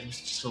guess I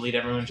just lead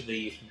everyone to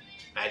the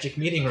magic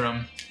meeting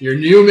room. Your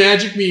new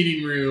magic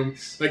meeting room.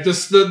 Like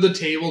the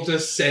table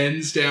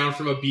descends down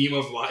from a beam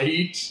of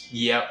light.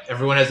 Yep,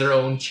 everyone has their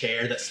own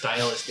chair that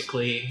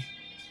stylistically...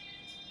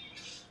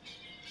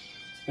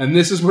 And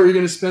this is where you're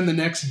going to spend the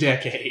next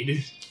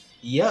decade.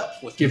 Yep,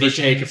 with Give or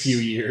take a visions. few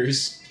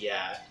years.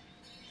 Yeah.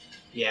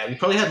 Yeah, we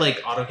probably had like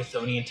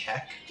Autochthonian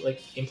tech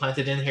like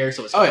implanted in here,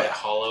 so it's Oh, kind of yeah. like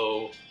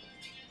hollow.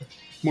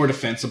 More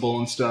defensible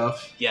and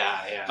stuff.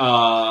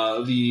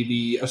 Yeah.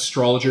 The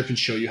astrologer can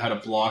show you how to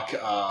block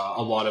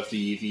a lot of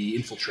the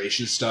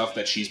infiltration stuff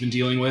that she's been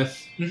dealing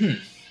with.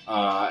 Mm-hmm.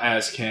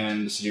 As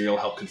can the Sidereal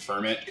help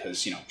confirm it,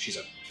 because, you know, she's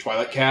a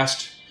Twilight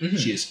cast. Mhm.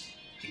 She is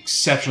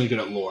exceptionally good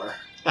at lore.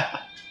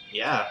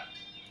 Yeah.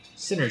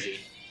 Synergy.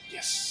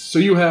 Yes. So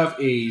you have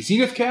a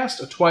Zenith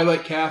cast, a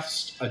Twilight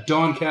cast, a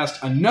Dawn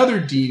cast,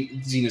 another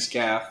Zenith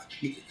cast,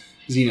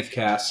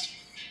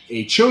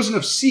 a Chosen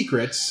of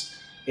Secrets,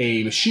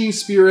 a Machine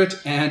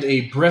Spirit, and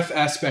a Breath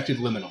Aspected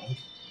Liminal.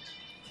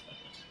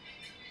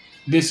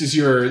 This is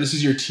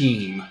your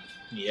team.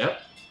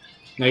 Yep.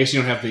 I guess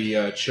you don't have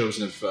the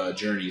Chosen of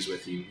Journeys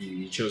with you.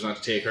 You chose not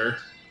to take her.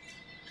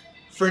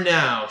 For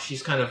now,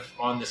 she's kind of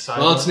on the side.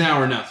 Well, it's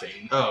now or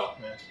nothing. Oh,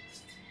 man.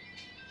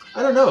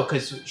 I don't know,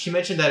 because she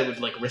mentioned that it would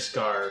like risk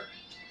our.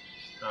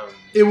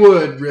 It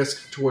would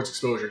risk towards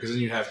exposure, because then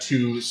you'd have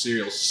two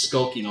serials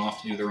skulking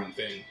off to do their own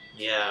thing.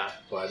 Yeah.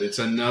 But it's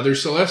another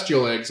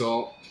Celestial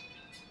Exalt.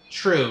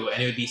 True,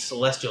 and it would be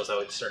Celestials I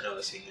would start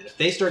noticing. And if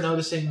they start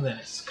noticing, then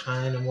it's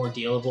kind of more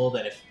dealable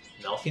than if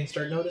Malfians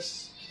start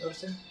noticing.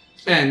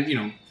 And, you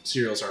know,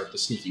 serials are the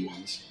sneaky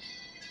ones.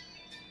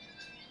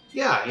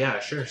 Yeah,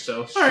 sure.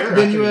 So, Alright, sure,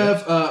 then you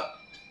after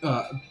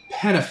have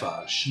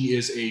Penifa. She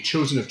is a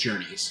Chosen of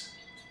Journeys.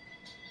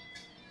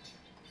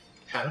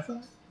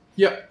 Hanifa?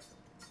 Yep.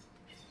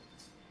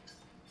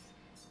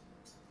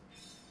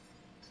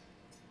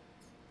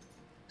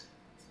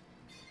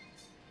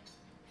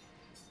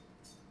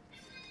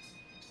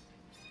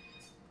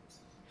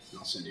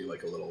 I'll send you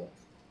like a little...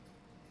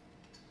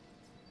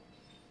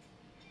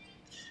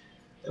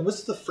 And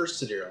what's the first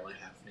Sidereal I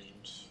have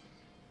named?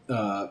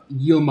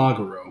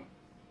 Yilmaguro.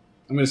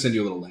 I'm going to send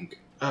you a little link.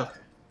 Okay.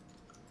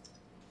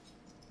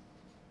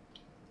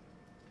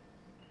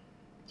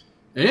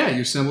 And yeah,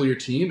 you assemble your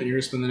team, and you're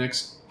going to spend the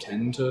next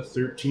 10 to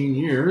 13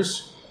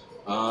 years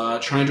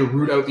trying to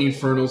root out the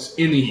Infernals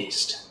in the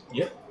East.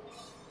 Yep.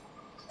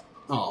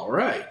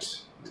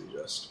 Alright. Let me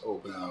just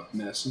open up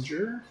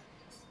Messenger.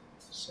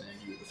 Send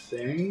you the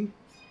thing.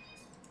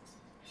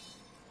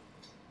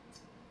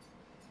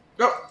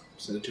 Oh,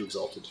 Send it to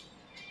Exalted.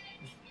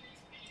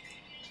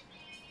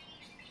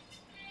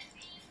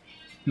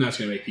 And that's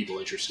going to make people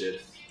interested.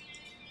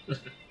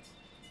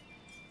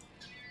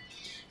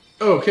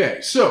 Okay,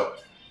 so...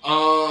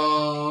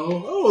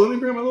 let me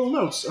bring up my little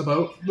notes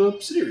about the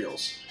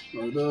Sidereals.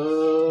 Or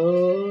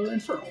the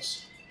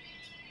Infernals.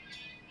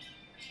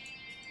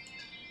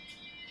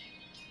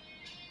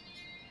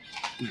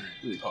 Alright,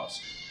 let me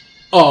pause.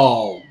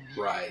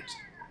 Alright.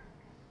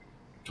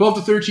 12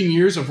 to 13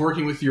 years of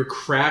working with your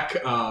crack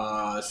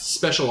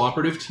special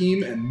operative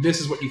team, and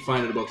this is what you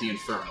find out about the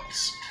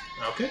Infernals.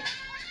 Okay.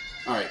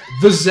 Alright,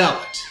 the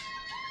Zealot.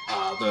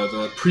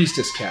 The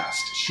priestess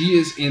caste. She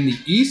is in the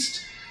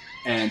east,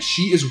 and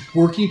she is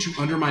working to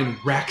undermine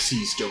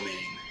Raxi's domain.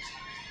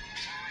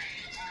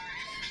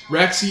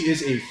 Raxi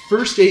is a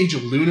first-age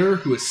lunar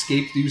who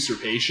escaped the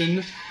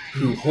usurpation,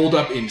 who holed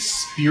up in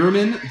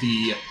Spearman,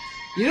 the...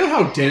 You know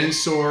how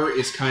Denensor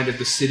is kind of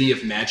the city of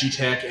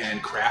Magitech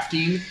and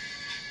crafting?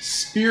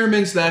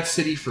 Spearman's that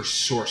city for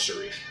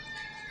sorcery.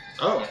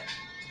 Oh.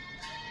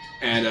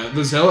 And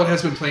the Zealot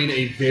has been playing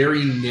a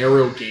very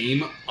narrow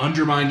game,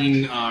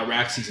 undermining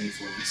Raxi's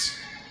influence.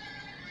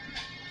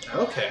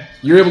 Okay.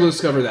 You're able to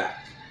discover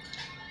that.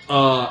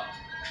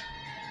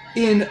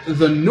 In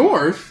the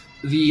north,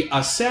 the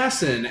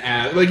assassin,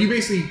 you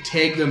basically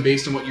tag them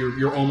based on what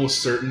you're almost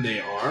certain they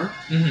are.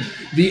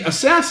 Mm-hmm. The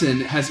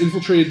assassin has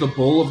infiltrated the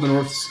Bull of the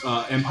North's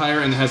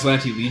Empire and the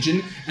Haslanti Legion,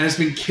 and has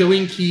been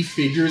killing key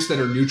figures that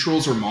are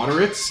neutrals or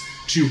moderates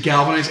to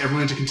galvanize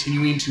everyone into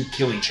continuing to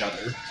kill each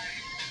other.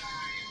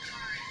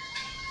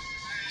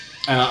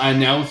 And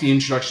now with the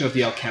introduction of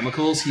the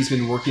alchemicals, he's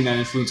been working that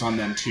influence on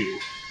them too.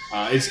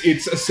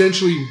 It's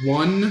essentially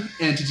one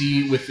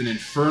entity with an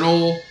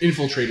infernal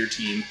infiltrator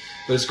team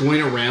that is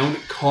going around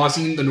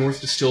causing the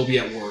North to still be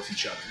at war with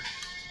each other.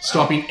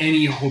 Stopping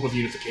any hope of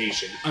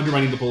unification,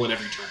 undermining the Bull at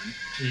every turn.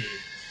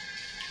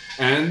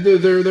 Mm-hmm. And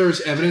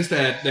there's evidence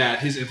that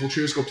his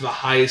infiltrators go up to the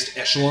highest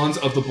echelons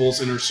of the Bull's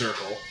inner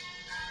circle.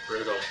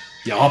 Brutal.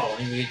 Yup. If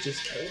only we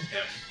just killed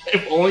him.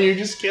 If only you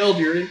just killed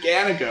your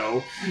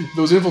Ganigo,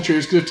 those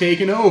infiltrators could have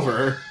taken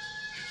over.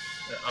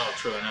 Oh,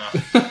 true enough.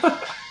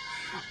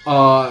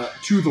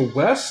 To the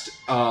west,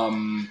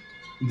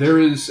 there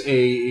is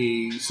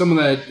someone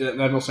that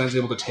Admiral Sands is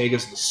able to tag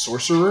as the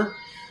Sorcerer.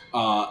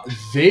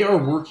 They are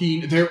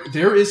working.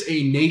 There is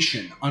a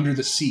nation under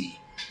the sea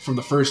from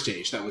the first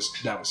age that was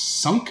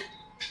sunk,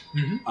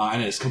 Mm-hmm.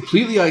 and it is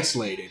completely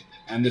isolated.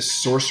 And this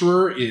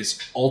Sorcerer is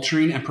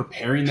altering and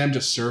preparing them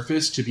to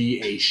surface to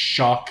be a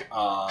shock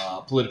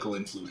political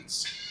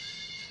influence.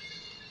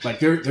 Like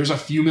there's a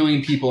few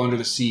million people under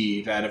the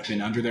sea that have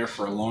been under there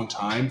for a long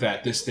time.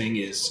 That this thing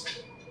is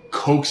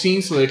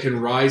coaxing so they can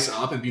rise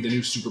up and be the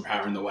new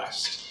superpower in the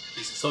West.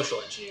 He's a social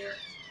engineer.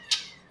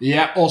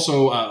 Yeah,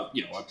 also, a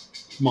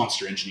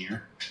monster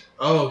engineer.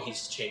 Oh,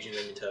 he's changing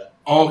them into...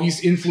 Oh,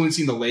 he's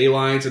influencing the ley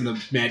lines and the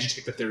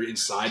magitech that they're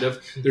inside of.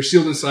 They're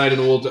sealed inside an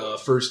old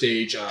first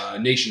age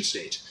nation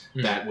state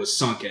that was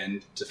sunk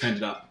and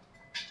defended up.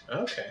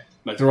 Okay.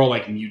 Like they're all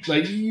like mute.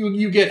 Like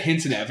you get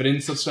hints and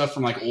evidence of stuff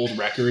from like old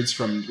records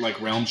from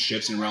like Realm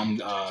ships and Realm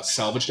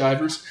salvage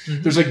divers.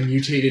 Mm-hmm. There's like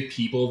mutated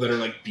people that are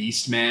like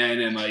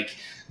Beastmen, and like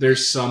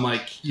there's some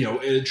like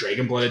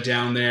dragon blooded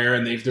down there,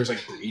 and there's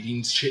like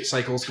breeding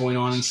cycles going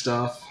on and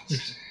stuff.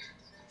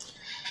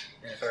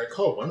 And if I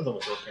recall, one of them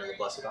was working on the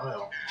Blessed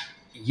Isle.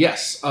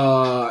 Yes.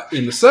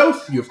 In the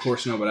south, you of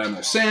course know about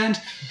Admiral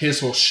Sand. His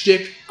whole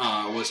shtick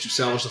was to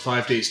salvage the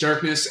 5 Days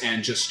Darkness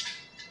and just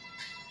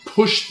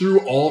push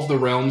through all of the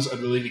realm's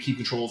ability to keep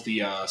control of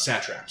the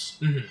satraps.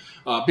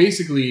 Mm-hmm.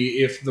 Basically,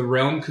 if the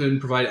realm couldn't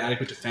provide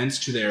adequate defense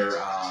to their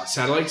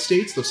satellite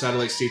states, those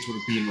satellite states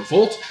would be in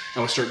revolt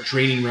and would start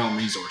draining realm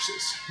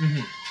resources.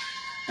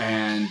 Mm-hmm.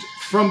 And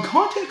from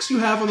context you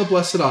have on the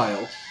Blessed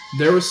Isle,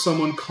 there was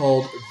someone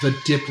called the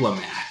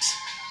Diplomat.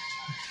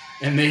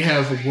 And they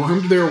have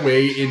wormed their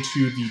way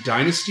into the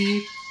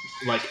dynasty,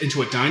 like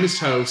into a dynast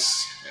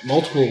house,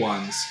 multiple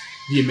ones,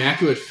 the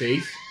Immaculate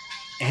Faith,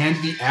 and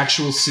the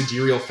actual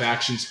sidereal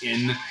factions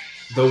in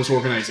those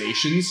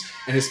organizations,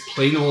 and is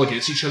playing them all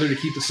against each other to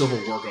keep the Civil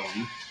War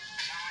going.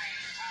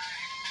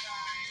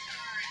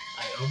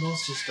 I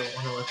almost just don't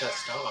want to let that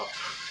stop.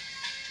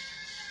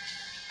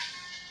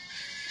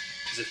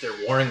 Because if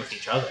they're warring with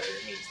each other,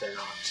 it means they're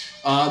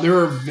not. There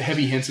are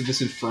heavy hints that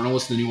this Infernal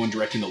is the new one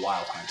directing the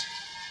Wild Hunt.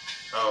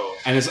 Oh.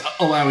 And is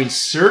allowing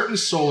certain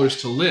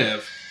Solars to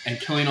live and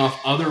killing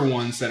off other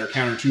ones that are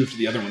counterintuitive to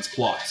the other one's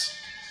plots.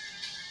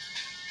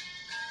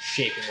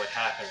 Shaping what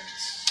happens.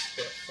 What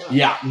the fuck?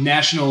 Yeah,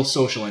 National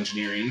Social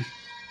Engineering.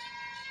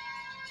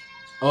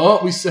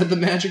 Oh, we said the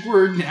magic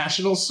word,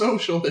 National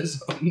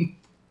Socialism.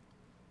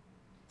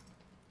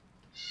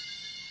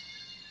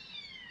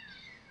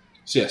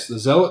 So yes, the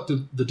Zealot,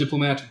 the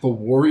Diplomat, the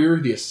Warrior,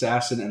 the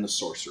Assassin, and the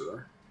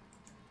Sorcerer.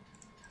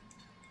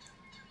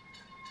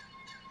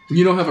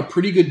 You know, have a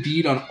pretty good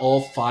bead on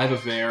all 5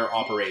 of their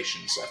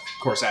operations. Of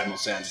course, Admiral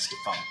Sands is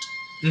defunct.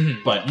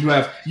 Mm-hmm. But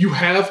you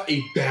have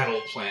a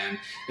battle plan,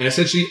 and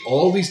essentially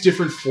all these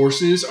different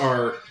forces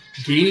are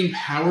gaining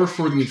power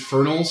for the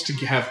Infernals to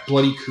have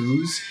bloody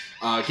coups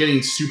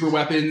getting super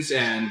weapons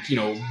and,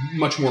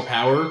 much more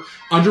power,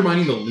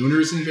 undermining the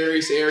Lunars in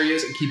various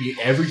areas and keeping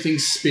everything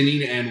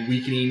spinning and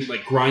weakening,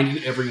 like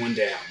grinding everyone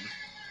down.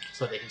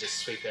 So they can just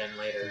sweep in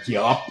later.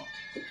 Yup.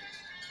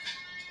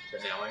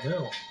 But now I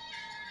know.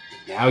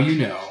 Now you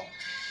know.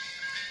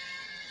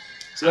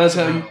 So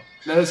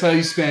that is how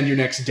you spend your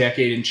next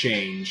decade and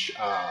change,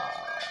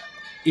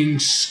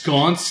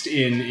 ensconced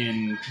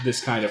in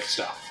this kind of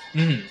stuff.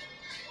 Mm-hmm.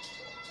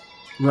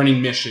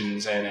 Running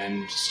missions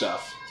and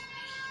stuff.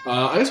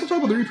 I guess we'll talk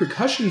about the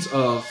repercussions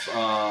of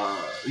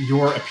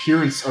your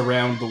appearance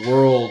around the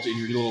world in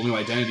your little new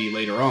identity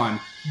later on,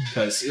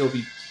 because it's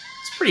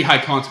a pretty high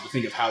concept to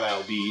think of how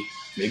that'll be.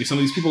 Maybe some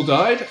of these people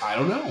died. I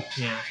don't know.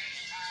 Yeah,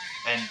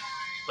 and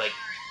like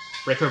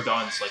Breaker of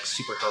Dawn's like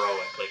super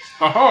heroic, like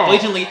Oh.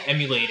 blatantly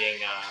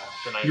emulating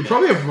the Night. You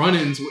probably have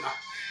run-ins.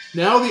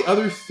 Now the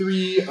other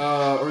three,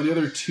 or the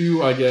other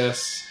two, I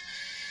guess.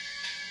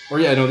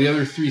 The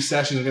other 3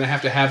 sessions are going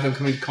to have them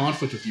come into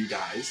conflict with you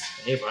guys.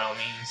 Hey, by all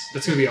means.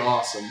 That's going to be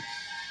awesome.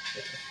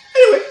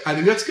 Anyway, I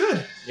think that's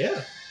good.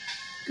 Yeah.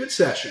 Good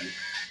session.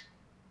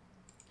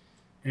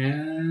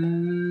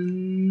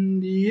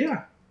 And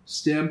yeah,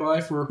 stand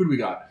by for who do we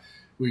got?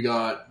 We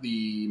got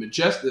the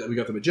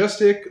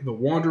Majestic, the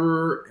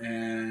Wanderer,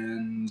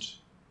 and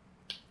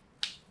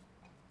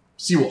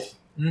Seawolf.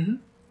 Mm-hmm.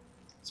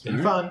 It's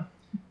been All right. fun.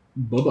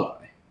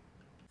 Bye-bye.